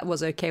hoping that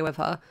was okay with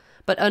her,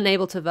 but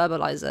unable to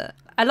verbalize it.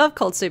 I love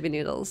cold soba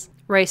noodles.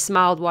 Rei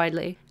smiled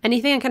widely.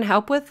 Anything I can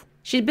help with?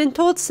 She'd been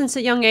taught since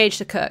a young age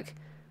to cook,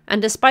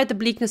 and despite the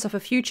bleakness of her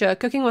future,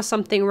 cooking was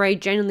something Rei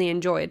genuinely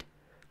enjoyed.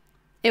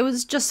 It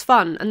was just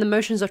fun, and the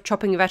motions of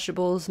chopping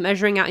vegetables,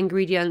 measuring out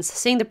ingredients,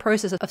 seeing the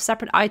process of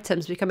separate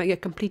items becoming a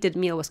completed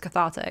meal was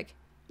cathartic.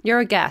 You're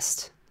a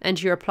guest,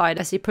 Enji replied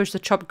as he pushed the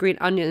chopped green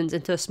onions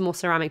into a small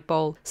ceramic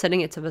bowl, setting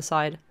it to the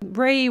side.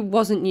 Rei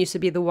wasn't used to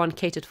be the one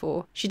catered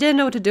for. She didn't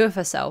know what to do with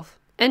herself.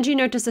 Enji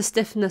noticed the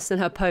stiffness in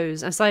her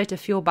pose and started to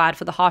feel bad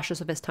for the harshness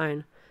of his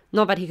tone.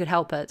 Not that he could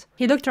help it.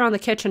 He looked around the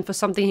kitchen for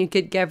something he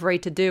could give Rei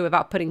to do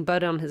without putting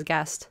burden on his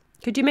guest.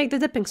 Could you make the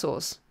dipping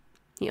sauce?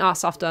 He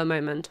asked after a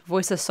moment,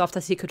 voice as soft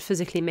as he could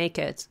physically make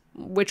it,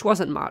 which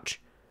wasn't much.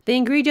 The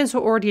ingredients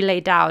were already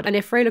laid out, and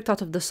if Rei looked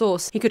out of the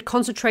sauce, he could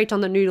concentrate on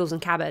the noodles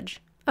and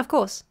cabbage. Of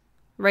course.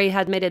 Rei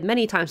had made it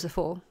many times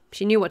before.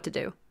 She knew what to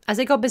do. As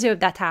they got busy with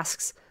their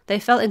tasks, they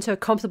fell into a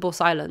comfortable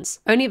silence,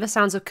 only the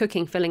sounds of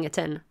cooking filling it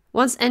in.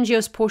 Once Enji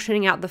was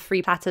portioning out the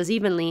 3 platters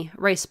evenly,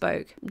 Rei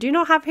spoke. Do you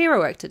not have hero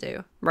work to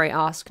do? Rei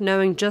asked,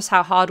 knowing just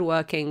how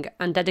hardworking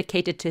and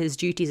dedicated to his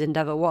duties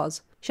Endeavor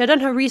was. She had done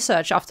her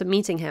research after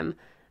meeting him,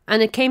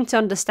 and it came to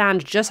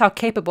understand just how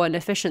capable and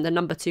efficient the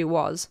number 2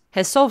 was.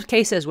 His solved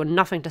cases were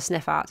nothing to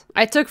sniff at.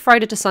 I took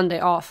Friday to Sunday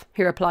off,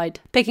 he replied,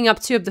 picking up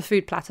 2 of the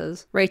food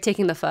platters, Rei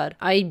taking the 3rd.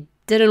 I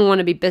didn't want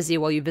to be busy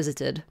while you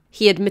visited,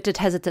 he admitted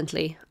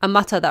hesitantly, a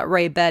mutter that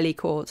Rei barely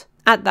caught.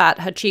 At that,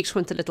 her cheeks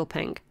went a little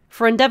pink.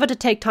 For Endeavor to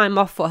take time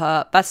off for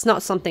her, that's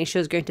not something she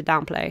was going to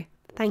downplay.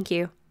 Thank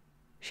you,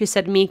 she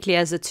said meekly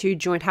as the 2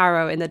 joined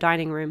Haru in the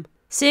dining room.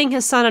 Seeing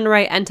his son and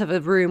Rei enter the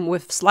room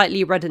with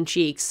slightly reddened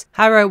cheeks,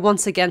 Haruo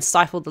once again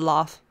stifled a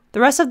laugh. The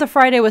rest of the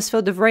Friday was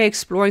filled with Rei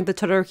exploring the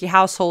Todoroki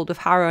household with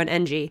Haruo and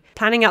Enji,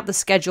 planning out the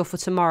schedule for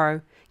tomorrow,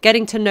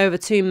 getting to know the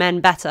two men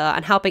better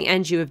and helping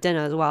Enji with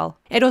dinner as well.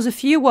 It was a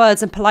few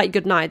words and polite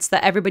goodnights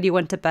that everybody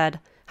went to bed,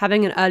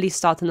 having an early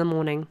start in the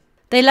morning.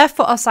 They left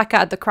for Osaka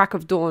at the crack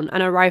of dawn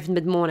and arrived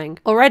mid-morning.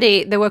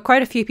 Already, there were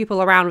quite a few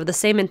people around with the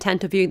same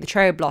intent of viewing the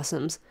cherry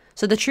blossoms,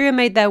 so the trio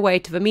made their way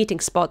to the meeting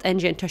spot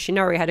Enji and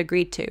Toshinori had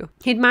agreed to.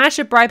 He'd managed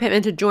to bribe him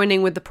into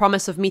joining with the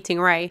promise of meeting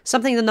Rei,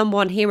 something the number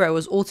one hero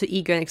was all too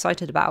eager and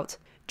excited about.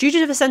 Due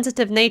to the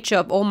sensitive nature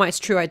of All Might's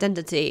true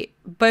identity,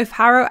 both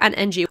Haruo and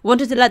Enji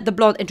wanted to let the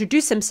blonde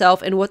introduce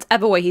himself in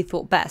whatever way he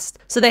thought best,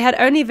 so they had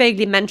only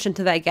vaguely mentioned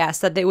to their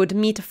guests that they would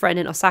meet a friend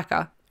in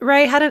Osaka.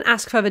 Rei hadn't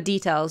asked further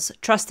details,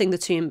 trusting the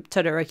two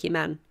Todoroki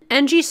men.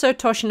 Enji saw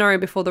Toshinori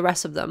before the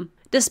rest of them.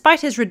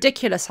 Despite his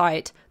ridiculous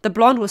height, the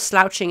blonde was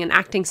slouching and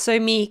acting so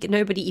meek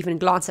nobody even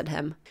glanced at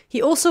him.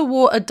 He also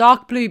wore a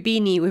dark blue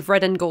beanie with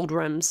red and gold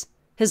rims.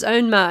 His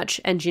own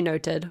merch, Enji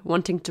noted,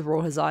 wanting to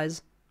roll his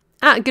eyes.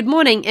 "Ah, good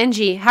morning,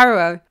 Enji,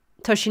 Haruo,"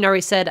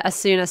 Toshinori said as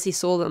soon as he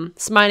saw them,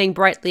 smiling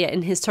brightly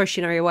in his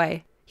Toshinori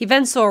way. He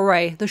then saw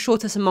Rei, the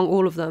shortest among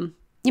all of them.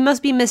 "You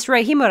must be Miss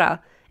Rei Himura.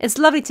 It's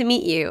lovely to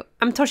meet you.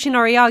 I'm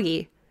Toshinori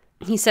Yagi,"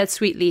 he said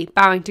sweetly,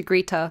 bowing to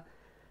greet her.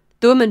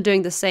 The woman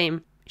doing the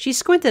same. She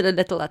squinted a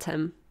little at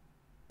him.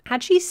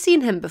 Had she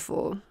seen him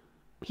before?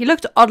 He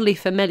looked oddly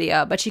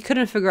familiar, but she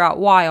couldn't figure out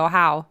why or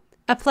how.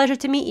 "A pleasure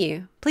to meet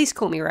you. Please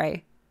call me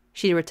Rei,"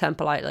 she returned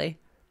politely.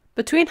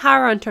 Between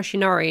Haruo and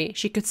Toshinori,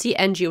 she could see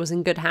Enji was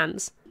in good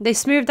hands. They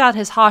smoothed out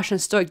his harsh and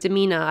stoic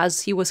demeanor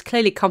as he was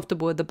clearly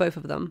comfortable with the both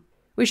of them.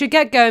 "We should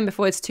get going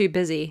before it's too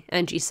busy,"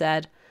 Enji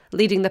said,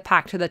 leading the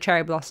pack to the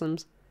cherry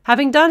blossoms.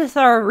 Having done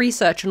thorough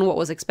research on what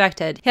was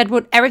expected, he had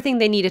brought everything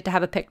they needed to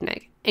have a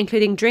picnic,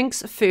 including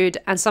drinks, food,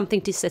 and something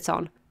to sit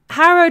on.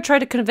 Haruo tried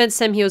to convince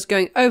him he was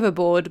going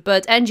overboard,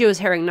 but Enji was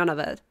hearing none of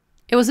it.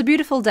 It was a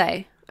beautiful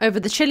day,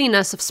 although the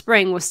chilliness of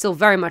spring was still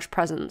very much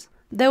present.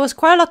 There was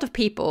quite a lot of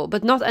people,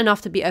 but not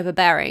enough to be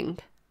overbearing,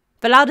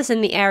 the loudest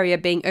in the area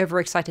being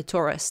overexcited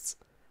tourists.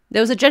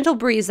 There was a gentle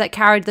breeze that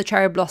carried the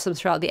cherry blossoms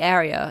throughout the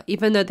area,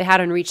 even though they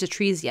hadn't reached the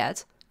trees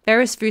yet.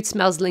 Various food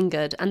smells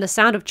lingered, and the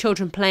sound of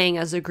children playing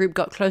as the group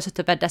got closer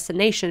to their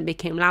destination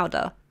became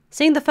louder.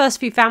 Seeing the first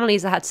few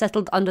families that had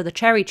settled under the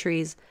cherry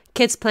trees,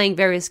 kids playing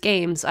various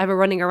games, either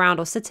running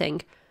around or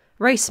sitting,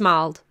 Rei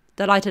smiled,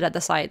 delighted at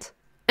the sight.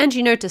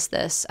 Enji noticed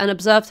this, and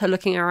observed her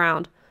looking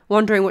around,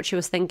 wondering what she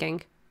was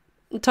thinking.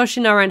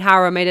 Toshinori and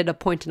Haruo made it a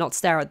point to not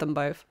stare at them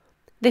both.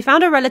 They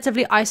found a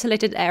relatively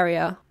isolated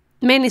area,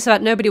 mainly so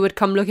that nobody would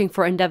come looking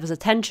for Endeavor's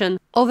attention,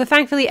 although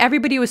thankfully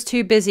everybody was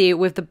too busy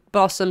with the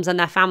blossoms and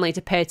their family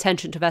to pay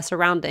attention to their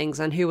surroundings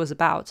and who was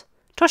about.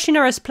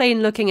 Toshinori was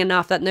plain looking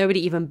enough that nobody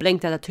even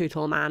blinked at the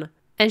two-tall man.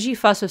 Enji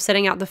fussed with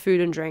setting out the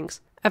food and drinks.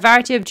 A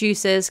variety of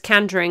juices,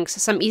 canned drinks,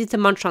 some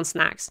easy-to-munch-on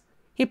snacks.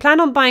 He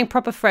planned on buying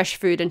proper fresh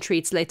food and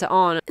treats later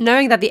on,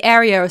 knowing that the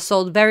area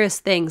sold various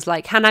things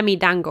like hanami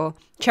dango,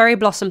 cherry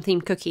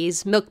blossom-themed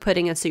cookies, milk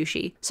pudding and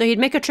sushi, so he'd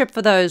make a trip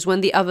for those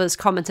when the others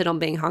commented on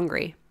being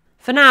hungry.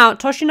 For now,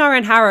 Toshinori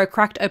and Haruo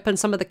cracked open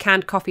some of the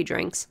canned coffee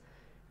drinks,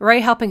 Rei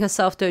helping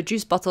herself to a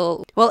juice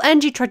bottle, while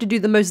Enji tried to do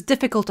the most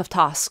difficult of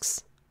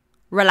tasks.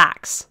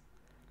 Relax.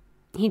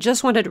 He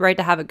just wanted Rei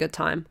to have a good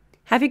time.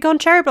 "Have you gone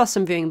cherry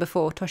blossom viewing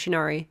before,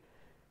 Toshinori?"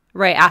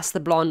 Rei asked the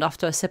blonde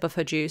after a sip of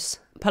her juice,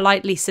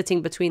 politely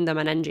sitting between them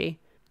and Enji.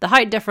 The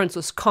height difference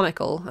was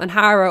comical, and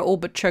Haruo all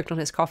but choked on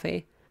his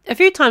coffee. "A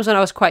few times when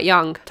I was quite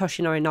young,"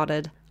 Toshinori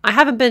nodded. "I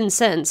haven't been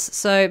since,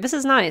 so this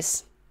is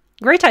nice."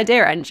 "Great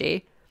idea,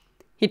 Enji."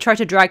 He tried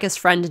to drag his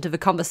friend into the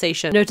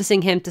conversation,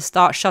 noticing him to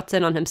start shut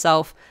in on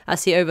himself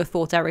as he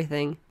overthought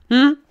everything.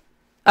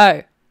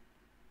 Oh.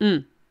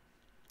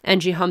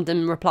 Enji hummed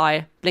in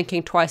reply,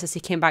 blinking twice as he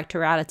came back to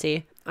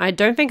reality. "I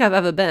don't think I've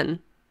ever been,"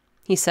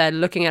 he said,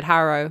 looking at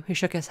Haruo, who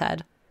shook his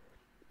head.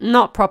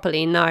 "Not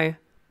properly, no,"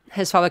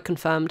 his father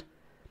confirmed.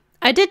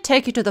 "I did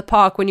take you to the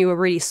park when you were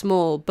really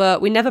small,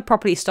 but we never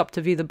properly stopped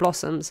to view the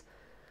blossoms.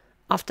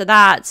 After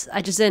that,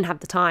 I just didn't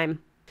have the time."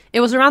 It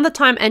was around the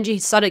time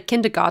Enji started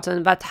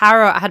kindergarten that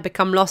Haruo had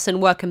become lost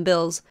in work and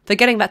bills,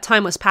 forgetting that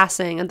time was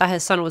passing and that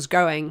his son was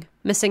growing,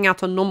 missing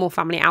out on normal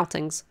family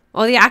outings.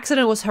 While the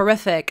accident was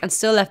horrific and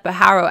still left both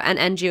Haruo and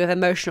Enji with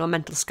emotional and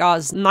mental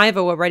scars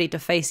neither were ready to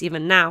face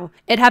even now,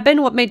 it had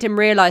been what made him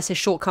realize his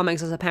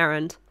shortcomings as a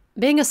parent.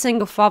 "Being a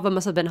single father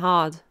must have been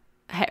hard,"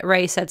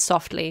 Rei said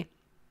softly,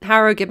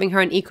 Haruo giving her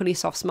an equally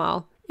soft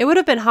smile. "It would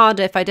have been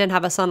harder if I didn't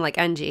have a son like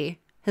Enji.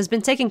 Has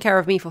been taking care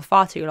of me for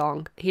far too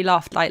long." He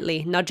laughed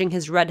lightly, nudging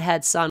his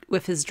red-haired son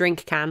with his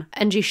drink can.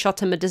 Enji shot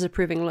him a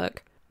disapproving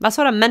look. "That's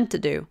what I meant to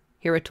do,"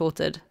 he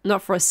retorted,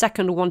 not for a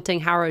second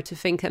wanting Haruo to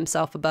think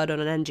himself a burden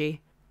on Enji.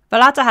 The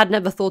latter had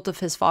never thought of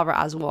his father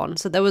as one,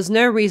 so there was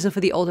no reason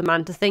for the older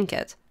man to think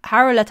it.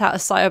 Haruo let out a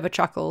sigh of a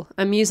chuckle,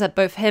 amused that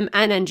both him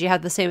and Enji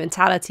had the same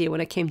mentality when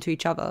it came to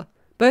each other.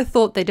 Both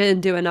thought they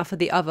didn't do enough for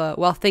the other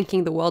while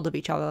thinking the world of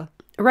each other.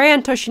 Rei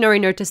and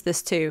Toshinori noticed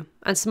this too,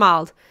 and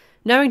smiled,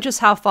 knowing just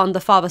how fond the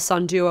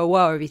father-son duo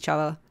were of each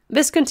other.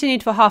 This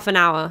continued for half an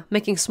hour,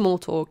 making small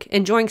talk,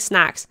 enjoying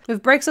snacks,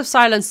 with breaks of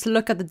silence to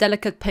look at the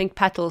delicate pink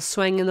petals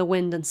swaying in the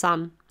wind and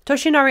sun.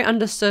 Toshinori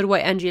understood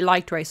why Enji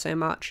liked Rei so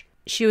much.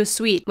 She was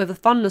sweet, with a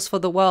fondness for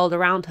the world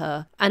around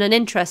her, and an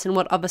interest in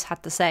what others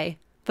had to say.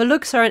 The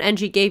looks her and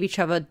Enji gave each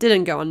other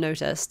didn't go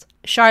unnoticed.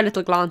 Shy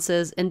little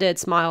glances, endeared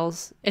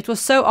smiles. It was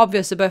so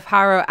obvious to both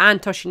Haro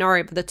and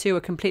Toshinori that the two were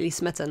completely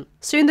smitten.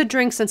 Soon the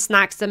drinks and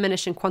snacks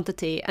diminished in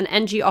quantity, and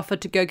Enji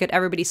offered to go get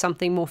everybody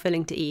something more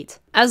filling to eat.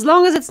 "As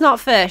long as it's not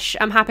fish,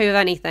 I'm happy with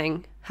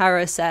anything,"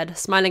 Haro said,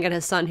 smiling at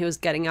his son who was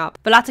getting up.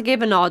 The latter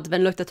gave a nod,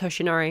 then looked at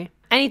Toshinori.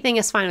 "Anything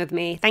is fine with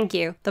me, thank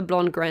you." The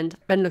blonde grinned,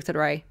 then looked at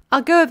Rei.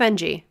 "I'll go with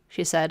Enji,"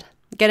 she said,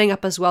 getting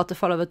up as well to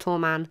follow the tall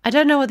man. "I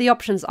don't know what the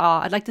options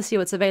are, I'd like to see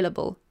what's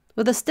available."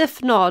 With a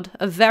stiff nod,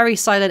 a very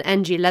silent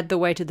Enji led the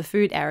way to the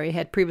food area he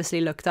had previously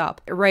looked up,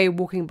 Rei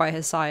walking by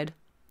his side.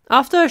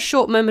 After a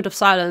short moment of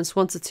silence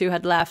once the two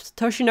had left,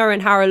 Toshinori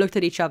and Haro looked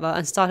at each other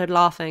and started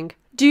laughing.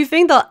 "Do you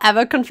think they'll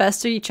ever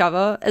confess to each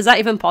other? Is that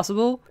even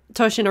possible?"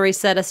 Toshinori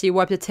said as he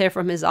wiped a tear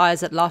from his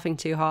eyes at laughing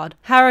too hard.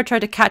 Haro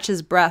tried to catch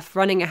his breath,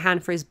 running a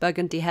hand through his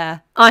burgundy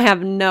hair. "I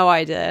have no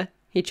idea,"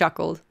 he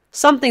chuckled.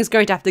 "Something's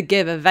going to have to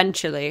give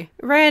eventually."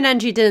 Rei and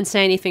Enji didn't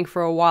say anything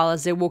for a while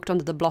as they walked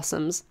under the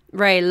blossoms,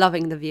 Rei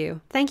loving the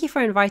view. "Thank you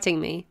for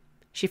inviting me,"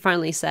 she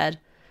finally said,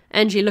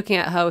 Enji looking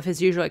at her with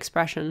his usual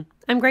expression.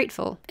 "I'm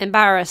grateful."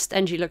 Embarrassed,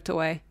 Enji looked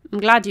away. "I'm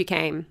glad you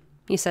came,"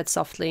 he said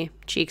softly,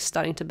 cheeks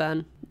starting to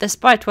burn.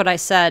 "Despite what I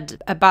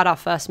said about our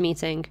first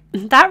meeting."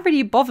 "That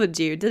really bothered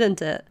you, didn't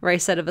it?" Rei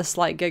said with a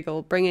slight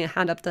giggle, bringing a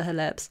hand up to her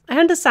lips. "I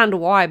understand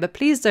why, but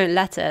please don't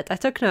let it. I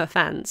took no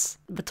offense."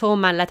 The tall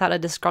man let out a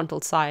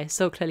disgruntled sigh,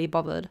 so clearly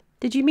bothered.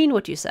 "Did you mean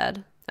what you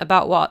said?"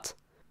 "About what?"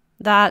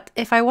 "That,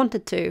 if I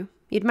wanted to,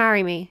 you'd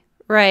marry me."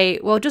 Rei,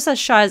 well, just as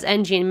shy as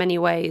Enji in many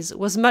ways,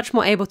 was much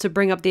more able to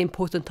bring up the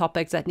important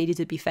topics that needed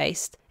to be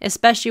faced,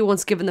 especially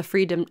once given the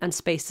freedom and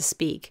space to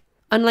speak.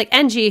 Unlike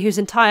Enji, whose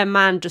entire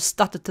man just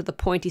stuttered to the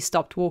point he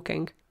stopped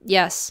walking.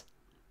 "Yes,"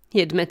 he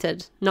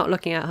admitted, not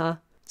looking at her.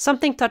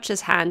 Something touched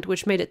his hand,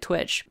 which made it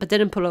twitch, but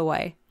didn't pull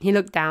away. He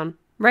looked down.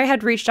 Rei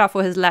had reached out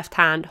for his left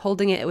hand,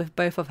 holding it with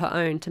both of her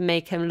own to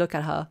make him look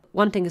at her,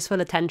 wanting his full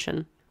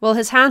attention. While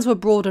his hands were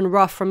broad and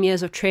rough from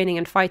years of training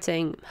and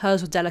fighting,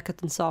 hers were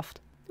delicate and soft.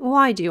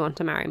 "Why do you want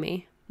to marry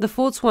me?" The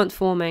thoughts weren't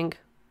forming.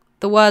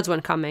 The words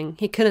weren't coming.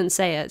 He couldn't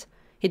say it.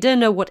 He didn't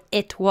know what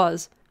it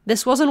was.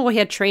 This wasn't what he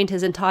had trained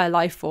his entire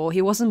life for.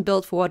 He wasn't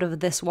built for whatever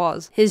this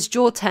was. His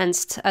jaw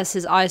tensed as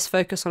his eyes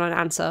focused on an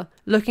answer,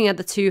 looking at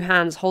the two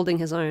hands holding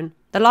his own.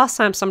 The last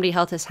time somebody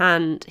held his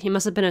hand, he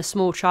must have been a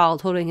small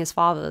child holding his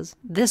father's.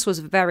 This was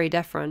very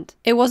different.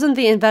 It wasn't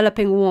the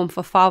enveloping warmth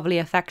of fatherly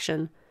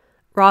affection,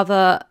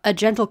 rather a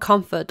gentle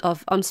comfort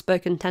of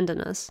unspoken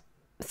tenderness.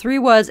 3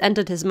 words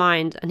entered his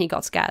mind, and he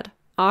got scared.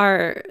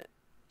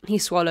 He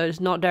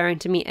swallowed, not daring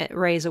to meet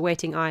Rei's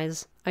awaiting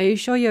eyes. "Are you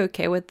sure you're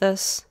okay with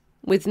this?"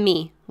 "With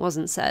me,"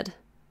 wasn't said.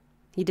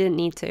 He didn't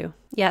need to.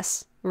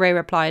 "Yes," Rei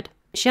replied.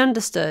 She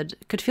understood,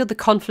 could feel the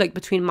conflict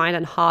between mind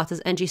and heart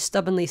as Enji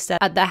stubbornly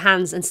stared at their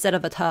hands instead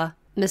of at her.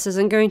 "This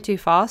isn't going too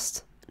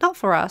fast?" "Not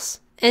for us."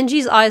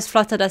 Enji's eyes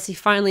fluttered as he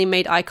finally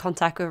made eye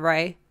contact with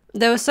Rei.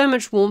 There was so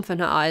much warmth in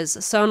her eyes,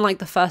 so unlike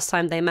the first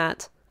time they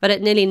met, but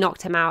it nearly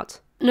knocked him out.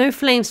 No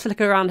flames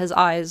flickered around his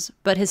eyes,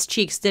 but his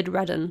cheeks did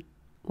redden.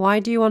 "Why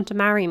do you want to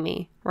marry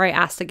me?" Rei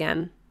asked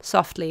again,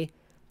 softly,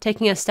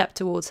 taking a step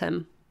towards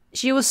him.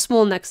 She was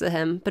small next to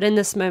him, but in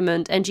this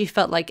moment, Enji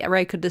felt like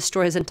Rei could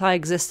destroy his entire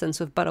existence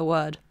with but a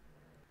word.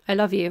 "I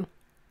love you."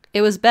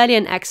 It was barely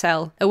an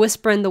exhale, a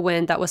whisper in the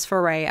wind that was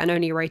for Rei and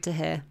only Rei to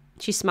hear.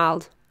 She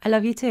smiled. "I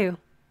love you too."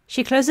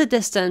 She closed the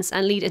distance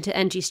and leaned into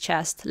Enji's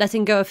chest,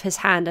 letting go of his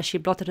hand as she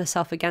blotted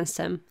herself against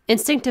him.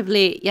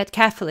 Instinctively, yet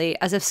carefully,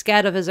 as if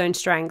scared of his own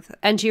strength,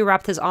 Enji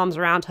wrapped his arms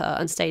around her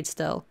and stayed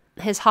still.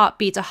 His heart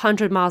beat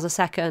 100 miles a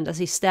second as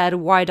he stared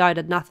wide-eyed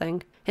at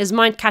nothing, his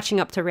mind catching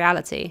up to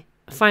reality.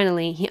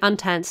 Finally, he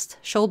untensed,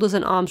 shoulders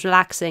and arms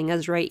relaxing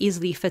as Rei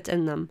easily fit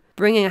in them,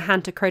 bringing a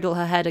hand to cradle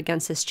her head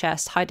against his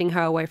chest, hiding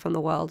her away from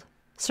the world.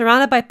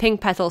 Surrounded by pink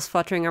petals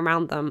fluttering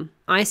around them,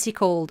 icy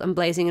cold and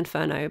blazing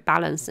inferno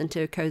balanced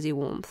into a cozy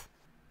warmth.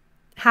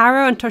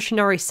 Haro and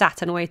Toshinori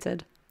sat and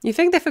waited. "You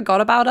think they forgot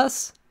about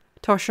us?"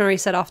 Toshinori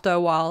said after a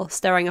while,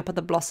 staring up at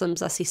the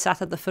blossoms as he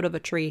sat at the foot of a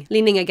tree,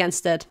 leaning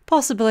against it.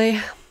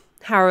 "Possibly."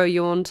 Haro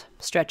yawned,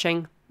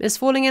 stretching. "Is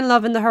falling in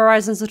love in the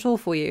horizons at all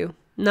for you?"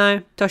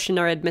 "No,"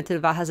 Toshinori admitted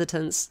without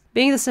hesitance.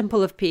 "Being the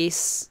simple of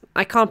peace,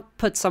 I can't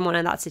put someone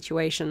in that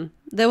situation."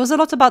 There was a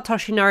lot about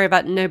Toshinori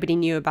that nobody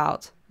knew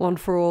about. One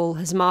for all,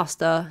 his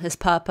master, his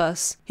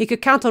purpose. He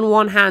could count on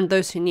one hand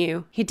those who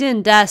knew. He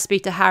didn't dare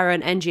speak to Haro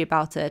and Enji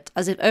about it,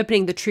 as if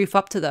opening the truth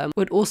up to them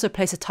would also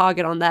place a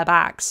target on their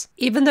backs.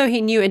 Even though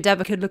he knew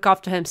Endeavor could look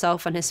after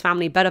himself and his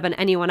family better than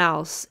anyone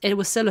else, it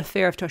was still a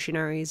fear of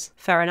Toshinori's.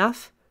 Fair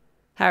enough?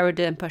 Haro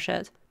didn't push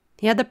it.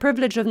 He had the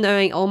privilege of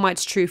knowing All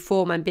Might's true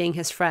form and being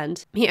his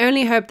friend. He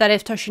only hoped that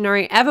if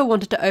Toshinori ever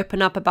wanted to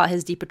open up about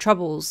his deeper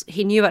troubles,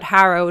 he knew that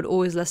Haro would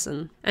always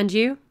listen. "And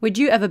you? Would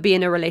you ever be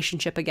in a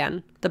relationship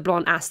again?" the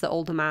blonde asked the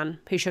older man,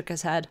 who shook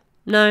his head.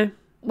 "No,"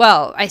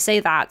 Well, I say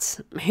that.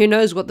 Who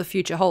knows what the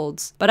future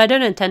holds? But I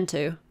don't intend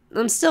to.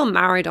 I'm still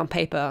married on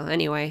paper,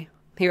 anyway,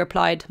 he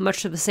replied,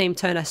 much to the same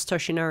tone as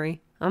Toshinori.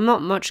 I'm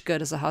not much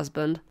good as a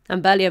husband.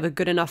 I'm barely ever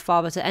good enough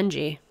father to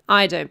Enji.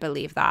 I don't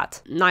believe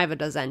that. Neither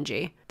does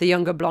Enji, the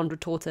younger blonde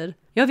retorted.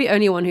 You're the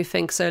only one who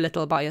thinks so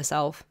little about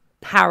yourself.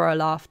 Haro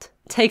laughed.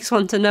 Takes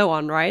one to know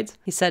one, right?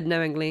 He said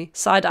knowingly,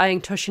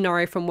 side-eyeing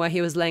Toshinori from where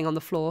he was laying on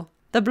the floor.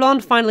 The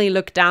blonde finally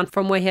looked down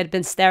from where he had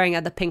been staring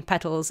at the pink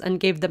petals and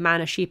gave the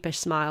man a sheepish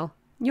smile.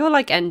 You're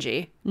like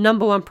Enji,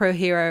 #1 pro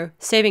hero,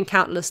 saving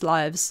countless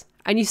lives,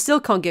 and you still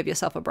can't give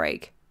yourself a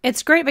break.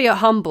 It's great that you're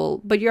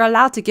humble, but you're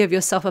allowed to give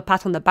yourself a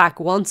pat on the back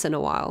once in a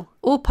while.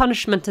 All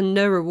punishment and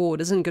no reward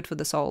isn't good for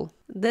the soul.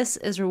 This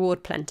is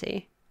reward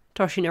plenty,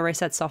 Toshinori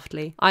said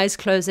softly, eyes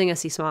closing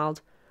as he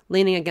smiled,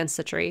 leaning against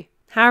the tree.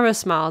 Haro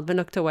smiled but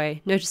looked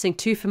away, noticing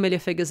 2 familiar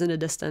figures in the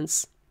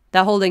distance.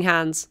 They're holding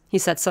hands, he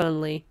said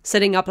suddenly,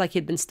 sitting up like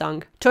he'd been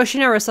stung.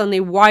 Toshinori was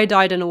suddenly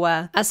wide-eyed and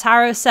aware. As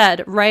Haro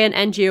said, Rei and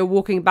Enji are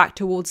walking back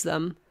towards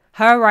them,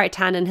 her right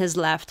hand in his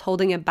left,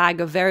 holding a bag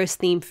of various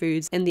themed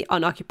foods in the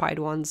unoccupied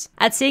ones.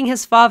 At seeing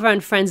his father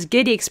and friend's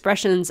giddy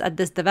expressions at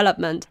this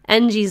development,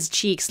 Enji's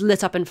cheeks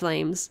lit up in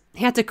flames.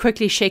 He had to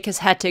quickly shake his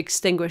head to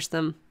extinguish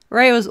them.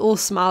 Rei was all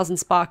smiles and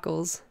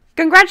sparkles.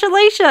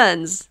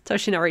 Congratulations!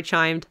 Toshinori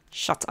chimed.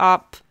 Shut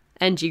up,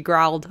 Enji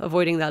growled,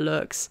 avoiding their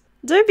looks.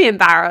 Don't be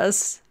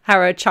embarrassed,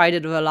 Haro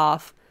chided with a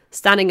laugh,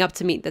 standing up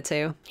to meet the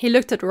two. He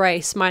looked at Rei,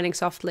 smiling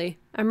softly.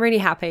 I'm really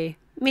happy.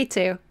 Me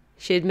too,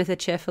 she admitted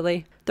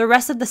cheerfully. The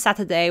rest of the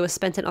Saturday was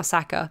spent in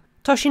Osaka,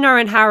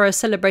 Toshinori and Haro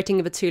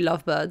celebrating the 2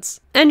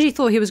 lovebirds. Enji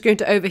thought he was going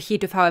to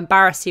overheat with how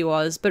embarrassed he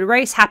was, but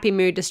Rei's happy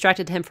mood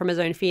distracted him from his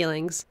own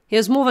feelings. He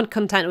was more than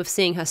content with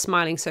seeing her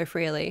smiling so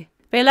freely.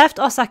 They left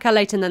Osaka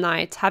late in the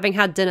night, having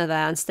had dinner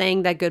there and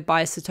saying their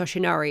goodbyes to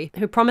Toshinori,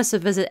 who promised to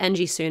visit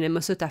Enji soon in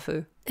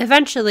Musutafu.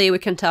 Eventually we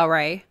can tell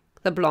Rei,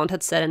 the blonde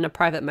had said in a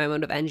private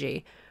moment of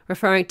Enji,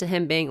 referring to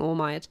him being All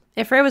Might.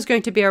 If Rei was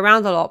going to be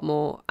around a lot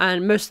more,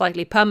 and most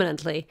likely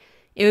permanently,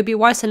 it would be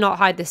wise to not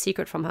hide this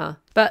secret from her.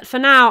 But for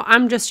now,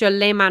 I'm just your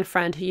layman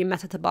friend who you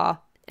met at a bar.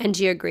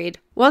 Enji agreed.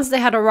 Once they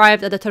had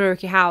arrived at the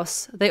Todoroki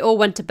house, they all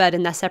went to bed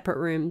in their separate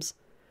rooms.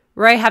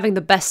 Rei having the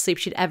best sleep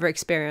she'd ever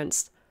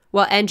experienced,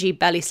 while Enji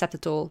barely slept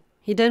at all.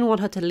 He didn't want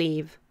her to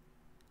leave.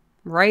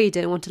 Rei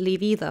didn't want to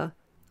leave either.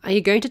 Are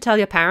you going to tell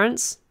your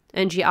parents?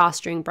 Enji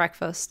asked during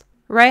breakfast.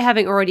 Rei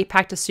having already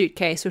packed a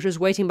suitcase which was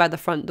waiting by the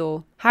front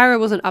door. Haro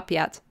wasn't up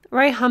yet.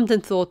 Rei hummed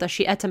and thought as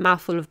she ate a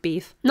mouthful of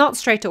beef. Not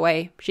straight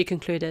away, she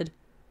concluded.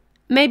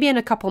 Maybe in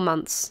a couple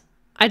months.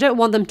 I don't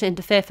want them to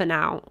interfere for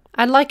now.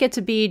 I'd like it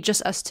to be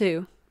just us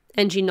two.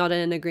 Enji nodded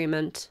in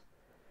agreement.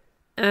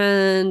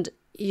 And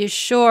you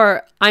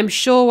sure? I'm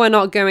sure we're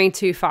not going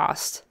too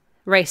fast.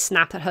 Rei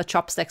snapped at her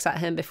chopsticks at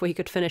him before he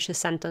could finish his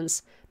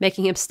sentence,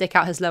 making him stick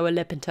out his lower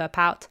lip into a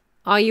pout.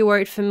 Are you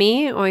worried for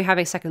me, or are you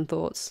having second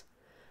thoughts?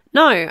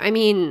 No, I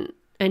mean,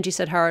 Enji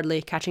said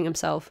hurriedly, catching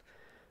himself.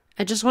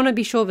 I just want to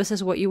be sure this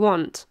is what you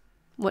want.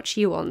 What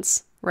she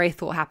wants, Rei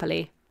thought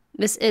happily.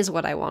 This is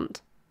what I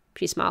want.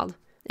 She smiled.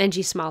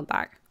 Enji smiled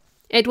back.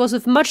 It was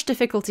with much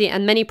difficulty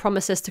and many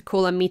promises to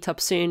call and meet up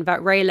soon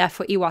that Rei left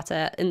for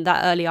Iwate in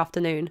that early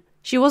afternoon.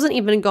 She wasn't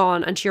even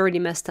gone and she already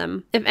missed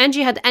him. If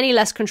Enji had any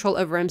less control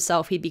over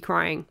himself, he'd be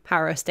crying,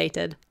 Haro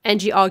stated.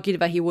 Enji argued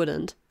that he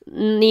wouldn't.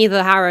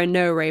 Neither Haro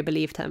nor Rei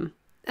believed him.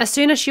 As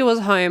soon as she was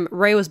home,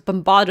 Rei was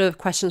bombarded with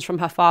questions from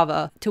her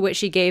father, to which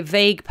she gave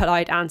vague,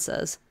 polite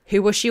answers.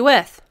 Who was she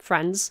with?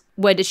 Friends.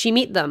 Where did she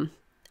meet them?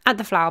 At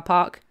the flower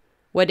park.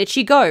 Where did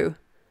she go?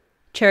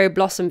 Cherry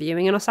blossom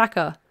viewing in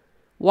Osaka.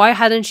 Why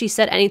hadn't she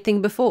said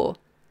anything before?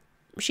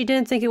 She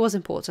didn't think it was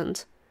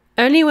important.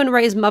 Only when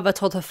Rei's mother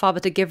told her father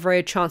to give Rei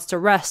a chance to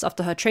rest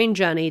after her train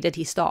journey did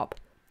he stop.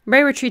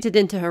 Rei retreated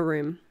into her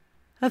room.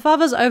 Her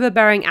father's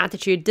overbearing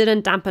attitude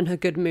didn't dampen her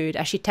good mood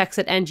as she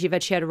texted Enji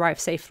that she had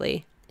arrived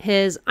safely.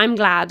 His "I'm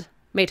glad"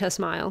 made her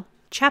smile.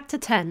 Chapter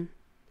 10.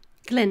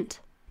 Glint.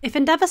 If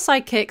Endeavor's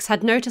sidekicks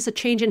had noticed a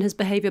change in his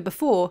behaviour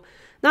before,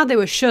 now they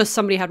were sure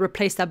somebody had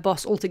replaced their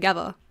boss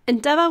altogether.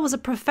 Endeavor was a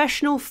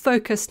professional,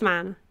 focused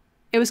man.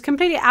 It was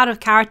completely out of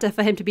character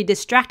for him to be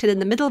distracted in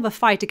the middle of a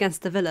fight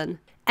against the villain.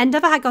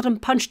 Endeavor had gotten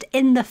punched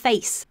in the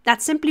face.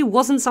 That simply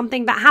wasn't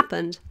something that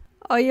happened.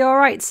 Are you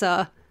alright,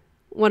 sir?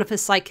 One of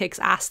his sidekicks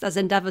asked as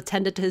Endeavor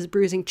tended to his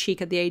bruising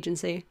cheek at the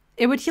agency.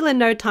 It would heal in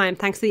no time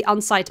thanks to the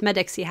on-site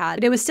medics he had,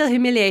 but it was still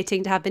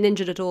humiliating to have been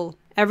injured at all.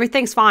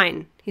 Everything's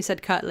fine, he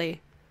said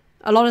curtly.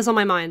 A lot is on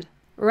my mind.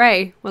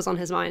 Rei was on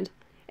his mind.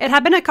 It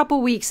had been a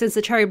couple weeks since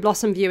the cherry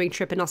blossom viewing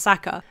trip in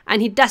Osaka,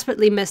 and he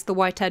desperately missed the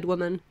white-haired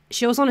woman.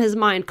 She was on his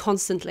mind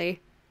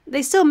constantly.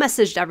 They still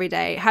messaged every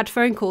day, had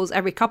phone calls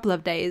every couple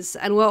of days,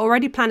 and were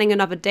already planning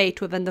another date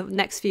within the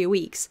next few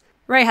weeks.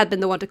 Rei had been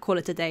the one to call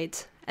it a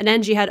date, and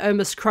Enji had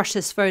almost crushed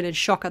his phone in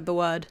shock at the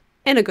word.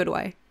 In a good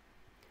way.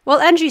 While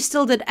Enji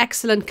still did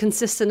excellent,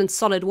 consistent and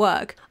solid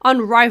work,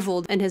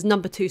 unrivaled in his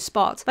number 2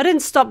 spot, but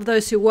didn't stop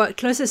those who worked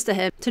closest to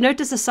him to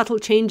notice the subtle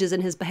changes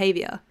in his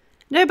behaviour.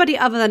 Nobody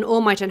other than All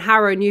Might and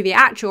Haro knew the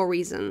actual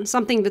reason,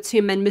 something the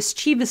two men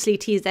mischievously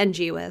teased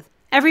Enji with.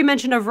 Every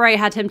mention of Ray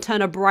had him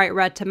turn a bright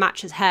red to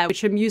match his hair,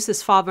 which amused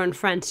his father and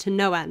friend to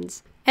no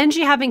ends.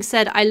 Enji, having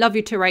said "I love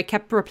you" to Ray,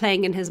 kept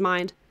replaying in his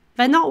mind.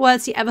 They're not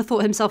words he ever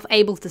thought himself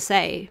able to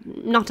say.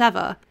 Not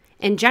ever.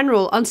 In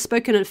general,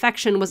 unspoken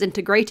affection was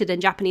integrated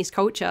in Japanese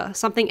culture,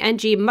 something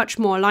Enji much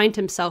more aligned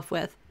himself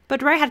with.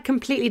 But Ray had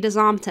completely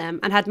disarmed him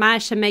and had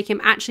managed to make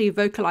him actually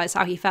vocalize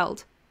how he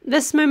felt.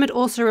 This moment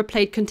also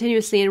replayed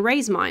continuously in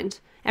Ray's mind.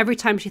 Every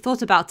time she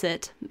thought about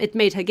it, it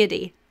made her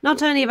giddy.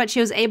 Not only that she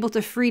was able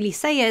to freely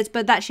say it,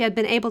 but that she had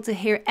been able to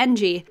hear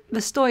Enji,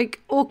 the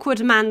stoic,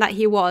 awkward man that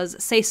he was,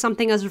 say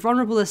something as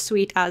vulnerable as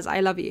sweet as "I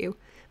love you,"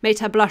 made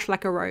her blush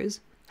like a rose.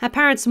 Her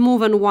parents more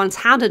than once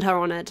hounded her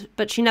on it,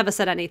 but she never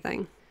said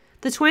anything.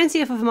 The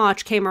 20th of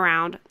March came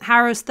around,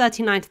 Haru's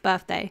 39th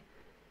birthday.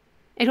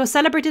 It was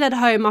celebrated at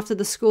home after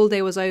the school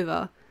day was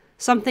over,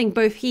 something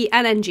both he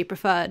and Enji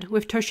preferred,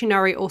 with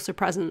Toshinori also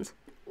present.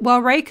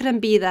 While Ray couldn't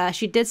be there,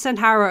 she did send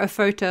Haru a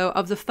photo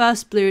of the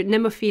first blue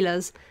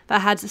nemophilas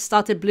that had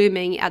started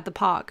blooming at the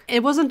park.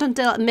 It wasn't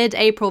until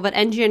mid-April that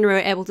Enji and Ray were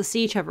able to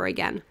see each other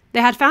again.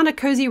 They had found a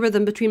cozy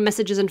rhythm between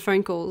messages and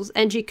phone calls,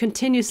 Enji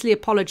continuously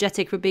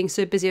apologetic for being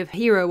so busy with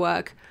hero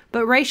work,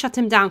 but Ray shut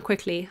him down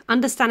quickly,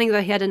 understanding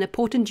that he had an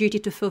important duty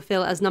to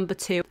fulfill as number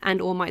 2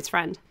 and All Might's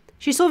friend.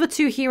 She saw the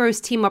two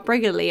heroes team up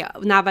regularly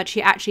now that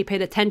she actually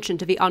paid attention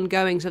to the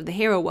ongoings of the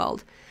hero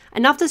world,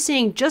 and after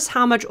seeing just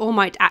how much All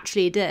Might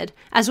actually did,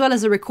 as well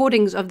as the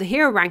recordings of the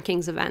Hero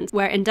Rankings event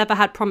where Endeavor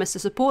had promised to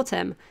support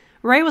him,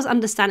 Ray was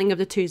understanding of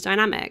the two's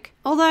dynamic.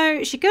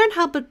 Although, she couldn't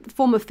help but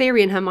form a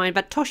theory in her mind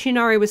that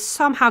Toshinori was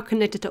somehow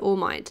connected to All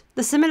Might.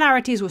 The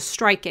similarities were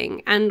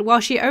striking, and while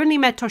she only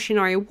met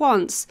Toshinori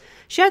once,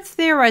 she had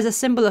theorized a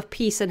symbol of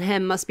peace and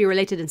him must be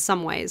related in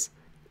some ways.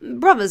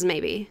 Brothers,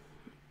 maybe.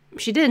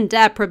 She didn't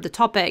dare probe the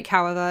topic,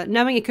 however,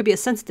 knowing it could be a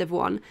sensitive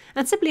one,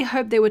 and simply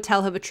hoped they would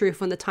tell her the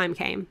truth when the time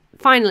came.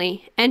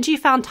 Finally, Enji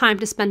found time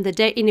to spend the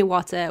day in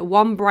Iwate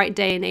one bright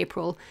day in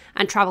April,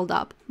 and travelled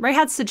up. Ray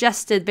had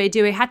suggested they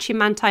do a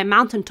Hachimantai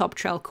mountaintop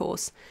trail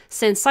course,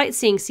 since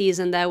sightseeing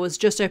season there was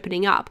just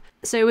opening up,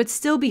 so it would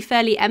still be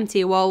fairly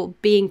empty while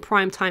being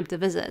prime time to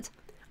visit.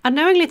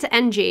 Unknowingly to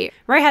Enji,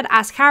 Ray had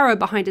asked Haru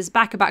behind his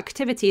back about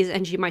activities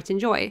Enji might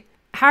enjoy.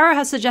 Haru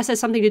had suggested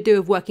something to do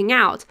with working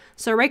out,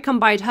 so Ray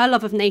combined her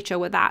love of nature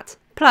with that.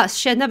 Plus,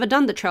 she had never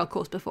done the trail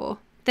course before.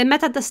 They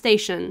met at the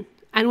station,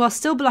 and while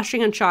still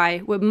blushing and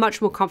shy, were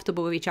much more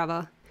comfortable with each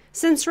other.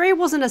 Since Ray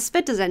wasn't as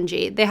fit as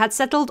Enji, they had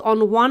settled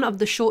on one of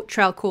the short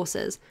trail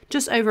courses,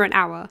 just over an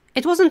hour.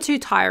 It wasn't too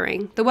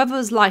tiring, the weather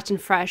was light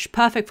and fresh,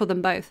 perfect for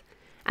them both,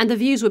 and the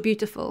views were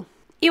beautiful.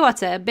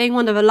 Iwate, being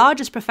one of the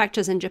largest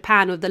prefectures in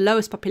Japan with the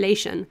lowest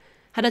population,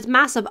 had a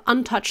mass of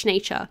untouched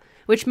nature,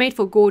 which made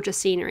for gorgeous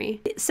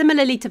scenery.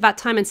 Similarly to that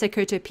time in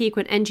Sekoto Peak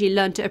when Enji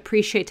learned to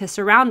appreciate his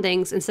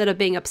surroundings instead of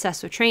being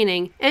obsessed with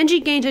training,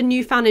 Enji gained a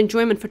newfound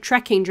enjoyment for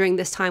trekking during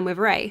this time with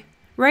Ray.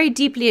 Ray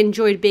deeply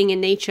enjoyed being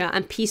in nature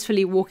and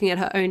peacefully walking at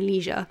her own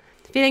leisure,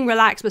 feeling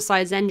relaxed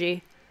beside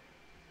Enji.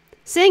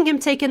 Seeing him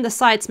take in the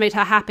sights made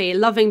her happy,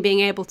 loving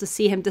being able to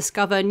see him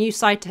discover a new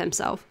side to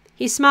himself.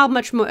 He smiled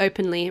much more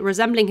openly,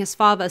 resembling his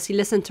father as he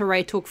listened to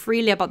Ray talk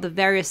freely about the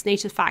various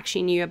nature facts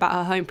she knew about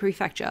her home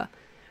prefecture.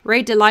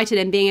 Ray delighted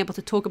in being able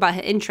to talk about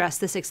her interests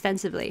this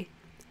extensively.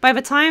 By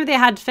the time they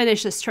had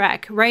finished this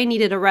trek, Ray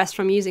needed a rest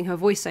from using her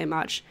voice so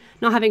much,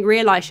 not having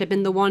realized she had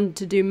been the one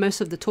to do most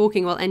of the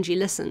talking while Enji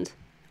listened.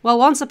 While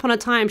once upon a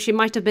time she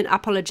might have been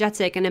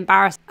apologetic and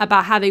embarrassed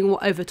about having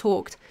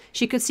overtalked,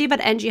 she could see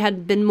that Enji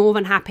had been more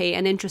than happy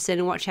and interested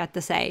in what she had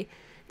to say,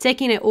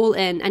 taking it all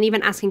in and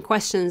even asking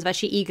questions that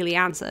she eagerly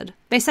answered.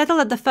 They settled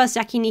at the first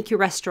yakiniku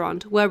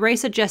restaurant, where Ray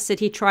suggested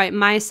he try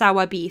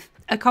Maesawa beef,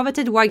 a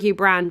coveted Wagyu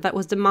brand that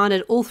was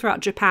demanded all throughout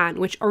Japan,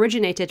 which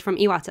originated from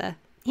Iwate.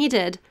 He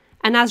did,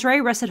 and as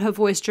Ray rested her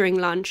voice during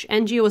lunch,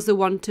 Enji was the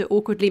one to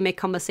awkwardly make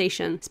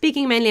conversation,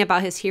 speaking mainly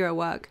about his hero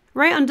work.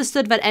 Ray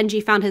understood that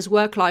Enji found his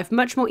work life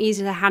much more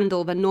easy to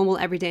handle than normal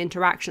everyday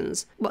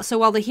interactions, so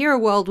while the hero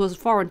world was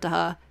foreign to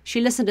her,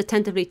 she listened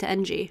attentively to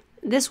Enji.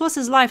 This was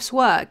his life's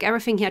work,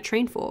 everything he had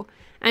trained for,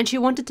 and she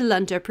wanted to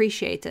learn to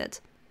appreciate it.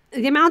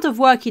 The amount of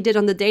work he did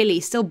on the daily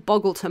still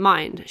boggled her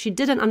mind. She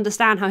didn't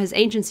understand how his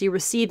agency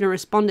received and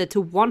responded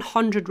to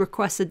 100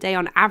 requests a day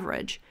on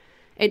average.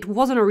 It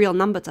wasn't a real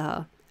number to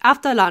her.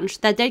 After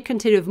lunch, their date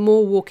continued with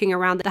more walking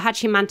around the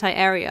Hachimantai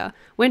area,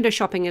 window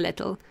shopping a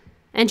little,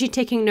 Enji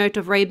taking note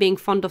of Ray being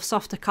fond of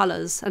softer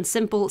colours and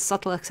simple,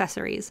 subtle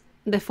accessories,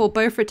 before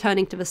both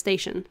returning to the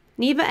station.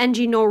 Neither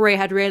Enji nor Ray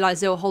had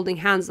realised they were holding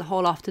hands the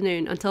whole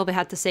afternoon until they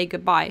had to say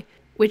goodbye,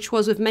 which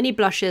was with many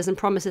blushes and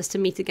promises to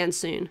meet again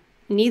soon.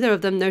 Neither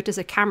of them noticed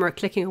a camera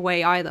clicking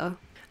away either.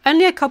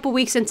 Only a couple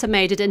weeks into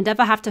May did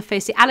Endeavour have to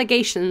face the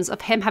allegations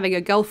of him having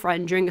a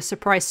girlfriend during a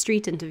surprise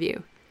street interview.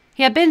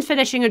 He had been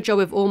finishing a job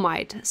with All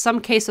Might, some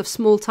case of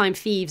small-time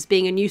thieves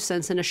being a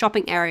nuisance in a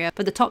shopping area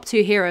that the top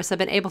two heroes had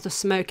been able to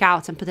smoke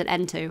out and put an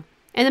end to.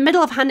 In the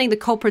middle of handing the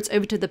culprits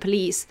over to the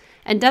police,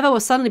 Endeavour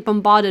was suddenly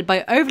bombarded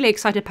by overly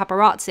excited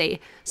paparazzi,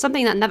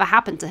 something that never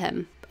happened to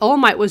him. All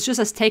Might was just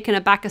as taken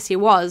aback as he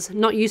was,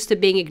 not used to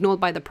being ignored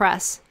by the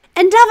press.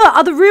 "Endeavour,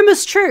 are the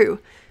rumours true?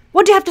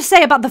 What do you have to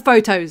say about the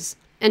photos?"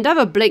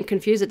 Endeavor blinked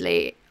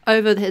confusedly.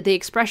 Over the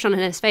expression on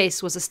his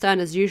face was as stern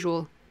as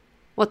usual.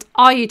 "What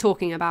are you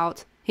talking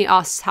about?" he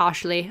asked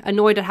harshly,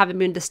 annoyed at having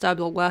been disturbed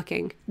while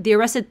working. The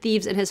arrested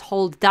thieves in his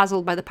hold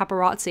dazzled by the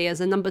paparazzi as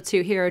the number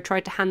 2 hero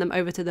tried to hand them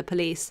over to the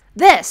police.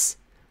 "This!"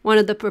 one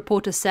of the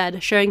reporters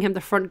said, showing him the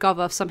front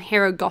cover of some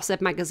hero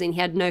gossip magazine he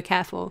had no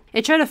care for.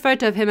 It showed a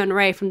photo of him and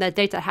Ray from their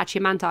date at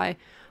Hachimantai,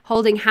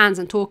 holding hands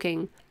and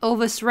talking.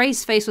 Although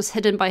Ray's face was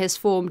hidden by his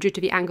form due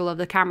to the angle of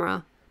the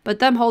camera, but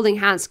them holding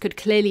hands could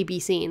clearly be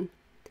seen.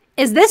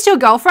 "Is this your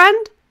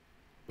girlfriend?"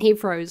 He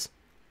froze.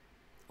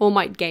 All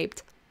Might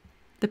gaped.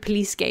 The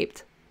police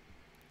gaped.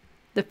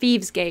 The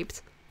thieves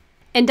gaped.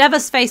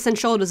 Endeavor's face and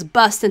shoulders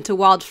burst into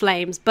wild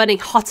flames, burning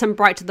hot and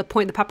bright to the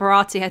point the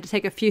paparazzi had to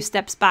take a few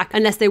steps back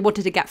unless they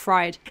wanted to get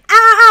fried.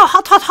 "Ow!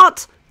 Hot, hot,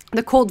 hot!"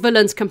 The court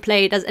villains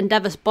complained as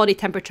Endeavor's body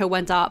temperature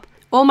went up.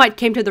 All Might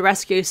came to the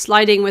rescue,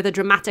 sliding with a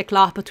dramatic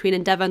laugh between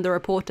Endeavor and the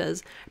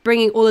reporters,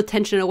 bringing all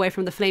attention away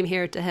from the flame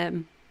hero to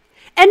him.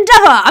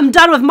 "Endeavor, I'm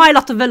done with my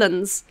lot of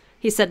villains!"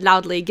 he said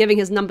loudly, giving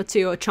his number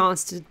 2 a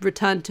chance to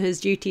return to his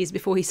duties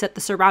before he set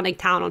the surrounding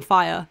town on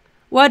fire.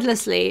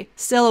 Wordlessly,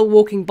 still a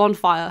walking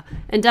bonfire,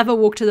 Endeavor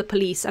walked to the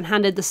police and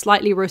handed the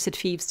slightly roasted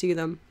thieves to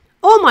them.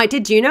 "All Might,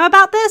 did you know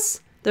about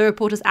this?" the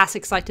reporters asked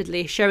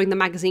excitedly, showing the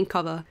magazine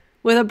cover.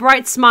 With a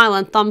bright smile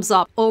and thumbs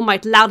up, All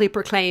Might loudly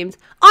proclaimed,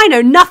 "I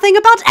know nothing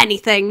about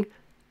anything!"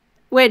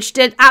 Which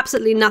did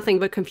absolutely nothing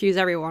but confuse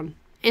everyone.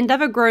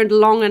 Endeavor groaned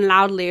long and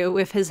loudly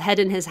with his head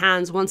in his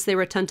hands once they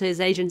returned to his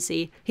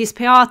agency, his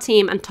PR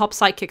team and top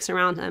sidekicks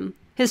around him.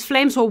 His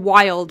flames were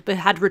wild, but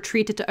had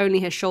retreated to only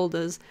his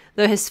shoulders,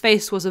 though his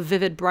face was a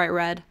vivid bright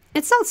red.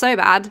 "It's not so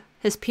bad,"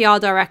 his PR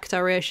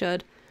director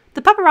reassured.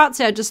 "The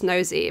paparazzi are just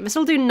nosy. This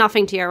will do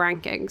nothing to your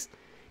rankings.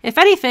 If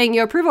anything,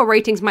 your approval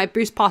ratings might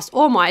boost past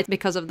All Might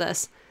because of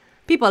this.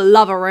 People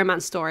love a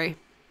romance story."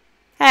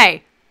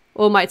 "Hey,"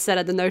 All Might said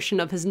at the notion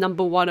of his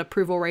number 1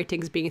 approval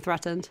ratings being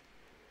threatened.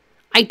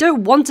 "I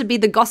don't want to be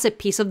the gossip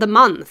piece of the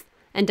month,"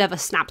 Endeavor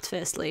snapped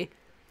fiercely.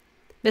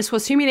 This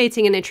was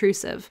humiliating and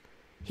intrusive.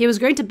 He was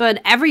going to burn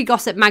every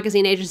gossip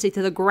magazine agency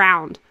to the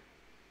ground.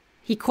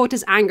 He caught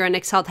his anger and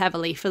exhaled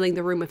heavily, filling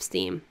the room with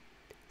steam.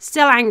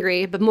 Still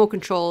angry, but more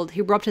controlled,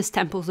 he rubbed his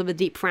temples with a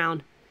deep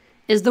frown.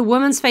 "Is the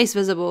woman's face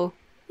visible?"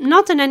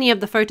 "Not in any of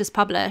the photos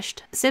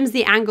published. Seems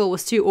the angle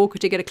was too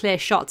awkward to get a clear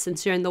shot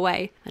since you're in the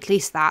way. At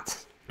least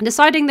that."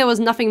 Deciding there was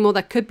nothing more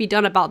that could be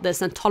done about this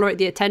than tolerate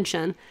the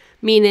attention,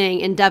 meaning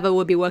Endeavor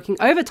would be working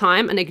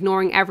overtime and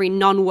ignoring every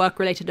non-work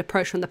related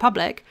approach from the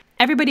public,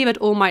 everybody but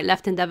All Might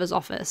left Endeavor's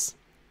office.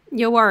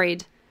 "You're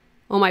worried,"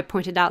 All Might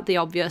pointed out the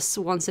obvious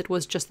once it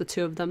was just the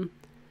 2 of them.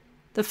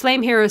 The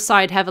flame hero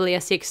sighed heavily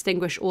as he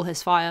extinguished all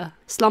his fire,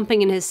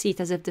 slumping in his seat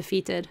as if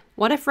defeated.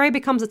 "What if Ray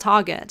becomes a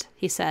target?"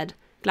 he said,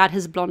 glad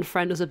his blonde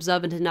friend was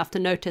observant enough to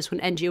notice when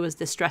Enji was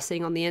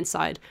distressing on the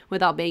inside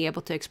without being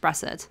able to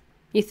express it.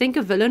 "You think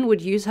a villain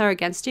would use her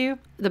against you?"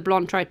 the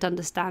blonde tried to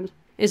understand.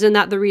 "Isn't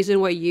that the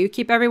reason why you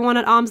keep everyone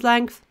at arm's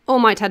length?" All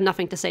Might had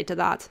nothing to say to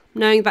that,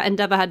 knowing that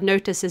Endeavor had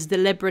noticed his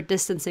deliberate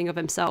distancing of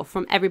himself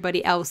from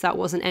everybody else that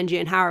wasn't Enji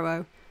and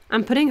Haruo.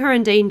 "I'm putting her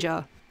in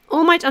danger."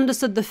 All Might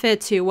understood the fear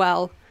too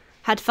well,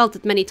 had felt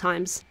it many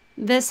times.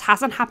 "This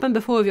hasn't happened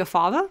before with your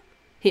father?"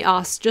 he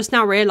asked, just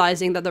now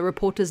realizing that the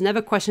reporters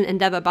never questioned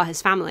Endeavor about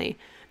his family,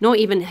 nor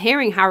even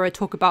hearing Haruo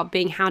talk about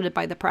being hounded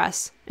by the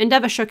press.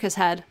 Endeavor shook his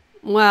head.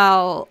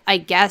 "Well, I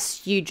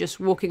guess you just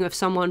walking with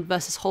someone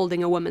versus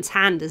holding a woman's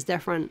hand is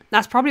different.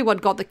 That's probably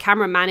what got the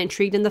cameraman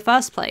intrigued in the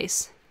first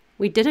place."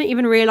 "We didn't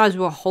even realize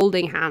we were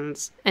holding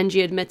hands,"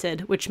 Enji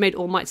admitted, which made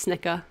All Might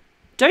snicker.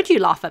 "Don't you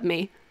laugh at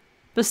me."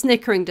 The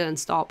snickering didn't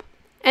stop.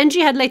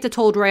 Enji had later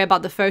told Ray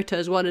about the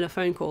photos while in a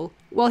phone call.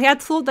 While he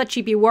had thought that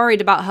she'd be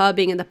worried about her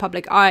being in the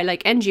public eye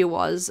like Enji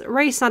was,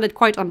 Ray sounded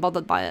quite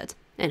unbothered by it.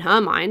 In her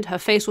mind, her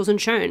face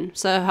wasn't shown,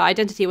 so her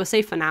identity was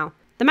safe for now.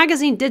 The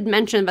magazine did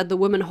mention that the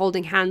woman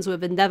holding hands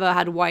with Endeavor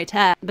had white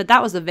hair, but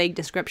that was a vague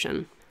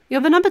description. "You're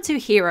the number 2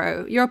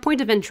 hero. You're a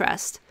point of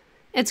interest.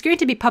 It's going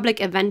to be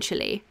public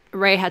eventually,"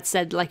 Ray had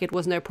said like it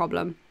was no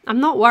problem. "I'm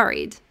not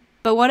worried.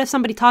 But what if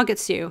somebody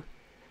targets you?"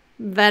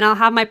 "Then I'll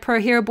have my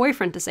pro-hero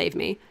boyfriend to save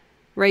me."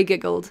 Ray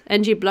giggled,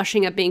 Enji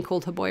blushing at being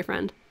called her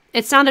boyfriend.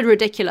 It sounded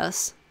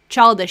ridiculous.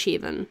 Childish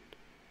even.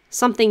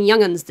 Something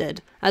young'uns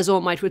did, as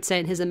All Might would say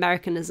in his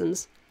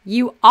Americanisms.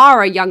 "You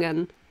are a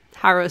young'un,"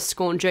 Haruo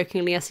scorned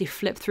jokingly as he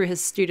flipped through his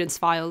students'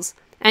 files,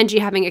 Enji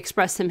having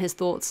expressed him his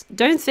thoughts.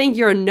 "Don't think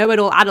you're a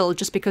know-it-all adult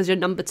just because you're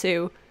number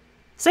 2.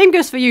 Same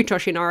goes for you,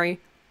 Toshinori."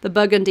 The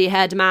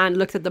burgundy-haired man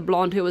looked at the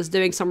blonde who was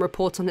doing some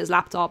reports on his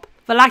laptop.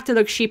 Phylacter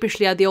looked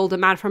sheepishly at the older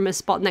man from his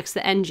spot next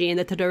to Enji in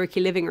the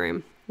Todoroki living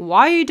room.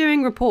 "Why are you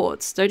doing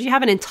reports? Don't you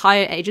have an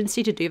entire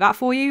agency to do that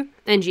for you?"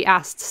 Enji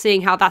asked,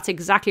 seeing how that's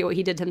exactly what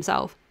he did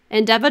himself.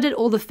 Endeavor did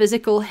all the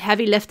physical,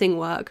 heavy lifting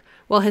work,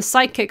 while his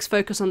sidekicks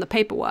focused on the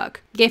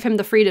paperwork, gave him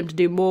the freedom to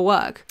do more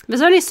work.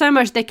 "There's only so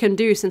much they can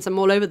do since I'm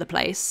all over the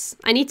place.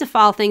 I need to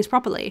file things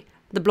properly."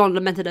 The blonde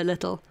lamented a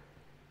little.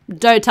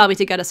 "Don't tell me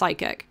to get a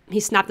sidekick," he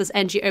snapped as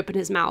Enji opened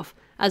his mouth,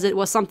 as it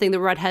was something the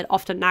redhead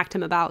often nagged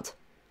him about.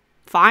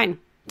 "Fine.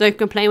 Don't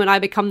complain when I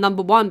become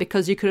number 1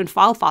 because you couldn't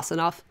file fast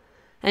enough."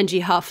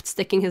 Enji huffed,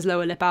 sticking his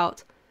lower lip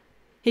out.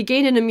 He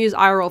gained an amused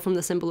eye roll from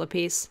the symbol of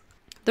peace.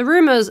 The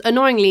rumours,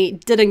 annoyingly,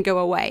 didn't go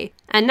away,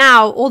 and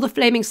now all the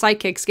flaming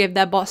sidekicks gave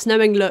their boss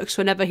knowing looks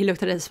whenever he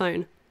looked at his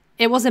phone.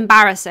 It was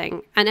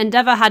embarrassing, and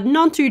Endeavour had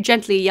none too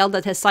gently yelled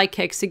at his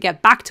sidekicks to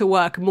get back to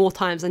work more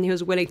times than he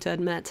was willing to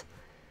admit.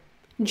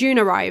 June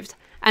arrived,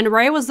 and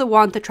Ray was the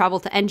one to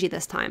travel to Enji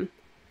this time.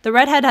 The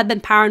redhead had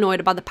been paranoid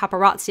about the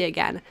paparazzi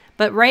again,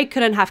 but Ray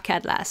couldn't have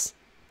cared less.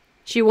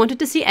 She wanted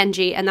to see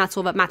Enji, and that's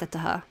all that mattered to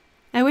her.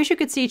 I wish we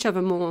could see each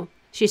other more,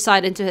 she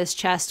sighed into his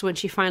chest when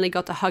she finally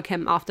got to hug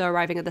him after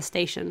arriving at the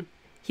station.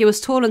 He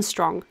was tall and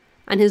strong,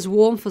 and his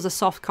warmth was a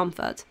soft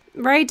comfort.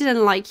 Ray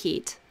didn't like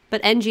heat,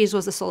 but Enji's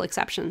was the sole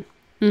exception.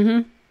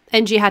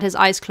 Enji had his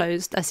eyes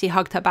closed as he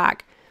hugged her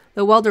back,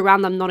 the world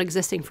around them not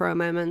existing for a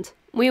moment.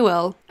 We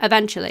will,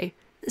 eventually.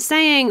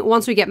 Saying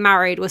once we get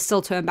married was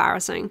still too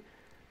embarrassing,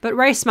 but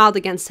Ray smiled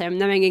against him,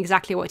 knowing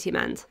exactly what he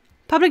meant.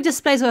 Public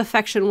displays of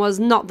affection was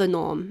not the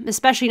norm,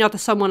 especially not to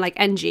someone like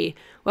Enji,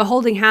 where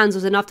holding hands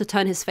was enough to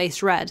turn his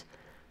face red.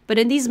 But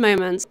in these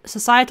moments,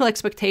 societal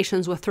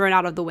expectations were thrown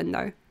out of the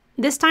window.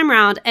 This time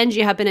round,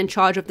 Enji had been in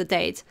charge of the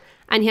date,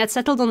 and he had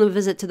settled on a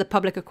visit to the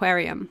public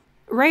aquarium.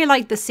 Ray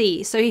liked the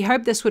sea, so he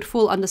hoped this would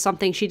fall under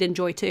something she'd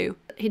enjoy too.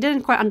 He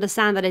didn't quite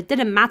understand that it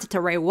didn't matter to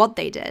Ray what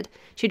they did,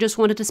 she just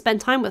wanted to spend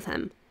time with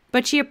him.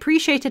 But she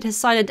appreciated his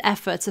silent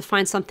efforts to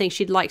find something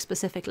she'd like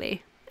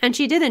specifically. And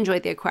she did enjoy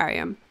the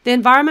aquarium. The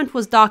environment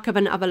was darker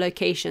than other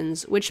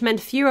locations, which meant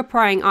fewer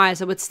prying eyes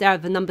that would stare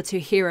at the number 2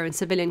 hero in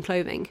civilian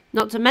clothing.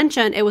 Not to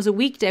mention, it was a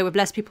weekday with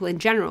less people in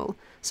general,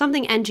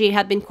 something Enji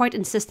had been quite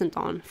insistent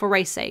on, for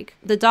Ray's sake.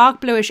 The dark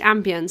bluish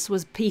ambience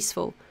was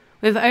peaceful,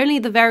 with only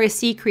the various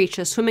sea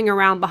creatures swimming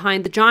around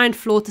behind the giant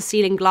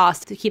floor-to-ceiling glass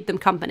to keep them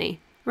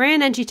company. Ray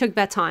and Enji took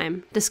their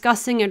time,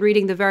 discussing and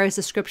reading the various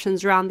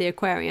descriptions around the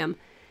aquarium,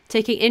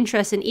 taking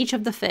interest in each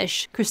of the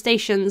fish,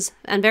 crustaceans,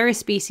 and various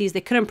species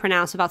they couldn't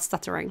pronounce without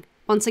stuttering.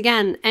 Once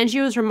again,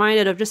 Enji was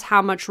reminded of just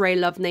how much Ray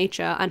loved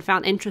nature and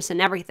found interest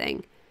in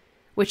everything,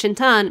 which in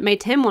turn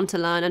made him want to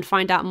learn and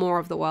find out more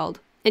of the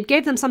world. It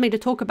gave them something to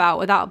talk about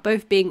without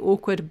both being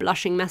awkward,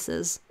 blushing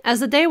messes.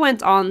 As the day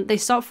went on, they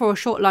stopped for a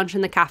short lunch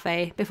in the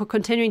cafe before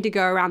continuing to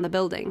go around the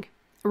building.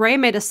 Ray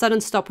made a sudden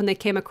stop when they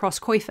came across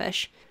koi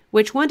fish,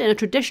 which weren't in a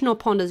traditional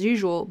pond as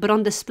usual, but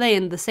on display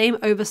in the same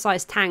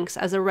oversized tanks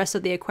as the rest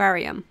of the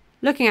aquarium.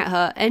 Looking at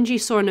her, Enji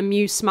saw an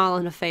amused smile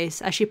on her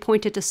face as she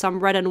pointed to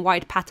some red and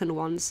white patterned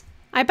ones.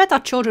 I bet our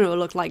children will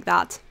look like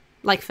that.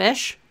 Like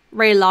fish?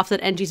 Ray laughed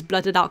at Enji's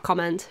blurted out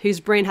comment, whose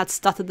brain had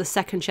stuttered the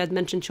second she had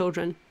mentioned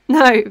children.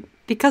 No,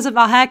 because of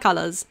our hair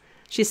colours,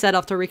 she said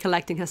after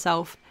recollecting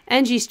herself.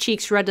 Enji's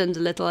cheeks reddened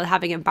a little at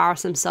having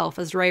embarrassed himself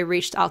as Ray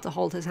reached out to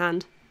hold his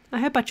hand. I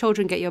hope our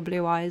children get your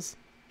blue eyes,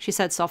 she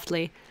said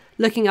softly,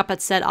 looking up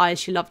at said eyes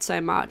she loved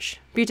so much,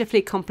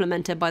 beautifully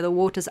complemented by the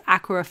water's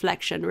aqua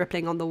reflection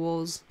rippling on the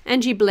walls.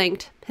 Enji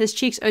blinked, his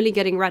cheeks only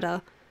getting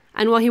redder,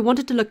 and while he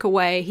wanted to look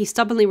away, he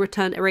stubbornly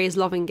returned Ray's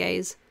loving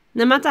gaze.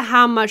 No matter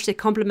how much they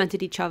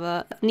complemented each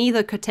other,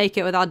 neither could take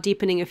it without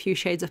deepening a few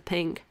shades of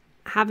pink.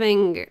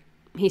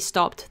 He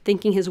stopped,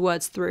 thinking his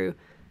words through,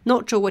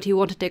 not sure what he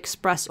wanted to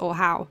express or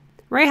how.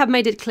 Ray had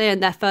made it clear in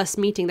their first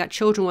meeting that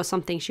children were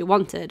something she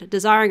wanted,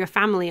 desiring a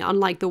family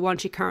unlike the one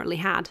she currently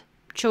had.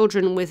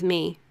 Children with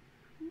me.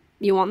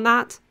 You want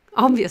that?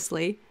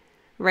 Obviously.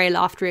 Ray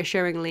laughed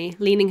reassuringly,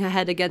 leaning her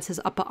head against his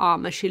upper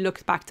arm as she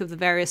looked back to the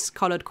various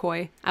coloured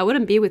koi. I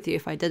wouldn't be with you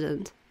if I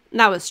didn't.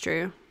 That was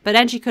true, but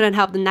then she couldn't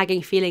help the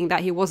nagging feeling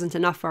that he wasn't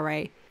enough for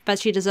Ray, that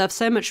she deserved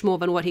so much more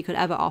than what he could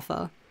ever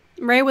offer.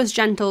 Ray was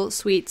gentle,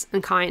 sweet,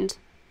 and kind,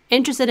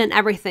 interested in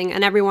everything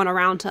and everyone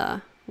around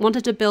her,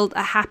 wanted to build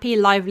a happy,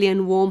 lively,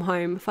 and warm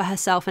home for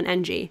herself and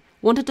Enji,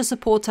 wanted to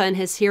support her in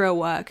his hero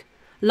work,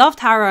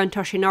 loved Hara and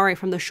Toshinori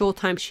from the short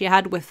time she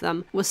had with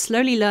them, was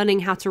slowly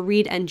learning how to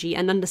read Enji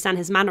and understand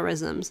his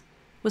mannerisms,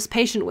 was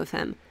patient with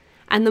him,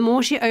 and the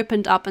more she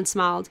opened up and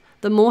smiled,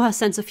 the more her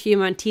sense of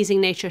humour and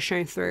teasing nature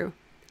shone through.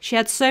 She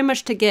had so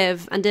much to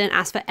give and didn't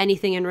ask for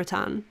anything in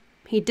return.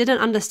 He didn't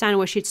understand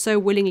why she'd so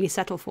willingly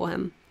settle for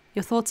him.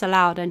 Your thoughts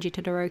aloud, Enji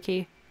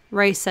Todoroki,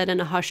 Ray said in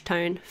a hushed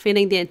tone,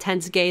 feeling the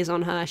intense gaze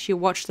on her as she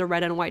watched the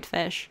red and white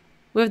fish.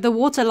 With the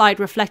water light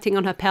reflecting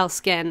on her pale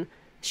skin,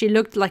 she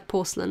looked like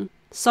porcelain.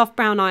 Soft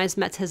brown eyes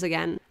met his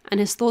again, and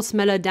his thoughts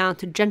mellowed down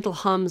to gentle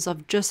hums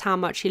of just how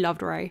much he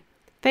loved Ray.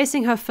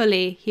 Facing her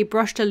fully, he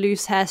brushed a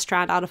loose hair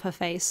strand out of her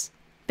face.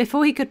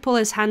 Before he could pull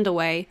his hand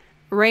away,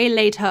 Ray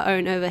laid her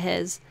own over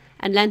his,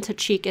 and leant her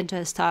cheek into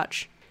his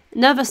touch.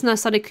 Nervousness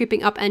started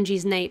creeping up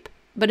Enji's nape,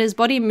 but his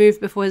body moved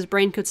before his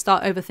brain could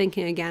start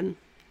overthinking again.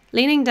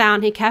 Leaning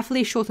down, he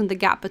carefully shortened the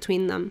gap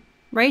between them.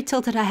 Ray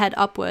tilted her head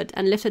upward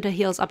and lifted her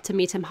heels up to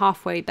meet him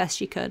halfway best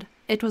she could.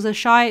 It was a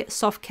shy,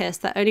 soft kiss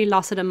that only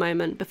lasted a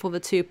moment before the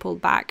two pulled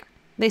back.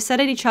 They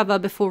stared at each other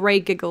before Ray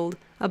giggled,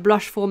 a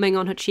blush forming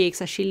on her cheeks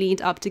as she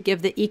leaned up to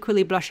give the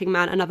equally blushing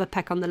man another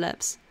peck on the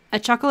lips. A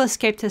chuckle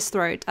escaped his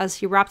throat as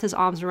he wrapped his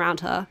arms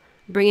around her,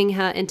 bringing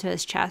her into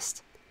his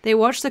chest. They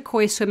watched the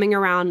koi swimming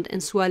around in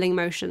swirling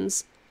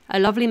motions, a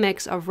lovely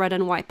mix of red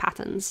and white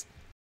patterns.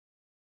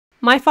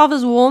 My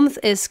Father's Warmth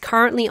is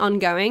currently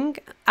ongoing.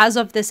 As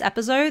of this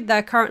episode, there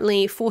are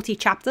currently 40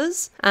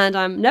 chapters, and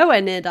I'm nowhere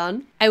near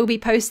done. I will be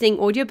posting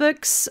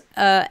audiobooks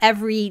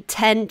every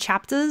 10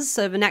 chapters,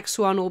 so the next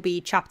one will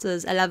be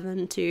chapters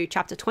 11 to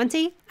chapter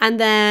 20. And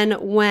then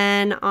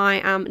when I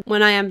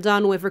am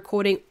done with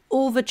recording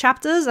all the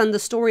chapters and the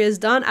story is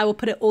done, I will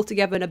put it all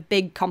together in a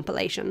big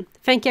compilation.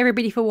 Thank you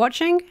everybody for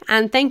watching,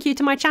 and thank you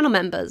to my channel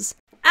members.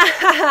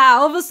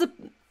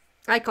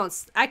 I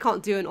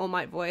can't do an All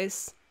Might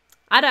voice.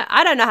 I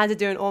don't know how to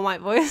do an All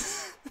Might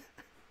voice.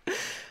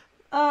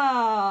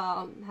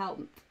 Oh,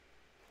 help.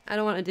 I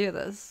don't want to do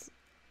this.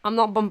 I'm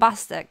not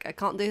bombastic. I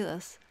can't do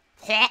this.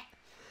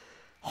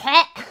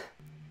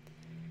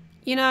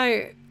 You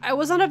know, I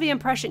was under the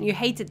impression you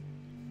hated...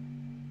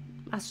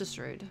 That's just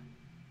rude.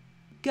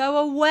 Go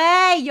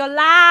away! You're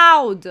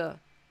loud!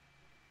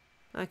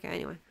 Okay,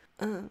 anyway.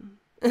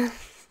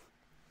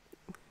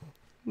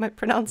 My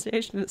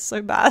pronunciation is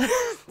so bad.